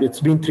 And it's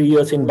been 3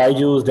 years in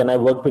Byju's. Then I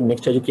worked with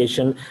Next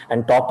Education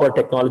and Topper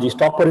Technologies.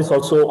 Topper is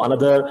also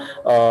another,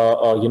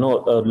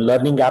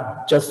 learning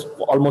app, just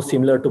almost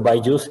similar to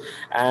Byju's.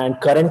 And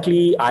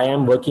currently I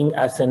am working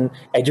as an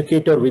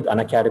educator with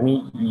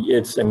Unacademy.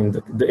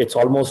 It's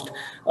almost,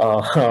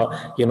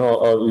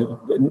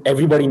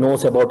 everybody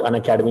knows about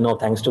Unacademy now,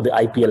 thanks to the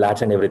IPL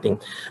ads and everything.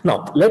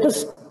 Now, let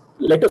us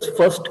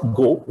first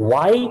go,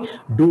 why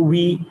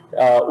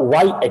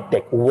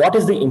EdTech? What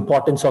is the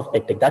importance of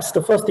EdTech? That's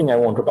the first thing I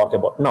want to talk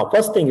about. Now,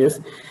 first thing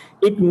is,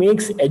 it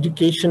makes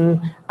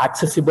education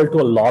accessible to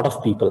a lot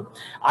of people.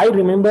 I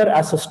remember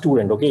as a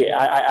student, okay,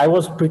 I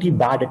was pretty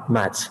bad at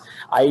maths.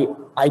 I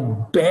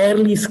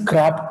barely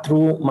scrapped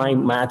through my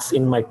maths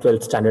in my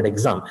 12th standard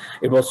exam.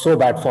 It was so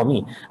bad for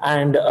me.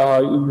 And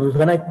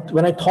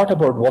when I thought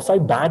about, was I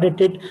bad at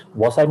it?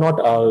 Was I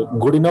not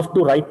good enough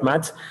to write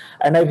maths?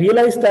 And I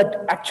realized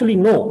that actually,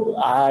 no,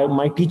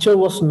 my teacher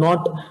was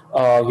not,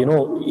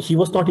 he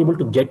was not able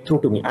to get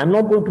through to me. I'm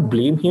not going to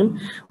blame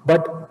him,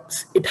 but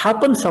it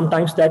happens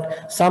sometimes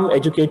that some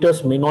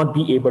educators may not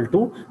be able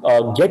to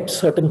get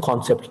certain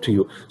concepts to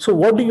you. So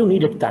what do you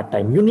need at that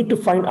time? You need to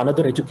find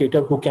another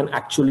educator who can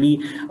actually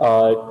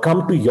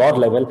come to your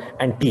level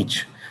and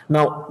teach.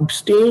 Now,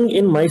 staying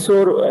in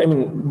Mysuru, I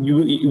mean,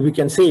 we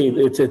can say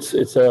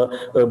it's a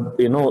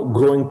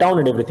growing town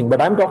and everything, but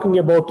I'm talking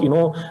about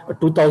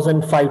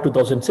 2005,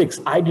 2006.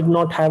 I did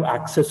not have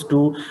access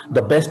to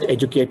the best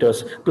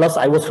educators. Plus,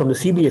 I was from the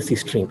CBSE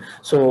stream,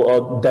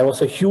 so there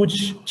was a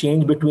huge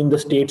change between the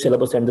state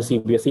syllabus and the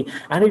CBSE,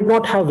 and I did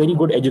not have very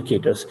good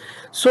educators.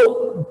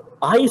 So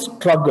I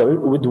struggle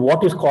with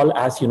what is called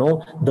as,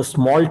 the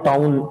small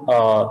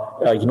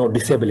town,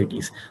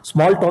 disabilities.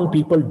 Small town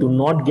people do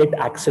not get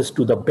access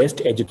to the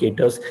best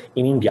educators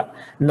in India.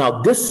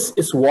 Now, this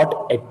is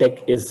what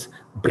EdTech is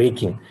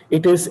breaking.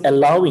 It is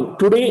allowing,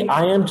 today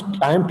I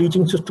am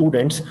teaching to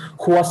students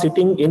who are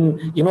sitting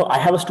in, I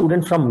have a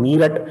student from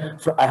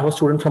Meerut, I have a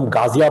student from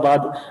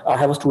Ghaziabad, I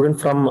have a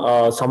student from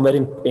somewhere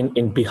in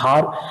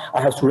Bihar,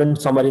 I have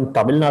students somewhere in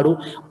Tamil Nadu,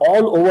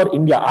 all over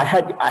India. I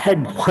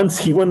had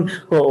once even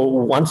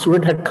one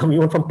student had come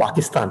even from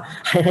Pakistan.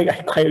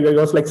 I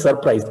was like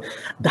surprised.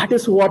 That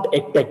is what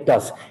EdTech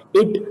does.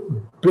 It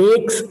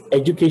makes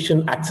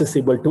education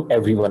accessible to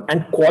everyone,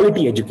 and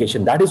quality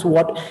education. That is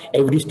what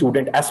every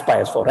student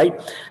aspires for, right?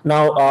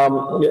 Now,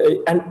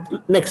 and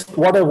next,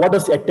 what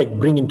does EdTech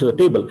bring into the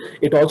table?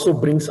 It also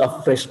brings a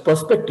fresh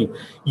perspective.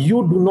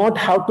 You do not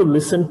have to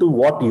listen to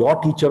what your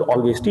teacher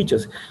always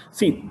teaches.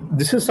 See,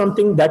 this is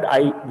something that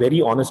I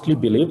very honestly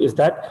believe is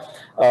that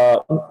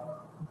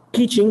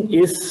teaching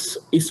is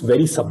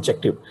very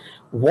subjective.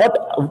 What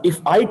if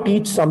I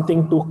teach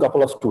something to a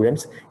couple of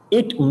students,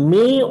 it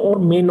may or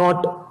may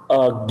not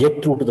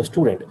get through to the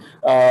student.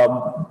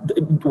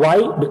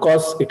 Why?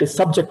 Because it is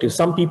subjective.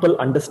 Some people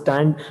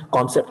understand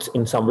concepts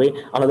in some way,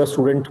 another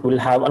student will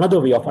have another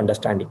way of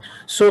understanding.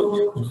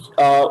 So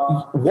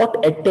what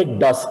EdTech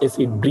does is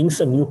it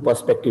brings a new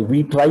perspective.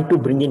 We try to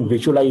bring in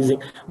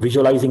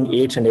visualizing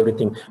aids and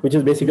everything, which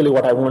is basically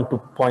what I want to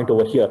point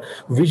over here.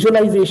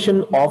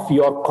 Visualization of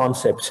your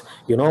concepts.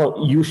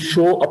 You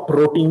show a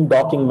protein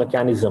docking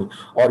mechanism,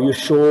 or you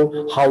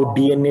show how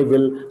DNA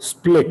will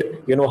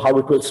split, how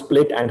it will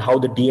split and how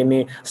the DNA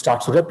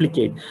starts to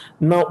replicate.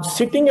 Now,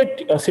 sitting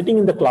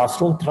in the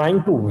classroom,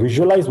 trying to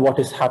visualize what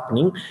is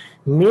happening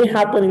may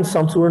happen in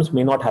some students,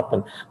 may not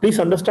happen. Please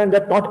understand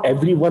that not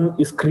everyone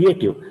is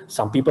creative.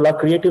 Some people are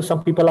creative,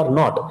 some people are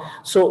not.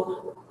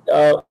 So,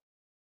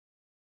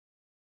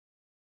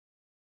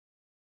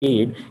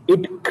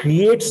 it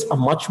creates a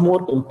much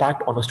more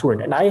impact on a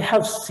student, and I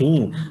have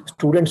seen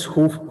students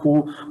who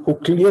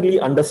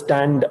clearly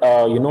understand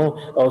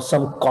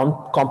some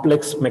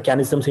complex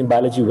mechanisms in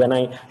biology when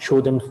I show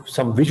them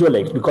some visual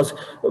aids, because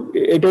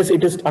it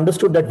is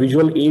understood that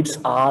visual aids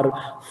are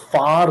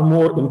far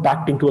more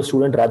impacting to a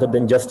student rather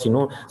than just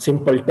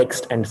simple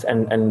text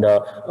and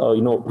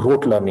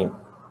rote learning.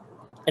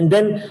 And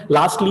then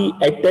lastly,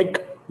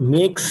 EdTech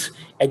makes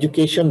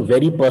education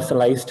very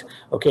personalized.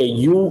 Okay,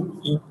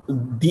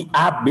 the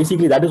app,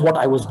 basically that is what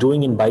I was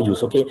doing in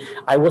Byju's. Okay,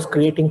 I was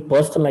creating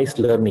personalized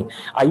learning.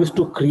 I used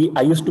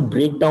to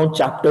break down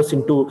chapters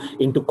into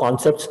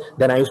concepts.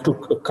 Then I used to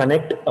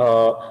connect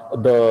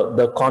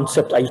the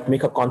concept. I used to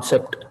make a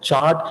concept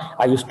chart.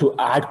 I used to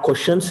add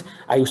questions.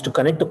 I used to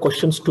connect the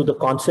questions to the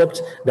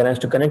concepts. Then I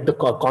used to connect the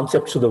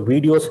concepts to the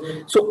videos.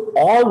 So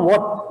all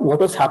what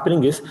was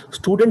happening is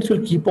students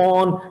will keep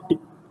on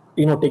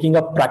taking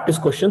up practice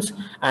questions,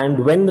 and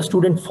when the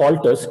student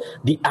falters,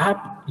 the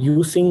app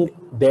using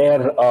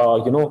their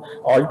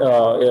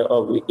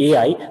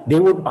AI, they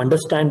would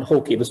understand,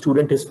 okay, the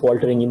student is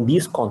faltering in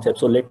these concepts,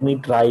 so let me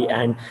try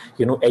and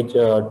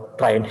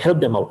try and help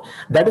them out.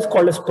 That is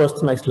called as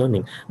personalized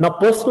learning. Now,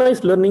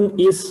 personalized learning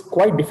is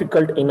quite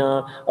difficult in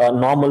a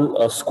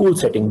normal school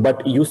setting,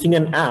 but using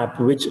an app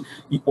which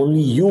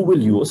only you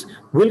will use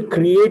will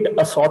create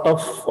a sort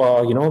of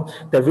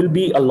there will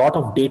be a lot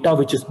of data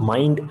which is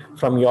mined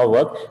from your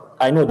work.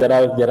 I know there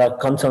are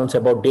concerns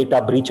about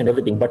data breach and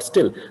everything, but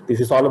still,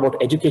 this is all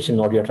about education,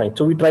 what you're trying.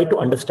 So we try to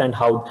understand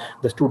how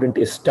the student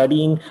is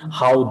studying,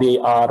 how they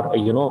are,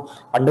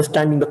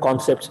 understanding the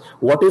concepts,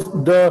 what is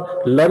the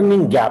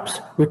learning gaps.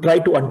 We try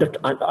to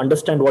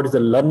understand what is the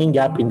learning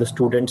gap in the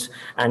students,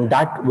 and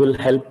that will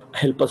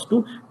help us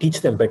to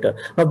teach them better.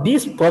 Now,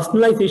 these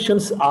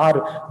personalizations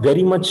are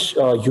very much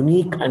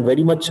unique and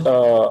very much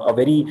a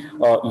very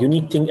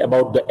unique thing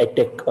about the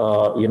edtech,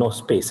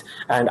 space.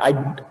 And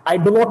I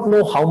do not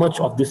know how much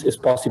of this is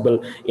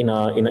possible in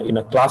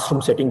a classroom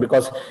setting,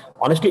 because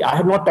honestly, I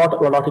have not taught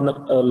a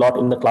lot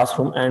in the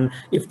classroom. And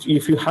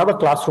if you have a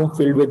classroom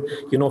filled with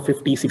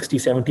 50, 60,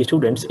 70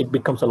 students, it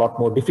becomes a lot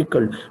more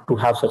difficult to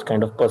have such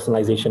kind of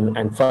personalization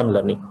and fun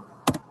learning.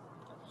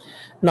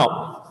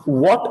 Now,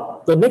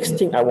 what the next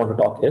thing I want to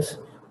talk is,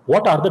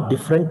 what are the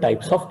different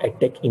types of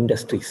edtech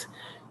industries?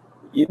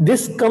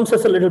 This comes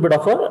as a little bit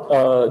of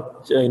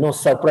a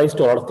surprise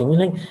to a lot of things.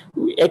 Like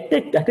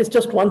edtech, that is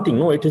just one thing.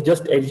 No, it is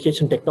just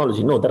education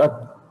technology. No, there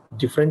are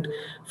different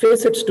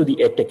facets to the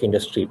edtech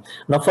industry.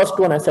 Now, first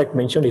one, as I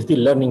mentioned, is the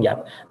learning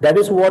app. That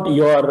is what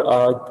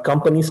your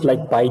companies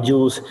like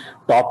Byju's,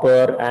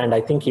 Topper, and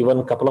I think even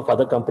a couple of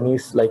other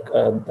companies like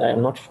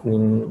I'm not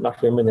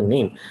remembering the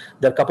name.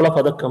 There are a couple of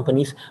other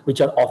companies which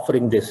are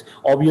offering this.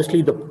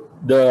 Obviously,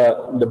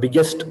 the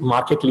biggest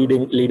market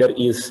leader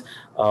is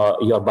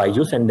your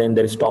Byju's, and then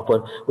there is Topper,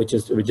 which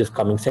is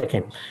coming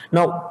second.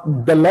 Now,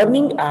 the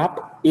learning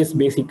app is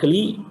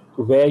basically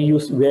where you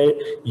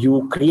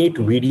create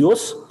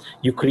videos,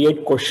 you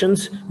create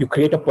questions, you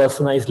create a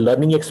personalized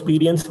learning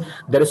experience.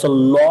 There is a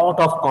lot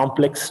of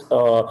complex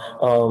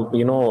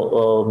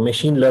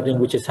machine learning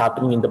which is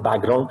happening in the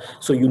background,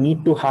 so you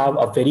need to have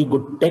a very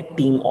good tech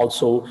team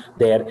also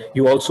there.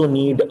 You also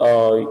need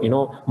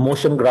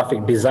motion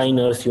graphic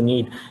designers, you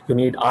need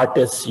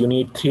artists, you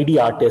need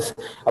 3D artists.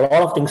 A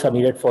lot of things are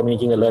needed for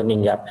making a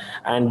learning app.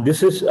 And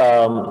this is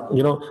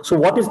so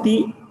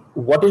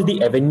what is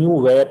the avenue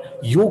where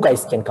you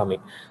guys can come in?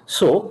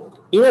 So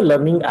in a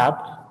learning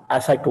app,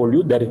 as I told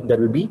you, there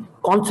will be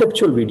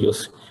conceptual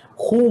videos.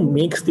 Who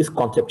makes these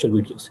conceptual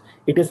videos?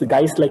 It is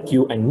guys like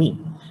you and me.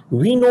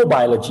 We know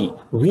biology,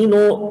 we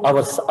know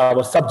our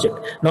subject.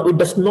 Now, it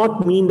does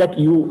not mean that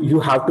you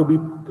have to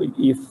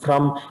be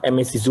from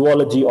MSc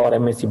Zoology or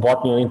MSc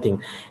Botany or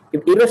anything.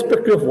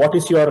 Irrespective of what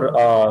is your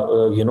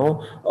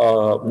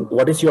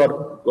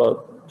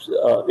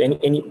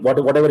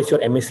whatever is your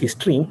MSc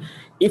stream,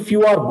 if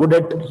you are good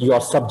at your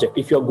subject,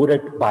 if you're good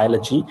at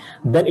biology,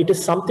 then it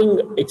is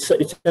something, it's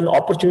an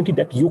opportunity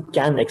that you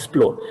can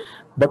explore.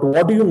 But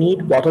what do you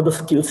need? What are the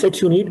skill sets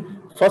you need?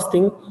 First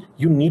thing,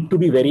 you need to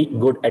be very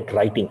good at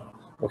writing.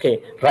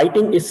 Okay,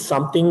 writing is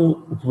something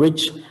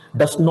which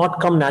does not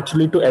come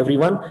naturally to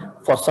everyone.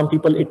 For some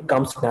people, it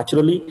comes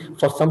naturally.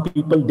 For some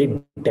people, they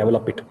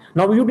develop it.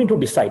 Now, you need to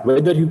decide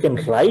whether you can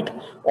write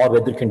or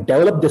whether you can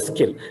develop the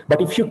skill.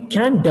 But if you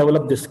can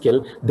develop the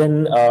skill,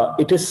 then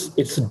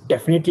it's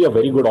definitely a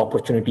very good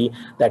opportunity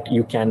that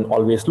you can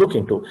always look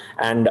into.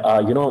 And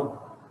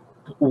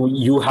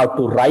you have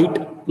to write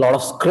a lot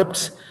of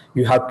scripts.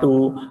 You have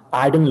to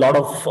add in a lot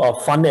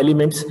of fun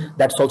elements.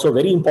 That's also a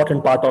very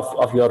important part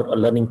of your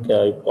learning,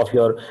 of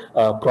your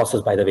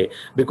process, by the way,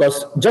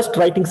 because just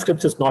writing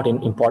scripts is not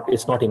important.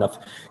 It's not enough.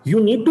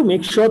 You need to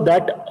make sure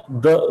that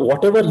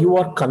whatever you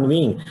are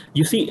conveying,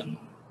 you see,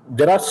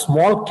 there are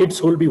small kids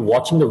who will be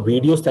watching the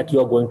videos that you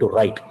are going to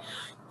write.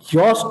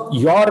 Your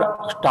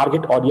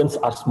target audience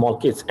are small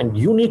kids, and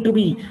you need to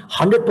be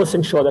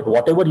 100% sure that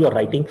whatever you're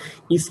writing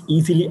is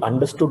easily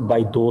understood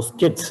by those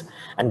kids,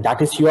 and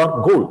that is your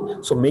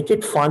goal. So make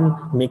it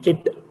fun, make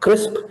it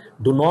crisp.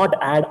 Do not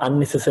add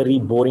unnecessary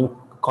boring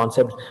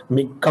concepts.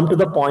 Come to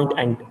the point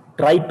and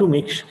try to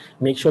make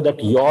sure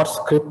that your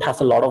script has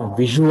a lot of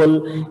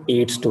visual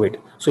aids to it.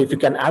 So if you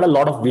can add a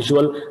lot of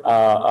visual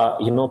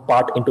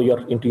part into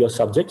your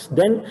subjects,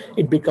 then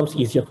it becomes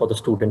easier for the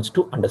students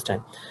to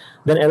understand.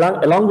 Then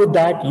along with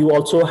that, you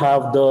also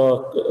have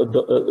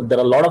there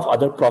are a lot of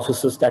other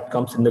processes that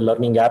comes in the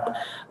learning app.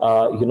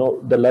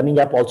 The learning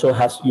app also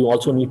you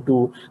also need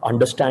to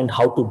understand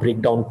how to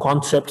break down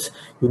concepts.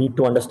 You need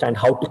to understand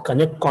how to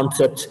connect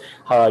concepts.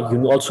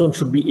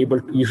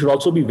 You should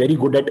also be very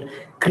good at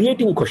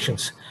creating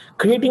questions.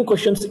 Creating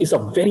questions is a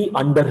very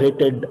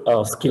underrated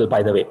skill,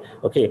 by the way.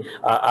 Okay,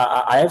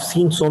 I have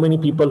seen so many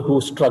people who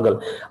struggle.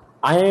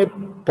 I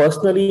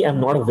personally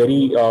am not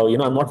very,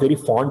 I'm not very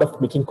fond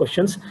of making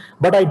questions,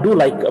 but I do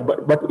like,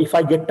 but if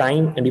I get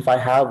time and if I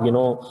have,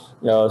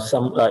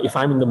 if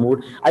I'm in the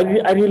mood, I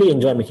really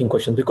enjoy making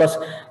questions, because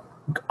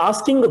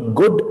asking a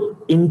good,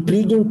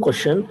 intriguing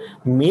question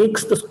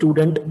makes the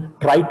student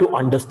try to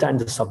understand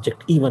the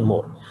subject even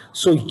more.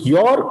 So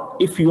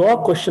if your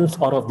questions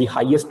are of the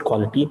highest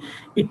quality,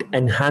 it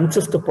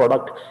enhances the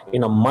product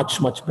in a much,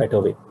 much better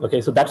way.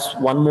 Okay, so that's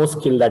one more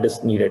skill that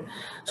is needed.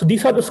 So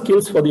these are the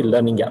skills for the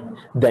learning gap.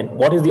 Then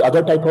what is the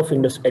other type of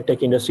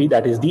tech industry?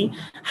 That is the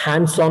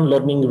hands-on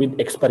learning with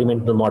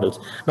experimental models.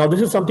 Now,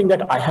 this is something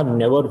that I have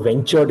never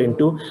ventured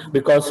into,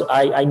 because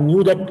I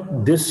knew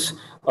that this,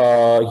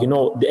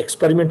 the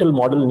experimental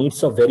model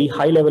needs a very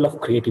high level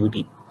of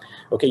creativity.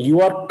 Okay,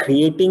 you are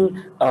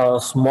creating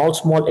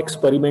small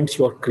experiments.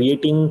 You are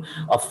creating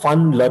a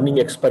fun learning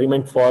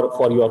experiment for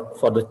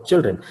the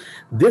children.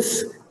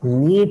 This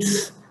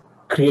needs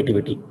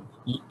creativity,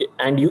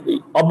 and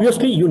you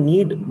obviously you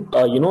need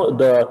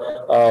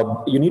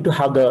you need to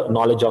have the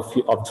knowledge of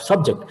the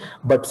subject,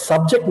 but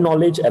subject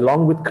knowledge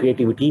along with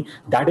creativity,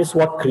 that is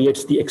what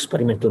creates the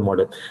experimental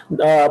model.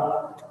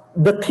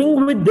 The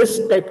thing with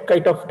this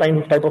type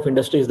of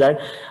industry is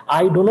that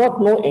I do not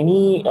know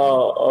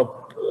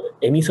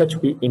any such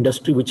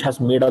industry which has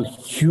made a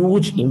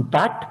huge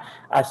impact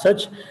as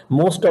such.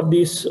 Most of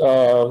these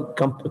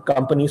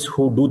companies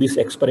who do these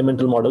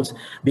experimental models,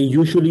 they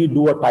usually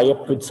do a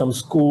tie-up with some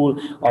school,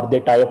 or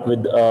they tie up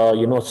with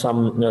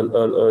some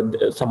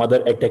other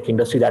edtech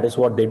industry. That is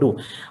what they do.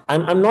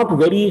 I'm not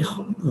very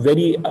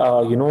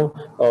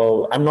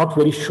I'm not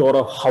very sure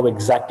of how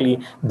exactly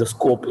the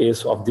scope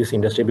is of this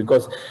industry,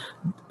 because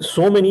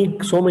so many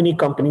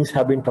companies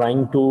have been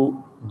trying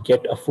to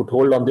get a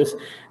foothold on this,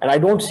 and I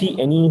don't see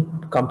any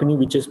company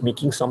which is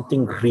making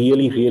something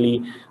really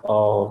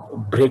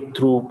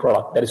breakthrough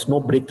product. There is no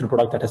breakthrough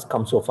product that has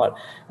come so far.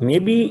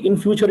 Maybe in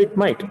future it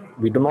might,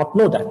 we do not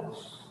know that.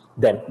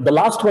 Then the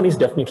last one is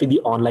definitely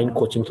the online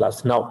coaching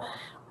class. Now,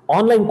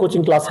 online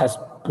coaching class has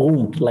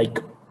boomed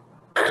like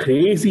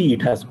crazy.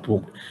 It has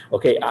boomed.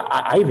 Okay,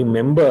 I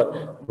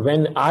remember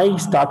when I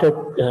started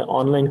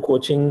online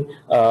coaching,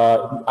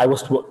 I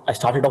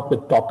started off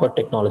with Topper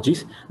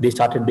Technologies. They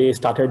started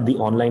the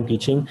online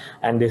teaching,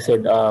 and they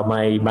said,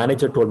 my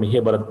manager told me, hey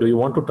Bharat, do you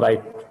want to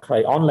try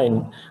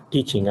online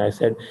teaching? I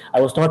said I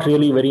was not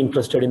really very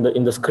interested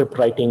in the script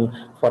writing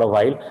for a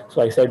while,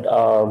 so I said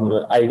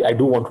I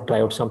do want to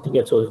try out something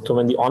else. So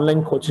when the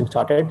online coaching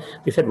started,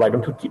 they said, why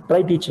don't you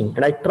try teaching?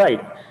 And I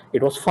tried.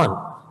 It was fun.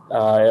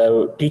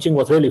 Teaching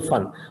was really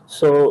fun.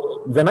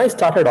 So when I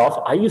started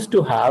off, I used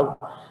to have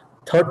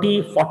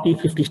 30, 40,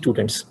 50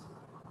 students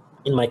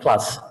in my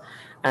class.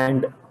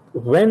 And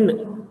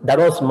when that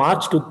was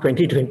March to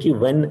 2020,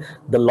 when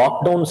the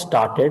lockdown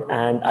started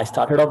and I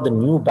started off the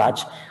new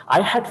batch,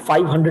 I had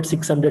 500,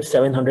 600,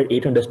 700,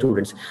 800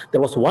 students.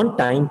 There was one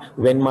time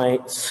when my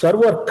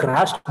server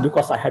crashed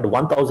because I had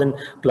 1,000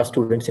 plus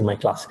students in my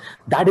class.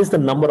 That is the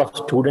number of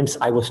students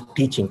I was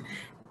teaching.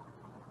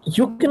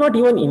 You cannot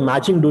even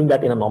imagine doing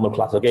that in a normal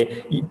class.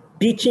 Okay,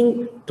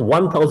 teaching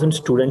 1,000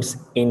 students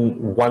in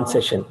one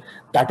session,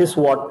 that is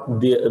what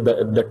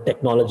the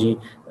technology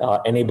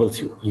enables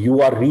you.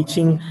 You are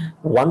reaching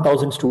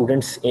 1,000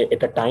 students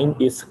at a time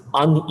is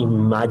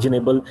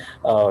unimaginable,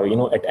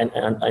 at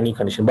any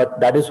condition. But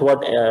that is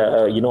what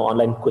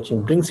online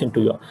coaching brings into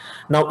you.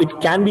 Now,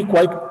 it can be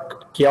quite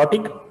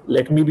chaotic.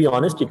 Let me be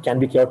honest, it can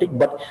be chaotic,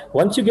 but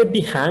once you get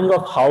the hang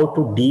of how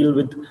to deal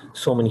with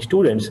so many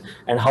students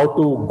and how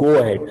to go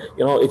ahead,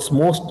 it's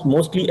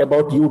mostly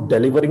about you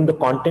delivering the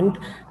content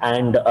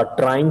and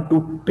trying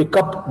to pick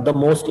up the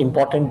most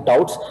important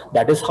doubts.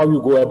 That is how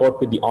you go about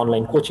with the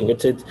online coaching.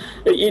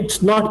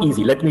 It's not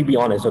easy, let me be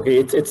honest. Okay,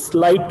 it's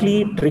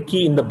slightly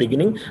tricky in the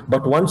beginning,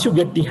 but once you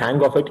get the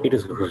hang of it, it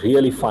is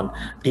really fun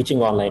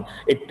teaching online.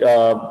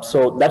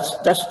 So that's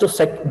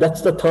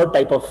the third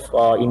type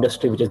of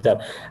industry which is there.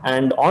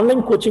 And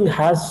online coaching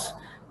has,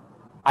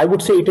 I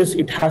would say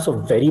it has a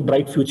very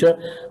bright future,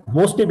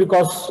 mostly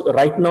because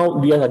right now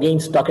we are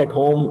again stuck at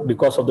home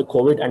because of the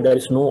COVID, and there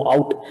is no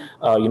out.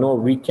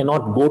 We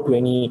cannot go to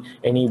any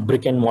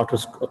brick and mortar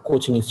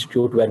coaching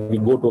institute where we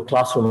go to a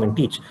classroom and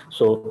teach.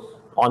 So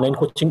online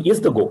coaching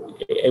is the go.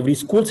 Every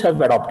schools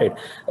have adopted.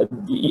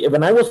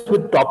 When I was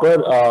with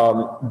Topper,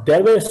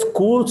 there were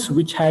schools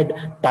which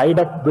had tied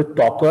up with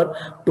Topper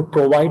to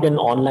provide an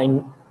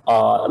online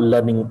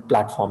learning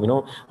platform.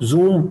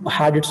 Zoom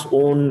had its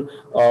own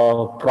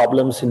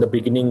problems in the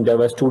beginning. There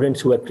were students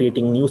who were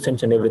creating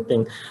nuisance and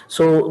everything.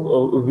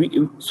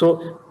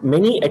 So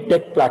many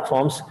edtech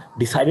platforms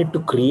decided to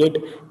create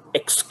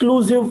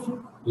exclusive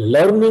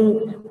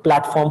learning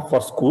platform for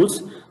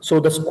schools,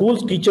 so the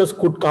schools teachers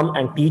could come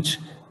and teach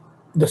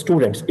the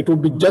students. It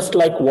would be just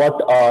like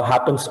what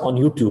happens on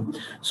YouTube.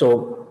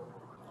 So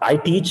I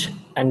teach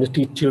and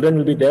the children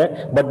will be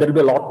there, but there will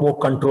be a lot more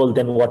control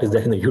than what is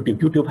there in the YouTube.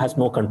 YouTube has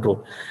no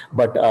control,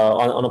 but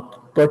on a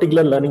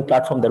particular learning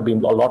platform, there will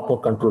be a lot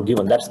more control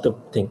given. That's the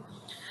thing.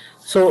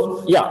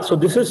 So yeah, so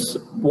this is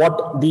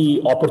what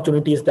the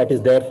opportunities that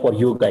is there for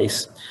you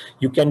guys.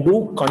 You can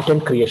do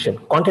content creation.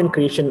 Content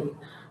creation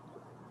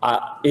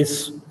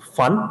is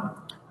fun.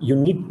 You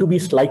need to be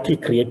slightly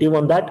creative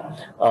on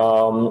that.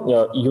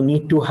 You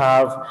need to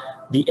have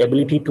the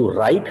ability to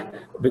write,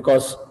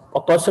 because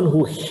a person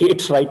who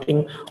hates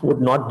writing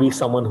would not be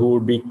someone who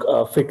would be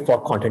fit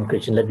for content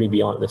creation. Let me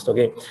be honest.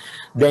 Okay,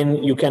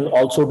 then you can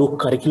also do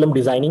curriculum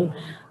designing.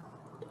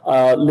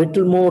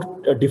 Little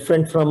more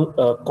different from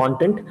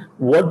content.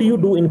 What do you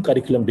do in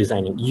curriculum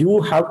designing?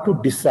 You have to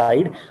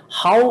decide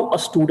how a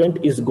student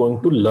is going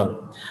to learn.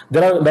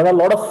 There are a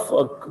lot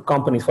of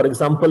companies. For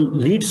example,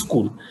 Lead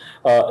School.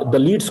 The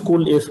Lead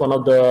School is one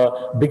of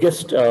the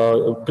biggest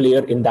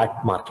player in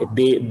that market.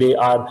 They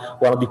are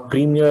one of the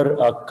premier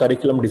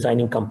curriculum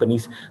designing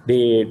companies.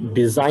 They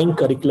design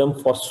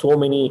curriculum for so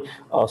many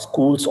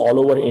schools all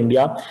over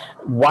India.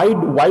 Why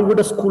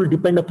would a school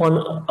depend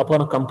upon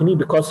a company?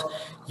 Because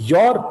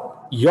your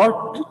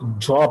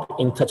job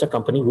in such a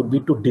company would be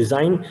to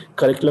design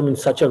curriculum in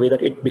such a way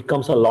that it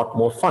becomes a lot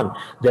more fun.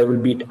 There will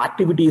be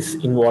activities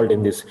involved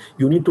in this.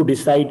 You need to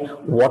decide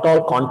what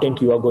all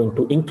content you are going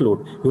to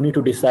include. You need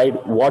to decide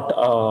what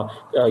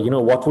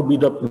what would be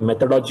the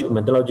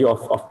methodology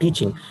of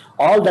teaching.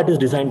 All that is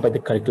designed by the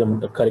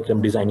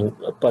curriculum designing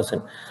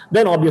person.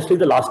 Then obviously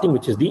the last thing,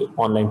 which is the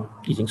online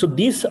teaching. So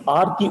these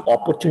are the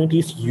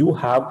opportunities you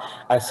have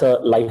as a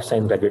life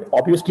science graduate.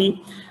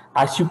 Obviously,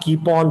 as you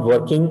keep on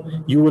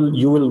working, you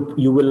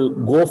will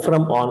go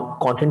from on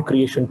content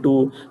creation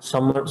to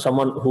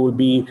someone who will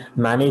be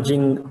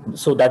managing.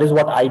 So that is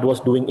what I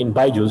was doing in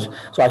Byju's.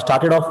 So I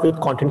started off with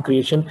content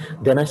creation,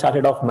 then I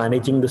started off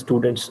managing the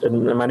students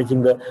and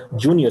managing the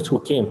juniors who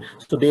came.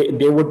 So they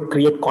would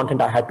create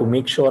content. I had to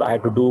make sure, I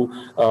had to do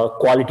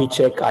quality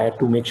check. I had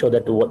to make sure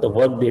that the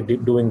work they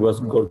did doing was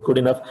good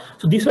enough.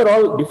 So these are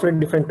all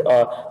different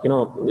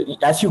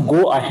as you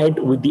go ahead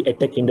with the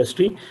edtech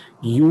industry,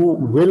 you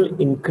will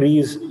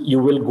increase, you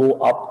will go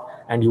up,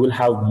 and you will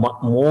have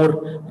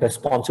more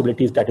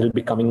responsibilities that will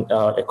be coming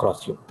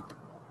across you.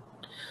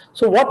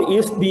 So what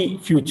is the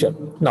future?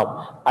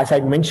 Now, as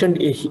I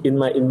mentioned in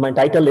my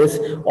title is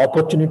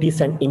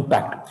opportunities and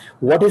impact.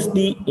 What is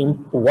the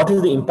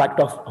impact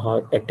of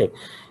edtech?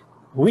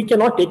 We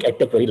cannot take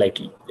edtech very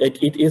lightly.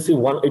 It is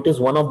one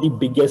of the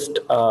biggest.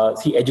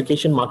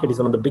 Education market is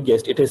one of the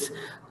biggest. It is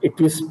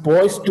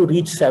poised to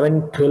reach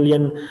 $7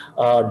 trillion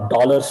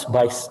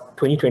by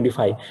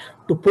 2025.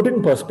 To put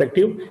in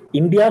perspective,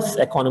 India's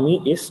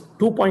economy is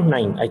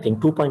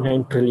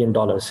 2.9 trillion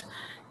dollars.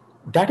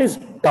 That is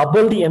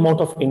double the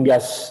amount of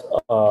India's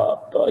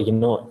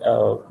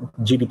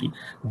GDP.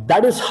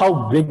 That is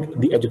how big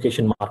the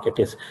education market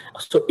is.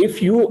 So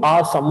if you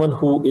are someone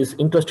who is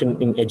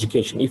interested in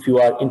education, if you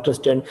are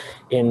interested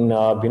in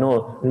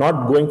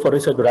not going for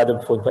research but rather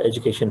for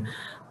education,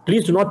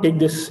 please do not take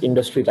this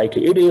industry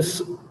lightly. It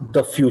is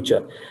the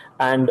future.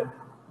 And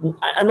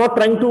I'm not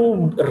trying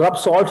to rub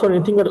salt or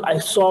anything, but I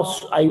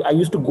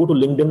used to go to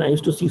LinkedIn. I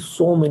used to see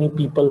so many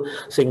people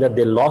saying that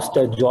they lost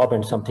their job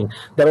and something.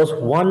 There was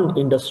one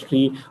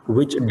industry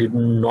which did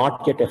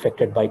not get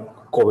affected by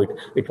COVID.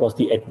 It was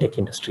the edtech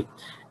industry.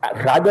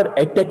 Rather,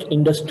 edtech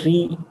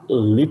industry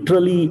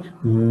literally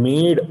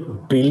made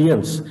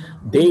billions.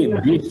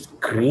 They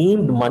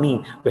screamed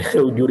money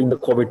during the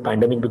COVID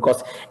pandemic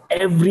because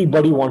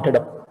everybody wanted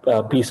a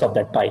piece of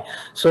that pie.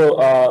 So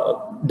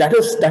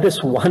that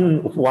is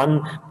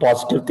one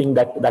positive thing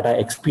that I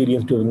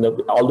experienced during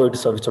although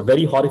it's a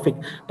very horrific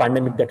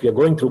pandemic that we are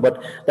going through,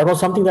 but that was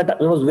something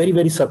that was very,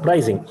 very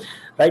surprising,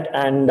 right?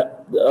 And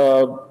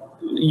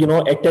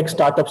edtech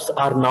startups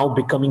are now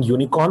becoming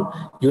unicorn.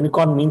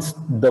 Unicorn means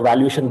the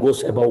valuation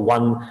goes above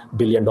 $1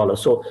 billion.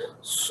 So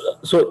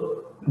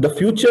the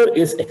future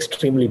is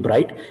extremely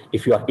bright.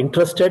 If you are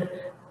interested,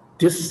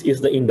 this is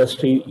the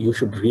industry you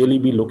should really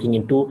be looking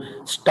into.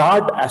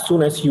 Start as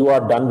soon as you are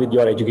done with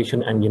your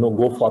education, and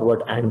go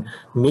forward and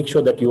make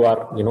sure that you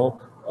are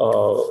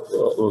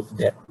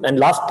there. And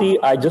lastly,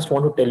 I just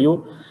want to tell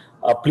you,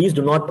 please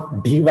do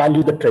not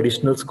devalue the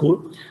traditional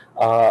school.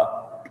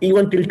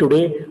 Even till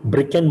today,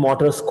 brick and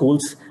mortar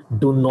schools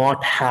do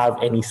not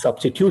have any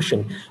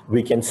substitution.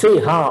 We can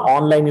say,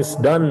 online is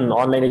done,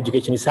 online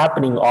education is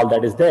happening, all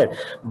that is there.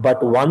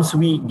 But once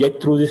we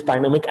get through this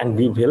pandemic, and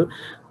we will,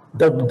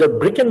 the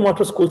brick and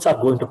mortar schools are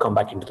going to come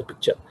back into the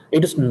picture.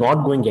 It is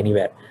not going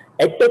anywhere.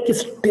 EdTech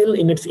is still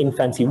in its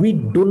infancy. We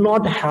do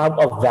not have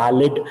a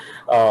valid,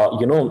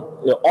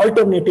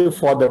 alternative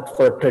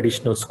for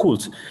traditional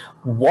schools.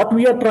 What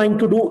we are trying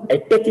to do,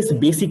 EdTech is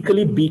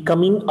basically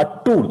becoming a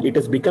tool. It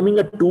is becoming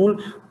a tool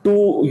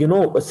to,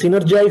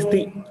 synergize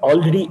the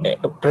already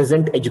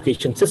present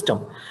education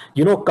system.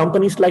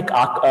 Companies like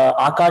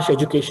Akash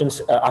Education's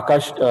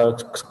Akash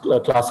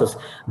classes,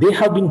 they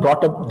have been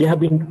brought up, they have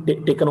been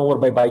taken over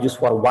by Byju's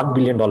for $1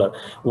 billion.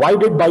 Why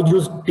did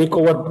Byju's take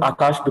over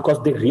Akash? Because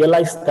they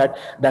realized that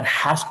there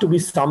has to be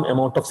some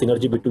amount of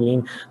synergy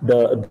between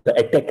the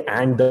EdTech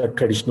and the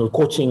traditional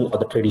coaching or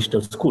the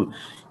traditional school.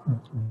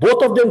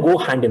 Both of them go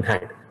hand in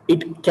hand.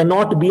 It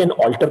cannot be an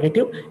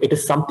alternative. It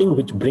is something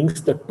which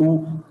brings the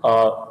two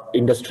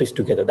industries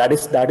together. That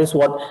is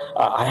what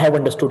I have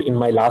understood in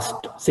my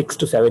last 6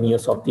 to 7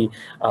 years of the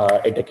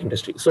edtech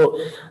industry. So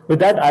with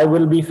that, I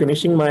will be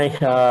finishing my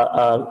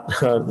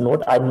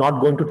note. I'm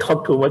not going to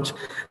talk too much.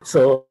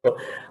 So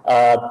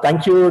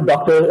thank you,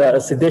 Dr.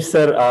 Siddesh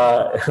sir.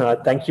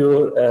 Thank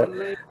you,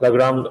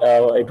 Raghuram.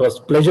 It was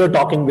pleasure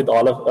talking with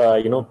all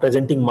of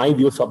presenting my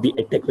views of the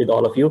edtech with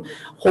all of you.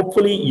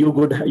 Hopefully, you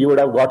would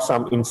have got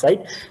some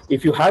insight.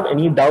 If you have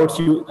any doubts,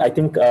 I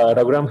think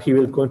Raghuram, he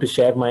will going to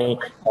share my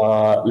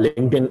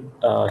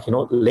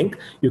LinkedIn link.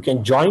 You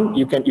can join.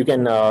 You can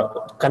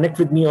connect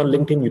with me on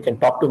LinkedIn. You can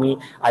talk to me.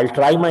 I'll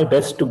try my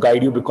best to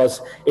guide you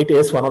because it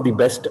is one of the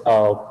best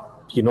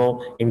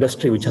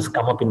industry which has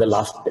come up in the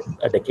last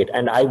decade.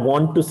 And I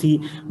want to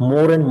see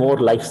more and more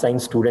life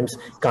science students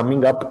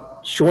coming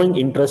up, showing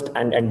interest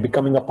and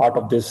becoming a part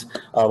of this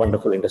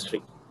wonderful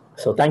industry.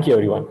 So thank you,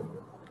 everyone.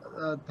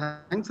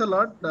 Thanks a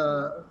lot,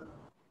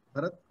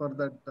 Bharat, for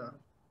that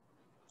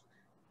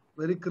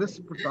very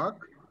crisp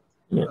talk.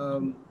 Yeah.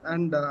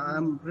 And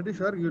I'm pretty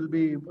sure you'll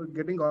be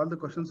getting all the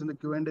questions in the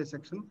Q&A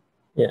section.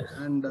 Yeah.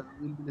 And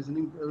we'll be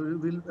listening.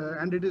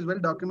 And it is well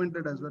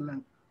documented as well,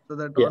 and so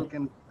that Yeah. all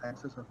can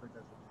access of it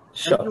as well.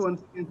 Sure. Thank you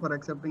once again for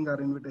accepting our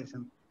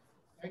invitation.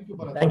 Thank you,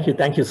 Bharat.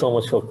 Thank you so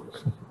much for.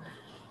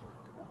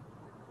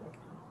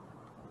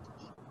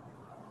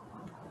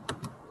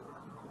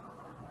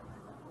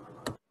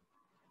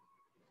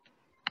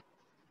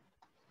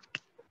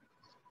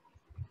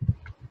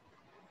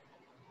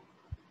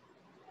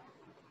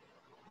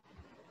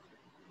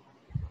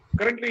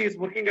 Currently, he is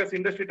working as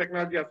Industry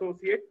Technology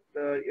Associate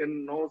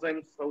in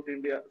Novozymes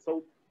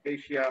South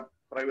Asia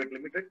Private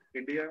Limited,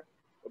 India.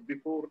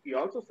 Before, he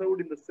also served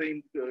in the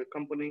same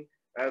company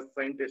as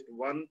Scientist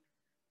 1.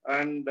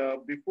 And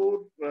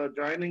before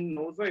joining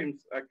Novozymes,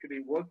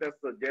 actually worked as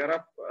a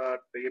JRF at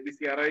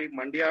ABCRI,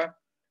 Mandya.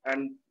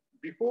 And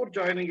before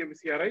joining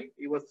ABCRI,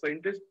 he was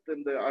scientist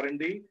in the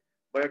R&D,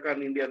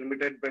 Biocon India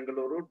Limited,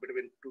 Bengaluru,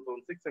 between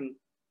 2006 and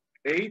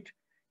 8.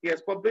 He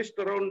has published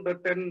around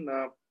 10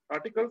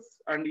 articles,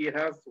 and he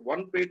has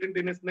 1 patent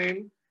in his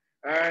name,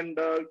 and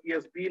he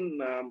has been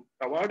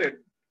awarded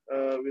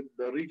with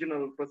the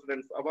Regional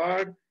President's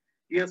Award.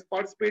 He has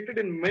participated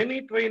in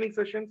many training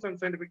sessions and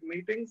scientific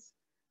meetings,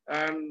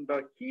 and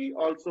he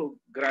also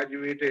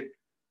graduated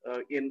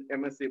in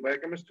MSc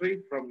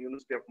Biochemistry from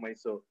University of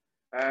Mysuru.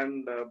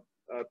 And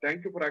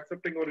thank you for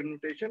accepting our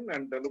invitation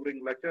and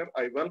delivering lecture.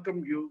 I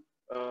welcome you,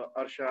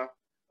 Arsha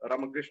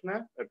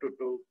Ramakrishna,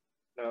 to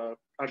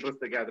address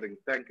the gathering.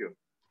 Thank you.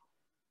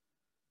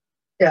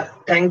 Yeah,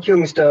 thank you,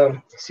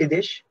 Mr.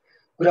 Siddesh.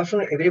 Good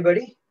afternoon,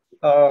 everybody.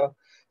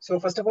 So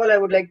first of all, I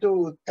would like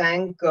to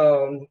thank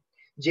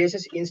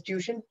JSS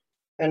Institution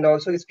and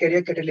also its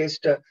Career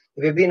Catalyst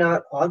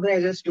webinar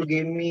organizers to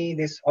give me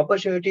this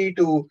opportunity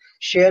to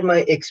share my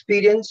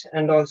experience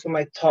and also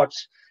my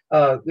thoughts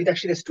with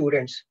actually the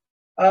students.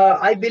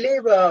 I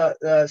believe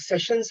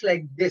sessions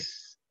like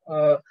this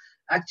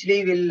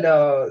actually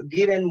will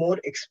give in more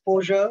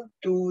exposure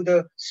to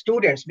the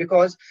students,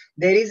 because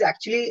there is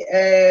actually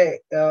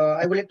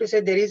I would like to say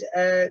there is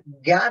a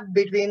gap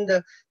between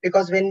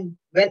because when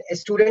a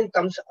student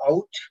comes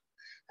out,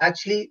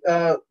 actually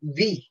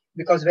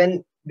because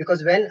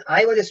when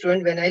I was a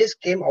student, when I just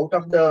came out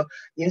of the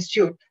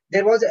institute,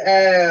 there was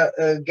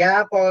a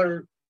gap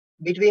or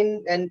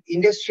between an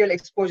industrial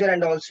exposure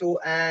and also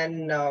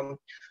an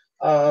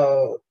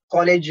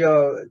college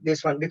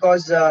this one,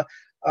 because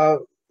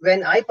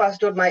when I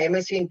passed out my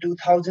MSc in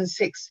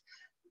 2006,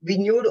 we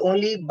knew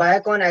only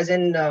Biocon as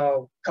an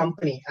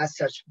company as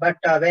such. But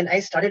when I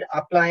started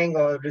applying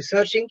or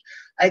researching,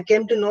 I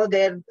came to know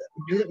there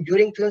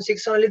during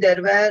 2006 only there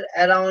were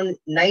around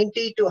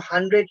 90 to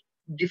 100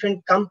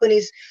 different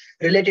companies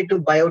related to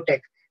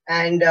biotech.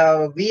 And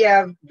we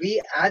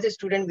as a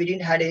student, we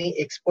didn't have any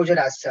exposure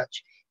as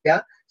such.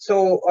 Yeah.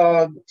 So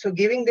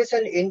giving this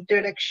an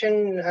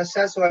introduction as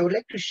such, so I would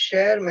like to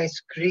share my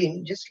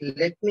screen. Just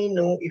let me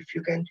know if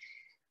you can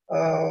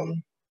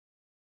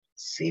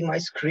see my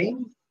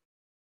screen.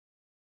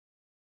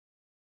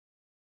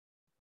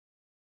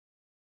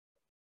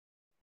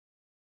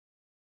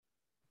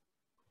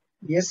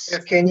 Yes.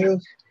 Can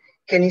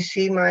you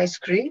see my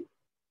screen?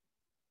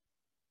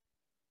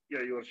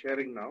 Yeah, you are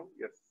sharing now.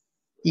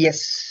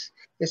 Yes.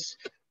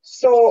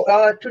 So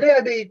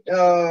today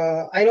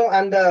I know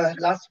I'm the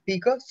last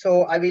speaker,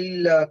 so I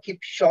will keep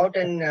short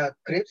and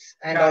crisp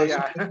and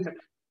also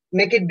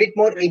make it a bit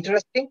more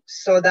interesting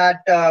so that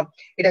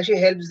it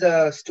actually helps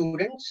the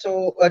students.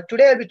 So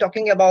today I'll be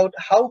talking about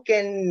how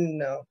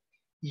can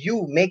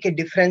you make a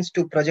difference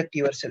to project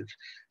yourself.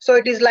 So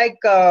it is like,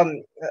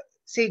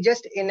 see,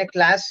 just in a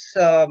class,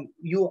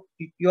 you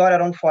are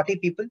around 40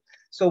 people.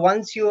 So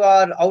once you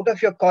are out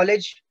of your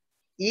college,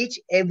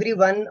 every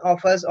one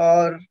of us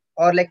are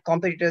like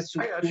competitors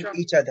to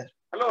each other.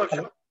 Hello,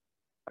 Arsha.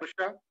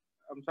 Arsha,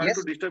 I'm sorry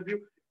to disturb you.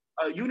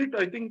 You need to,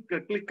 I think,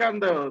 click on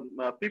the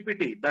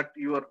PPT that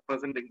you are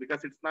presenting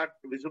because it's not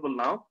visible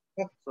now.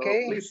 Okay.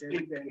 So please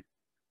click.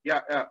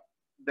 Yeah.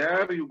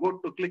 There you go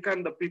to click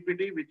on the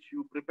PPT which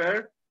you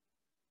prepared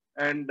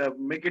and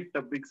make it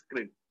a big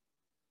screen.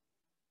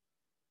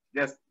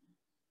 Yes,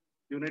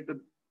 you need to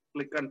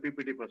click on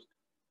PPT first.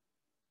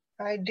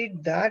 I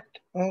did that.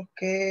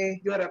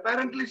 Okay. You are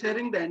apparently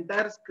sharing the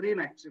entire screen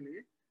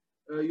actually.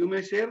 You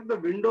may share the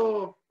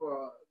window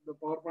of the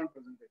PowerPoint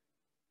presentation.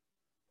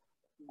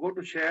 Go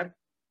to share,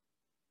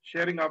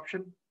 sharing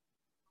option,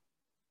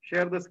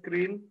 share the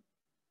screen.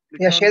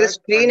 Yeah, share the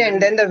screen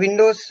and then the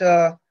windows,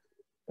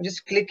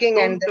 just clicking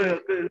and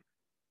then...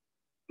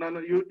 No,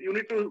 you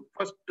need to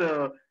first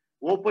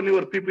open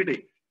your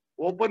PPT.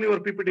 Open your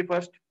PPT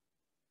first.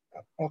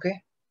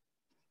 Okay.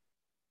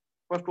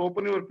 First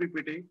open your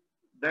PPT,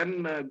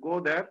 then go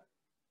there,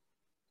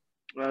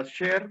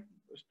 share,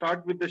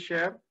 start with the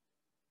share,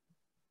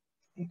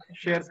 Okay.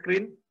 Share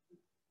screen.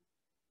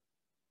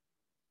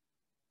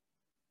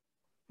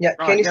 Yeah,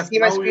 can you see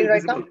my screen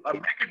right now?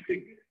 Make it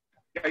big.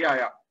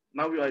 Yeah.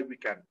 Now we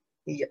can.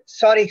 Yeah,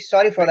 sorry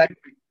for that.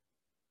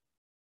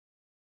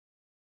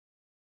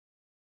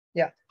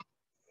 Yeah.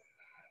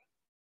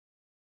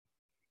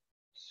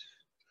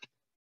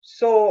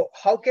 So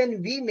how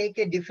can we make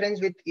a difference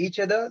with each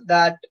other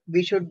that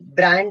we should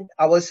brand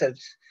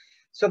ourselves?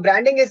 So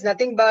branding is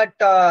nothing but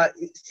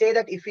say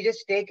that if we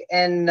just take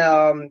an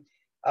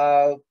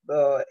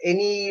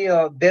any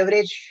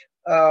beverage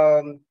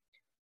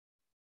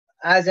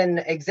as an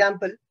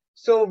example.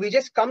 So we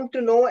just come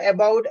to know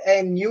about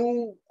a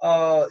new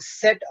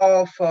set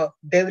of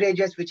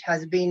beverages which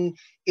has been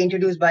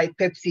introduced by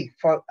Pepsi.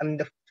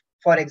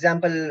 For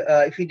example,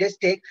 if we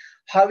just take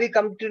how we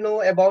come to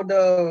know about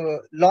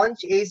the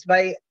launch is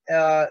by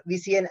we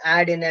see an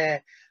ad in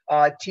a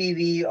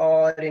TV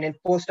or in a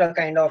poster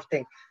kind of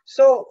thing.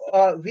 So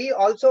we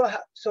also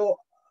have, so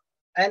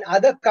an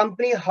other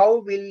company,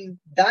 how will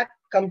that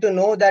come to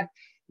know that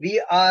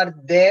we are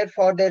there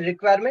for their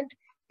requirement?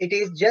 It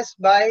is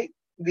just by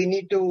we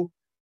need to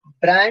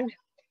brand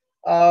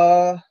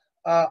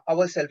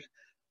ourselves.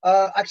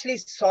 Actually,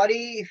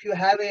 sorry if you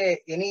have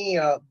any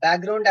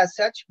background as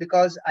such,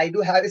 because I do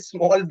have a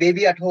small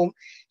baby at home.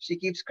 She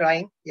keeps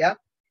crying. Yeah.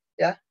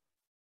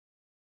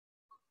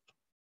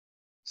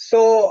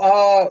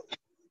 So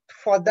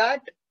for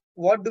that,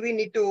 what do we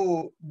need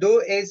to do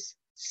is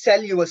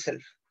sell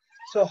yourself.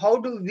 So how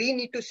do we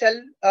need to sell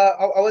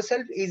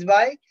ourselves is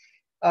by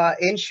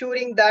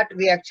ensuring that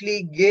we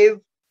actually give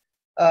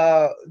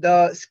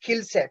the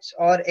skill sets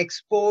or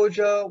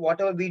exposure,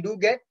 whatever we do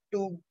get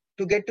to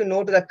get to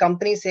know to the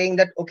company, saying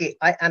that, okay,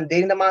 I am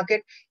there in the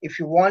market. If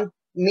you want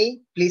me,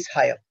 please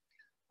hire.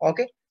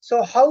 Okay.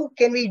 So how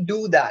can we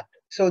do that?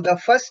 So the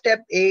first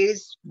step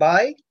is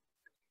by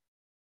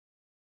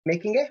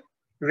making a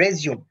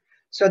resume.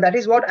 So that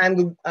is what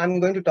I'm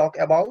going to talk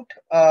about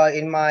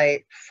in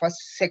my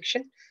first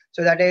section.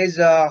 So that is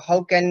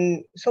what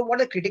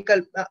are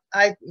critical,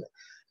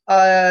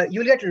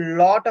 you'll get a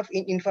lot of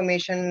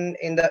information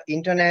in the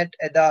internet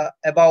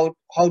about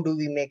how do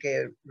we make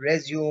a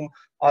resume,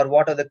 or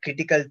what are the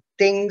critical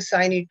things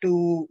I need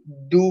to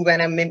do when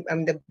I'm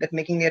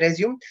making a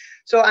resume.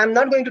 So I'm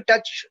not going to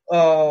touch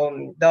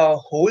the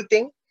whole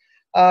thing,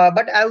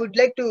 but I would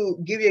like to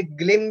give you a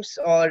glimpse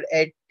or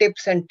a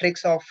tips and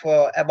tricks of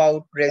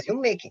about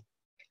resume making.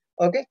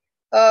 Okay.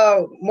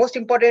 Most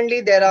importantly,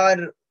 there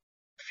are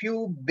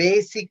few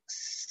basic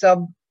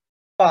sub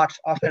parts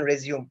of a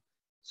resume.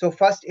 So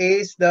first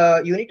is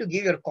you need to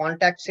give your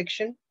contact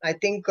section. I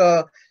think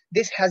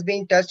this has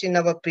been touched in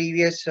our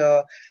previous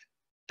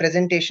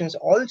presentations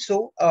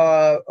also,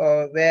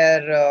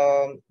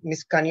 where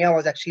Miss Kanya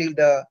was actually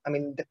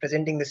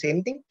presenting the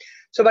same thing.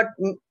 So, but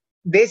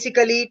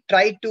basically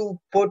try to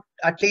put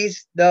at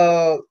least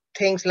the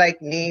things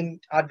like name,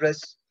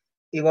 address,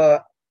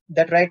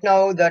 that right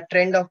now the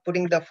trend of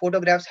putting the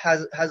photographs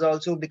has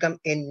also become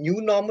a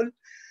new normal,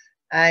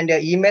 and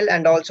email,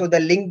 and also the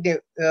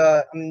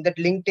that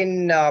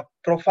LinkedIn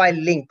profile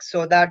link,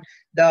 so that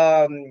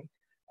the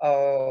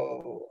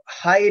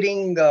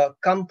hiring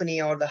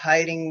company or the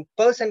hiring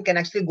person can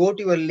actually go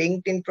to your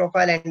LinkedIn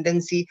profile and then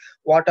see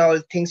what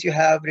all things you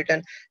have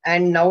written.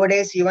 And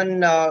nowadays,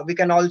 even we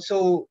can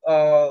also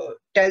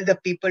tell the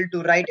people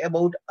to write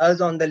about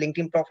us on the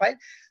LinkedIn profile.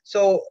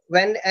 So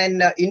when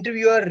an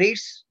interviewer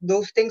reads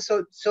those things,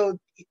 so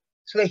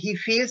he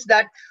feels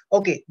that,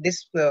 okay,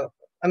 this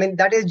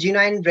that is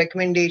genuine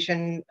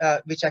recommendation,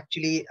 which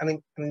actually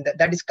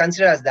that is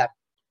considered as that.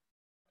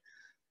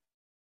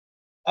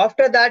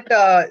 After that,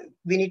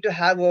 we need to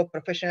have a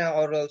professional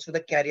or also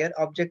the career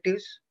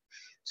objectives.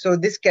 So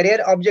this career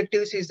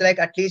objectives is like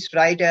at least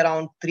write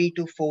around 3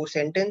 to 4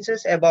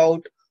 sentences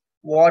about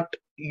what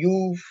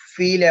you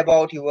feel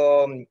about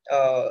your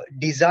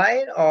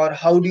desire, or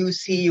how do you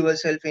see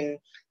yourself in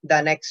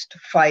the next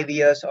 5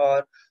 years,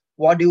 or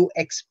what do you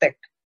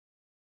expect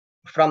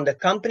from the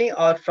company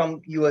or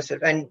from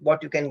yourself, and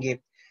what you can give.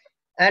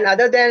 And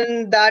other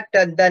than that,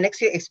 the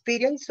next year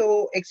experience.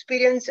 So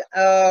experience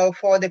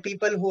for the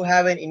people who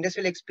have an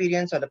industrial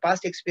experience or the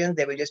past experience,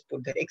 they will just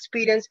put their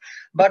experience.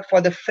 But for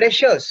the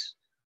freshers,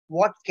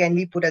 what can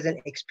we put as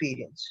an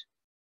experience,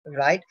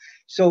 right?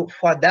 So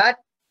for that,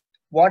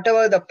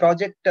 whatever the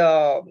project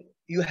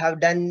you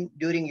have done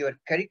during your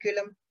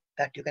curriculum,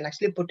 that you can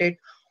actually put it,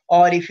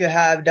 or if you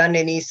have done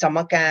any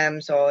summer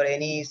camps or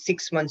any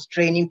 6 months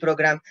training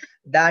program,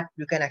 that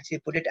you can actually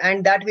put it,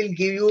 and that will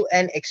give you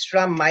an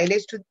extra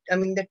mileage to,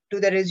 to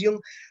the resume.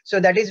 So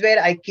that is where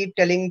I keep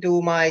telling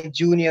to my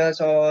juniors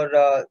or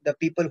the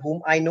people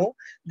whom I know,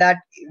 that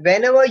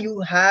whenever you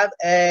have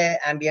a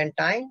ambient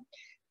time,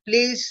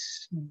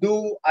 please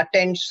do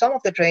attend some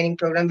of the training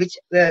program which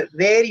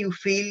where you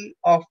feel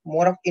of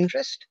more of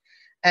interest,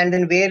 and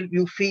then where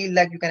you feel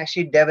like you can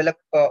actually develop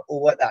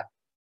over that.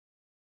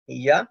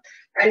 Yeah.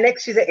 And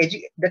next is the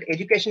that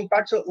education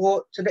part.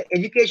 So so the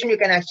education you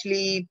can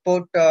actually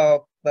put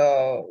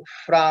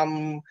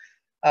from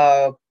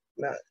uh,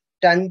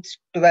 10th,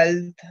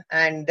 12th,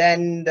 and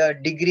then the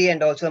degree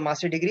and also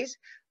master degrees.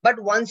 But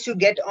once you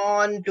get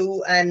on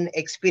to an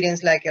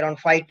experience like around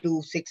 5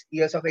 to 6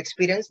 years of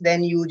experience,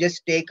 then you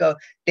just take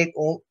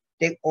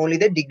only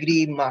the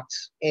degree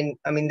marks in,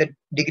 the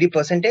degree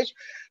percentage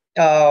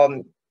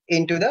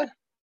into the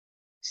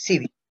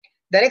CV.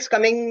 The next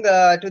coming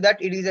to that,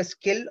 it is a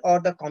skill or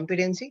the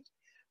competency.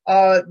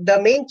 The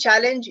main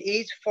challenge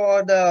is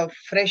for the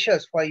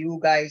freshers, for you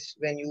guys,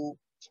 when you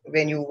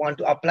want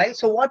to apply.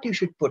 So what you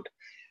should put,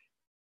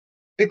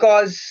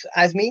 because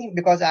as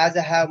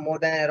I have more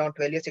than around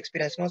 12 years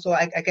experience now, so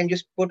I can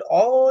just put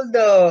all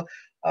the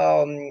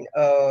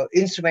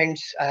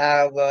instruments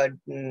I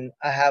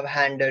have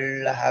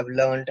handled, I have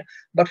learned.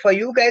 But for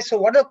you guys, so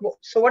what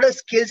are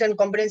skills and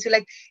competency?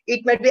 Like,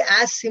 it might be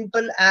as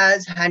simple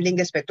as handling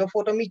a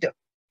spectrophotometer,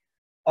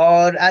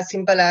 or as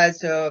simple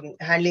as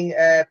handling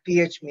a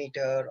pH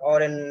meter,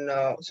 or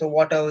so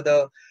whatever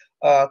the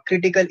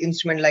critical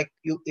instrument, like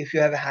if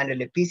you have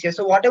handled a PCR.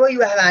 So whatever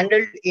you have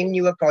handled in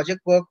your project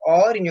work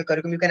or in your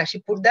curriculum, you can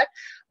actually put that.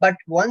 But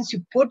once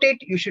you put it,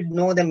 you should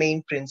know the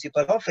main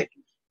principle of it,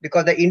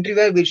 because the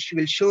interviewer will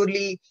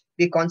surely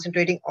be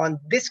concentrating on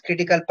this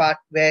critical part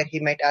where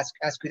he might ask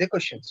you the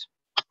questions.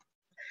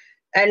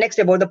 And next,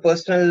 about the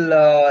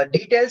personal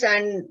details.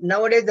 And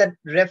nowadays that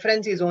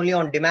reference is only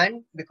on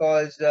demand,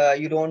 because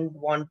you don't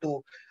want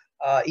to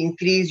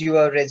increase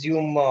your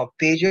resume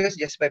pages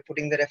just by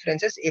putting the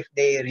references. If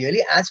they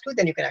really ask you,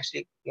 then you can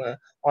actually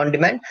on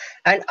demand.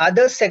 And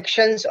other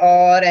sections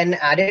are an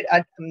added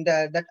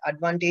that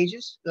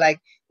advantages, like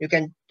you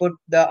can put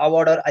the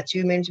award or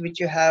achievements which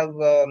you have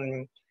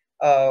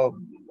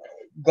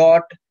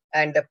got,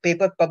 and the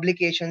paper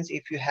publications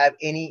if you have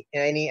any,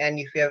 and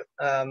if you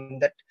have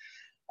that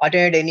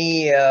attended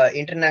any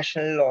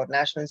international or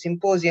national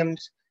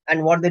symposiums,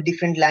 and what the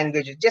different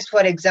languages. Just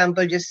for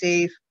example, just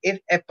say if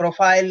a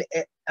profile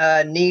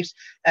needs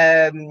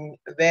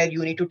where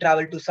you need to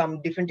travel to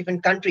some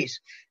different countries,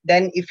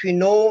 then if you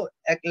know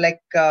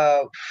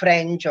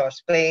French or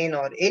Spain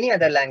or any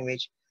other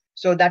language,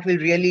 so that will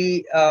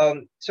really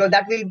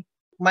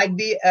might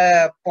be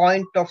a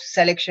point of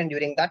selection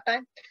during that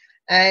time.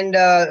 And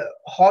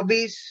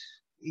hobbies,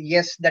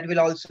 yes, that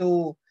will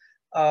also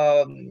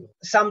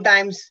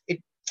sometimes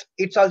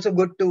it's also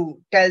good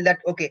to tell that,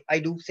 okay, I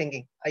do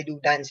singing, I do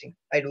dancing,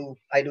 I do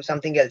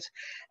something else.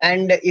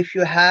 And if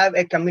you have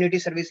a community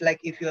service, like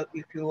if you are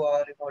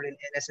involved in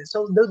NSS,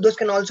 so those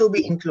can also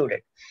be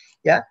included.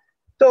 Yeah.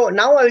 So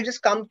now I will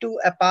just come to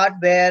a part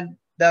where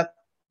the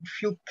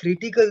few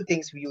critical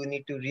things you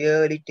need to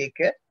really take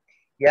care.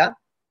 Yeah.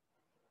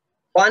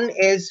 One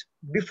is,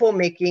 before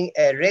making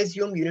a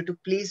resume, you need to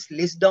please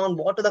list down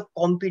what are the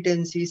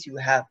competencies you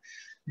have.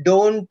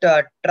 Don't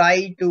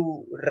try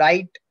to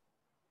write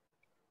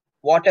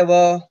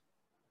whatever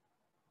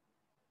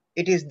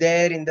it is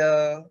there in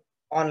the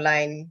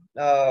online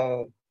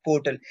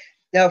portal.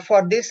 Now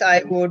for this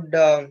I would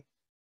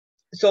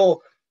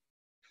so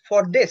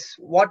for this,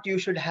 what you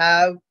should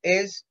have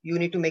is, you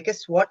need to make a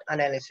SWOT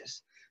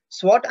analysis.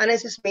 SWOT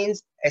analysis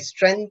means a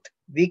strength,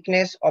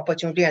 weakness,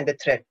 opportunity, and the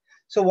threat.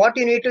 So what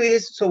you need to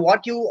is, so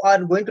what you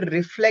are going to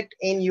reflect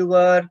in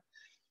your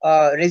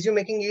resume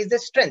making is the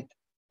strength.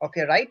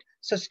 Okay, right?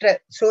 So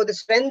the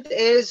strength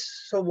is,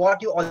 so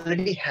what you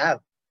already have.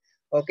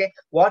 Okay,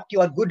 what you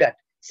are good at.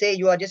 Say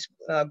you are just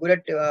good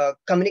at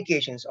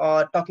communications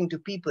or talking to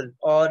people,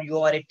 or you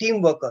are a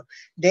team worker,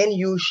 then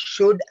you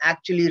should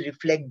actually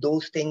reflect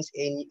those things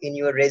in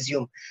your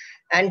resume.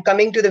 And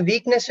coming to the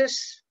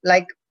weaknesses,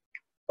 like,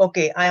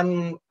 okay, I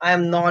am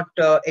not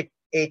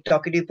a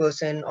talkative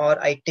person, or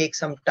I take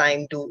some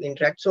time to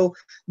interact. So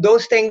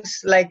those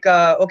things, like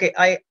okay,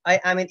 I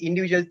am an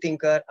individual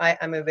thinker, I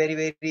am a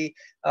very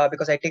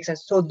because I take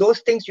sense. So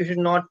those things you should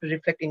not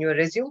reflect in your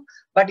resume,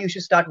 but you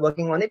should start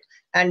working on it.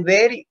 And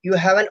where you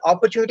have an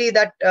opportunity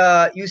that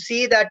you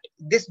see that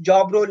this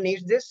job role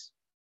needs this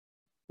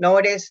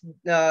nowadays,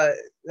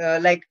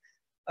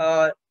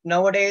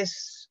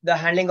 nowadays the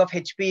handling of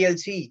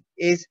HPLC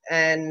is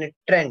an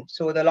trend.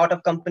 So a lot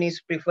of companies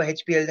prefer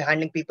HPLC,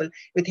 handling people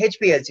with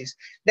HPLCs.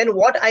 Then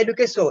what I look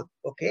at, so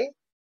okay,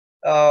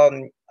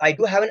 I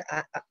do have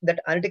that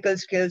analytical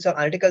skills or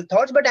analytical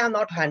thoughts, but I have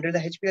not handled the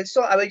HPLC.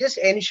 So I will just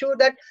ensure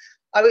that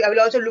I will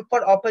also look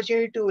for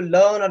opportunity to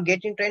learn or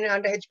get in training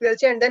under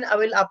HPLC, and then I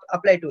will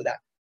apply to that.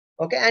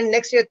 Okay, and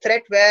next year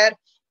threat, where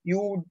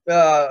you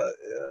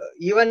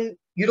even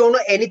you don't know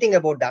anything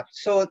about that.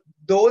 So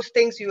those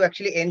things you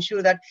actually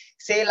ensure that,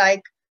 say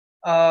like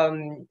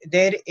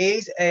there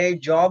is a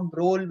job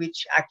role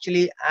which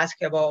actually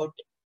ask about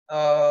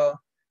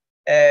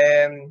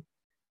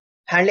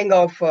handling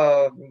of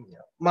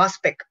mass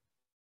spec.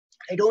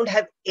 I don't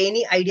have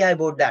any idea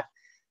about that.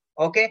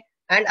 Okay,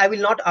 and I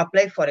will not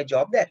apply for a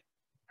job there,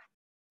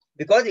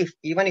 because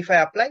even if I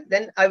apply,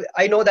 then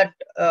I know that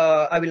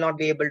I will not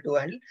be able to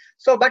handle.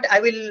 So but I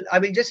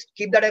will just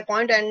keep that a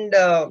point, and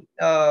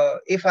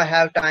if I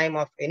have time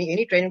of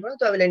any training program,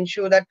 so I will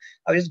ensure that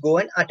I will just go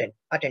and attend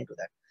to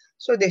that.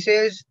 So this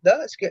is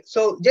the skill.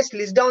 So just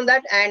list down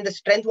that, and the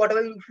strength,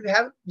 whatever you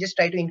have, just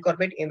try to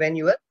incorporate when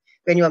you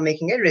are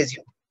making a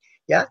resume.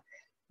 Yeah.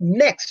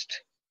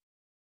 Next,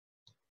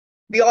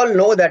 we all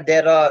know that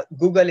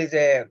Google is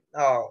a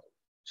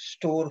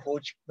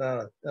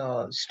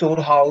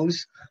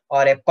storehouse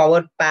or a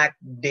power pack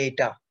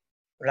data,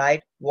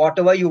 right?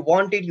 Whatever you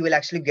want it, you will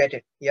actually get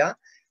it. Yeah.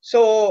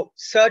 So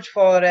search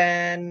for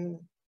an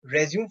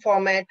resume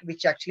format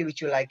which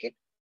you like it,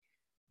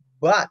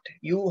 but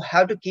you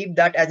have to keep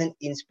that as an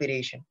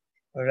inspiration,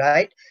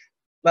 right?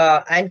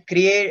 And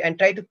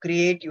try to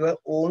create your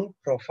own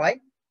profile,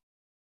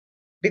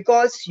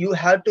 because you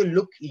have to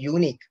look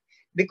unique.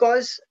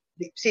 Because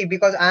see,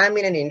 because I am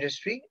in an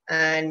industry,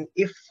 and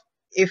if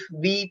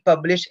we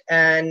publish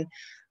an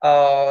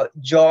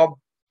job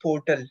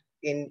portal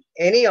in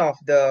any of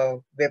the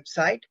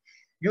website,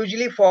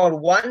 usually for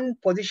one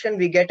position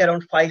we get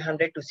around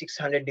 500 to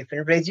 600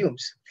 different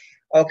resumes.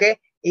 Okay,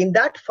 in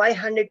that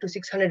 500 to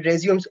 600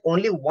 resumes,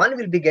 only one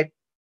will be getting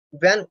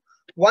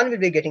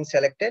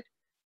selected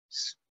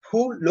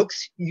who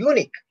looks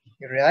unique,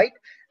 right?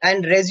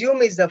 And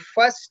resume is the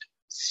first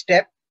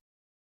step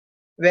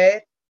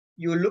where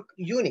you look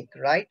unique,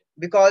 right?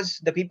 Because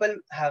the people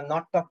have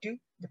not talked to you,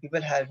 the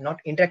people have not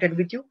interacted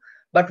with you,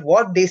 but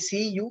what they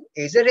see you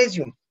is a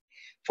resume.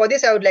 For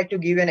this, I would like to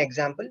give you an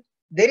example.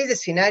 There is a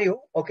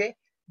scenario. Okay,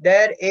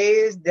 there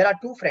are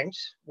two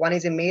friends. One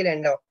is a male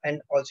and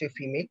also a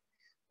female.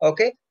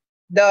 Okay,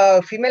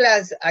 the female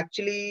has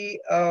actually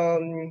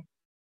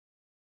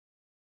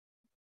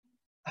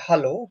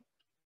hello.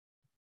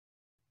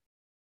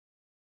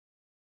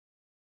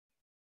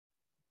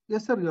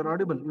 Yes, sir, you're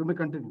audible. You may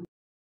continue.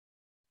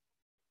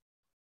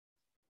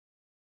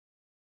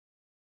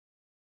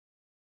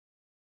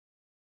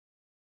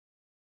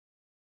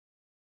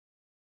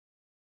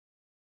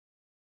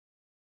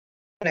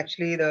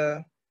 Actually,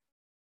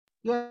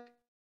 yeah,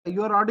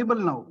 you are audible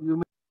now. You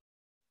may.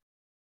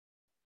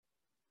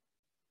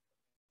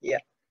 Yeah.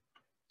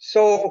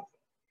 So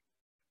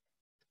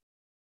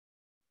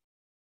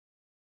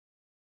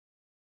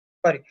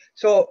sorry.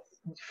 So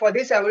for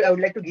this, I would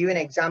like to give an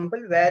example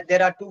where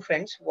there are two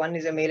friends. One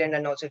is a male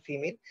and also a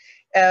female.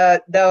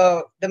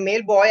 The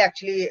male boy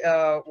actually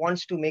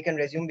wants to make a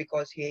resume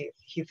because he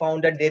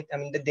found that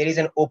that there is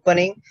an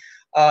opening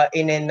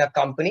in a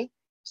company.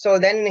 So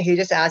then he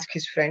just asked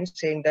his friends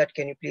saying that,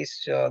 can you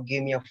please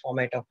give me a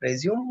format of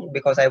resume,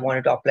 because I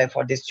wanted to apply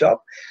for this job.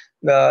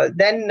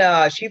 Then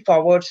she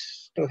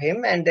forwards to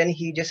him, and then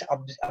he just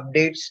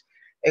updates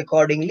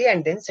accordingly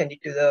and then send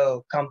it to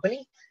the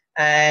company.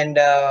 And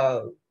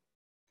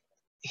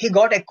he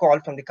got a call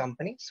from the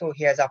company, so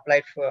he has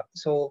applied for.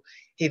 So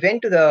he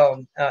went to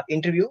the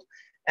interview,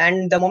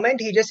 and the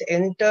moment he just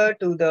entered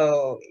to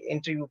the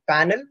interview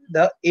panel,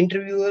 the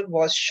interviewer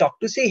was shocked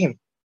to see him.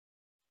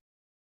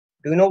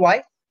 Do you know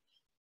why?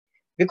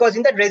 Because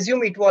in that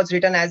resume it was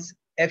written as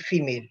a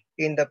female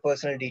in the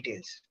personal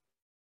details.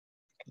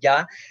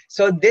 Yeah.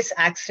 So these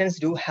accidents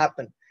do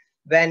happen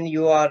when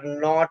you are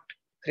not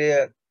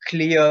clear,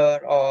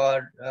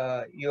 or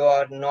you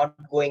are not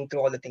going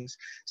through all the things.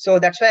 So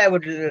that's why I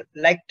would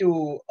like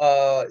to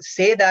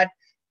say that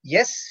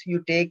yes,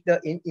 you take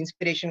the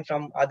inspiration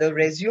from other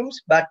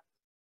resumes, but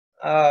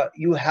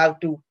you have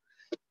to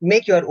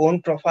make your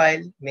own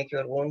profile, make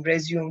your own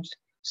resumes,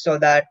 so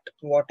that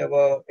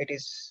whatever it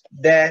is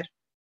there,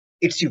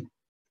 it's you.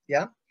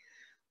 Yeah.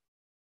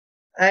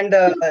 And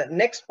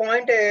next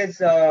point is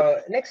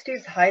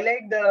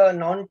highlight the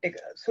non-tech.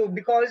 So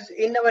because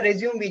in our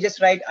resume we just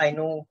write, I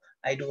know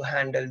I do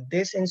handle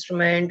this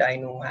instrument, I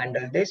know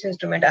handle this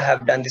instrument, I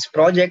have done this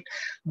project.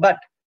 But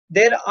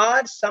there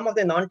are some of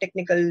the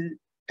non-technical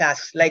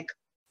tasks, like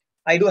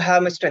I do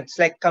have my strengths,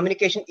 like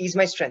communication is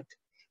my strength.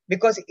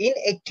 Because in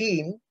a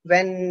team,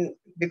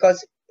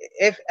 because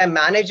if a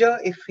manager,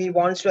 if he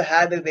wants to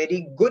have a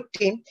very good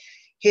team,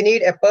 he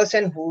need a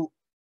person who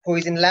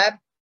is in lab,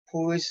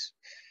 who is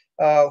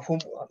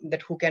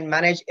who can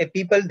manage a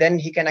people. Then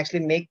he can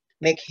actually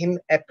make him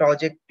a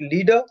project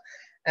leader,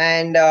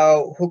 and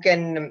who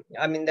can,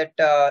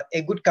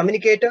 a good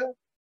communicator,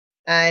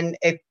 and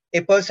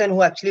a person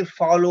who actually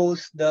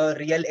follows the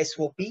real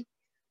SOP.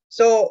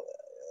 So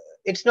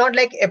it's not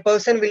like a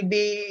person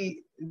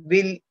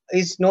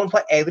is known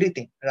for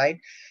everything, right?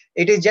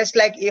 It is just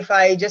like if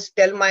I just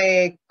tell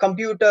my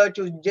computer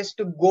to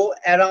go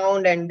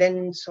around and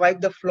then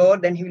swipe the floor,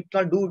 then he will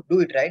not do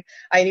it, right?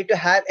 I need to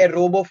have a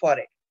robo for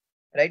it,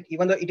 right?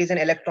 Even though it is an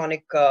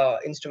electronic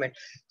instrument.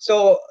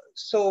 So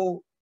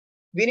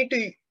we need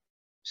to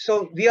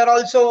So we are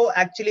also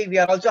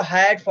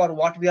hired for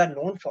what we are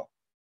known for,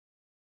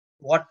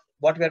 what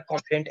we are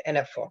confident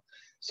enough for.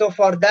 So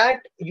for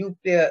that,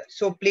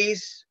 so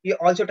please, you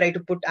also try to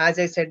put, as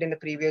I said in the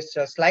previous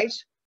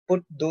slides,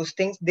 put those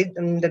things.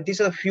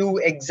 These are a few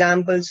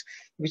examples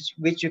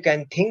which you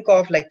can think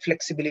of, like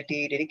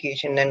flexibility,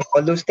 dedication, and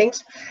all those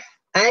things.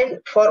 And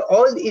for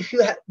all, if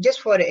you have,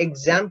 just for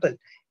example,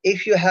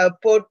 if you have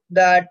put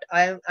that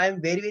I'm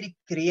very, very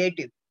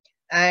creative,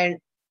 and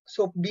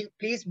so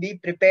please be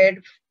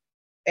prepared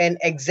an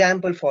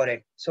example for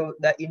it. So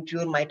the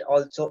interviewer might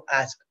also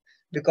ask,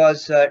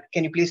 because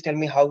can you please tell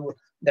me how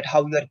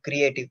you are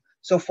creative?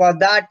 So for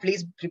that,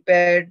 please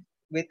prepare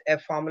with a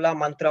formula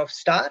mantra of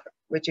STAR,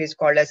 which is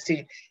called as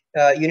you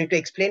need to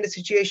explain the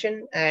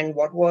situation and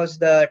what was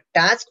the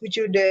task which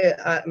you did,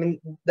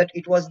 that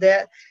it was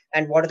there,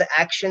 and what are the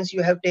actions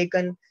you have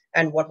taken,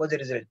 and what was the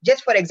result.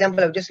 Just for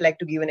example, I would just like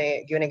to give an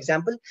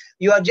example.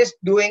 You are just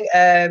doing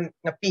a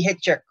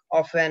pH check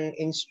of an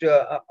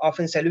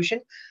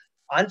solution.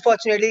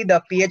 Unfortunately,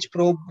 the pH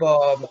probe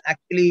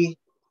actually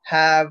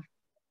have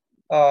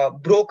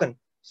broken.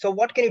 So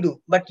what can you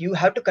do? But you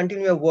have to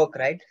continue your work,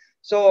 right?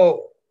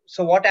 So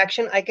what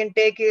action I can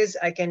take is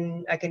I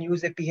can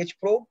use a pH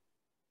probe,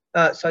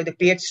 the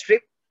pH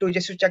strip, to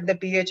just to check the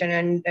pH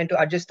and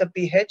to adjust the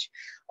pH,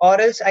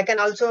 or else I can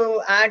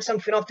also add some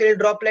phenolphthalein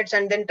droplets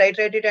and then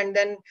titrate it, and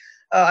then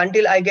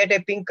until I get a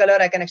pink color,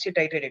 I can actually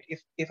titrate it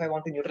if I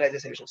want to neutralize the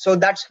solution. So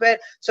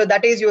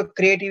that is your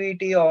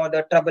creativity or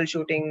the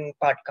troubleshooting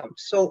part comes.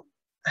 So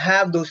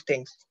have those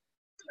things,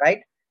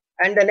 right?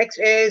 And the next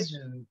is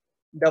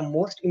the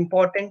most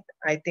important.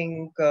 I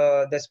think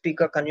the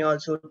speaker Kanya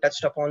also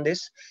touched upon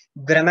this: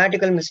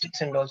 grammatical mistakes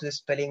and also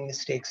spelling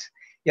mistakes.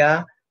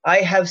 Yeah, I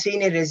have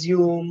seen a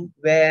resume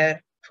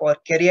where for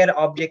career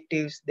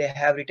objectives they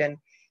have written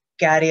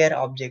career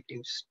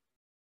objectives,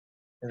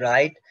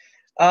 right?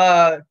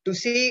 To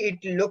see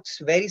it looks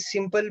very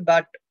simple,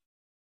 but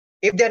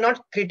if they're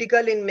not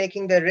critical in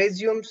making the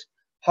resumes,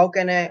 how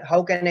can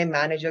a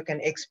manager can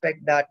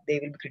expect that they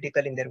will be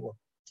critical in their work?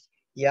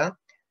 Yeah.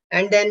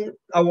 And then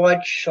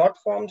avoid short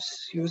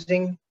forms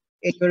using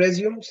in your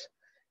resumes,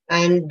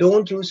 and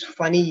don't use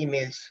funny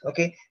emails.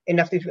 Okay,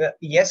 enough.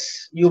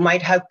 Yes, you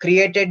might have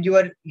created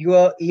your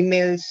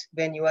emails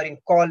when you are in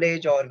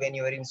college or when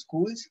you are in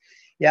schools.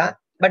 Yeah,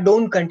 but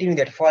don't continue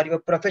that. For your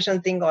professional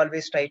thing,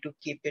 always try to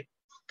keep it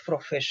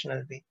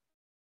professional way.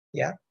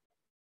 Yeah.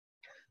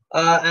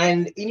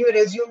 And in your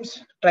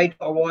resumes, try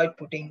to avoid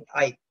putting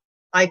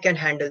I can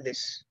handle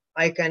this,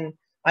 I can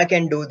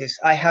do this,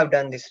 I have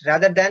done this,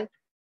 rather than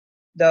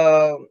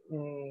the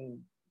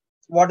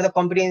what are the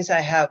competence I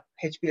have,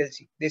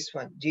 HPLC, this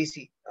one,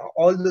 GC,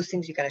 all those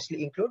things you can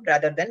actually include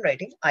rather than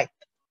writing I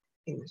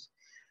in this.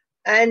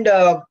 And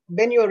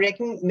when you're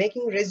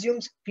making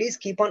resumes, please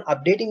keep on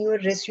updating your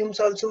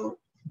resumes also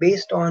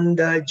based on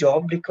the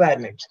job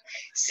requirements.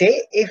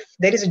 Say if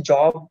there is a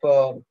job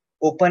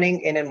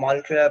opening in a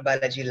molecular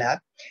biology lab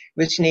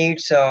which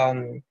needs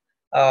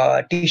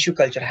tissue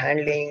culture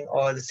handling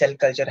or the cell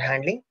culture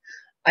handling,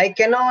 I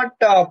cannot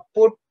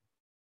put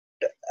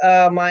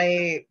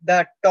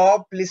the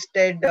top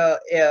listed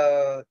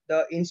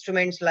the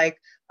instruments, like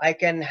I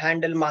can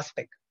handle mass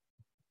spec,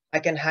 I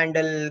can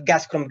handle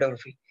gas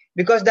chromatography,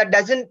 because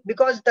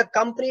the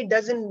company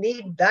doesn't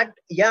need that.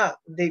 Yeah,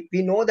 we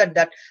know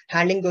that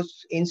handling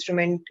those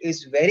instrument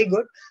is very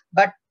good,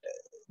 but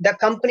the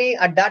company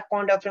at that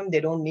point of time,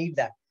 they don't need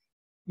that.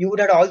 You would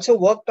have also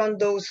worked on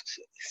those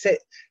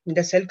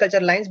the cell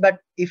culture lines, but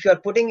if you are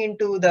putting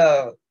into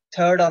the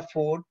third or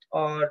fourth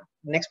or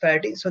next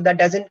priority, so that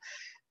doesn't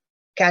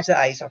catch the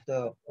eyes of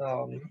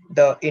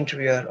the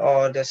interviewer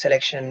or the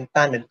selection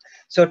panel.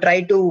 So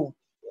try to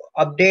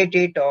update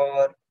it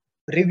or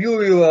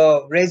review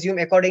your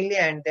resume accordingly,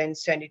 and then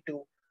send it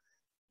to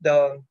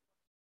the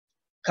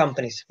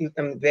companies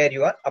where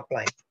you are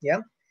applying. Yeah.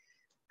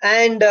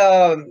 And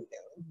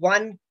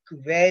one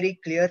very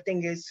clear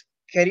thing is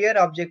career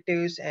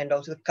objectives and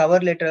also cover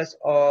letters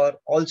are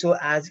also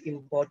as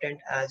important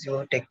as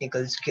your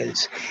technical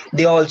skills.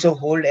 They also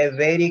hold a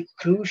very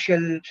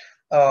crucial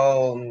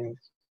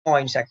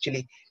points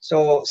actually.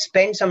 So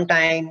spend some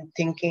time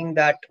thinking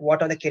that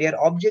what are the career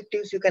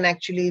objectives you can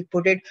actually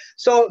put it.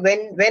 So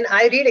when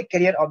I read a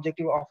career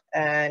objective of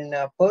an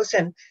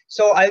person,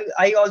 so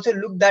I also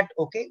look that,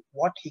 okay,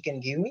 what he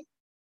can give me,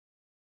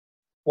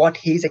 what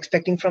he's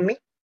expecting from me,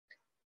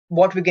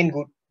 what we can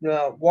do,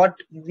 what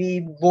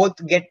we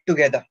both get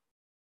together.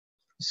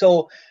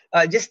 So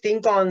just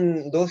think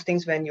on those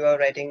things when you are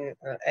writing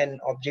an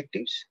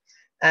objectives.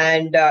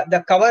 And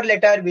the cover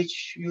letter,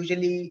 which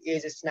usually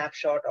is a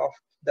snapshot of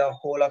the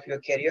whole of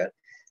your career,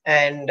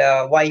 and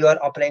why you are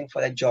applying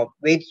for a job,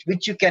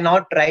 which you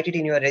cannot write it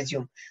in your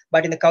resume,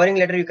 but in the covering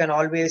letter you can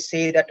always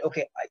say that,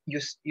 okay,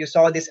 you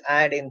saw this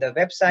ad in the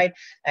website,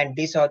 and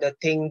these are the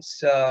things,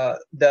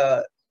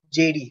 the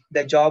JD,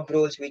 the job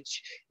roles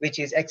which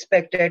is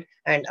expected,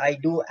 and I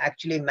do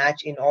actually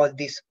match in all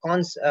these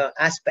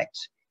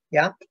aspects.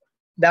 Yeah.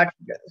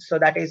 So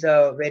that is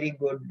a very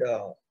good.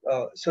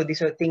 So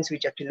these are things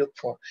which you have to look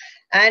for.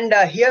 And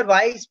here,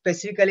 why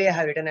specifically I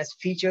have written as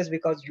features,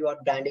 because you are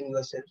branding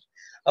yourself.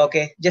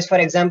 Okay, just for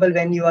example,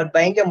 when you are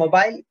buying a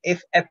mobile,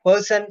 if a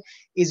person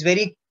is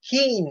very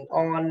keen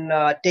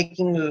on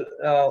taking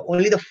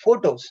only the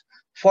photos,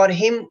 for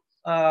him,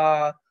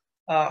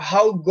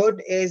 how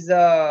good is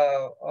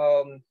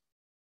the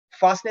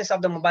fastness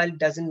of the mobile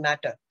doesn't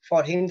matter.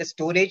 For him, the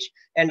storage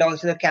and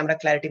also the camera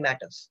clarity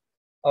matters.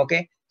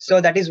 Okay,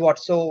 so that is what.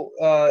 So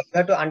you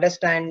have to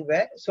understand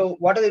where. So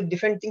what are the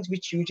different things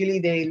which usually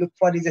they look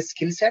for is a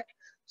skill set.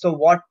 So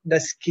what the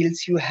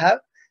skills you have,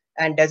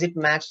 and does it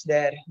match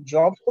their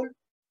job role?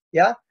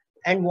 Yeah.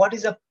 And what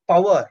is the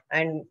power?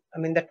 And I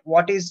mean that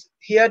what is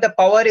here, the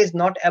power is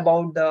not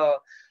about the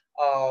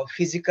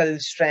physical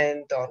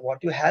strength or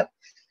what you have.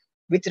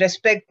 With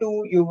respect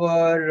to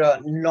your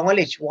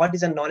knowledge, what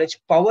is the knowledge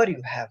power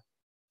you have?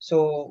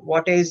 So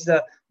what is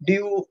the,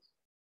 you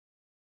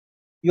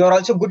are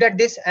also good at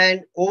this,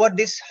 and over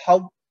this,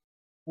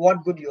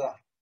 what good you are,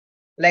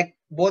 like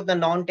both the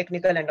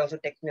non-technical and also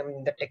the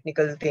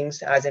technical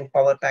things, as in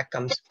power pack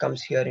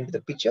comes here into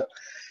the picture.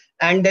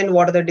 And then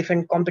what are the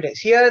different competencies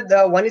here?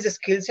 The one is a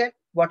skill set,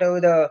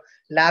 whatever the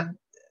lab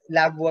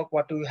work,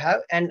 what do you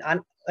have, and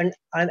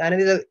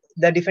another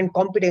the different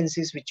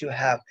competencies which you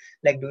have,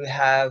 like do you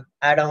have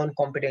add-on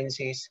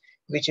competencies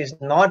which is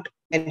not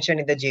mentioned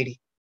in the JD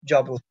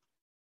job role,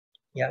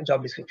 yeah,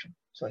 job description,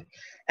 sorry.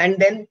 And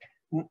then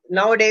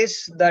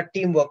nowadays the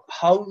teamwork,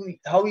 how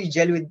you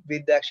gel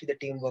with actually the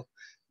teamwork,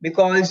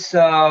 because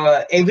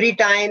every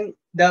time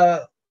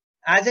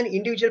as an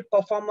individual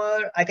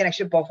performer I can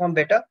actually perform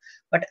better,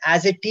 but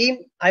as a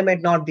team I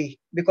might not be,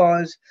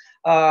 because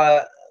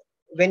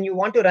when you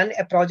want to run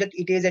a project,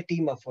 it is a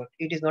team effort,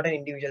 it is not an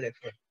individual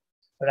effort,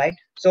 right?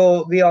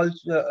 So we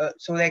also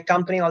so the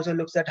company also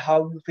looks at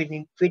how you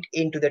fit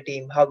into the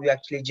team, how you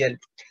actually gel,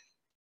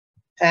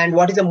 and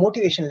what is the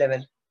motivation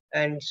level.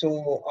 And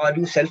so are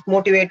you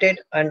self-motivated,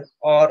 and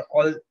or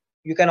all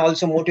you can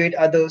also motivate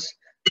others,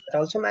 that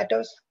also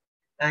matters.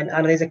 And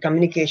another is a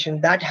communication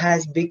that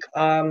has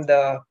become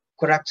the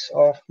crux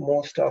of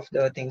most of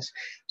the things.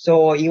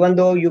 So even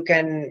though you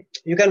can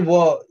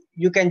work,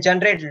 you can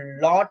generate a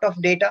lot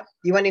of data,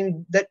 even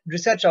in the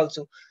research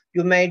also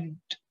you might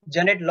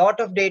generate a lot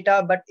of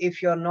data, but if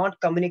you're not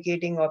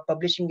communicating or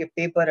publishing a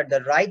paper at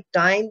the right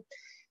time,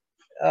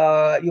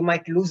 you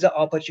might lose the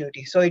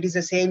opportunity. So it is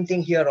the same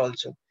thing here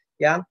also.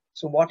 Yeah.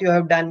 So what you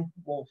have done,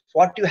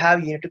 what you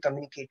have, you need to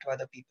communicate to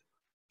other people.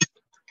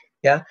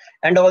 Yeah.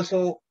 And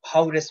also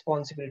how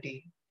responsible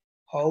you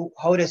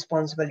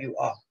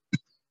are.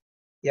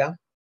 Yeah.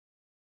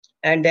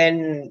 And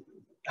then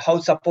how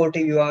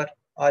supportive you are.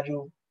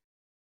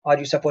 Are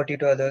you supportive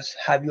to others?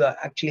 Have you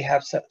actually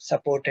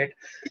supported?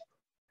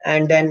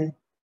 And then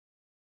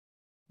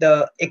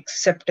the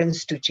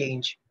acceptance to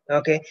change.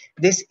 Okay,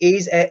 this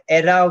is an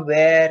era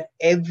where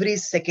every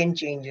second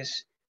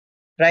changes.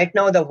 Right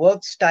now the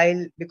work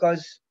style,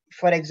 because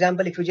for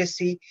example, if you just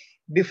see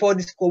before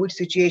this COVID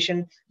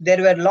situation,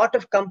 there were a lot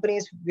of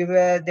companies they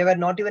were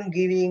not even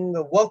giving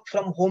work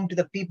from home to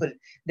the people.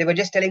 They were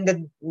just telling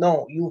them,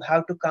 no, you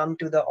have to come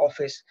to the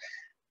office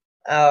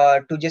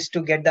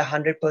to get the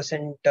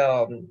 100%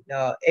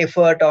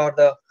 effort or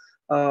the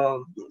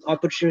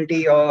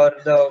opportunity or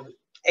the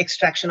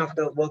extraction of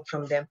the work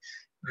from them.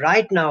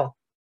 Right now,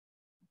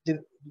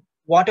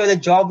 whatever the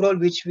job role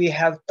which we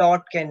have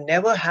thought can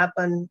never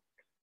happen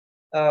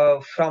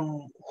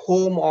from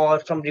home or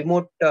from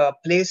remote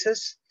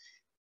places,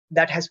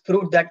 that has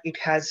proved that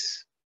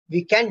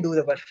we can do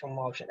the work from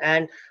option.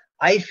 And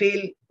I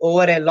feel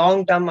over a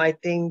long term, I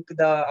think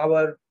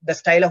the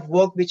style of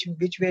work which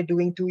we're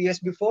doing 2 years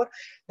before,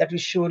 that will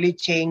surely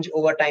change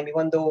over time.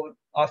 Even though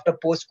after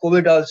post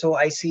COVID also,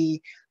 I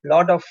see a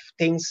lot of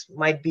things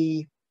might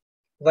be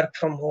work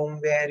from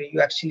home, where you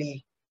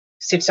actually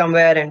sit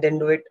somewhere and then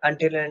do it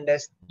until and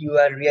unless you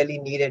are really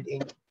needed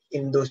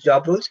in those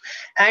job roles.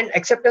 And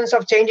acceptance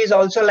of change is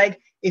also like,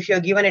 if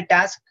you're given a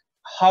task,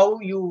 how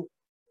you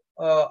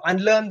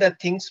unlearn the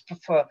things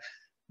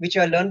which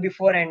you have learned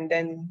before and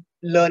then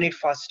learn it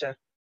faster.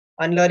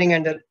 Unlearning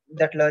and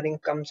that learning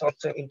comes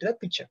also into the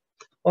picture.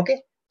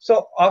 Okay,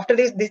 so after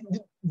this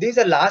is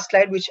the last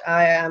slide which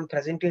I am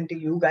presenting to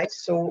you guys.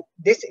 So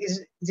this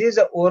is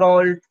the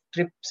overall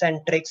tips and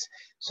tricks.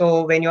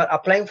 So when you're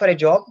applying for a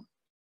job,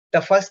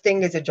 the first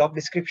thing is a job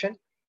description.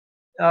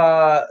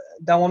 The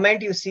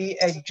moment you see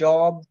a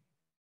job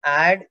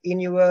ad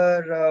in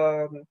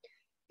your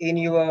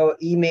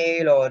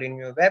email or in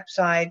your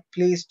website,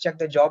 please check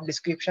the job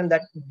description,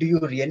 that do you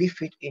really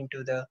fit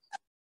into the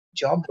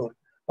job role.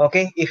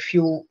 Okay, if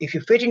you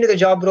fit into the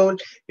job role,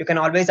 you can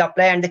always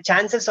apply, and the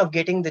chances of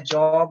getting the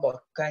job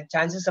or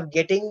chances of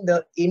getting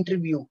the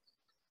interview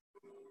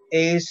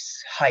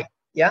is high.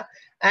 Yeah.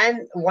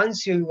 And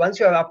once you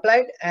have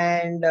applied,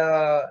 and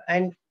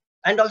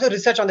also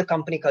research on the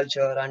company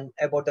culture and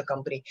about the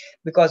company,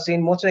 because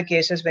in most of the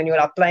cases when you're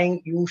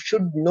applying, you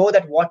should know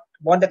that what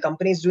the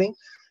company is doing. What are the things which they are looking for, and what are the things which they are looking for. So research on the company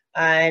culture and about the company, because in most of the cases when you're applying, you should know that what the company is doing. So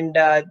And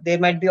there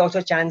might be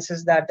also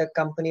chances that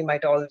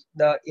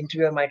the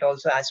interviewer might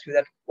also ask you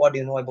that, what do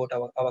you know about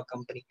our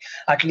company?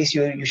 At least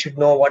you should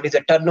know what is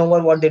the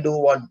turnover, what they do,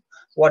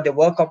 what they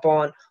work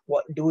upon,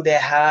 what do they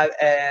have,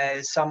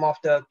 some of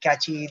the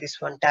catchy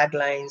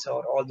taglines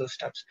or all those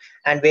stuffs,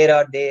 and where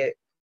are they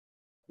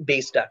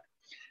based at.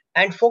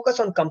 And focus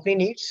on company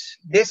needs.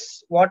 This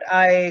is what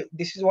I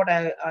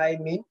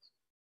mean.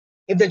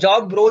 If the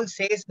job role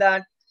says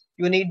that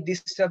you need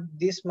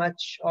this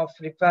much of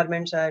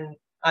requirements, and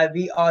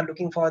we are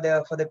looking for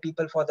the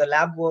people for the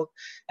lab work,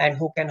 and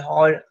who can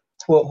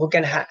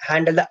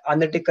handle the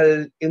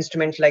analytical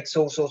instruments like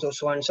so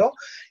and so.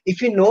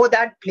 If you know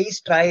that,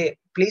 please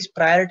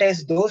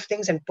prioritize those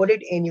things and put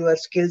it in your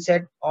skill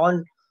set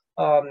on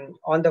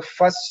the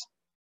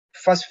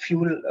first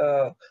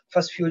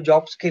few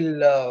job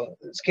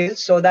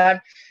skills, so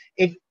that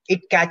it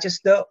catches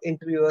the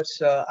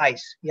interviewer's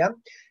eyes. Yeah.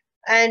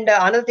 And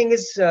another thing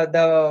is,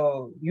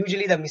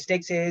 usually the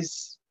mistakes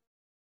is,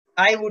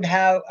 I would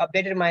have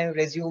updated my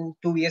resume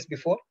 2 years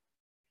before,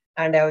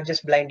 and I was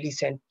just blindly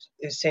sent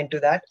to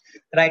that.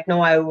 Right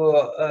now,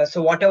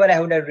 so whatever I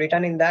would have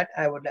written in that,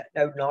 I would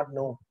not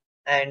know.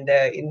 And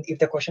if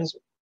the questions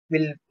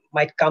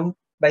might come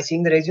by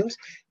seeing the resumes,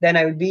 then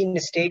I will be in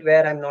a state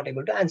where I'm not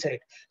able to answer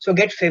it. So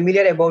get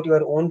familiar about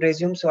your own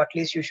resume, so at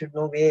least you should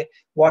know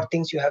what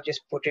things you have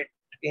just put it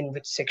in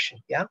which section.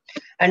 Yeah.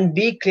 And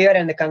be clear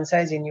and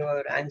concise in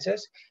your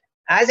answers.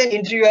 As an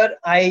interviewer,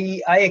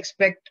 I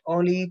expect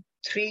only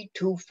 3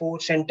 to 4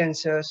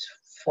 sentences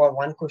for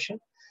one question,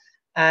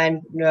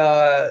 and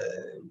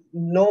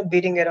no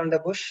beating around the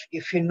bush.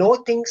 If you know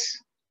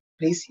things,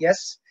 please,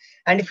 yes.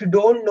 And if you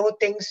don't know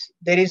things,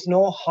 there is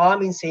no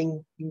harm in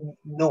saying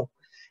no.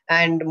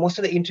 And most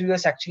of the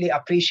interviewers actually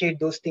appreciate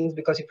those things,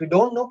 because if you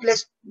don't know,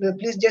 please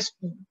just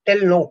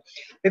tell no.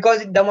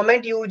 Because the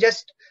moment you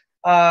just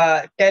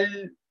tell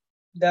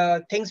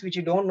the things which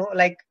you don't know,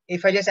 like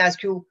if I just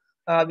ask you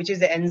which is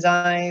the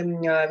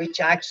enzyme which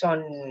acts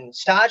on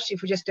starch,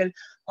 if you just tell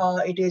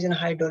it is an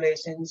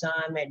hydrolase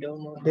enzyme, I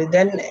don't know,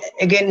 then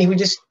again you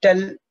just tell,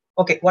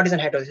 okay, what is an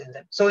hydrolase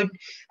enzyme? So it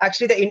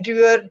actually, the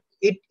interviewer,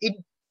 it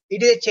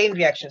is a chain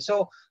reaction.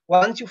 So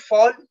once you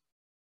fall,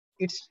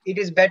 it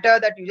is better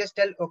that you just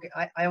tell, okay,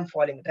 I am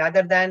falling,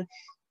 rather than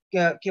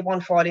keep on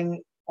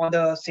falling on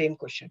the same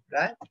question,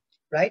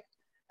 right?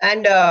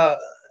 And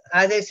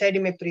as I said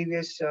in my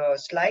previous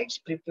slides,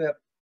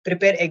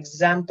 prepare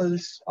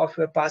examples of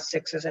your past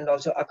success and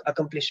also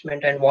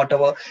accomplishment and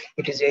whatever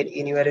it is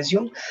in your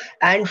resume.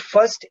 And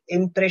first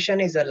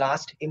impression is the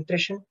last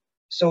impression.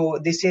 So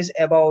this is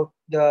about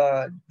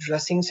the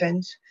dressing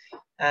sense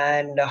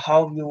and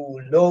how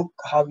you look,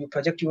 how you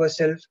project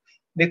yourself.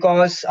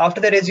 Because after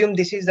the resume,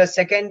 this is the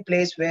second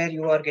place where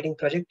you are getting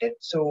projected.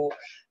 So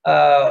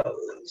well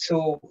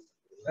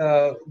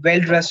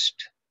dressed,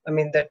 I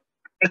mean, that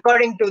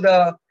according to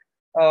the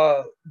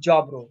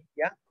job role.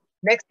 Yeah.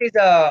 Next is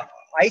a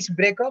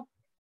icebreaker.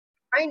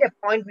 Find a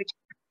point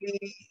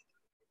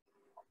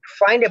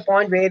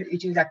where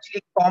it is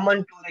actually common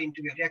to the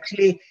interviewer.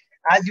 Actually,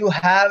 as you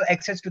have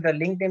access to the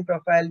LinkedIn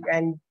profile,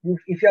 and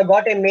if you have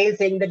got a mail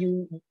saying that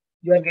you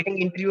are getting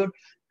interviewed,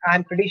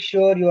 I'm pretty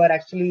sure you are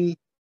actually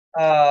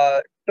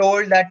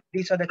told that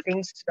these are the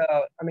things.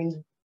 I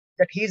mean,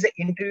 that he's an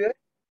interviewer.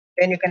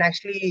 Then you can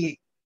actually,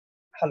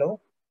 hello.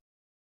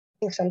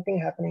 I think something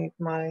happening with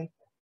my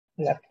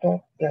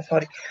laptop. Yeah,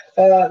 sorry.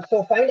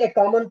 So find a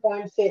common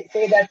point. Say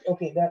that,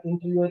 okay, the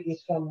interviewer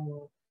is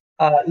from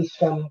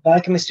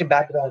biochemistry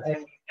background,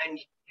 and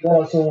you're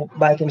also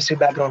biochemistry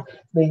background.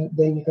 Then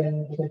you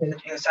can tell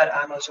that, yes, sir,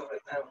 I'm also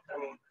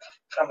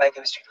from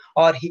biochemistry,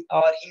 or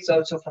he's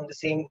also from the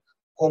same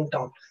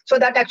hometown. So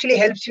that actually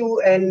helps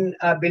you in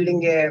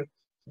building a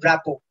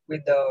rapport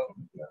with the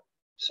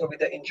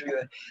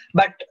interviewer.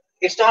 But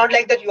it's not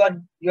like that you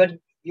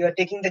are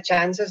taking the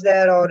chances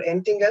there or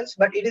anything else,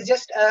 but it is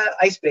just an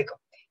icebreaker.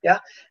 Yeah.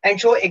 And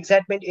show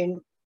excitement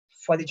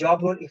for the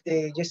job role. If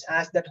they just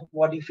ask that,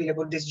 what do you feel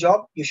about this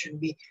job, you should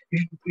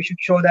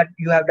show that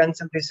you have done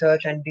some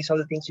research and these are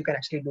the things you can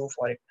actually do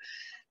for it.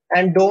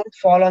 And don't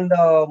fall on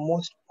the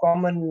most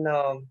common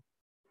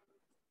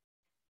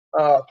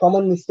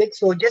mistakes.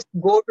 So just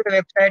go to the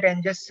website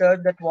and just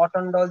search that what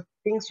on all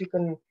things you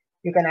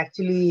can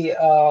actually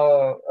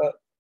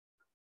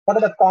what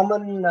are the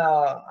common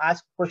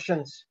asked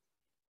questions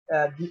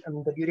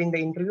during the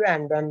interview,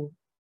 and then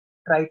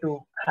try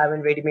to have a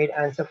ready-made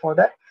answer for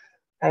that.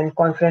 And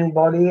confident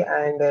body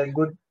and a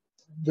good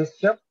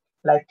gesture,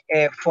 like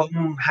a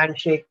firm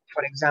handshake,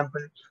 for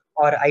example,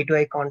 or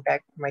eye-to-eye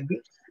contact might be.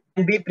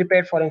 And be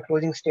prepared for a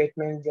closing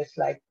statement, just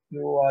like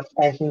you are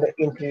thanking the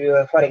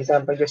interviewer. For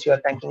example, just you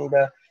are thanking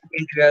the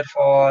interviewer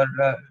for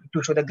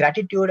to show the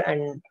gratitude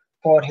and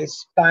for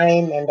his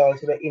time and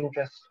also the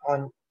interest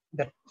on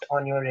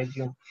your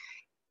resume.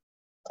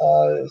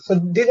 So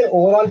this is an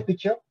overall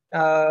picture.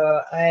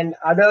 And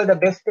the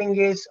best thing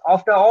is,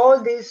 after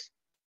all this,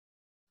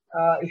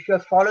 if you're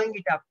following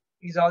it up,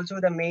 is also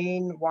the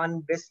main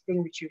one best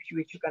thing which you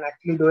can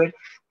actually do it.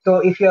 So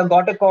if you have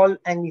got a call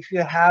and if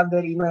you have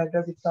their email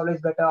address, it's always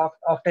better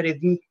after a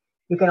week,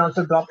 you can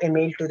also drop a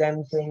mail to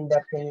them saying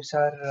that, can you,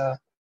 sir,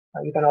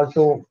 you can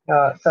also,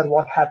 sir,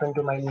 what happened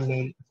to my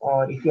email?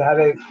 Or if you have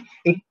it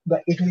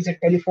is a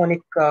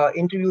telephonic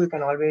interview, you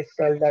can always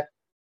tell that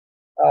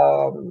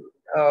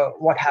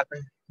what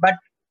happened, but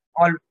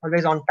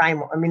always on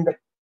time. I mean,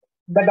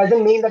 that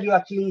doesn't mean that you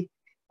actually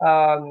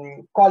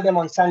call them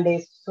on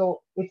Sundays.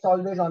 So it's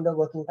always on the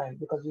working time,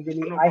 because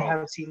usually I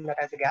have seen that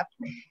as a gap.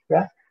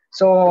 Yeah.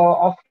 So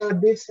after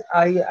this,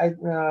 I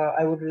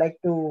would like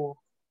to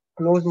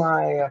close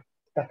my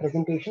the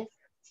presentation.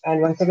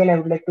 And once again, I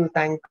would like to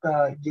thank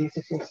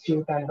Jesus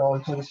Institute and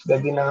also this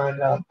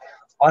webinar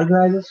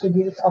organizers to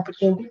give this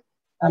opportunity.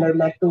 And I'd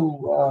like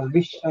to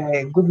wish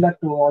good luck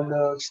to all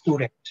the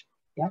students.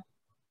 Yeah.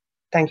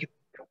 Thank you.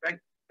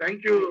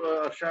 Thank you,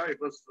 Shah. It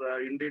was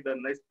indeed a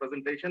nice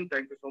presentation.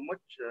 Thank you so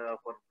much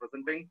for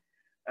presenting.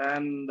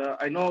 And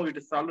I know it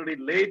is already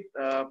late.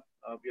 I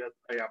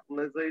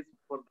apologize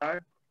for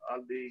that.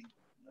 All the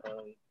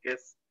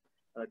guests,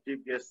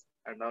 chief guests,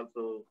 and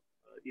also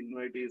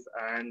invitees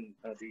and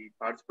the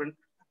participants.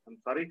 I'm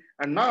sorry.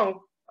 And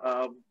now,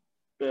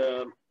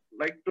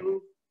 like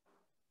to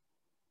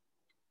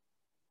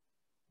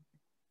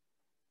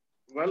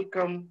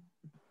welcome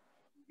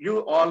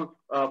you all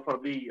for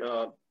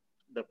the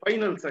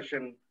final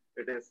session.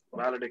 It is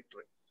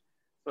valedictory.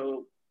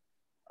 So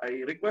I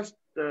request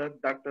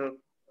Dr.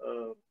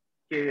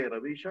 K.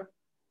 Ravisha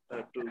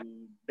to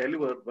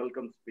deliver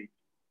welcome speech.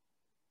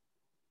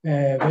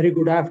 Very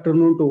good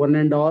afternoon to one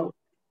and all.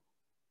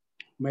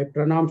 My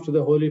pranams to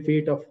the holy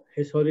feet of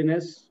His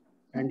Holiness,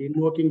 and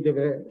invoking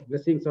the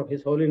blessings of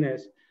His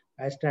Holiness,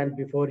 I stand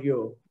before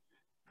you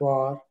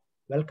for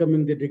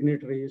welcoming the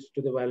dignitaries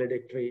to the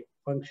valedictory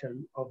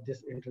function of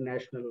this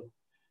international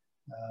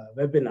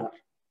webinar.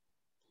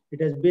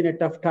 It has been a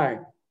tough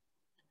time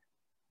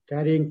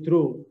carrying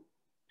through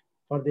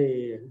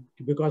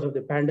because of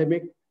the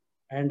pandemic,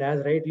 and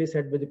as rightly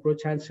said by the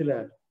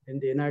Pro-Chancellor in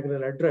the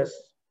inaugural address,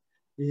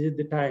 this is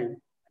the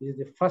time, this is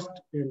the first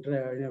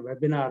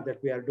webinar that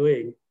we are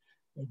doing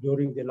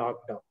during the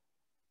lockdown.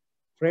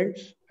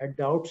 Friends, at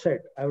the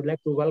outset, I would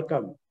like to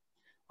welcome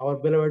our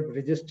beloved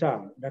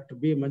Registrar, Dr.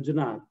 B.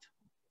 Manjunath,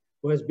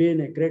 who has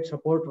been a great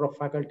supporter of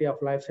Faculty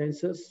of Life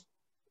Sciences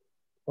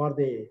for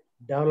the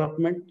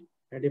development.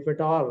 And if at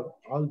all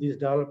these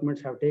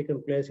developments have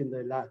taken place in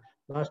the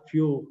last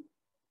few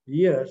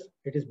years,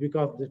 it is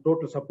because of the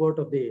total support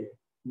of the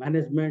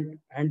management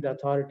and the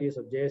authorities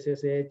of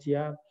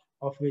JSS-AHER,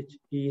 of which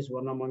he is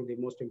one among the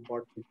most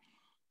important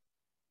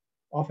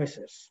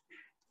officers.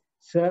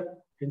 Sir,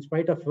 in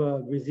spite of a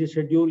busy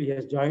schedule, he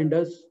has joined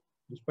us,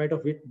 in spite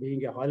of it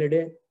being a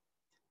holiday.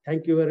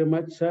 Thank you very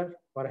much, sir,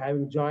 for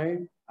having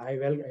joined. I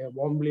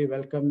warmly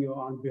welcome you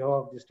on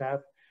behalf of the staff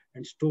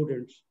and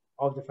students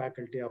of the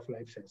Faculty of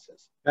Life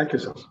Sciences. Thank you,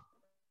 sir.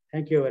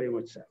 Thank you very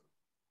much, sir.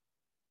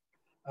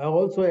 I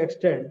also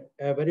extend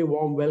a very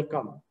warm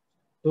welcome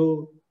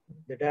to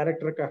the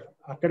Director of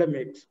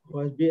Academics, who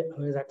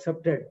has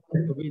accepted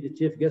to be the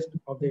chief guest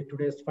of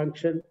today's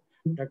function,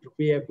 Dr.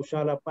 P.A.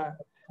 Kushalappa,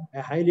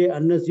 a highly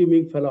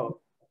unassuming fellow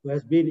who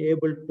has been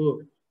able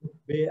to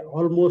be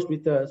almost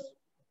with us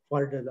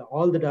for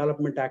all the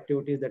development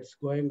activities that's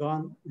going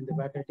on in the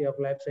Faculty of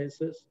Life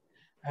Sciences.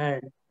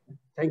 And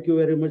thank you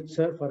very much,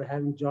 sir, for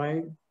having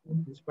joined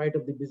in spite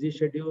of the busy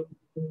schedule.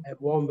 A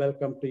warm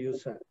welcome to you,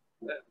 sir.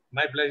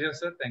 My pleasure,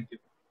 sir. Thank you.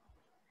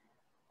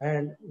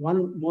 And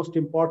one most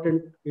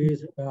important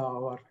is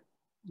our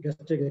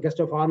guest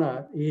of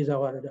honor is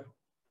our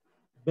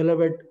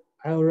beloved,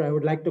 I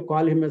would like to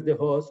call him as the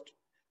host,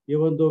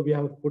 even though we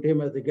have put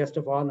him as the guest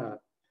of honor.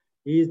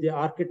 He is the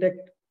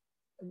architect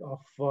of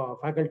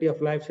Faculty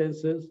of Life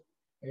Sciences,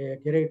 a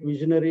great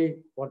visionary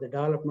for the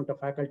development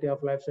of Faculty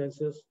of Life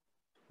Sciences.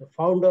 The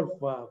founder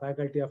of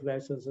Faculty of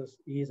Life Sciences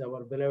is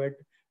our beloved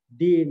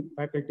Dean,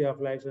 Faculty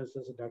of Life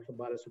Sciences, Dr.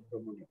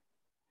 Balasubramanian.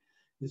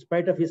 In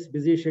spite of his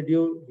busy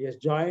schedule, he has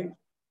joined.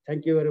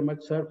 Thank you very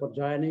much, sir, for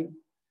joining.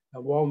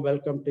 A warm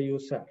welcome to you,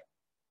 sir.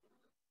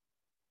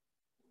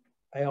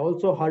 I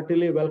also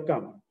heartily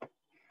welcome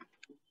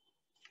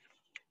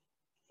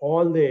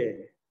all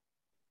the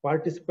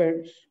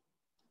participants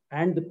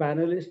and the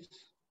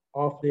panelists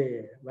of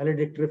the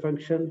valedictory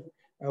function.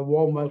 A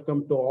warm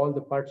welcome to all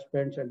the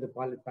participants and the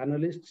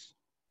panelists.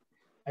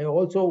 I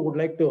also would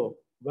like to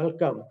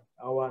welcome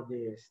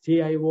the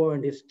CIO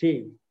and his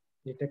team,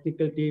 the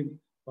technical team,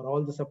 for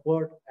all the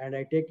support. And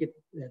I take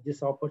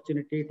this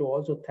opportunity to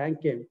also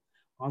thank him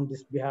on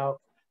this behalf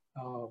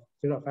of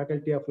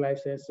Faculty of Life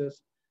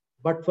Sciences,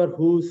 but for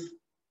whose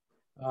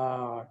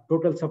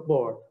total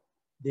support,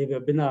 the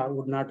webinar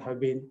would not have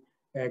been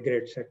a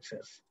great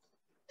success.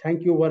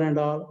 Thank you one and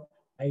all.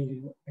 I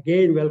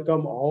again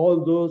welcome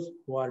all those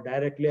who are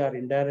directly or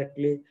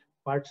indirectly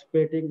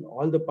participating,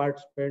 all the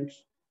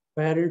participants,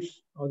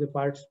 parents of the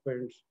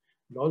participants,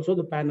 and also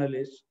the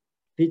panelists,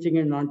 teaching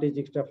and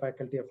non-teaching staff,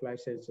 Faculty of Life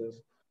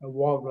Sciences. A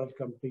warm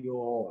welcome to you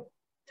all.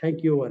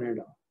 Thank you one and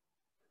all.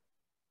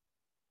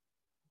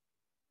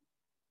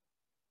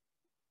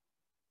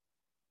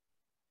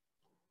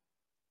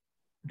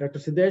 Dr.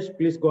 Siddesh,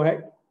 please go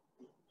ahead.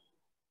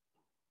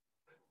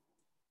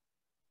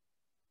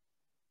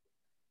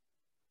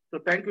 So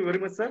thank you very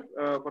much, sir,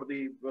 for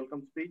the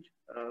welcome speech.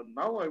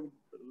 Now I would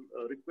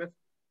request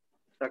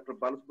Dr.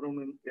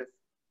 Balasubramanian S.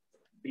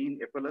 Dean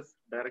FLS,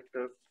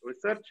 Director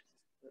Research,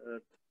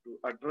 to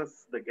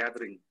address the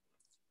gathering.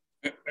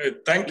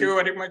 Thank you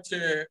very much.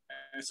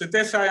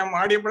 Siddesh, I am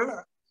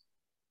audible?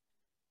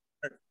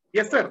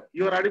 Yes, sir.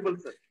 You are audible,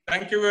 sir.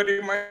 Thank you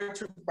very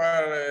much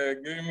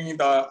for giving me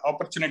the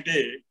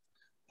opportunity.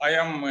 I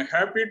am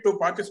happy to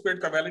participate in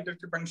the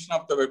validatory function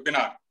of the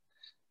webinar.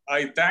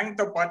 I thank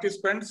the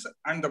participants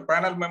and the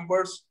panel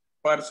members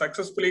for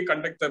successfully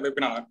conducting the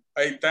webinar.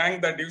 I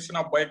thank the Division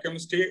of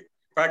Biochemistry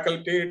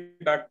faculty,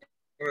 Dr.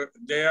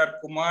 J.R.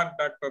 Kumar,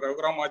 Dr.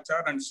 Raghuram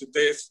Achar, and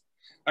Siddesh,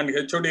 and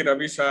HOD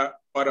Ravisha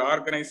for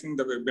organizing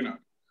the webinar.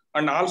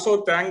 And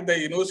also thank the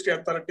university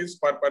authorities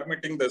for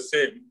permitting the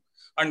same,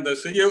 and the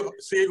CEO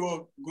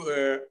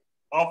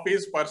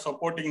office for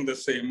supporting the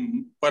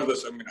same for the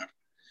seminar.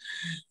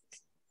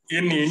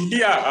 In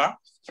India,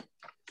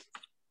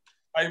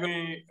 I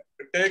will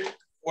take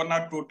 1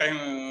 or 2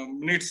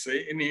 minutes.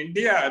 In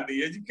India,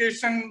 the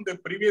education, the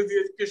previous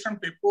education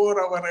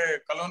before our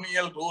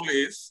colonial rule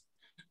is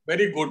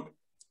very good.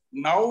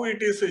 Now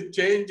it is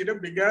changed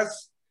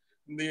because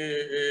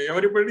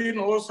everybody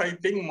knows, I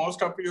think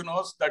most of you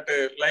knows that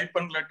life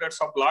and letters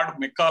of Lord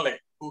Macaulay,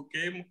 who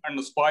came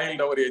and spoiled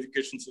our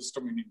education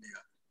system in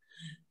India.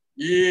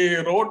 He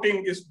wrote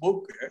in his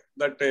book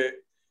that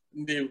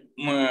the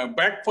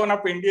backbone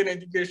of Indian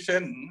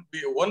education,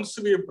 once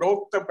we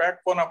broke the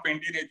backbone of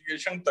Indian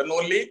education, then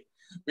only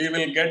we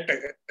will get,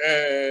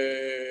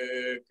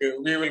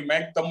 we will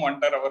make them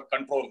under our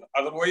control.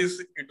 Otherwise,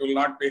 it will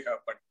not be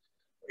happen.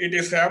 It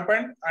has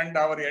happened, and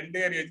our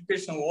entire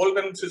education,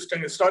 olden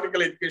system,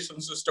 historical education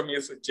system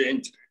is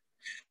changed.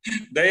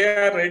 They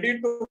are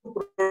ready to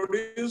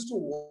produce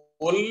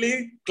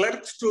only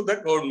clerks to the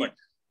government,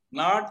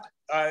 not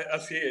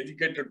as an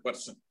educated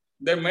person.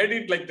 They made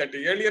it like that.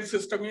 The earlier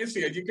system is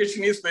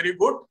education is very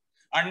good,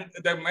 and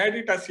they made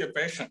it as a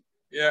passion.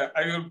 Yeah,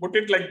 I will put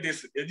it like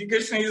this.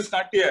 Education is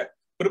not a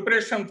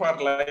preparation for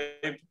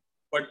life,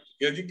 but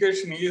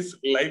education is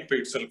life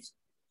itself.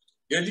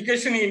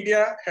 Education in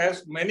India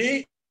has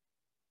many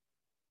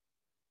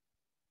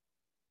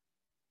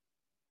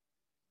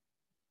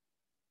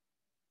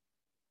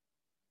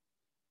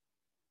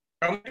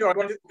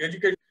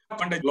education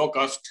advantage, low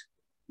cost.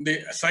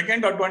 The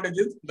second advantage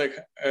is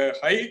the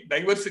high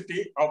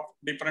diversity of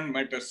different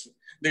matters.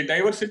 The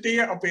diversity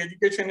of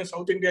education in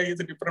South India is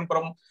different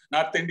from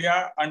North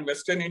India and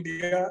Western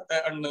India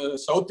and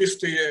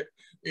Southeast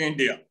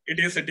India. It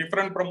is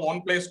different from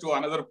one place to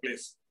another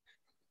place.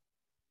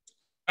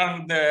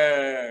 And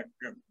the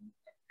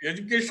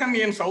education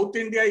in South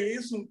India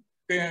is,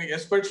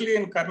 especially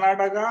in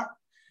Karnataka,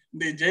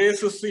 the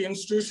JSS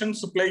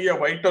institutions play a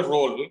vital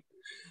role.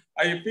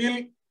 I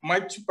feel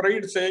much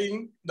pride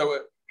saying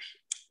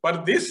for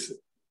this,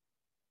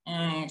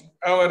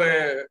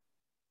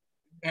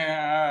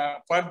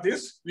 for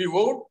this we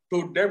owe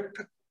to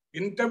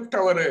in depth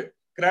our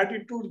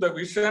gratitude, the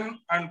vision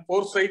and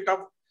foresight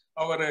of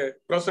our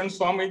present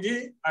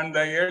Swamiji and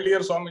the earlier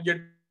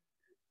Swamiji,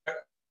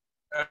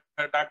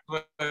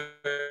 Dr.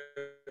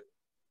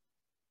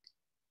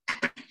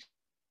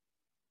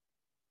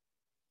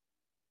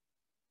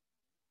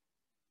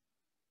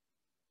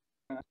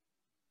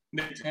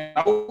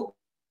 Now,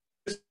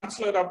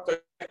 chancellor of the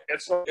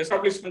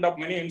establishment of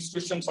many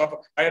institutions of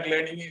higher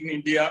learning in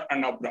India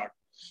and abroad.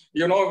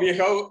 You know, we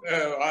have,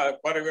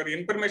 for your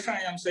information,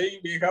 I am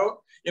saying we have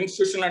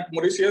institution at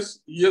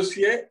Mauritius,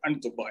 USA,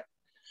 and Dubai.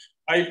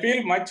 I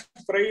feel much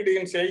pride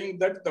in saying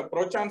that the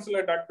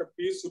Pro-Chancellor Dr.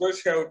 P.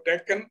 Suresh have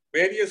taken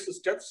various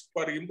steps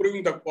for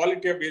improving the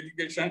quality of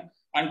education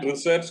and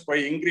research by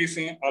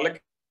increasing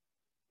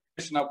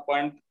allocation of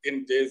funds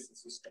in JS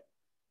system.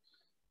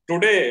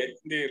 Today,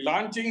 the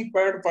launching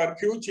pad for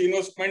huge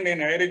investment in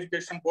higher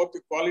education, both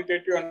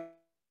qualitative and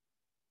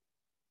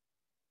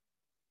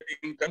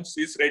incomes,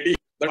 is ready.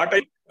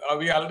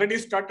 We already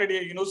started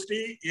a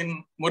university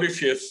in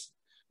Mauritius.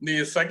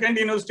 The second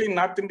university in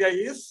North India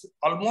is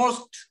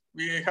almost,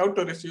 we have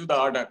to receive the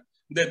order.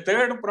 The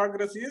third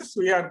progress is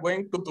we are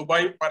going to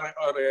Dubai for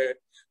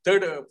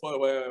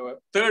our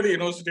third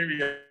university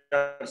we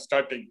are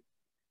starting.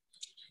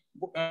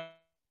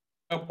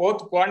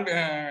 Both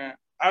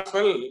as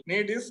well,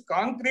 need is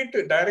concrete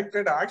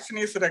directed action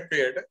is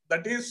required.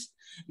 That is,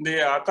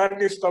 the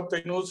authorities of the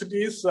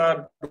universities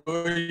are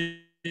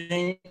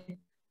doing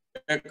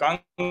a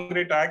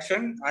concrete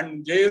action,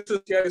 and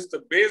JSS is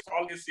the base of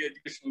all these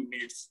education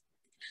needs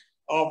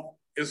of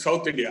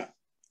South India.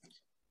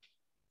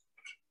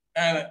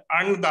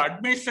 And the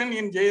admission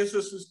in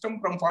JSS system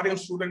from foreign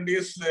student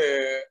is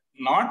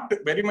not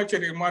very much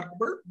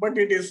remarkable, but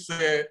it is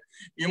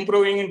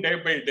improving day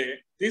by day.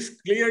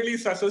 This clearly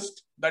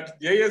suggests that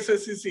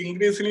JSS is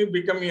increasingly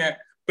becoming a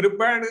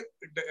prepared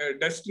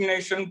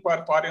destination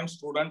for foreign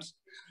students,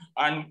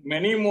 and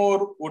many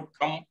more would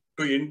come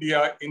to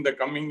India in the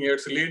coming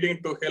years,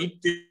 leading to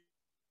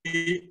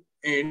healthy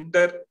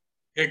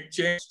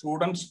inter-exchange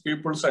students,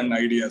 peoples, and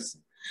ideas.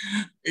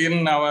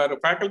 In our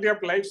Faculty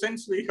of Life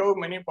Science, we have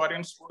many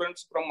foreign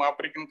students from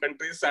African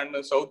countries and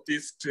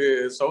Southwest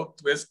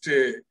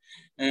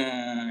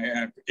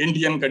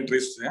Indian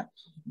countries.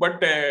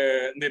 But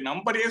the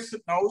number is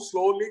now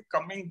slowly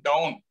coming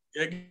down.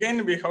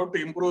 Again, we have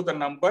to improve the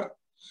number.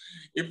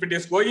 If it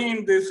is going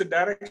in this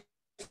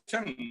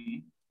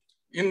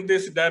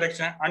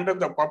direction, under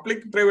the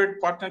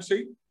public-private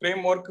partnership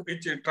framework,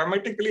 which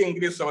dramatically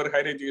increase our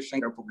higher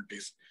education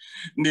capabilities.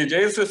 The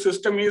JSS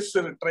system is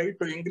trying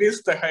to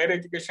increase the higher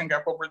education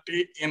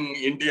capability in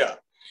India,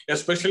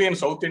 especially in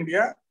South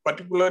India,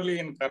 particularly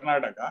in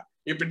Karnataka.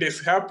 If it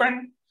has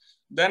happened,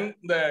 then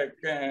the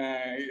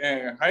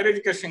higher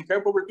education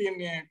capability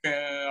in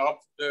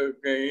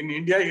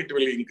India, it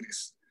will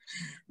increase.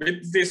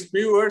 With these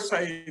few words,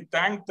 I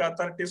thank the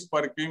authorities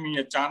for giving me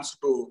a chance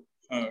to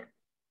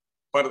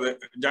for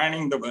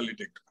joining the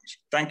valedictory.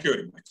 Thank you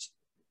very much.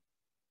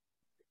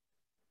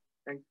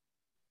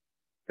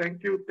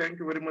 Thank you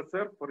very much,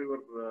 sir, for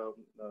your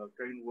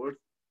kind words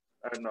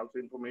and also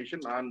information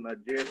on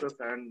JSS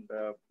and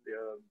the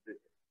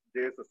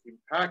JSS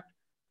impact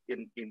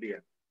in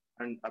India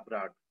and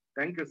abroad.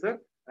 Thank you, sir.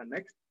 And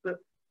next,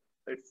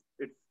 it's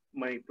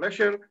my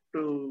pleasure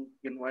to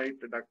invite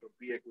Dr.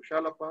 P.A.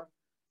 Kushalappa,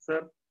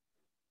 sir,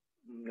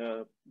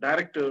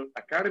 Director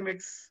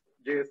Academics,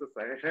 JSS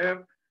I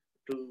have,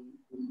 to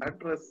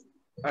address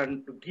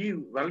and to give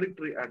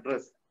valedictory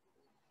address.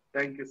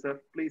 Thank you, sir.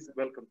 Please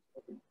welcome.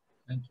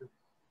 Thank you.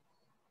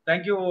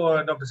 Thank you,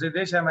 Dr.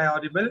 Siddesh. Am I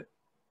audible?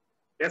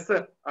 Yes,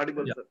 sir.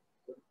 Audible, yeah.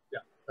 Sir.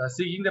 Yeah.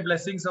 Seeking the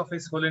blessings of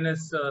His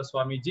Holiness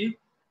Swamiji,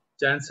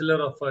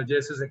 Chancellor of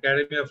JSS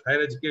Academy of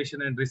Higher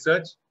Education and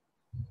Research,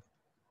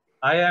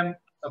 I am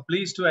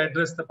pleased to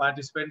address the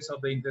participants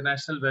of the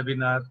international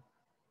webinar,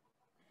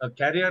 A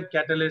Career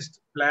Catalyst,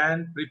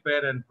 Plan,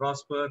 Prepare and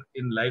Prosper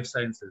in Life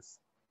Sciences.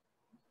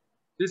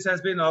 This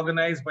has been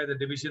organized by the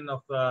Division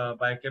of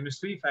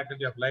Biochemistry,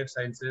 Faculty of Life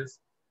Sciences,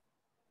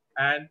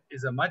 and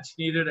is a much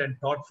needed and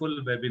thoughtful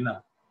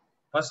webinar.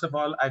 First of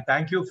all, I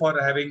thank you for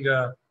having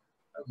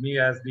me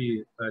as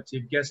the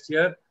chief guest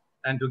here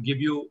and to give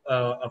you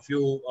a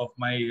few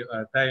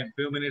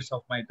minutes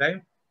of my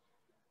time.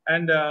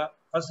 And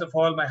first of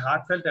all, my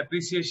heartfelt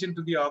appreciation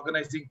to the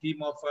organizing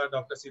team of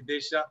Dr.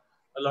 Siddesha,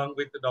 along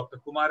with Dr.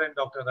 Kumar and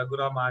Dr.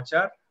 Raghuram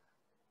Achar,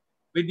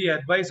 with the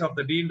advice of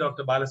the Dean,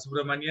 Dr.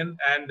 Balasubramanian,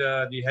 and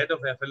the head of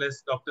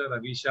FLS, Dr.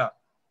 Ravisha.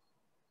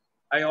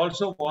 I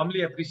also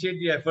warmly appreciate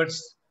the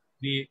efforts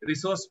the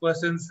resource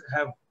persons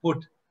have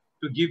put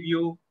to give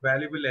you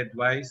valuable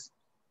advice,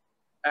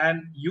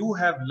 and you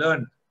have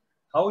learned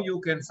how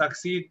you can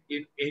succeed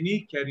in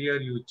any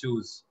career you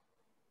choose.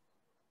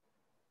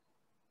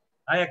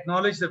 I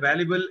acknowledge the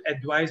valuable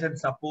advice and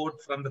support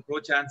from the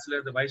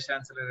Pro-Chancellor, the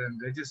Vice-Chancellor and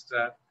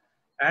Registrar,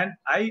 and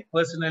I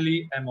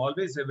personally am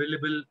always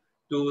available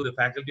to the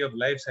Faculty of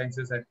Life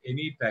Sciences at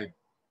any time.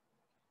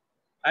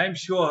 I am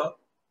sure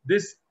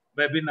this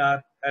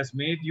webinar has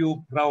made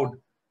you proud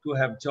to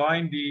have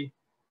joined the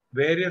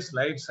various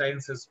life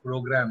sciences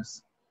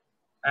programs.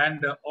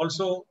 And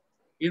also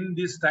in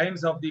these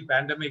times of the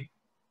pandemic,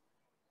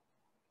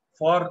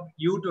 for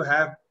you to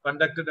have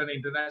conducted an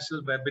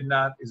international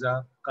webinar is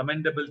a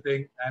commendable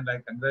thing, and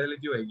I congratulate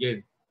you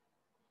again.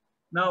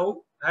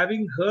 Now,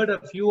 having heard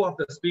a few of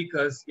the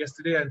speakers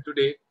yesterday and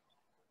today,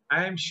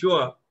 I am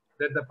sure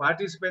that the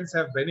participants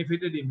have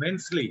benefited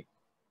immensely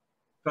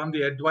from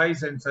the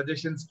advice and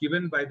suggestions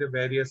given by the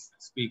various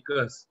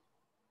speakers.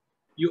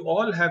 You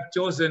all have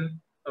chosen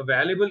a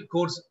valuable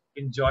course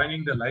in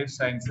joining the life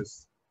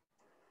sciences,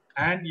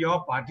 and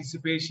your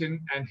participation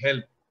and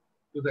help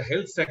to the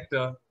health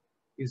sector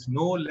is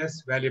no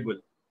less valuable.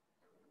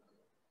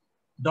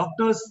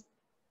 Doctors,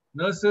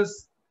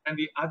 nurses, and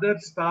the other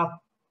staff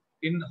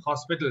in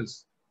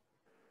hospitals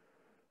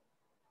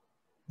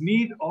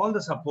need all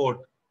the support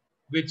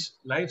which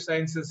life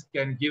sciences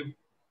can give,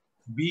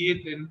 be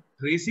it in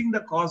tracing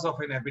the cause of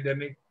an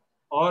epidemic,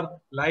 or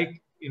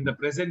like in the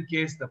present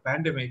case, the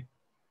pandemic,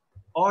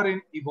 or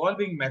in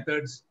evolving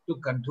methods to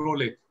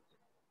control it.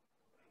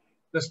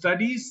 The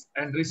studies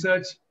and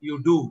research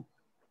you do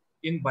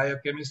in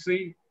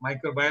biochemistry,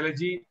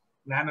 microbiology,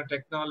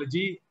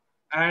 nanotechnology,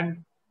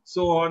 and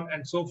so on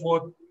and so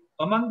forth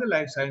among the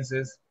life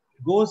sciences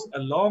goes a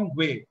long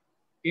way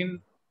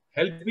in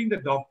helping the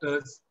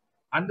doctors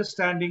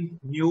understanding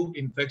new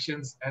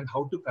infections and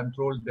how to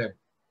control them.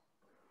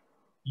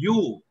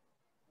 You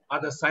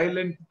are the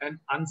silent and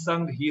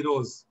unsung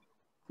heroes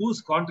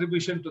whose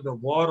contribution to the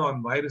war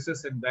on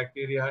viruses and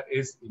bacteria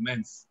is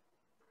immense.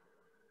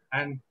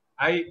 And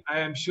I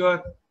am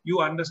sure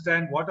you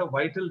understand what a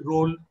vital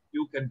role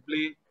you can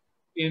play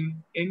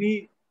in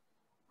any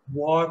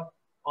war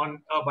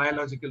on a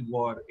biological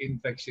war,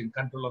 infection,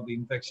 control of the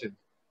infection.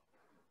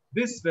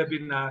 This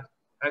webinar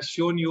has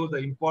shown you the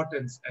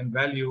importance and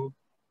value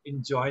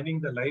in joining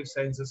the life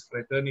sciences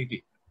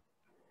fraternity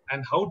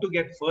and how to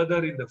get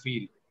further in the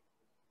field,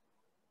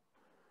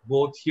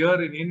 both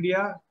here in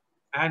India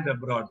and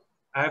abroad.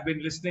 I have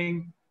been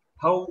listening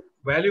how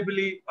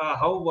valuably,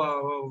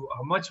 how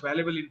much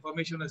valuable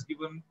information is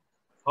given,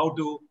 how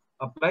to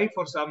apply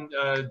for some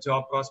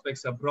job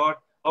prospects abroad,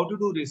 how to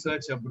do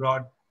research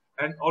abroad,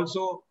 and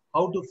also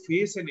how to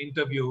face an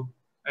interview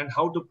and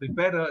how to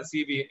prepare a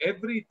CV.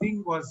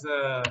 Everything was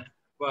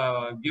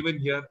given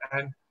here,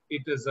 and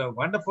it is a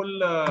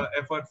wonderful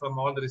effort from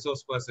all the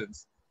resource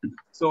persons.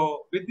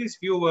 So with these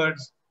few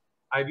words,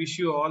 I wish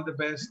you all the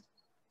best.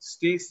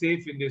 Stay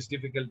safe in these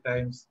difficult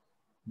times.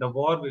 The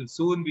war will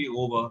soon be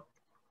over.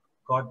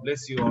 God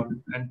bless you all.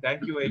 And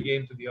thank you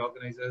again to the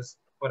organizers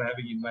for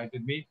having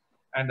invited me.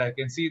 And I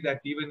can see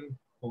that even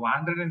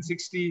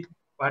 160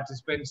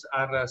 participants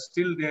are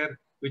still there,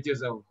 which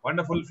is a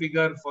wonderful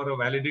figure for a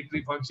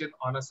valedictory function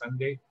on a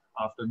Sunday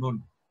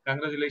afternoon.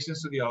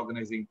 Congratulations to the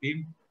organizing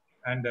team,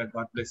 and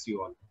God bless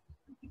you all.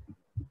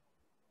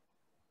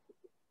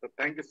 So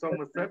thank you so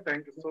much, sir.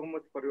 Thank you so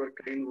much for your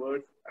kind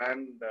words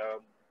and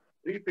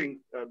briefing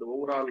the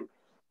overall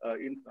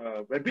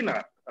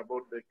webinar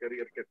about the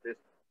career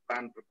catalyst,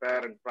 plan,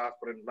 prepare, and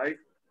prosper in life.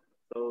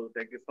 So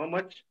thank you so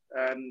much.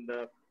 And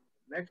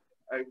next,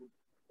 I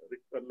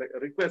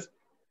request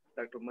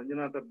Dr.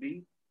 Manjunatha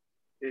B.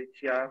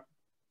 HR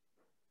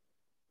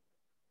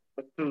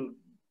to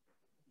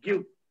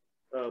give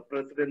a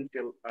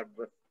presidential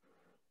address.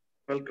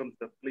 Welcome,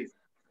 sir, please.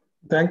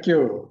 Thank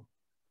you.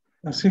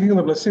 Seeking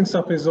the blessings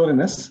of His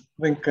Holiness,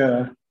 I think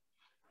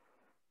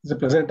it's a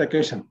pleasant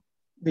occasion.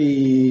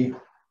 The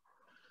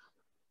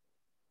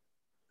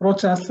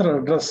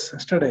Pro-Chancellor address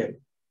yesterday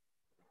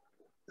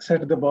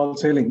set the ball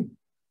sailing,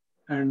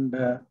 and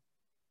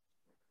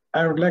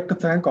I would like to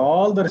thank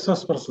all the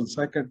resource persons.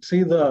 I can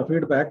see the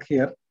feedback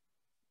here.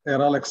 They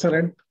are all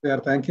excellent. They are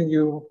thanking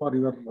you for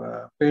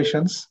your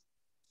patience,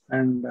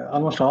 and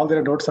almost all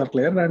their doubts are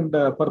clear, and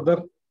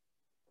further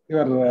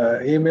your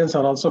emails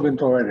are also been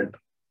provided.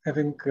 I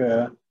think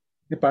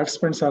the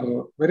participants are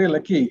very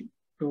lucky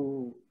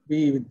to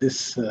be with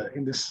this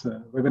in this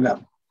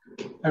webinar.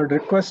 I would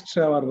request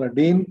our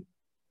Dean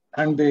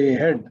and the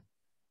head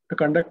to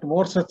conduct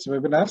more such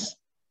webinars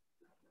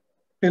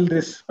till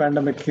this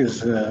pandemic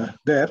is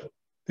there.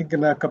 I think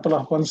in a couple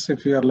of months,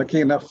 if you are lucky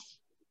enough,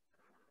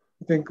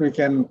 I think we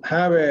can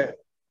have a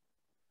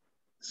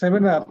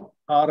seminar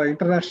or an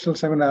international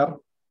seminar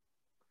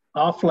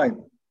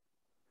offline.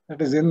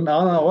 That is on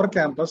our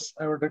campus.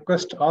 I would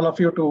request all of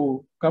you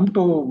to come to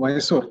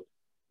Mysuru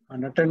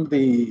and attend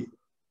the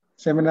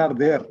seminar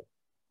there.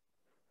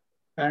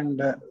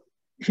 And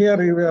here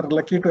we are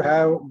lucky to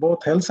have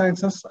both health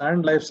sciences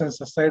and life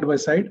sciences side by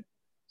side.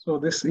 So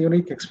this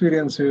unique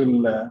experience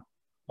will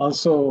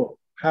also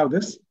have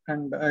this.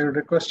 And I would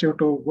request you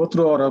to go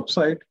through our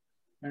website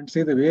and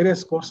see the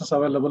various courses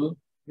available,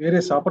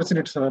 various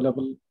opportunities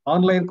available,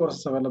 online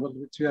courses available,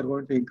 which we are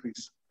going to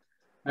increase.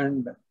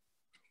 And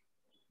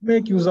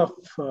make use of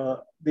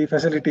the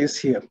facilities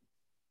here.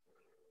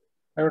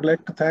 I would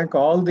like to thank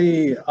all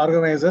the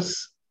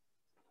organizers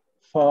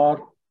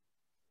for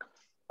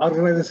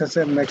organizing such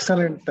an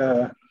excellent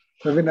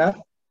webinar.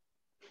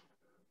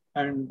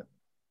 And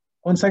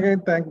once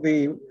again, thank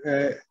the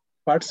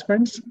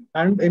participants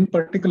and in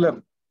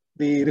particular,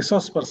 the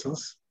resource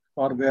persons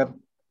for their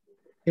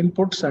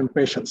inputs and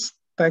patience.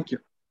 Thank you.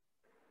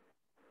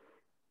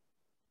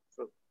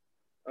 So,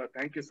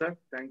 thank you, sir.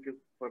 Thank you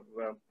for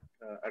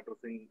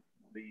addressing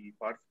the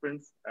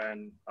participants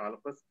and all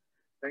of us.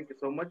 Thank you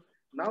so much.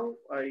 Now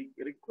I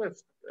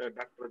request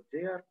Dr.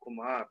 J.R.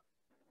 Kumar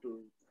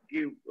to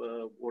give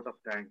a vote of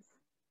thanks.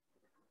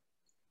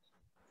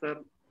 Sir,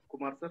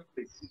 Kumar sir,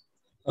 please.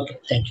 Okay,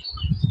 thank you.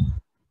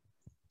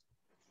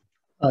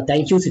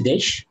 Thank you,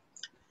 Siddesh.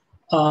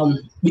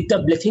 With the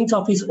blessings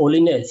of His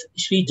Holiness,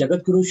 Sri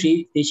Jagadguru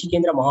Sri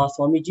Deshikendra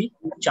Mahaswamiji,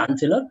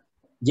 Chancellor,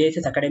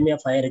 JSS Academy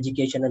of Higher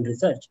Education and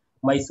Research,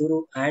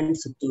 Mysuru and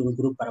Sutturu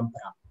Guru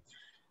Parampara.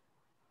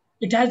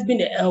 It has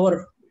been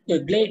our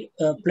great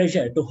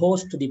pleasure to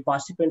host the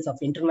participants of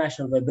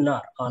international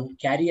webinar on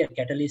career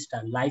catalyst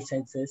and life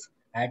sciences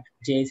at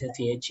JSS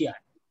HER.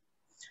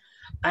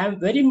 I am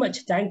very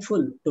much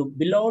thankful to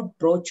beloved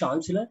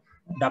Pro-Chancellor,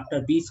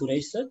 Dr. B.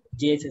 Suresh sir,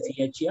 JSS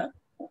HER,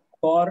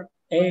 for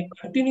a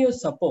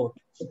continuous support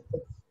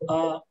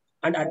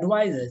and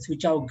advices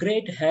which have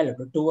great help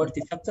towards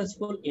the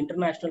successful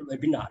international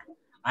webinar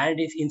and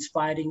its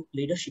inspiring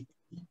leadership.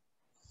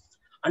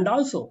 And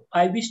also,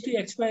 I wish to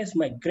express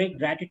my great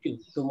gratitude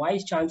to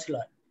Vice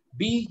Chancellor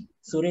B.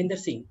 Surender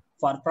Singh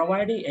for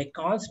providing a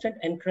constant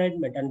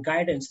encouragement and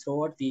guidance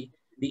throughout the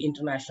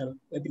international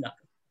webinar.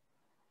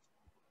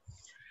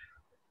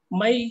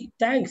 My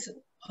thanks,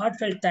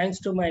 heartfelt thanks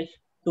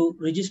to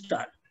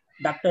Registrar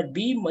Dr.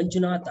 B.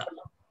 Manjunatha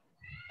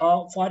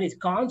for his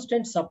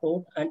constant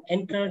support and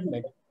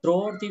encouragement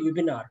throughout the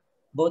webinar,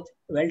 both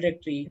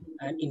valedictory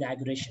and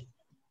inauguration.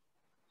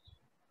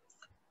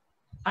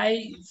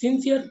 I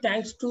sincere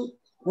thanks to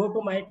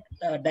my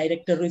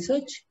Director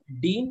Research,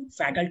 Dean,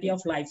 Faculty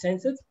of Life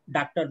Sciences,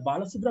 Dr.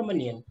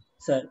 Balasubramanian,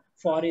 sir,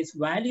 for his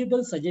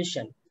valuable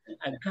suggestion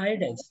and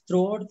guidance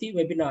throughout the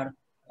webinar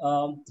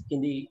in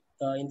the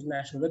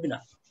international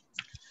webinar.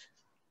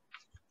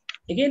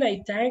 Again,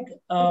 I thank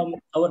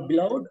our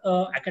beloved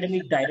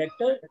Academic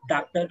Director,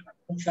 Dr.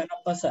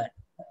 Sharappa sir,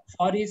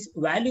 for his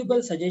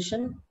valuable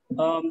suggestion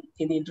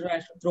in the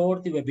international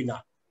throughout the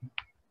webinar.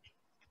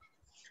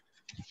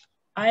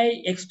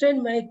 I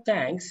extend my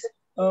thanks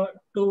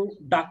to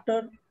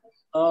Dr.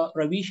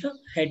 Ravisha,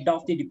 head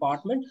of the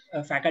department,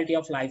 Faculty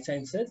of Life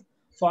Sciences,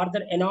 for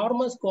their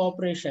enormous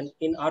cooperation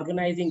in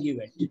organizing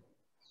event.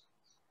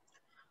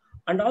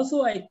 And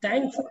also I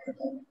thank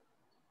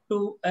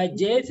to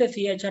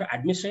JSSEHR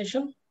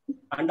administration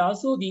and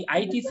also the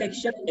IT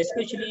section,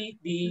 especially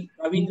the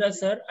Ravindra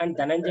sir and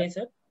Dhananjay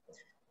sir,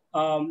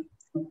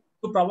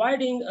 to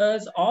providing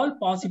us all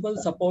possible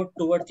support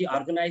towards the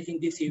organizing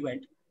this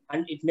event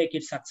and it make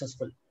it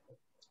successful.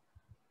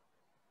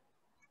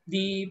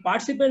 The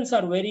participants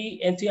are very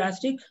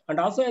enthusiastic, and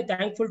also I'm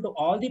thankful to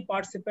all the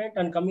participants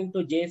and coming to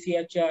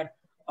JSEHR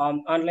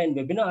online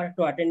webinar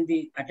to attend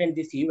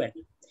this event.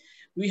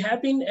 We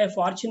have been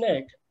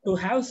fortunate to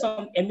have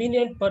some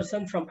eminent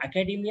person from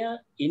academia,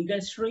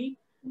 industry,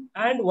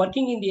 and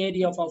working in the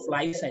area of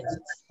life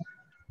sciences.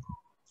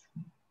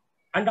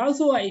 And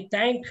also I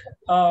thank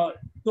to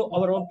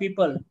our own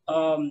people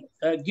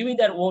giving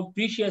their own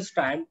precious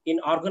time in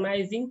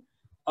organizing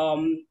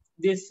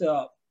this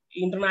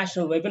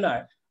international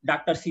webinar.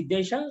 Dr.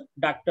 Siddesha,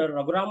 Dr.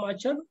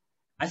 Raghuramachar,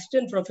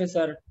 Assistant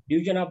Professor,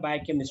 Division of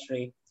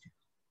Biochemistry.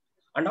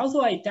 And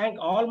also I thank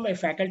all my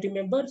faculty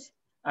members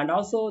and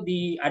also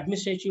the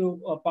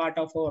administrative part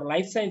of our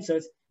life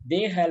sciences.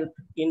 They help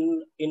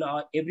in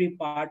every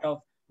part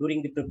of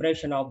during the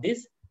preparation of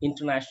this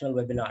international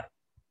webinar.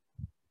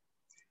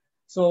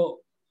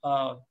 So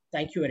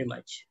thank you very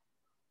much.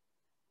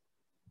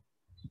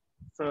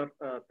 Sir,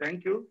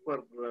 thank you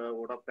for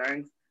word of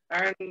thanks.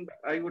 And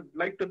I would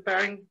like to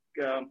thank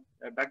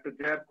Dr.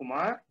 J.R.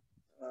 Kumar,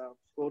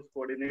 Course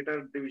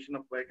Coordinator, Division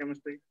of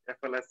Biochemistry,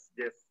 FLS,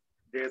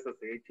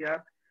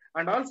 JSSHR.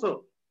 And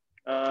also,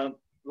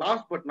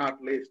 last but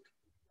not least,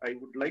 I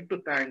would like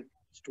to thank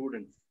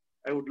students.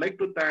 I would like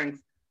to thank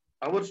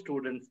our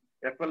students,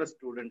 FLS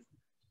students,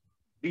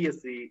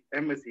 BSc,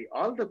 MSc,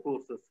 all the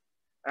courses.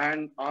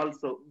 And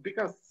also,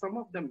 because some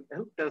of them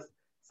helped us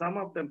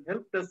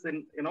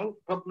in,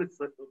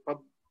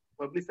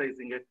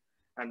 publicizing it.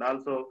 And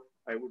also,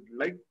 I would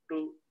like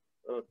to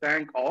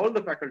thank all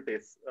the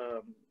faculties,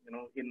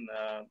 in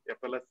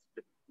FLS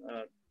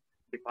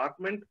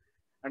department.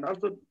 And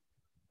also,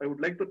 I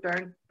would like to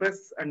thank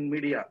press and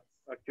media,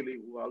 actually,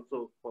 who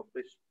also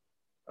published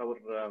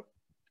our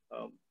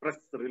press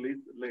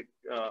release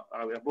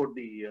about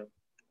the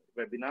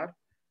webinar.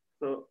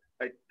 So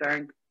I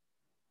thank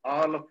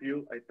all of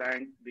you. I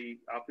thank the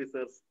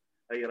officers,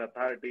 higher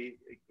authority,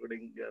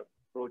 including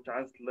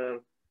Pro-Chancellor,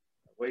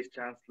 Vice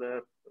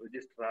Chancellor,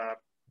 Registrar,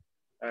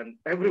 and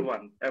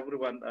everyone,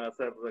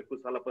 Sir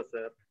Kusalapa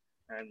sir,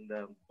 and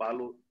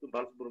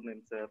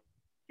Balasubramanian sir,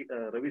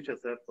 Ravisha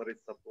sir for his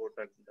support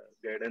and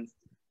guidance.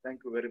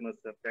 Thank you very much,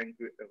 sir. Thank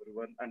you,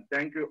 everyone. And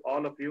thank you,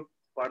 all of you,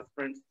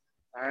 participants,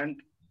 and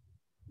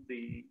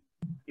the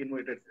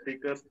invited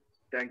speakers.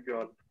 Thank you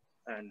all.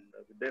 And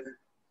with this,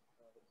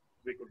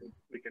 we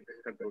can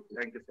conclude.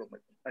 Thank you so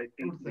much. I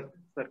think,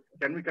 sir,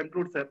 can we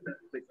conclude, sir?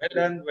 Please. Well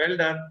done. Well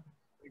done.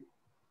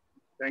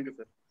 Thank you,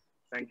 sir.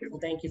 Thank you.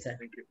 Thank you, sir.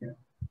 Thank you.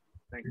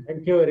 Thank you.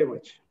 Thank you very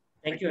much.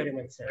 Thank you very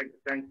much, sir.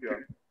 Thank you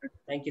all.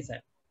 Thank you,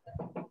 sir.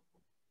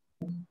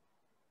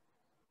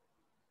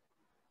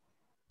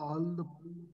 All the